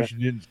Year. At least you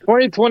didn't-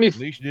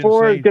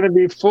 2024 is say- going to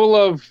be full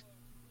of.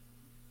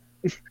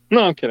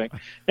 No, I'm kidding.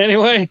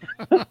 Anyway.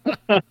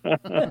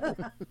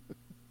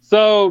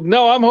 So,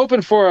 no, I'm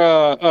hoping for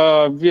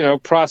a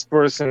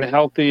prosperous and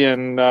healthy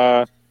and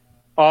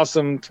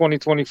awesome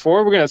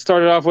 2024. We're gonna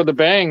start it off with a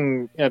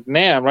bang at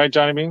NAMM, right,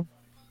 Johnny Bean?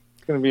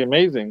 It's gonna be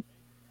amazing.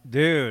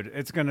 Dude,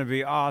 it's going to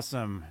be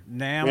awesome.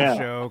 NAMM Yeah.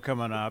 show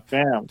coming up.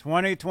 Damn.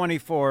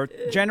 2024,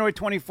 January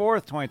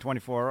 24th,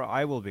 2024.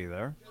 I will be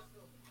there.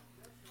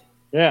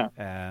 Yeah.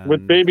 And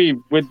With baby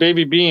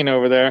Beane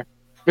over there.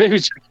 Baby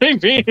Johnny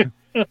Bean.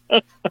 What?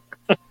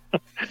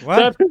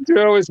 That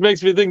picture always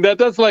makes me think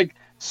that's like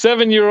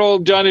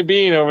 7-year-old Johnny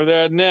Bean over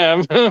there at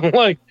NAMM.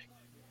 Like,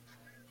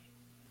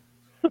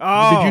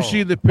 Oh. Did you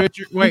see the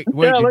picture? Wait.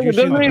 yeah, Did look, you see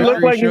the doesn't he picture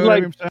look like showed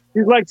of himself?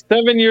 he's like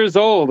 7 years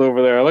old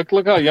over there? Look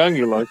how young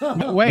you look.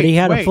 Wait, he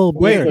had a full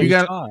beard. You We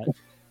got. saw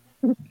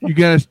it. You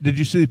guys, did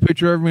you see the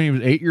picture of him when he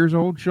was 8 years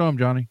old? Show him,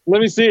 Johnny.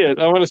 Let me see it.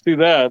 I want to see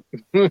that.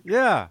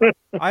 Yeah,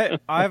 I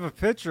have a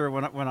picture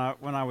when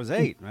I was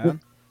 8,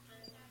 man.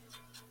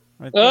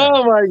 Right there.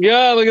 Oh my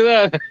God! Look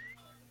at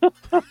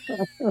that.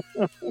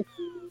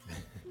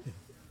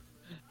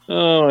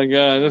 Oh my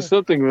God! There's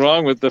something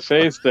wrong with the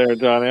face there,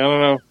 Johnny. I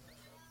don't know.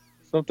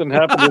 Something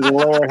happened to the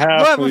lower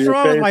half What? of What's your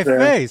wrong face with my there.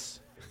 face?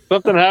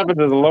 Something happened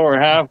to the lower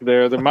half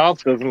there. The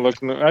mouth doesn't look.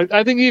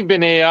 I think you've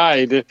been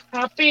AI'd.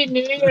 Happy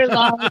New Year,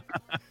 love.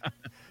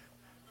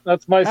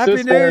 That's my Happy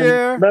sister, New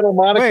Year. Metal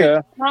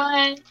Monica.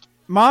 Hi.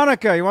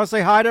 Monica, you want to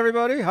say hi to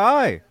everybody?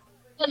 Hi.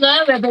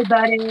 Hello,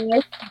 everybody.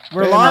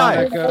 We're Hey,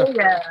 live. Monica.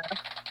 Yeah.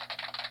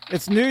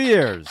 It's New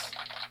Year's.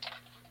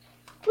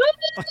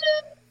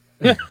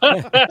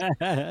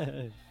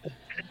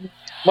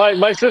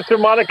 My sister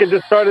Monica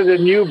just started a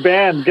new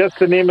band. Guess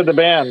the name of the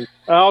band.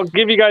 I'll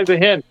give you guys a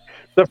hint.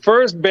 The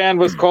first band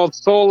was called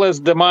Soulless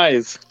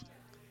Demise.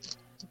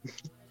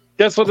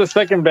 Guess what the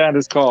second band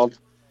is called?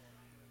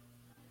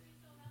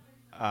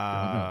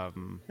 Hell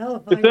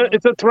if I know.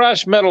 It's a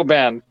thrash metal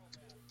band.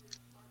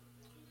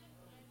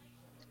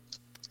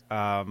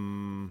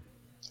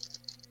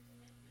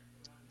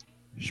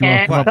 She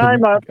won't come up with-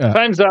 Time up.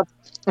 Time's up.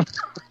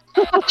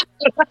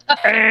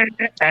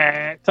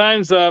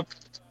 Time's up.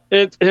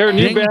 Her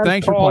new Ding, band's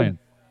thanks for called, playing.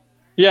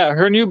 Yeah,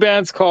 her new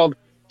band's called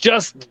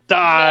Just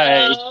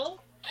Die. No.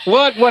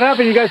 What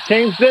happened? You guys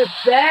changed it?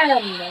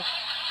 Then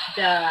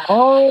die.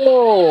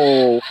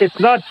 Oh, it's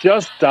not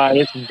Just Die.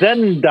 It's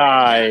Then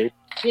Die.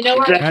 You know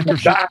what? Then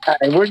Die.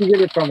 Where'd you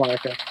get it from,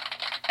 Monica?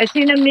 I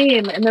seen a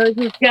meme, and there was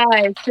this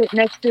guy sitting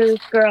next to this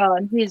girl,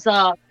 and he's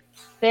all,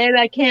 "Babe,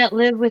 I can't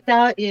live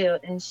without you,"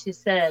 and she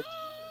said,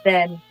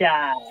 "Then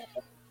die."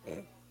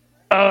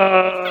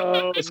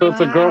 Oh, so it's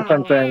a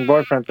girlfriend thing,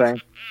 boyfriend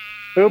thing.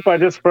 Oop, I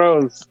just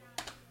froze.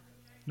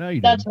 No,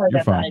 you That's didn't. what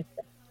You're I fine.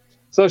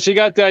 So she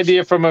got the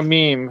idea from a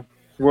meme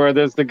where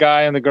there's the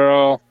guy and the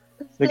girl.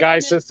 The guy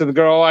says to the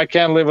girl, "I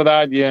can't live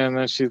without you," and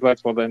then she's like,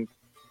 "Well, then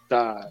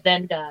die."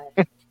 Then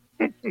die.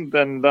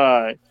 Then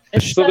die.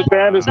 It's So the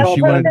band is Does called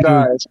she Then wanna do-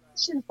 Die.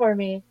 question for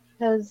me,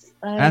 because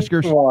Ask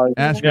her.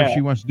 Ask her if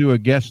she wants to do a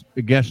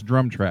guest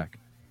drum track.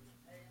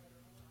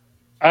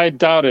 I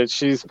doubt it.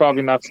 She's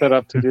probably not set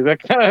up to do that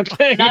kind of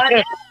thing.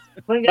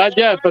 Not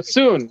yet, but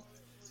soon.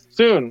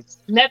 Soon.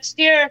 Next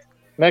year.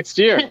 Next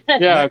year.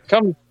 Yeah,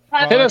 come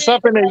hit us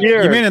up in a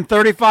year. You mean in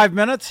 35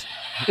 minutes?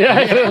 Yeah,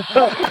 hit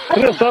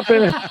us up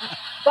in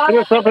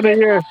a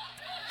year.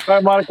 All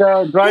right,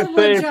 Monica, drive Good one,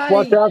 safe. Johnny.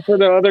 Watch out for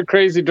the other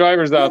crazy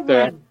drivers out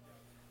there.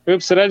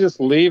 Oops, did I just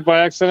leave by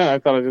accident? I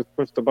thought I just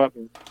pushed the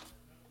button.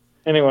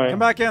 Anyway, Come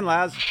back in,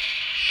 Laz.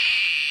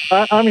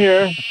 I'm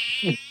here.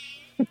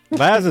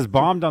 Laz is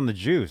bombed on the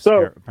juice, So-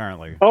 here,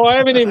 apparently. Oh, I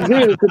haven't even seen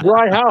it. It's a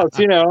dry house,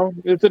 you know.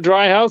 It's a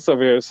dry house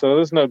over here, so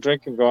there's no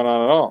drinking going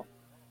on at all.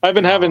 I've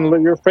been having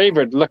your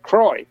favorite,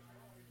 LaCroix.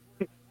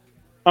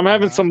 I'm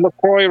having some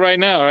LaCroix right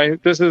now.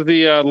 Right? This is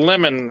the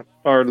lemon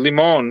or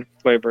limon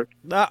flavored.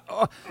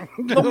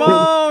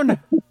 Limon!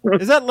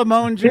 Is that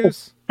lemon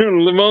juice?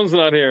 Limon's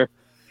not here.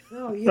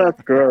 Oh, yeah.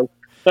 That's gross.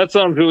 That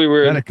sounds really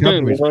weird. That a cup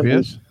of his Limon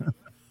piss?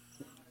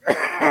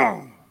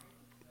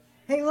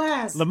 Hey,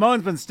 Laz.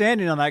 Limon's been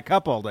standing on that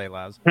cup all day,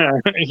 Laz.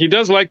 He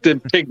does like to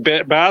take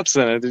baths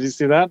in it. Did you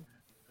see that?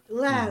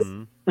 Laz,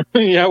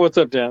 Yeah, what's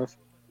up, Janice?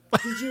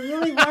 did you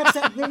really watch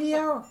that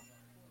video?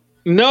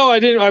 No, I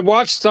didn't. I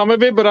watched some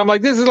of it, but I'm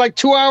like, this is like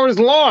 2 hours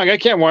long. I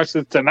can't watch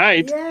this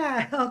tonight.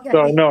 Yeah, okay.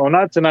 So no,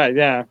 not tonight.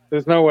 Yeah,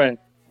 there's no way.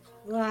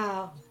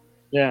 Wow.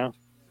 Yeah,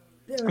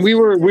 It was- we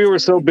were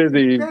it's so an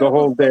busy the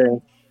whole incredible-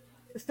 day.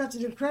 It's such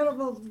an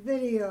incredible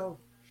video.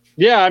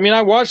 Yeah, I mean,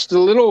 I watched a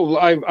little.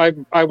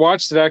 I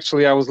watched it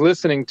actually. I was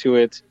listening to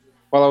it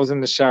while I was in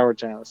the shower,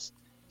 Janice.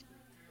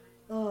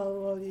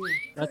 Oh, well,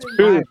 That's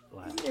true.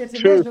 It's a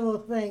True. visual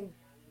thing.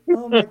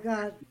 Oh, my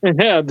God.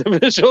 Yeah, the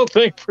visual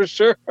thing for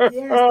sure.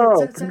 Yes,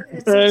 Oh. it's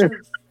such a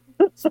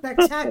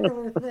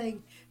spectacular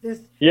thing.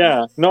 This,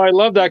 Yeah, no, I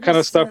love that kind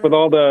of stuff with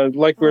all the,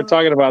 like we were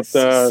talking about,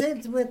 the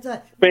synth with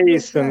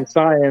space with and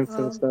science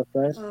and stuff,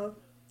 right?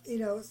 you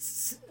know,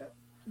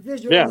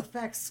 visual Yeah.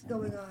 effects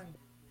going on.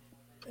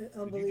 Did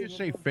Unbelievable. you just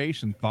say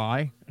face and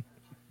thigh?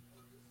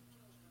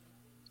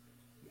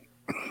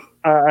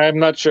 I'm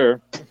not sure.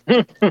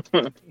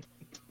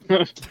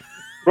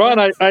 Ron,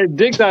 I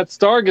dig that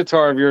star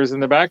guitar of yours in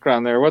the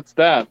background there. What's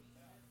that?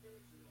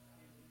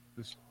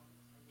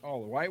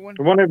 Oh, the white one?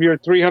 One of your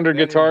 300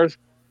 That is- guitars?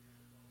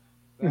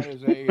 That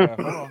is a. Hold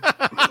on.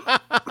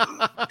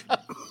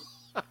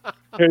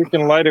 Here, you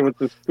can light it with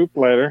this poop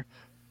lighter.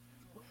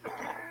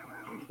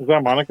 Is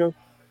that Monica's?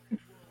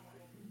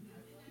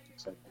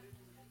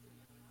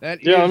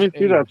 That Yeah, let is me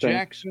see a that thing.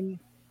 Jackson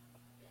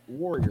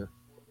Warrior.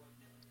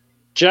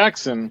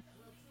 Jackson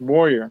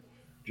Warrior.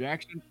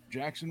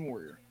 Jackson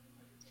Warrior.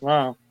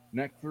 Wow.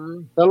 Neck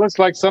through. That looks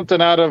like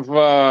something out of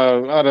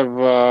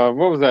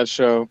what was that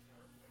show?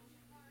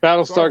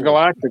 Battlestar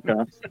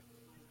Galactica.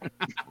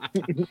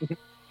 The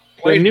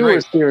Plays newer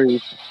great.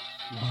 series.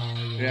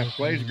 Yeah,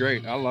 plays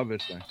great. I love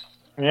this thing.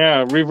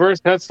 Yeah, reverse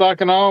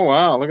headstock and all.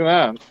 Wow, look at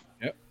that.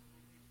 Yep.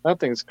 That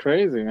thing's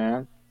crazy,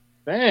 man.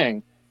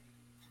 Dang.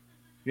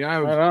 Yeah,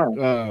 I Right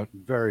was,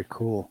 Very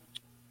cool.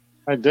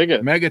 I dig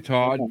it.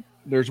 Megatod.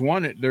 There's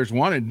one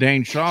at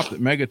Dane's shop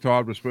that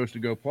Megatod was supposed to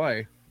go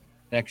play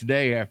next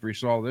day after he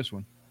saw this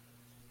one.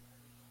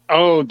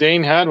 Oh,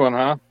 Dane had one,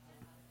 huh?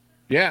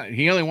 Yeah,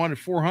 he only wanted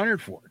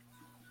 $400 for it.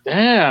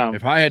 Damn.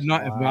 If I had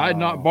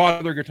not bought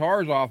other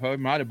guitars off of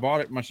him, I'd have bought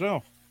it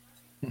myself.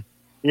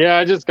 Yeah,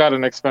 I just got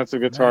an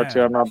expensive guitar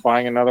too. I'm not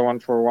buying another one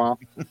for a while.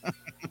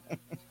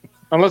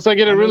 Unless I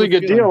get a really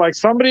good deal. Like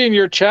somebody in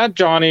your chat,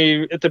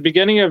 Johnny, at the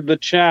beginning of the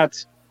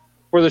chat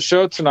for the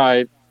show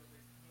tonight,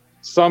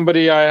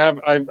 somebody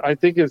I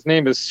think his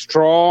name is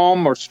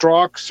Strom or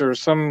Strox or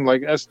some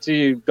like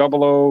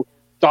ST00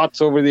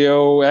 dots over the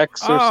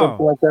OX or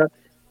something like that.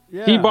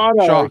 Yeah. He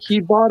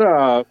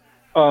bought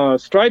a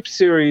Stripe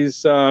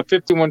Series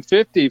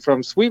 5150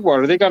 from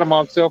Sweetwater. They got them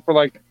on sale for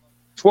like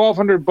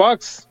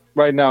 $1,200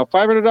 right now,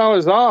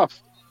 $500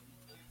 off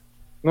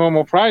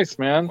normal price,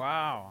 man.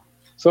 Wow.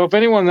 So if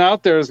anyone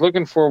out there is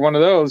looking for one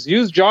of those,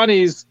 use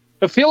Johnny's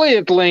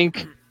affiliate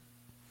link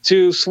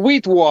to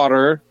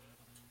Sweetwater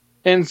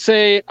and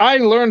say, I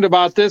learned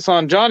about this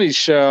on Johnny's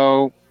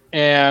show,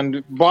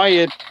 and buy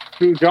it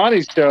through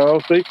Johnny's show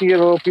so you can get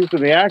a little piece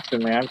of the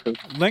action, man.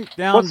 Link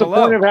down what's below.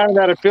 the point of having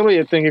that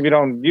affiliate thing if you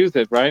don't use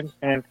it, right?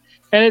 And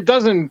it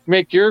doesn't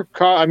make your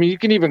I mean, you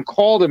can even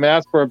call them and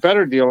ask for a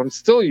better deal and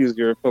still use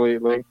your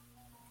affiliate link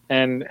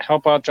and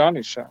help out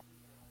Johnny's show.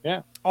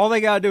 Yeah. All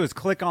they got to do is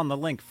click on the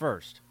link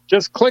first.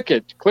 Just click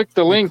it. Click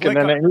the link, and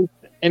then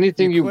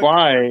anything you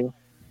buy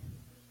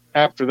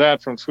after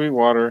that from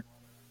Sweetwater,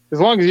 as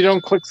long as you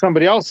don't click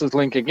somebody else's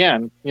link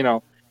again, you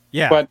know.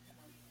 Yeah. But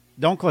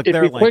don't click if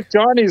their you link. click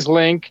Johnny's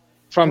link,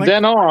 from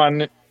then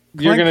on,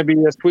 you're going to be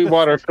a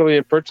Sweetwater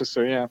affiliate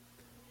purchaser. Yeah.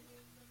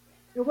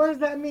 What does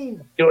that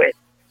mean? Do it.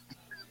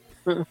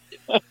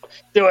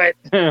 Do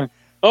it.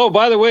 Oh,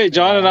 by the way,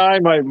 John and I,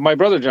 my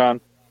brother John,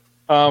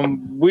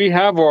 we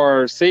have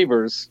our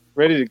sabers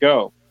ready to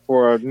go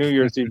for a New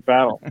Year's Eve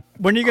battle.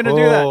 When are you going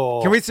to do that?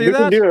 Can we see We that?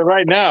 can do it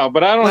right now,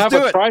 but I don't Let's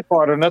have do a it.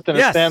 tripod or nothing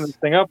to stand this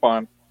thing up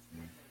on.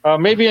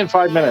 Maybe in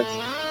 5 minutes.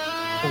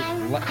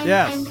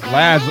 Yes.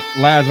 Laz,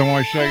 I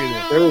want to show you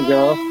this. There we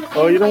go.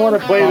 Oh, you don't want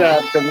to play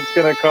that because it's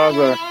going to cause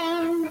a...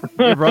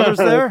 Your brother's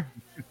there?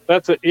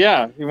 That's it.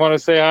 Yeah. You want to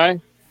say hi?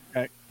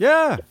 Okay.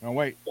 Yeah. Oh,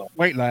 wait,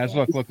 Laz.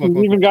 Look. He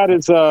even got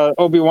his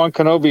Obi-Wan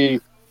Kenobi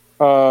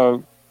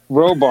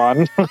robe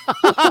on.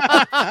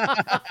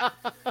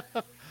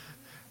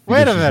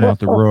 Wait a minute. Not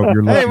the robe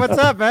you're Hey, looking what's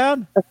up,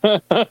 man?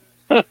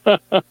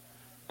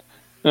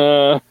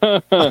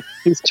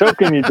 He's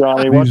choking you,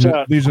 Johnny. Watch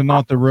out. These are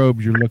not the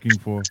robes you're looking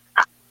for.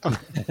 You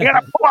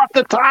gotta pull off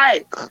the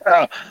tie.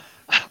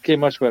 Okay,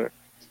 much better.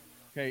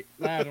 Okay,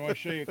 Laz, I want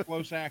to show you a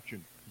close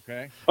action.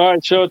 Okay. All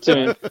right, show it to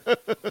me.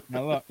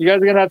 Now look. You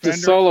guys are gonna have to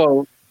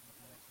solo.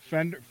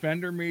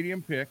 Fender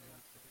medium pick.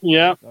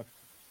 Yeah.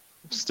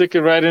 Stick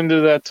it right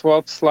into that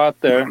 12th slot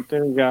there.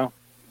 There you go.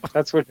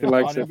 That's what you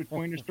like. Not in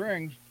between the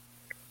strings.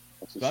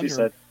 That's what she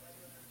said.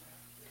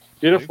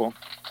 Beautiful.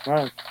 All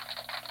right.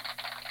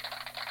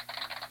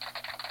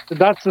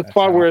 That's the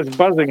spot where it's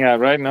buzzing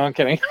at, right? No, I'm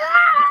kidding.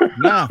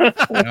 No. There's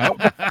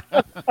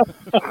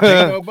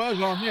no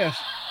buzz on this.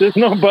 There's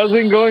no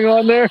buzzing going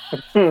on there?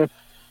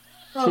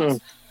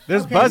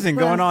 There's buzzing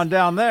going on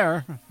down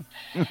there.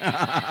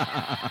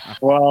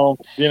 Well,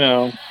 you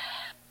know.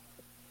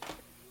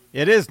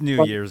 It is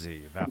New Year's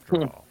Eve,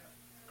 after all.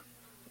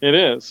 It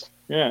is,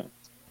 yeah.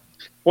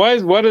 Why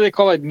do they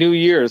call it New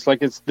Year's?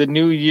 Like it's the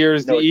New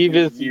Year's Eve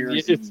is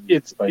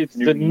it's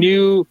the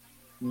New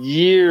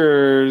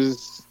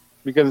Year's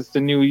because it's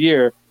the new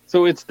year.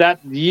 So it's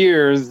that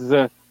year's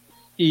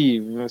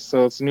Eve.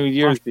 So it's New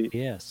Year's Eve.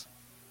 Yes.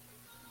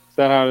 Is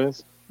that how it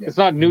is? Yeah. It's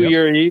not New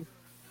Year Eve.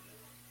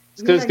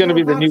 It's because it's going to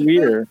be the new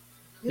year.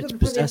 You looking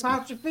for the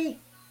apostrophe?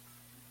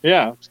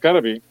 Yeah, it's got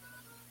to be.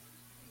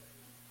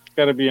 It's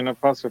got to be an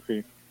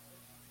apostrophe.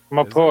 I'm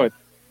a poet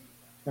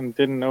and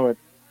didn't know it.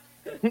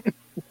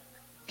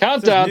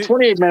 Countdown,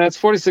 28 minutes,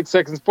 46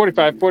 seconds,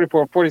 45,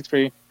 44,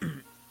 43.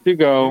 You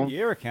go.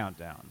 Year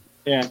countdown.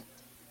 Yeah.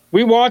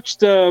 We watched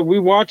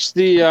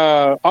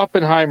the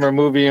Oppenheimer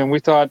movie and we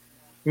thought,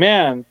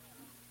 man,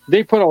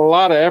 they put a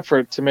lot of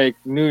effort to make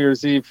New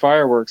Year's Eve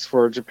fireworks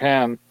for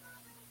Japan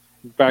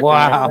back in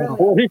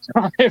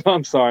 1945.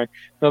 I'm sorry.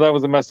 No, that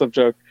was a messed up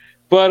joke.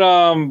 But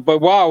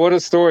wow, what a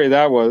story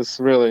that was,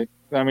 really.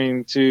 I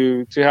mean,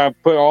 to have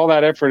put all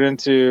that effort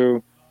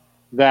into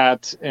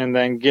that and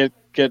then get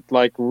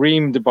like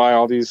reamed by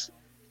all these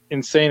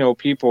insano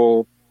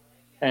people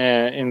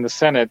in the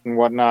Senate and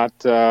whatnot,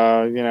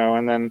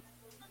 and then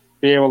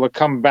be able to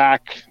come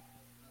back,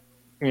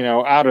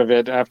 out of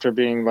it after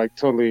being like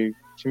totally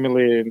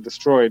humiliated and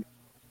destroyed.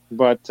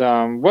 But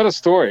what a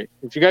story.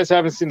 If you guys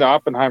haven't seen the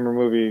Oppenheimer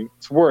movie,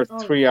 it's worth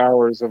 3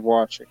 hours of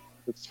watching.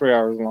 It's 3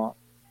 hours long.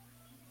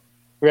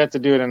 We had to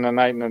do it in the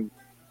night and the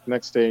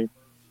next day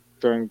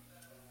during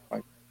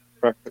like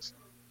breakfast.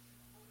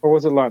 Or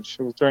was it lunch?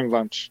 It was during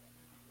lunch.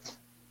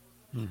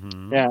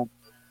 Mm-hmm. Yeah.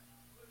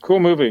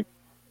 Cool movie.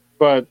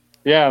 But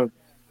yeah,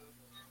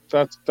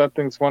 that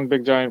thing's one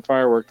big giant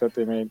firework that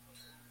they made.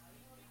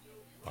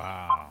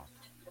 Wow.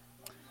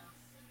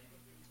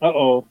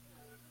 Uh-oh.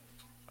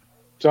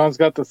 John's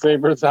got the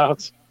sabers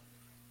out.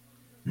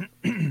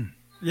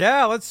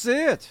 Yeah, let's see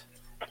it.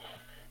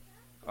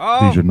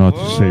 Oh, These are not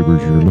the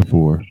sabers you're looking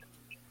for.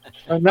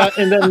 And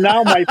then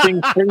now my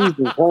thing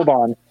freezes. Hold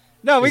on.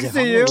 No, we Is it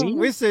see you. Halloween?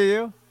 We see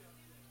you.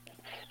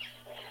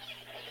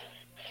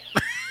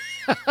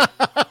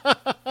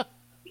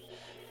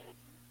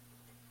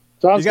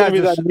 John's You gonna be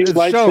guys, that new this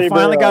lightsaber. show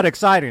finally got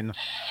exciting.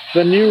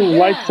 The new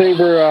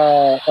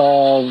lightsaber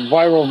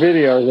viral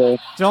video there.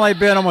 It's only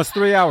been almost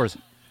 3 hours.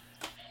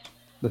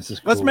 This is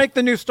cool. Let's make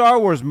the new Star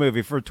Wars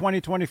movie for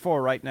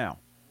 2024 right now.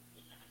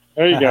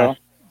 There you go.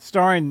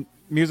 Starring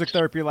Music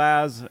Therapy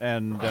Laz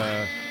and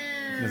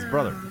his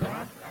brother.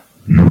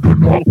 You do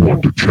not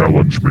want to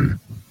challenge me.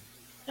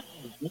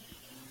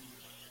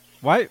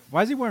 Why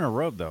is he wearing a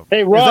robe, though?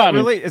 Hey, Is Ron.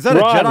 that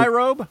Ron. a Jedi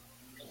robe?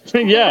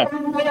 Yeah.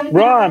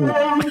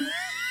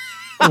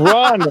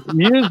 Ron,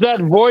 use that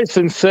voice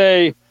and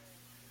say,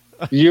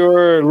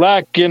 your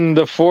lack in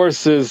the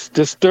Force is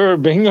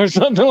disturbing or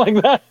something like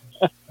that.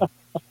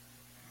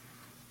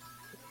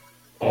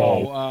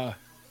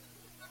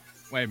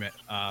 Wait a minute.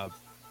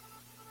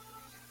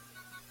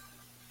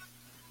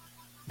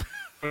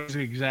 What's the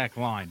exact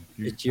line?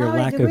 It's your Holly,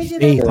 lack did of we do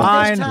faith. that the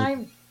Fine. first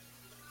time?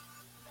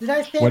 Did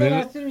I say What that is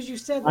as it? soon as you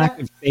said Lack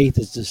that? of faith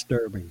is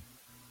disturbing.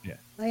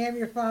 I am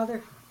your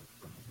father.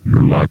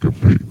 Your lack of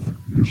faith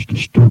is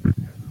disturbing.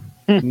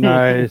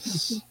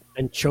 Nice.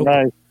 And choke.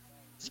 Nice.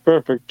 It's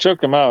perfect.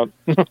 Choke him out.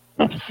 Oh,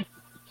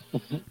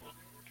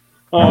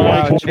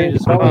 wow, it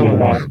changes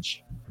color.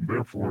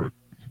 Therefore,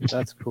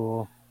 That's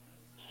cool.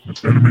 an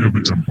enemy of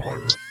the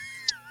Empire.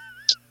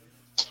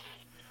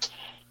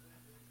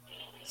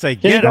 Say,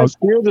 Can you get guys out.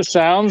 hear the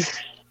sounds?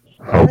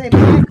 Are they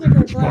plastic or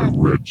My glass?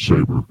 red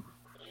saber.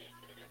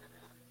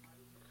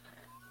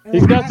 Are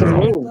He's they got some plastic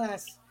or moves.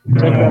 glass?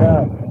 Check that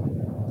out.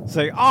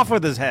 Say, off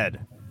with his head.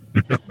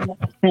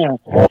 Yeah.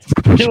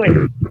 Do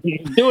it.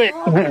 Do it.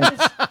 Oh,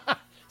 goodness.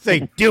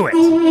 Say, do it.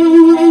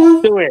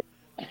 Do it.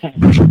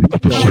 These are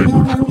not the sabers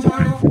you're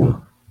looking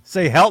for.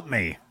 Say, help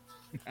me.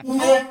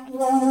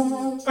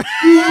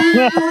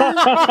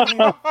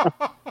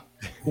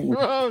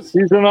 Gross.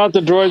 These are not the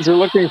droids you're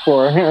looking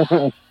for.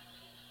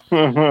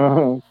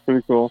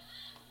 Pretty cool.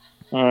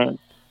 All right.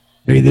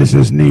 Hey, this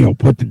is Neil.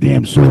 Put the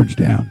damn swords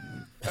down.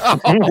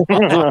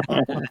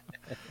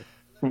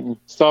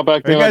 Stop Are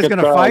acting you like guys a going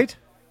to child. fight?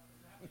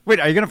 Wait,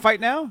 are you going to fight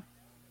now?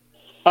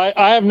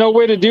 I have no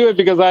way to do it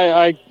because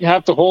I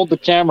have to hold the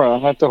camera. I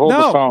have to hold the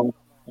No. phone.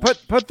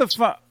 Put the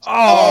phone.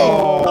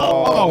 Oh.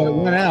 Oh, it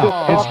went out.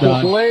 Chopped It's his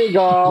done. leg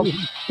off.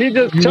 He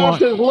just You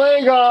chopped want- his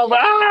leg off.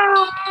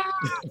 Ah!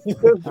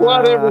 There's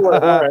blood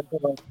everywhere. All right.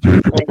 Hold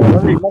on.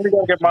 Let me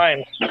go get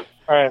mine. All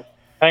right.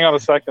 Hang on a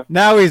second.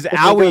 Now he's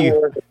owie.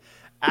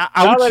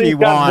 Now that he's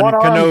got one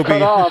Ouchie arm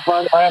cut Kenobi. off,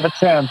 I have a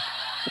chance.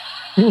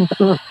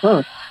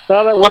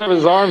 Now that one of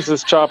his arms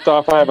is chopped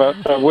off, I have a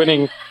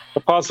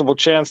possible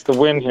chance to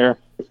win here.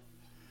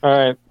 All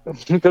right,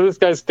 because this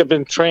guy's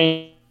been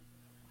trained.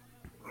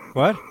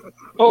 What?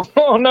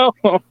 Oh no!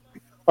 All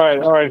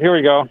right, here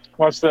we go.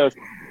 Watch this.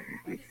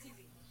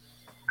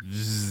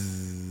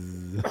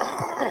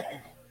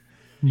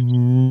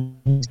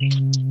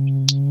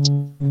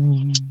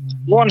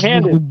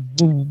 One-handed.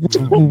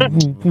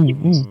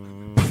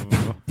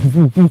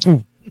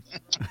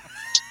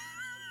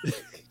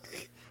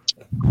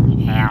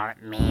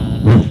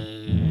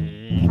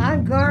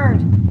 On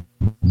guard.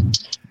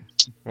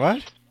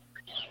 What?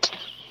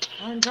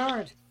 On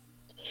guard.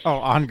 Oh,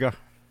 Anga.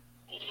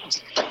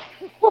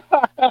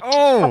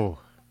 Oh.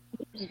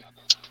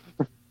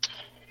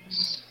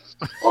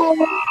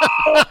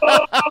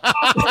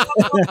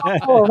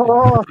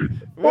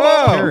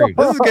 Whoa, Perry.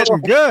 this is getting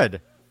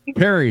good.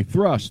 Parry,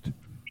 thrust.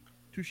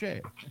 Touche.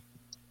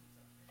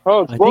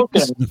 Oh, it's I think broken.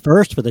 this is the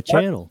first for the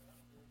channel.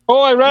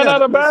 Oh, I ran Yeah,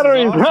 out of this is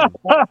batteries.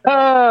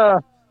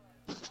 awesome.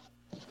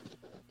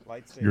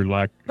 Your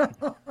lack All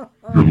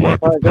right,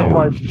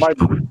 that's my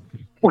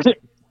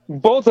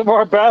both of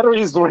our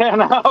batteries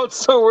ran out,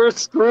 so we're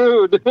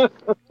screwed. Look,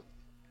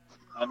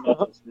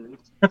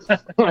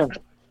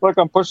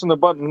 I'm pushing the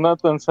button.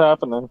 Nothing's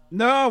happening.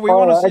 No, we Oh,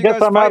 want to see I you guess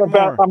guys I'm out fight of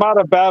more. I'm out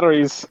of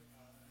batteries.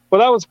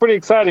 Well, that was pretty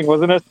exciting,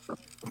 wasn't it?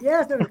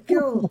 Yes, it was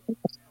cool.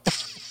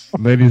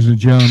 Ladies and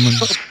gentlemen,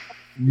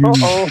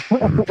 Uh-oh.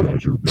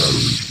 sabotage your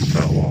batteries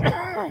from now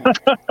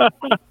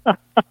on.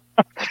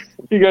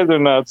 You guys are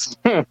nuts.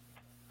 All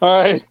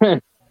right.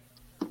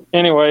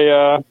 Anyway,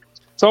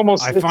 it's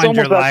almost. I it's find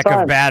your almost that lack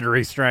time. of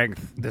battery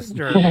strength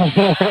disturbing.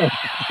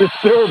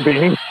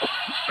 Disturbing.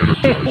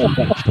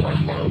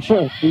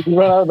 Did you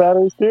run out of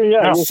batteries too?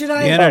 Yeah. No, Should the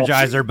I-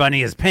 Energizer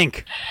Bunny is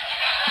pink.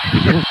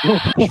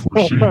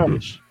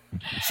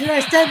 Should I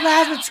send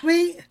Laz a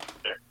tweet?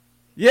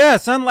 Yeah,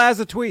 send Laz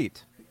a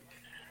tweet.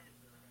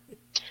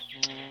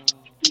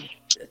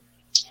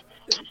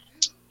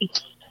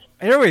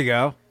 Here we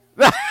go.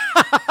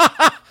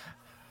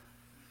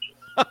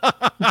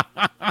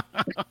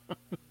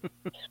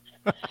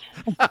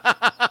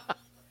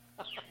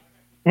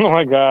 Oh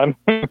my god.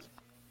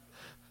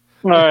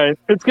 All right,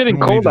 it's getting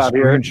Well, you cold just out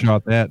here.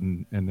 Screenshot that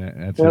and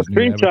that's Yeah, his new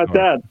screenshot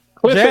avatar. that.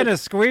 Clip it.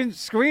 Janice,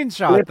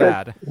 screenshot Clip it.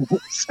 that.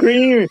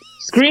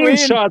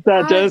 Screenshot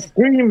that, Jess.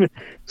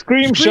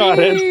 Screenshot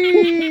it.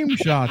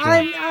 Screenshot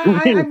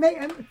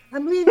it.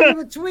 I'm leaving you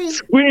a tweet.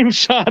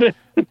 Screenshot it.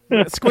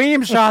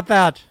 Screenshot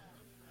that.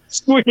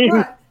 What?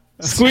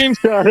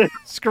 Screenshot it.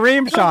 Come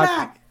Screenshot.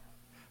 back.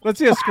 Let's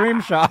see a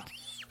screenshot.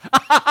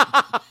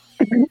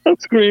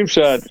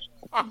 Screenshot.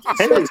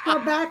 Hey, Let's go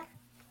back.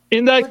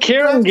 in that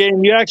Karen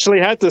game, you actually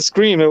had to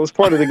scream. It was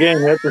part of the game.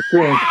 You had to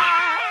scream.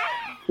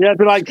 You had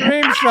to like,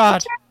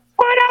 Screenshot.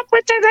 put up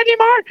with this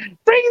anymore.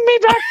 Bring me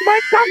back my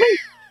tummy.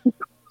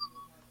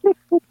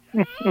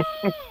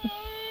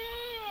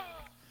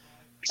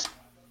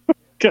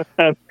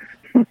 God.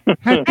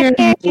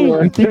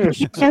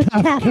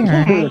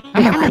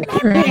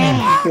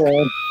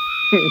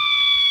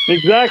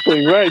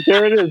 Exactly right.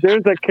 There it is.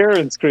 There's that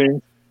Karen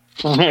scream.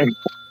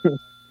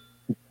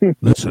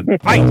 Listen,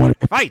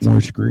 Fight.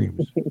 more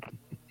screams.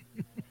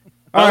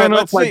 All I right, don't know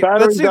let's if my see. battery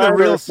Let's see the died or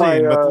real if my,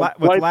 scene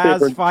with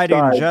Laz lightsaber fighting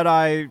died.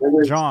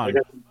 Jedi John.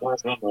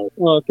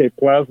 Okay,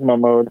 plasma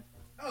mode.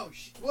 Oh,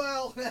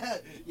 well,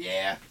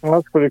 yeah. Well,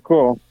 that's pretty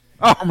cool.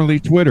 Formerly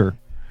Twitter.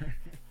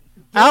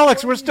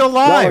 Alex, we're still That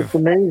live. looks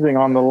amazing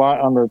on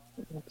the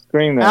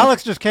screen there.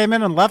 Alex just came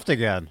in and left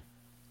again.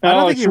 I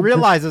don't think he Alex-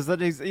 realizes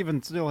that he's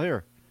even still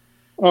here.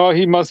 Oh,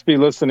 he must be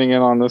listening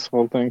in on this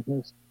whole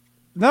thing.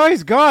 No,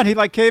 he's gone. He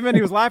like came in,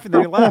 he was laughing,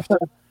 then he left.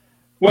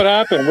 What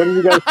happened? What did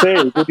you guys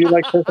say? Did you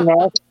like piss him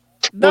off?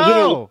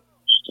 No.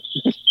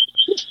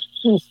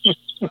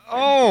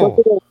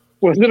 Oh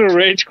Was it a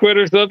rage quit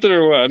or something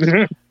or what?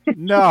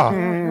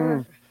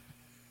 no.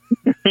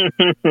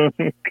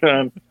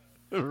 God.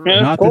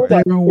 Man, Not it's cold that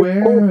out- they were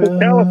it's cold. aware In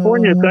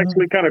California, it's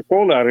actually kind of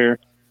cold out here.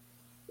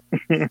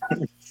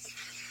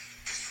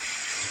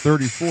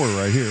 34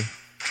 right here.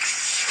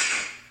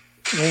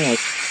 Yeah.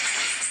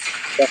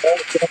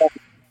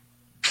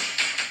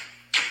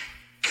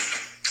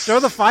 Show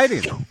the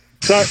fighting.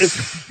 So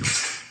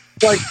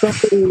it's like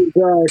somebody's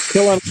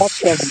killing up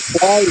some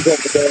flies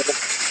over there.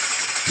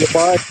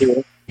 Goodbye to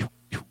you.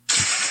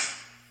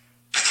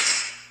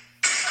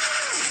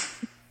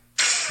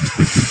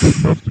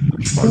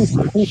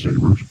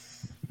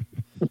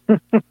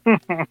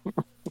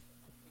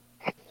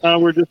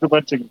 We're just a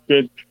bunch of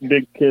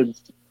big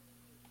kids.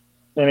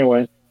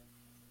 Anyway.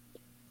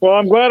 Well,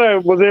 I'm glad I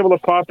was able to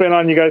pop in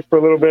on you guys for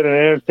a little bit and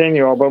entertain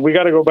you all, but we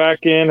got to go back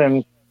in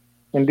and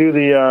do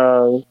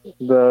the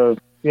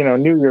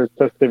New Year's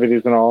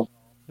festivities and all.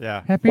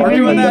 Yeah. Happy We're New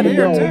doing that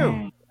Year. here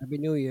too. Happy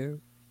New Year.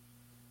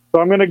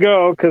 So I'm going to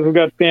go because we've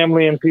got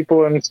family and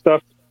people and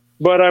stuff.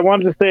 But I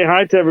wanted to say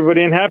hi to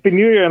everybody and Happy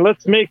New Year, and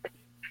let's make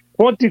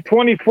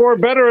 2024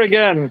 better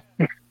again.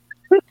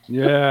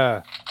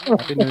 Yeah.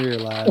 Happy New Year,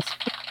 lads.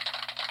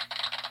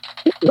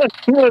 Let's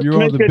You're all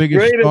make the it biggest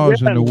great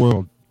stars in again. the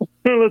world.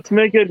 Let's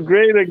make it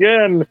great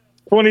again,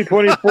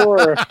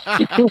 2024.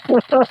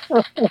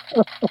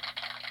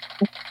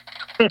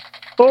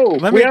 Oh,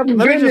 Let we me- haven't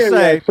let me been just there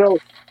say- yet, so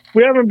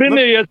we haven't been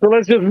there yet, so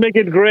let's just make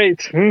it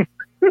great.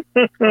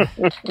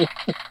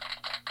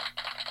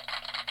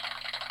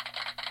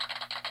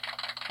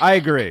 I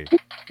agree.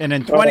 And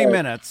in 20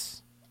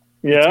 minutes,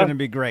 it's Yeah, going to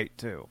be great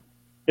too.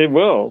 it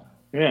will.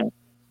 Yeah,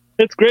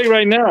 it's great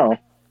right now.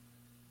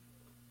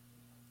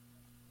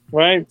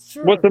 Right?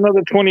 Sure. What's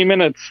another 20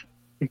 minminutes?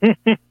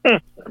 Everybody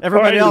All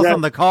right, else yeah.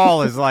 on the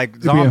call is like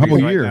Could be a zombies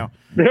whole right year. now.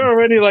 They're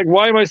already like,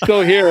 why am I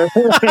still here?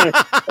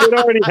 It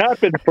already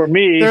happened for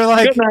me. They're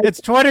like, Good night. it's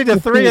 20 to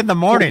 3 in the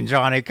morning,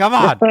 Johnny. Come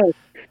on.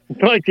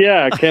 Like,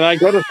 yeah, can I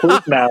go to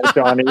sleep now,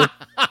 Johnny?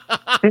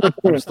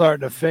 I'm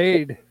starting to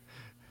fade.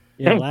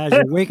 Yeah, Laz,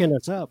 you're waking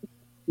us up.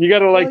 You got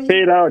to like Well, you-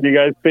 fade out. You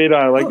guys fade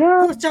out. Like,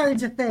 Who's starting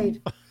to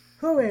fade?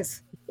 Who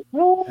is?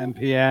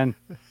 MPN.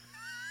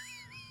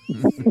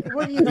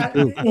 What do you got?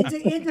 Is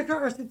it indica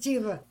or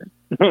sativa?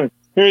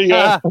 here you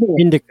go.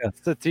 Indica.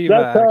 Sativa,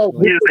 That's how,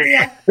 actually.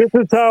 Yeah. this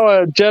is how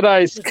a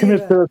Jedi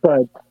commits Sativa.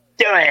 suicide.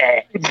 Do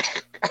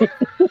it.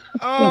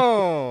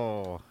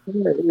 Oh.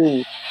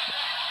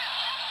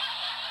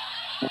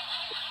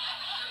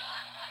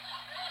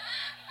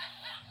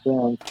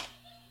 Yeah.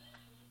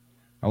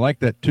 I like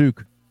that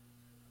toque.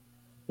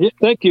 Yeah,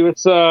 thank you.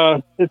 It's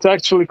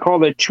actually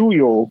called a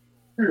chuyo.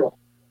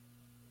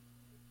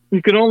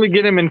 You can only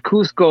get him in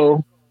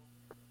Cusco,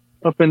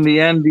 up in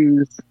the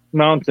Andes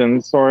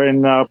Mountains, or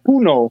in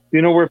Puno. Do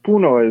you know where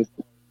Puno is?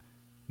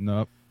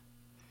 Nope.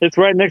 It's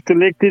right next to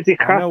Lake I know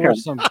Titicaca. where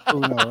some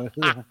Puno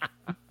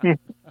is.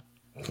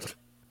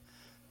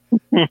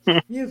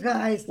 You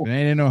guys. It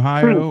ain't in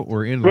Ohio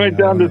or Italy. Right I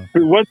down don't the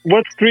street.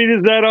 What street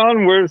is that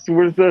on? Where's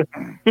the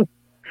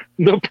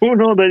the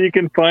Puno that you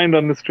can find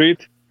on the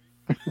street?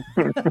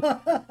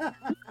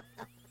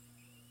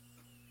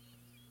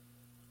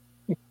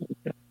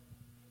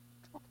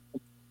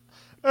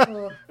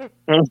 Oh,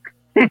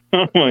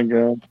 Oh my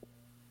god.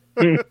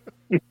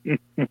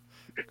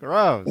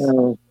 Gross.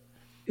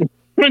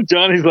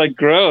 Johnny's like,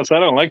 gross. I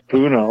don't like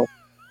Puno.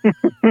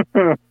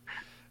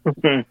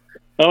 I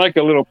like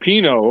a little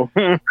Pinot.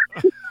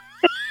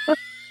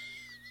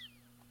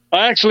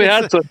 I actually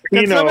had some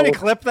Can somebody Pinot.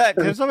 clip that?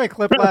 Can somebody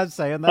clip that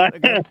saying that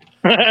again?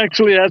 I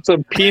actually had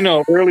some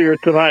Pinot earlier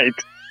tonight.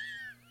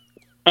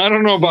 I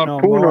don't know about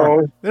Pinot Puno,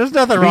 Noir. There's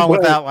nothing wrong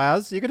with but- that,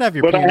 Laz. You can have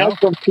your but I Pinot. had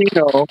some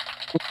Pinot.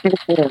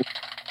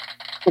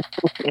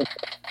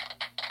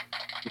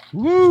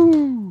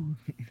 Woo!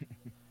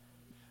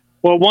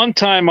 Well, one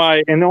time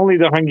and only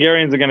the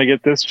Hungarians are going to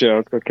get this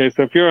joke. Okay,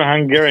 so if you're a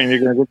Hungarian, you're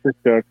going to get this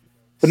joke.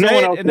 But Say no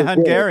one it else in will get it.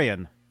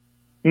 Hungarian.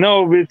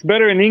 No, it's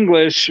better in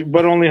English,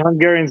 but only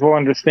Hungarians will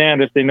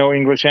understand if they know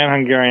English and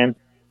Hungarian.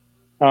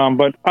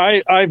 But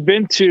I've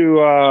been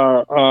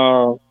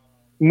to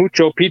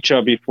Mucho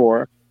Picchu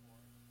before.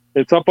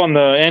 It's up on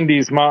the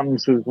Andes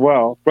Mountains as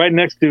well, right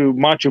next to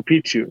Machu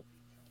Picchu.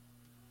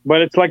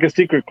 But it's like a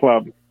secret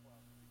club.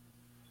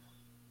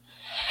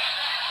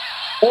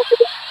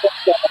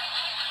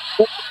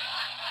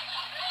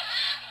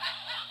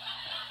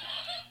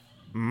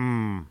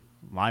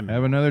 Lime.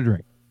 Have another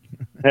drink.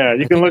 Yeah,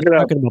 you can look it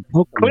up.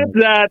 Clip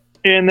that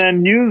and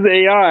then use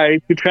AI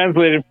to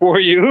translate it for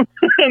you,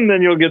 and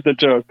then you'll get the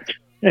joke.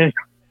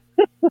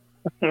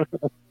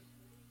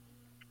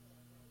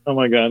 Oh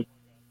my god.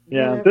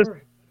 Yeah,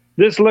 whatever.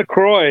 this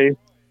LaCroix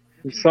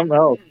is something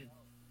else.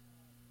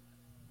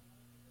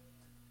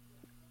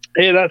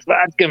 Hey, that's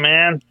vodka,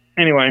 man.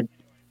 Anyway.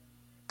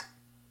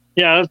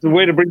 Yeah, that's the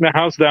way to bring the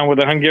house down with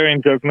a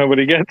Hungarian joke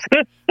nobody gets.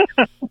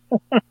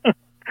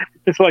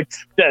 It's like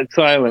dead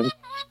silence.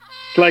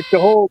 It's like the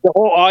whole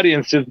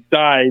audience just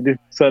died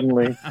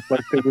suddenly.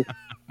 Like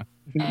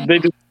they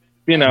just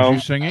you know, Was you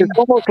singing? it's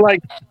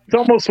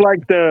almost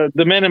like the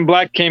Men in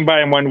Black came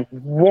by and went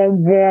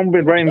whoom whoom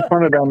right in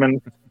front of them,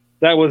 and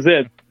that was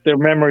it. Their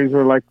memories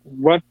were like,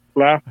 what?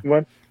 Laugh?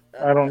 What?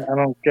 I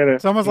don't get it.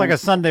 It's almost like a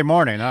Sunday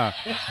morning, huh?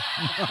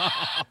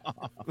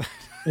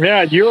 Yeah,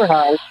 at your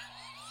house.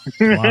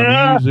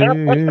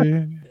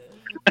 Easy.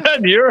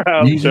 At your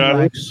house, Easy Johnny.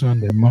 like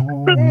Sunday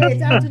morning. Hey,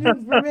 it's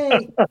afternoon for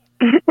me.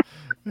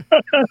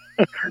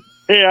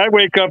 Hey, I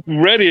wake up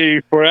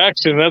ready for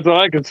action. That's all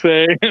I can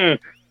say.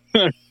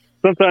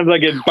 Sometimes I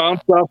get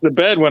bounced off the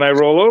bed when I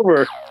roll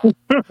over.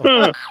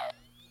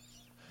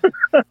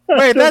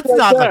 Wait, that's like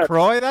not that.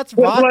 LaCroix. That's Just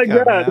vodka, like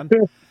that.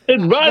 man.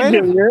 It's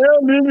vodka,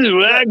 man. This is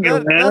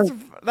vodka,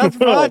 man. That's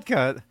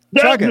vodka.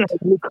 Chug That's it. not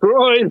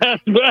LaCroix.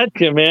 That's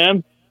vodka,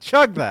 man.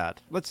 Chug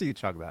that. Let's see you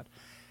chug that.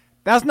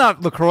 That's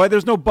not LaCroix.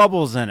 There's no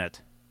bubbles in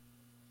it.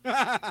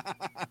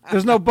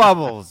 There's no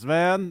bubbles,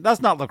 man.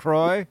 That's not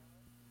LaCroix.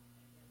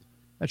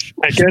 That's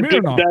I can't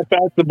drink Smirnoff. that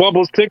fast. The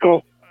bubbles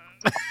tickle.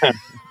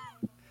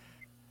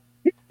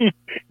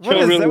 What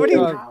is that? What are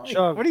you,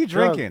 Chug, what are you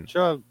drinking?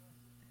 Chug.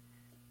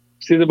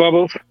 See the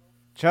bubbles?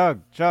 Chug,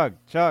 chug,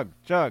 chug,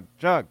 chug,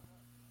 chug.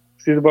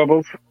 See the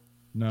bubbles?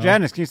 No.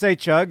 Janice, can you say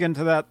chug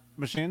into that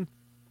machine?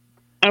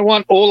 I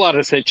want Ola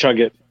to say chug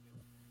it.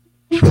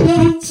 Yeah,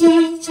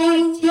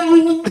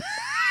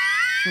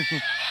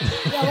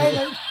 wait a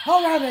minute.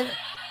 Hold on a minute.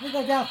 Let me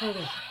go down for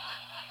this.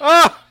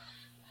 Ah!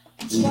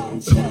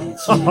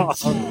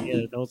 Oh,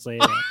 yeah, don't say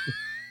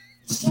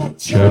that.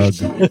 Chug.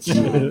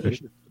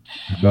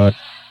 But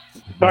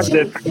Chug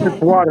it.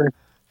 It's water.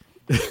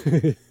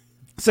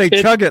 Say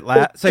chug it,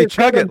 Laz. Say It's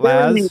chug got a it,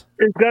 Laz. very-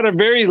 It's got a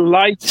very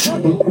light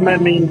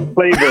lemony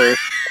flavor.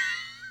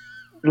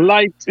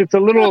 Light. It's a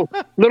little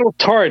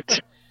tart,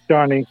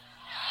 Johnny.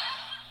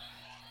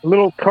 A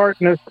little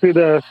tartness to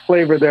the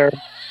flavor there.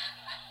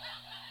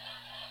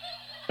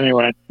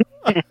 Anyway.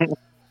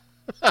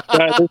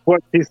 That is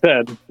what she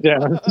said. Yeah.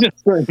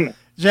 Just so you know.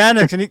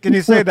 Janice, can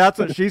you say that's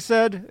what she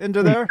said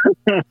into there?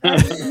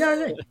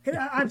 No,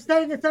 I'm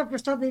setting this up for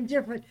something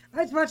different.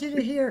 I just want you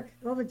to hear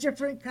all the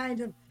different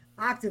kind of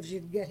octaves you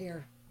can get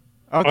here.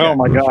 Okay. Oh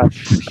my god.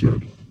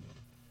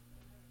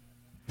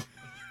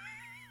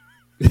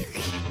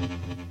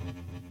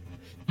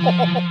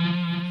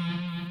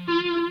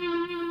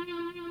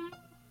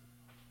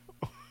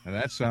 now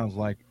that sounds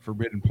like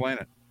Forbidden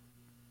Planet.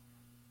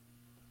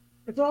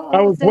 It's all I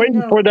the was same waiting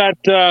note. for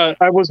that.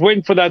 I was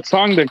waiting for that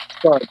song to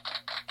start.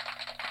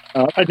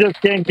 I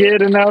just can't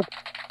get enough.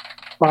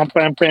 Bum,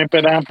 bam, bam,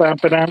 ba-dam, bam,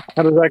 ba-dam.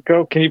 How does that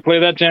go? Can you play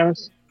that,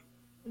 Janice?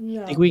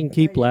 No. Think we can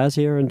keep Laz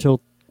here until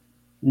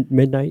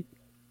midnight?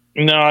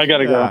 No, I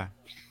gotta go. Yeah.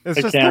 It's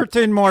I just can't.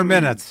 13 more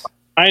minutes.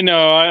 I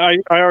know. I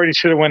already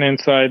should have went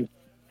inside.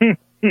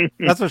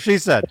 That's what she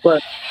said.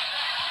 But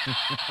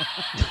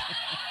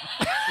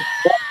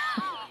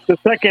the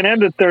second and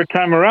the third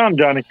time around,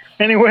 Johnny.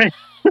 Anyway.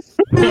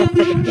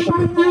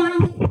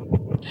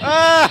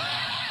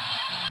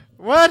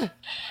 What?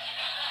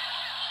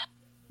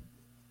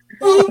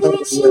 You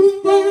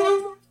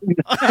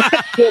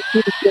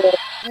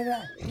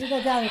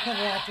go down a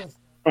couple actors.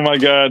 Oh my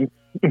god.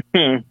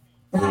 That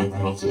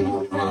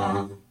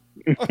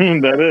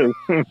is.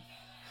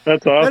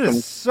 That's That awesome.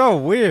 is so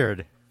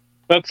weird.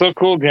 That's so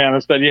cool,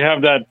 Janice, that you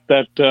have that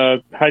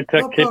high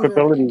tech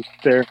capability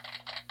there.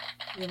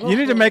 You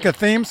need to make a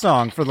theme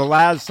song for the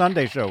Laz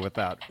Sunday show with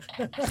that.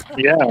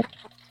 Yeah.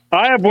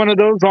 I have one of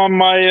those on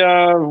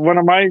my one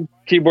of my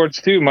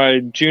keyboards too, my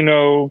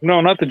Juno.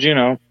 No, not the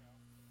Juno.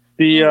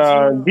 The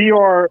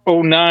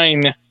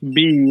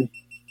VR09B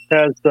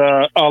has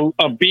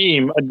a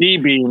beam, a D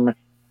beam,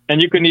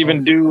 and you can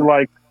even do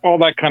like all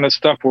that kind of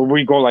stuff where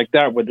we go like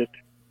that with it.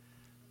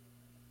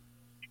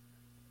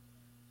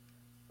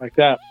 Like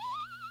that.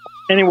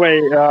 Anyway,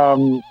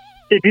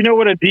 if you know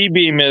what a D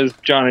beam is,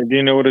 Johnny, do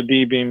you know what a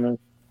D beam is?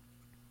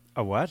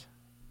 A what?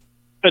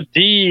 A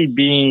D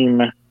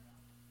beam.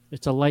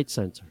 It's a light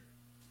sensor.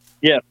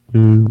 Yeah.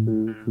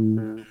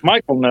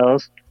 Michael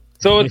knows.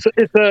 So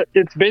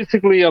it's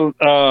basically a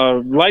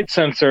light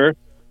sensor,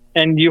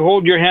 and you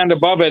hold your hand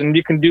above it, and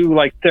you can do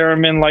like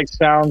theremin like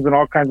sounds and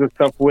all kinds of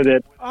stuff with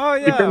it. Oh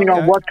yeah. Depending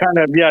on what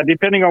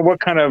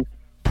kind of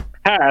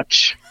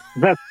patch.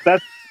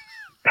 That's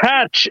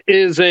patch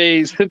is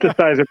a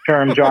synthesizer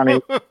term,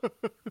 Johnny.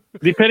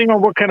 Depending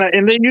on what kind of,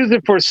 and they use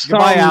it for some.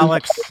 Goodbye,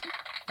 Alex.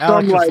 Alex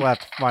some just like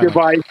left. Finally.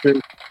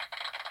 devices.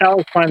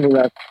 Alex finally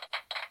left.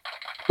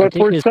 But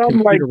for some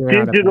like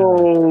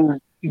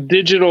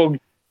digital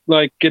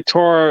like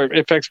guitar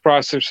effects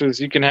processors,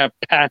 you can have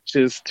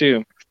patches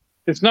too.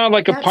 It's not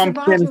like a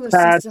pumpkin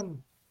patch.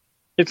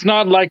 It's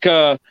not like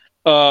a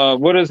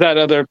what is that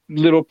other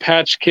little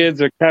patch kids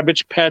or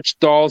Cabbage Patch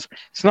dolls?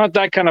 It's not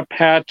that kind of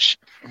patch,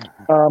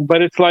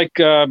 but it's like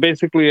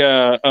basically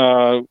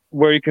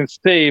where you can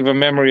save a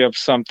memory of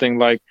something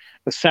like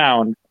a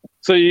sound.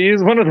 So you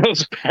use one of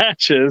those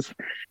patches,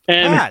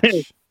 and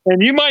and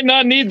you might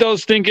not need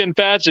those stinking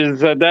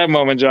patches at that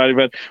moment, Johnny.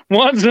 But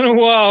once in a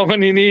while,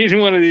 when you need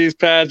one of these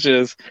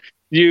patches,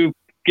 you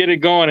get it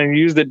going and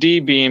use the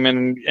D beam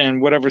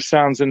and whatever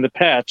sounds in the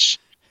patch.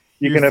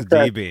 You can use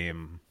the D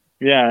beam.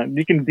 Yeah,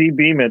 you can D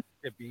beam it.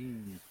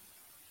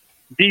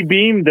 D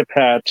beam the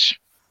patch.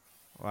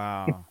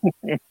 Wow.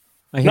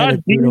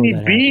 Not D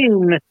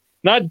bean,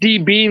 not D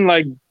bean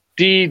like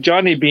D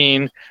Johnny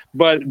Bean,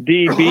 but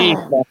D beam.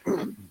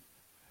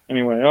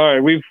 Anyway, all right,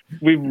 we've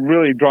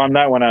really drawn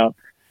that one out.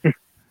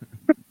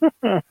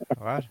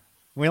 What?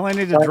 We only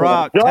need to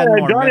draw out 10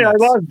 more Johnny,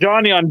 minutes. I lost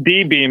Johnny on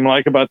D beam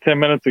like about 10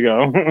 minutes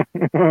ago.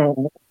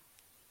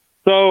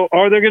 So,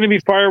 are there going to be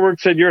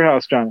fireworks at your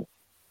house, Johnny?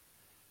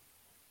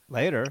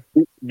 Later.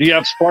 Do you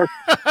have spark?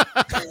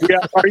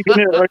 Are you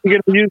going to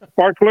use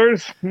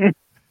sparklers? Are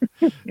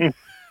you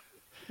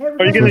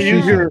going to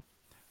use your?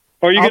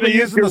 Are you I'll going to be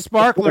use using the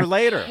sparkler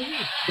later.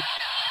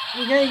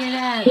 You're gonna get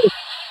that.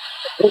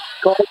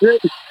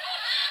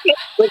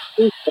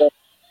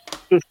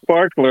 The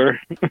sparkler.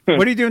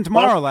 What are you doing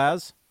tomorrow,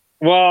 Laz?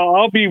 Well,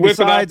 I'll be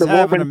whipping Besides out the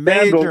having Roman a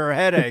major candles.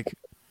 headache.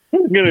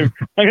 I'm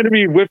gonna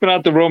be whipping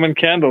out the Roman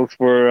candles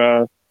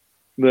for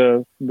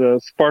the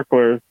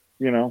sparkler,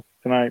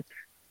 tonight.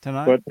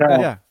 Tonight? But,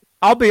 Yeah.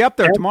 I'll be up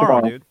there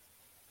tomorrow, dude.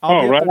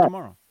 I'll be up there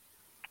tomorrow.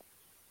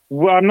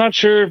 Well, I'm not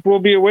sure if we'll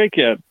be awake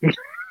yet.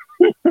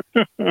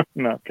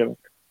 No, kidding.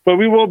 But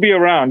we will be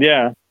around,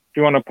 yeah. If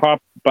you want to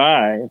pop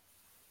by.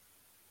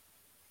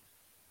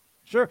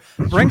 Sure.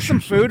 Bring some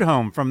food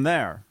home from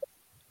there.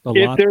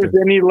 If there's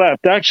any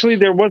left. Actually,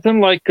 there wasn't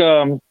like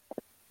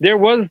there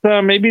was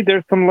maybe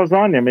there's some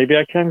lasagna. Maybe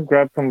I can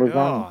grab some lasagna.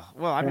 Oh,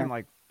 well, I mean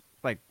like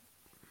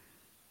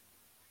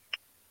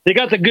they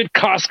got the good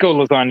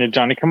Costco lasagna,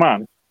 Johnny. Come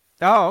on.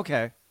 Oh,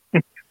 okay.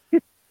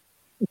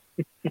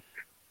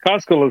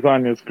 Costco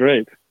lasagna is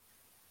great.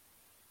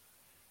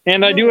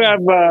 And I do have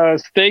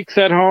steaks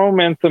at home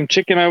and some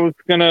chicken I was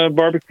going to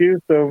barbecue.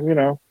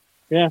 So,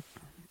 yeah.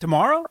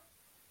 Tomorrow?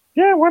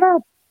 Yeah, why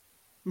not?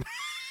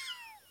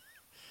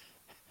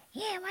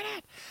 Yeah, why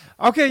not?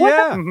 Okay, Why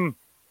yeah. not?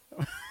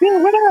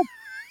 Yeah, why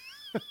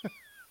not?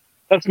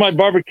 That's my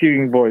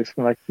barbecuing voice.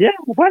 I'm like, yeah,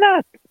 why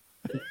not?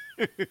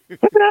 Put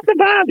it out the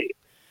body.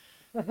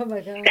 Oh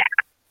my god.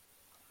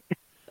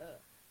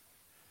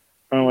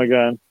 Oh my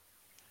god.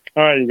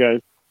 All right, you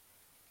guys.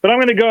 But I'm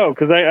going to go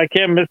because I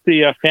can't miss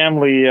the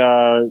family,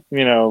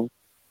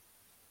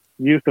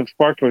 use of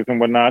sparklers and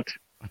whatnot.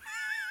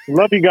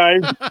 Love you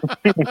guys.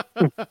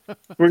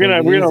 we're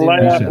gonna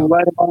light them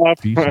off.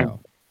 Peace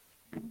out.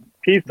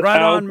 Peace Right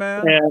out, on,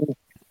 man. And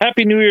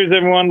Happy New Year's,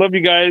 everyone. Love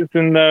you guys,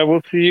 and we'll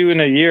see you in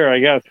a year, I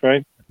guess.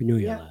 Right? Happy New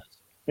Year, Laz.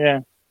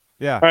 Yeah.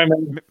 Yeah. All right,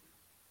 man.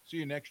 See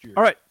you next year.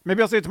 All right.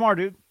 Maybe I'll see you tomorrow,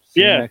 dude.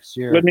 See you Yeah. next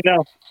year. Let me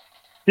know.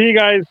 See you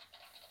guys.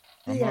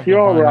 I'm not You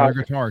all gonna buy rock.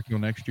 another guitar till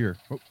next year.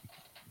 Oh.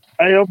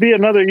 It'll be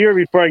another year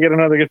before I get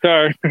another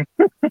guitar.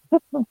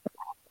 All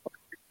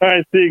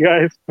right, see you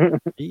guys.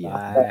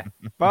 Bye.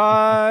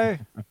 Bye.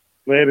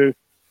 Later.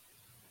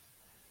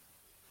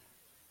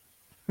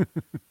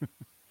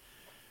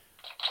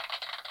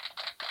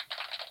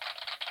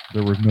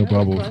 There was no That was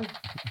bubbles. fun.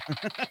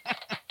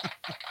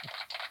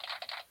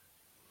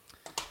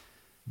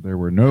 There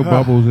were no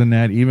bubbles in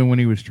that, even when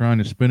he was trying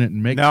to spin it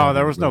and make. No,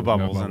 there was no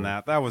bubbles in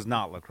that. That was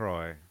not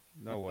LaCroix.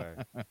 No way.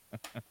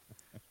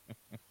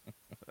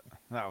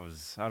 That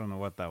was, I don't know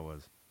what that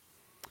was.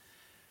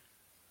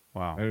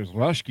 Wow. It was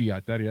Lushky, I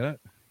tell you that.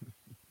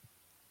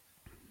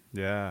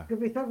 Yeah. Could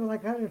be something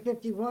like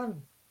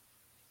 151.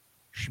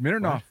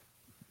 Smirnoff.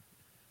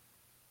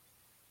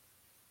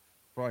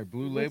 Probably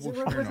blue label What's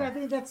Smirnoff.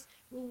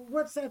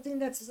 that thing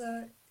that's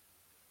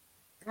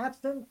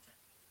absinthe?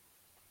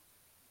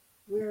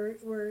 Where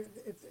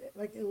it's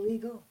like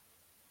illegal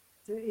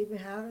to even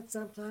have it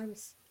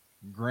sometimes.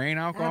 Grain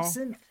alcohol?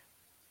 Absinthe.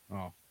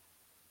 Oh.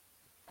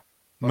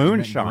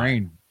 Moonshine.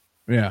 Grain.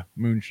 Yeah,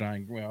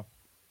 moonshine. Well,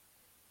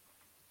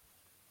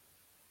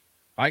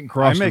 I can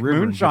cross the make river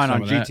moonshine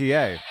on and get some of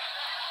GTA.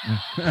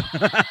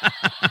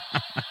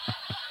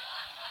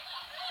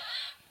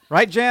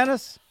 Right,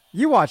 Janice?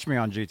 You watch me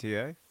on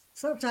GTA.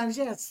 Sometimes,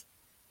 yes.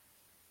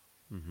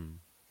 Mm-hmm.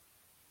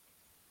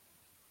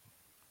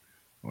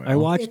 Well, I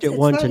watched It's it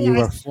once, funny, and you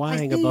I- were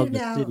flying I see you above the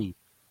now. city.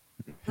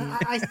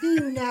 I see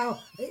you now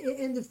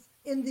in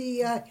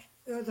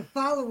the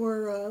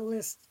follower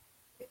list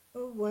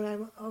when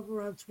I'm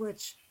over on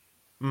Twitch.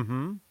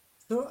 Mm-hmm.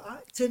 So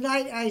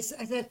tonight I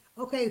said,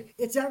 okay,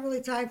 it's not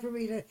really time for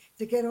me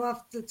to get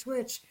off the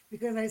Twitch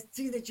because I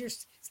see that you're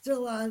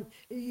still on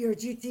your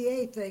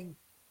GTA thing.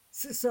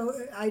 So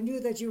I knew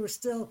that you were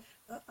still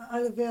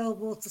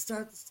unavailable to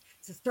start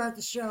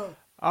the show.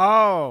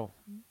 Oh,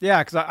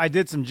 yeah, because I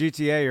did some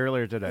GTA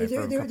earlier today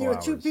for a There couple were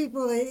hours. two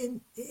people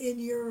in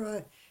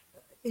your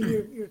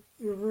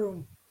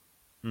room.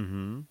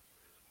 Mm-hmm.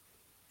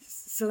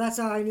 So that's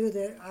how I knew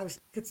that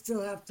could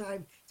still have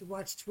time to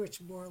watch Twitch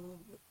a little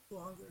bit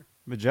longer.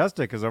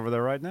 Majestic is over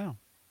there right now.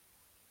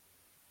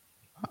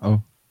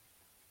 Oh.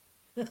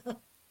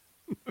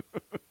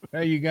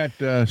 Hey, you got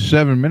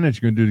 7 minutes.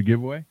 You going to do the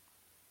giveaway?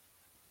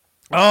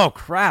 Oh,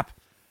 crap.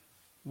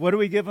 What are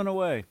we giving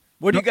away?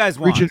 What do you guys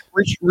want?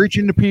 Reach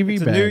in the PV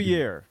It's bag. a new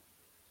year.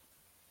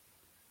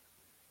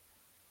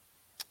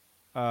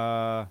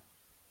 Oh,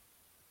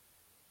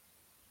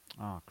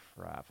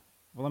 crap.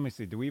 Well, let me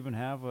see. Do we even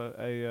have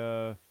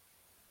a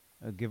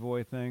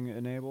giveaway thing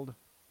enabled?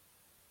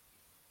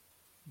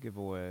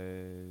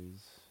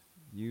 Giveaways.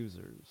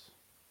 Users.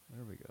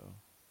 There we go.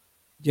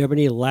 Do you have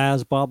any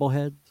Laz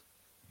bobbleheads?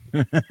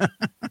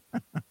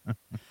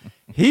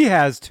 He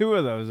has 2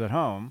 of those at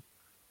home.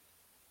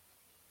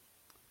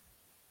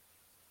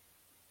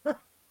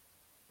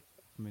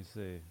 Let me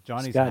see.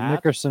 Johnny's Scott hat.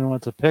 Nickerson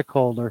wants a pick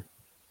holder.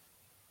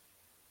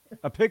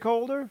 A pick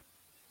holder?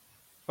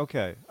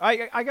 Okay.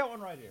 I got one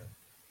right here.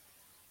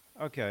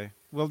 Okay.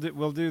 We'll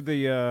do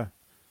the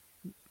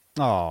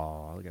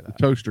oh, look at that.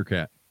 The toaster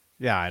cat.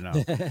 Yeah, I know.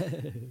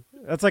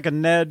 That's like a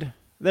Ned.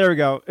 There we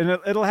go. And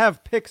it'll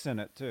have picks in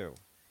it too.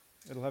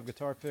 It'll have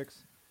guitar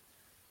picks.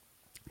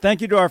 Thank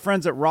you to our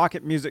friends at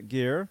Rocket Music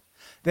Gear.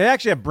 They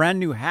actually have brand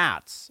new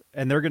hats,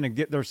 and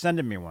they're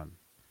sending me one.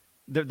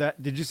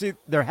 Did you see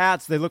their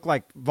hats? They look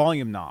like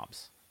volume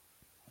knobs,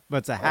 but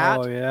it's a hat.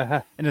 Oh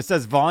yeah, and it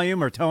says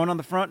volume or tone on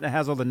the front, and it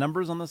has all the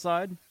numbers on the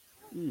side.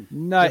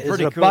 Nice. It's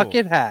pretty a cool.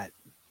 bucket hat.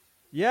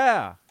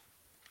 Yeah.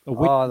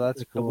 Oh,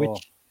 that's cool.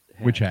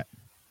 Which hat?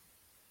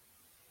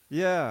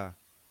 Yeah.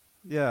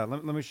 Yeah.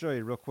 Let me show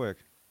you real quick.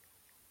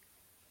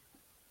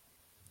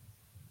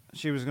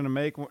 She was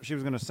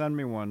gonna send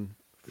me one.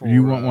 For,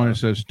 You want one that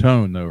says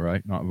tone, though,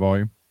 right? Not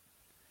volume.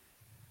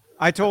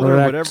 I told her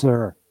Correct, whatever.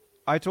 sir.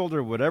 I told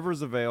her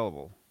whatever's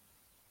available,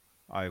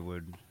 I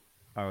would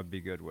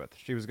be good with.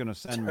 She was gonna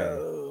send me.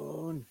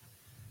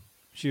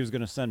 She was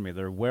gonna send me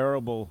their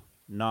wearable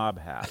knob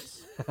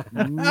hats.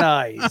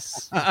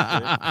 Nice.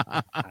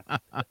 I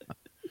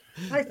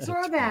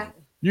saw that.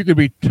 You could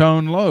be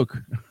Tone Loke.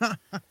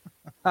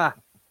 Where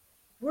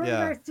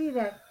Yeah. did I see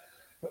that?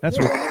 That's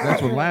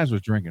what Laz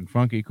was drinking.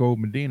 Funky Cold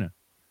Medina.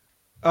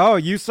 Oh,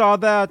 you saw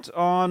that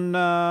on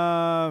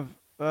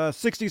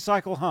 60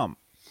 Cycle Hum.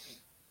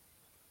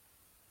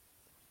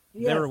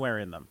 They Yes. were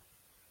wearing them.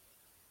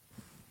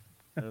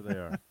 There they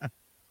are.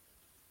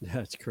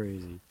 That's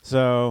crazy.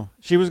 So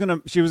she was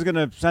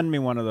gonna send me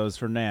one of those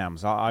for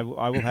NAMS. I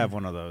will have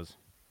one of those.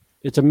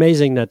 It's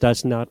amazing that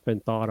that's not been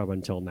thought of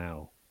until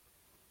now.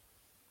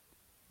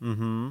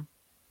 Mm-hmm.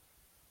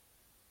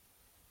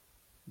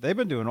 They've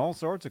been doing all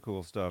sorts of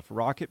cool stuff.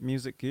 Rocket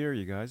Music Gear,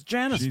 you guys.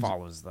 Janice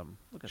follows them.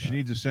 Look at She that.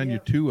 needs to send you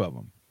 2 of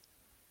them.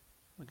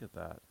 Look at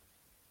that.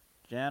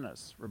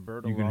 Janice,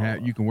 Roberta. You Lala.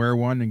 can wear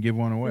one and give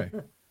one away.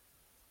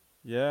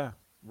 Yeah.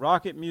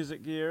 Rocket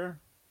Music Gear.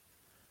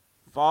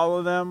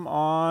 Follow them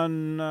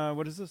on,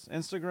 what is this,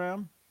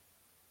 Instagram?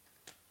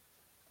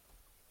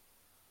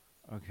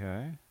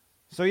 Okay.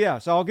 So, yeah,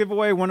 so I'll give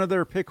away one of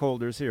their pick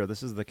holders here.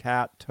 This is the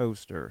cat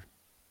toaster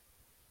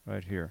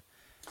right here.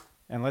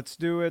 And let's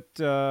do it. It's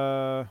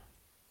a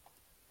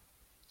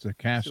Let's do it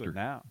caster.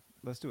 now.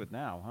 Let's do it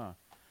now, huh?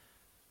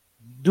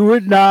 Do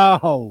it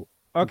now.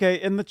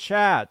 Okay, in the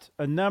chat,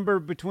 a number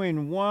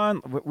between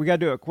 1. We got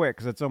to do it quick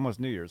because it's almost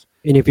New Year's.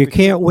 And if you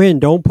can't win,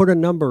 don't put a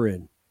number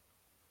in.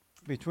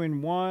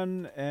 Between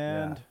 1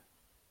 and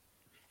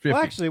 50.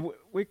 well, actually,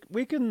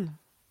 we can.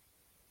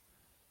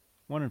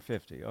 1 and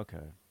 50. Okay.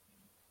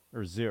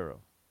 Or 0.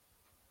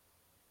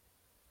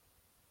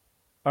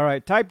 All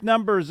right. Type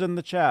numbers in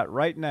the chat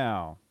right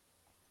now.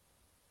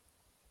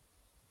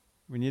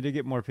 We need to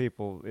get more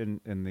people in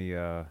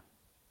the.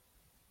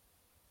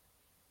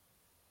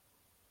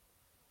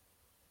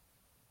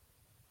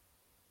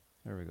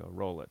 There we go.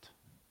 Roll it.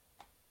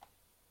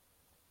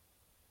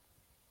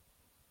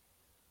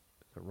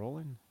 Is it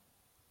rolling?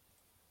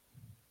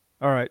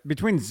 All right.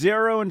 Between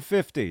 0 and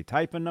 50.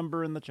 Type a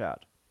number in the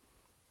chat.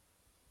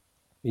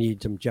 We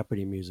need some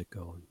Jeopardy music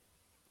going.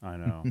 I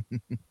know.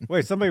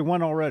 Wait, somebody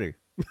won already.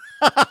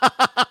 Oh,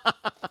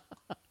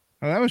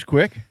 that was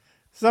quick.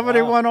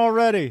 Somebody won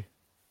already.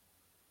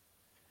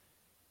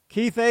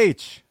 Keith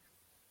H.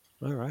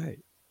 All right.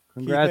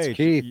 Congrats,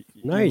 Keith.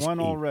 Nice, You won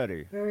Keith.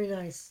 already. Very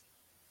nice.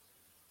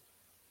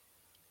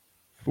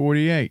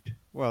 48.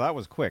 Well, that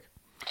was quick.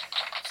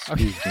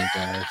 Excuse me,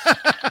 guys.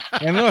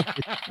 And look,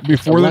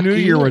 before the new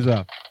year was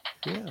up.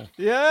 Yeah.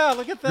 Yeah,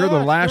 look at that. You're the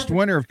last Perfect.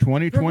 winner of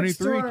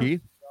 2023, Perfect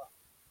Keith.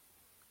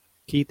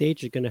 Keith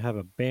H is going to have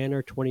a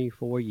banner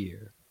 24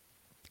 year.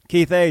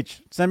 Keith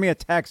H, send me a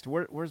text.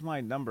 Where's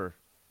my number?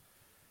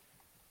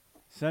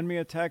 Send me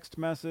a text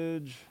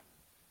message.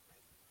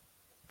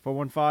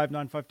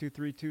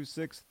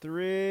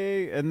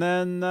 415-952-3263. And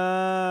then,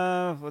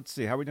 let's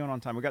see. How are we doing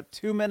on time? We got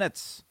 2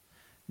 minutes.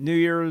 New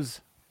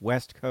Year's,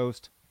 West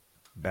Coast,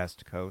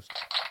 Best Coast.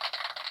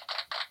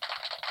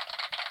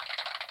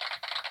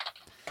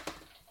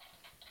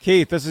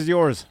 Keith, this is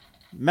yours.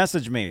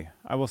 Message me.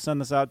 I will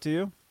send this out to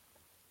you.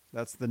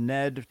 That's the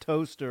Ned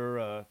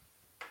Toaster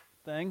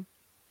thing.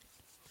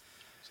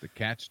 It's the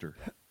Catster.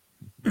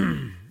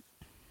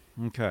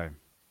 Okay.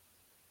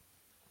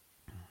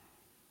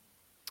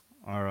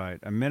 All right.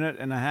 A minute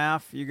and a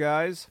half, you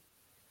guys.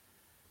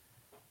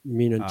 You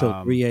mean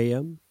until 3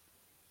 a.m.?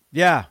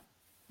 Yeah.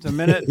 It's a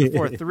minute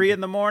before 3 in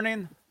the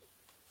morning.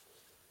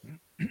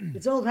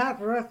 It's old hat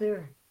for us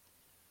here.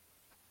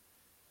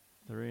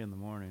 3 in the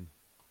morning.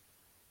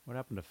 What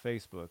happened to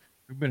Facebook?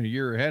 We've been a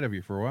year ahead of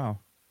you for a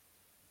while.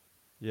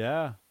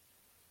 Yeah.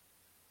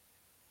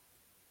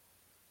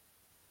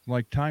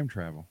 Like time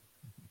travel.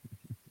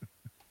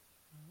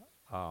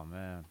 Oh,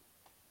 man.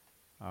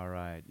 All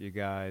right, you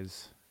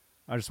guys.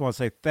 I just want to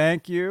say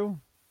thank you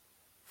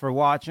for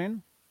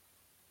watching.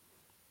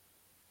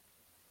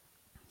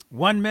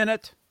 1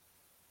 minute.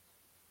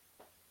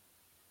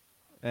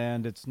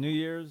 And it's New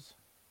Year's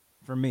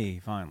for me,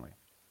 finally.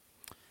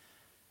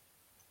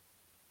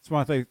 Just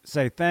want to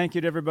say thank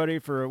you to everybody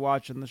for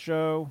watching the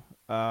show.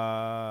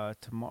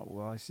 Tomorrow,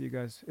 well, I see you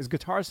guys. Is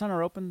Guitar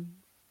Center open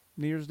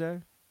New Year's Day?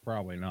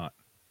 Probably not.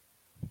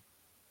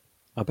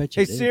 I bet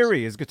you Hey, it is.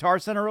 Siri, is Guitar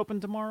Center open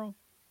tomorrow?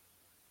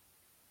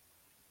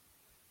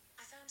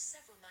 I found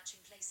several matching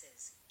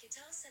places.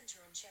 Guitar Center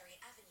on Cherry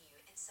Avenue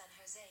in San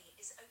Jose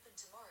is open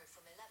tomorrow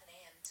from 11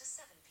 a.m. to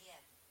 7 p.m.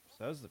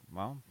 Says that.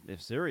 Well,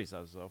 if Siri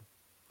says so.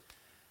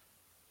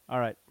 All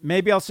right.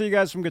 Maybe I'll see you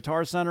guys from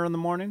Guitar Center in the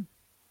morning.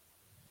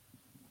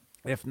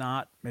 If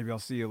not, maybe I'll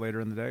see you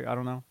later in the day. I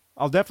don't know.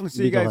 I'll definitely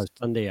see you They'll guys. have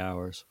Sunday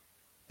hours.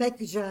 Thank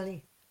you,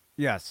 Johnny.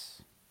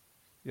 Yes.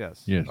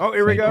 Yes. Yes, Oh,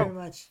 here we thank Very go.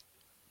 much.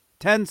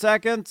 10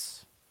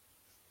 seconds.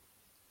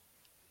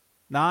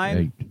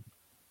 9, 8,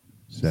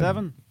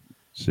 7,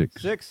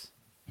 6, 6.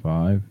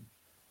 5,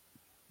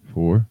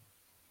 4,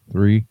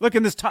 3. Look,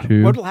 in this time,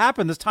 2. what will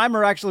happen? This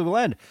timer actually will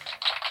end.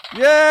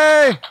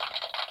 Yay!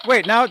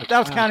 Wait, now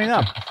it's counting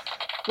up.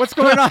 What's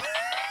going on?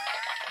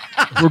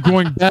 We're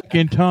going back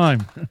in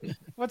time.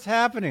 What's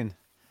happening?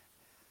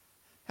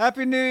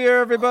 Happy New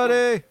Year,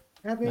 everybody.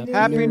 Happy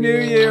Happy New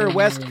Year,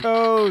 West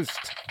Coast.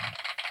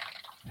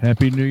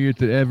 Happy New Year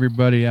to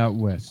everybody out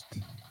west,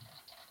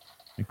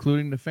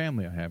 including the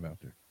family I have out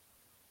there.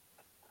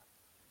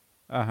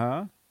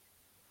 Uh-huh.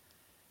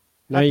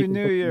 Now Happy you can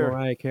New put Year.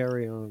 Mariah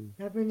Carey on.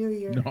 Happy New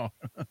Year. No.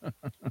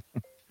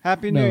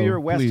 Happy New No, Year,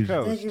 West please.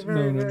 Coast. Thank you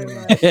very, No, no, very no.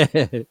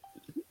 much.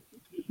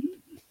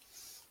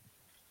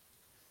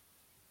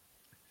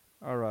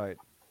 All right.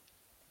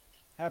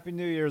 Happy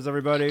New Year's,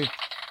 everybody.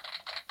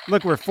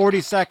 Look, we're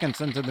 40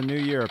 seconds into the new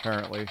year,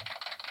 apparently.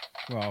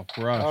 Well,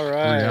 for us, All 3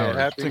 right. hours.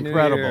 Happy It's New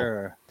incredible.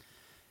 Year.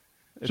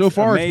 So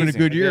far, it's been a amazing.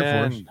 good year for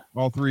us. Again.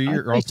 All 3 I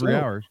years, all think 3 so.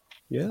 hours.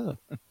 Yeah.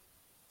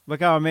 Look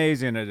how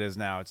amazing it is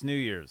now. It's New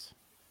Year's.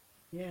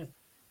 Yeah.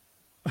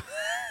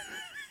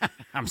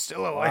 I'm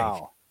still awake.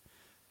 Wow.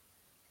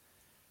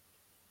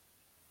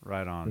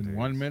 Right on, Been dudes.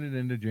 1 minute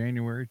into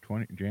January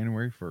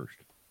 1st.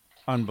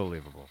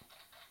 Unbelievable.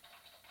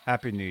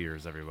 Happy New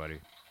Year's, everybody.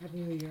 Happy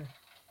New Year.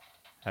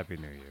 Happy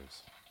New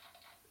Year's.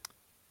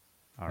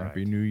 All right.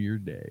 Happy New Year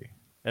Day.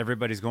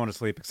 Everybody's going to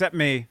sleep except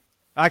me.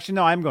 Actually,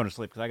 no, I'm going to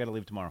sleep because I got to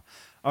leave tomorrow.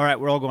 All right,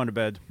 we're all going to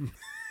bed.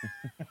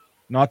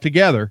 Not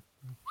together.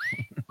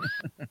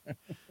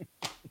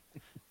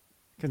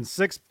 Can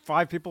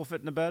 5 people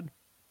fit in a bed?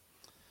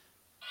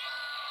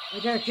 I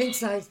got a king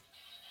size.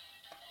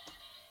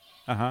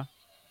 Uh-huh.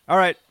 All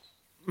right.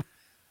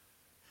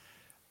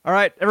 All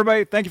right,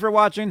 everybody, thank you for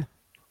watching.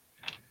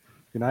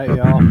 Good night,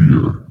 y'all.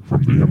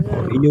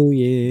 Happy New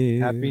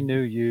Year. Happy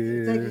New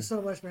Year. Thank you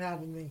so much for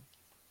having me.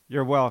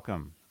 You're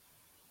welcome.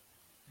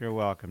 You're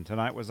welcome.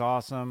 Tonight was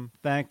awesome.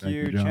 Thank Thank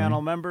you, you, Johnny.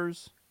 channel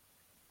members.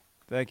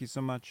 Thank you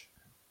so much.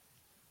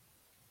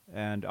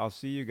 And I'll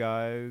see you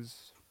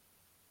guys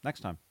next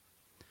time.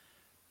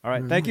 All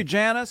right. Thank you,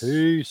 Janice.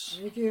 Peace.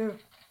 Thank you.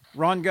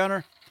 Ron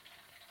Gunner.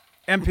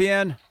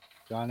 MPN.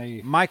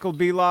 Johnny. Michael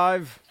B.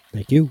 Live.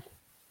 Thank you.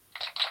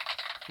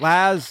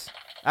 Laz.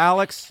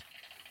 Alex.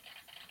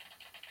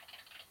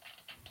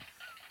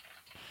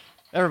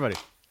 Everybody.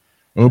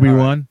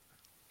 Obi-Wan.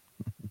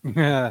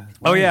 Yeah.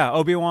 Oh, yeah.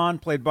 Obi-Wan,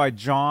 played by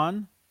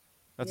John.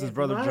 That's his Yes,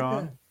 brother, Monica.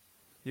 John.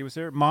 He was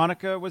here.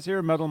 Monica was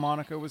here. Metal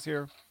Monica was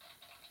here.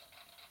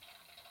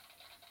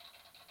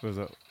 It was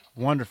a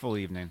wonderful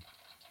evening.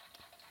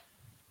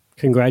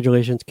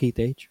 Congratulations, Keith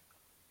H.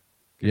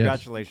 Yes.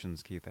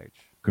 Congratulations, Keith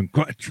H.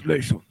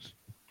 Congratulations.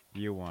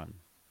 You won.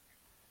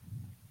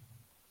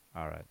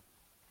 All right.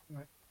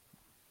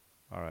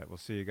 All right. We'll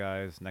see you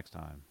guys next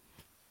time.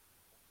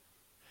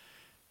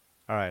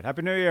 All right.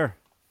 Happy New Year.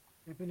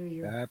 Happy New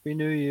Year. Happy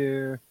New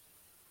Year.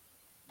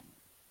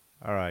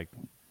 All right.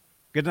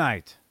 Good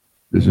night.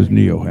 This is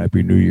Neo.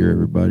 Happy New Year,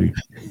 everybody.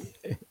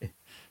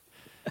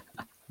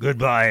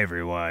 Goodbye,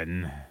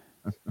 everyone.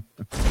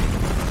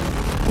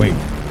 Wait.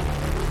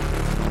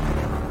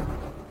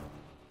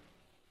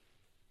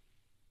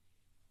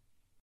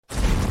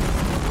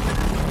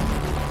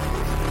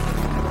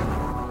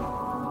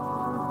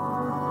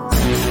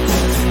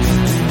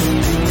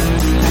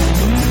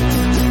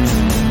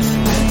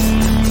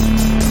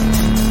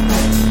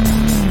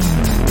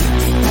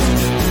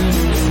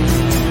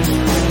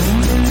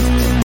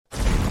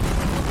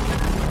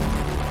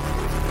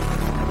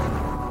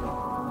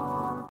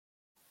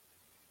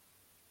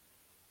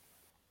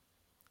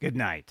 Good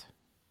night.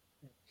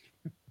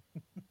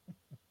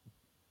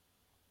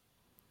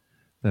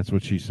 That's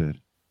what she said.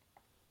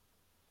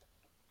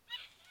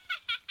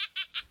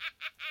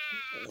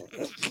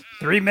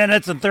 3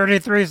 minutes and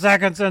 33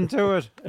 seconds into it.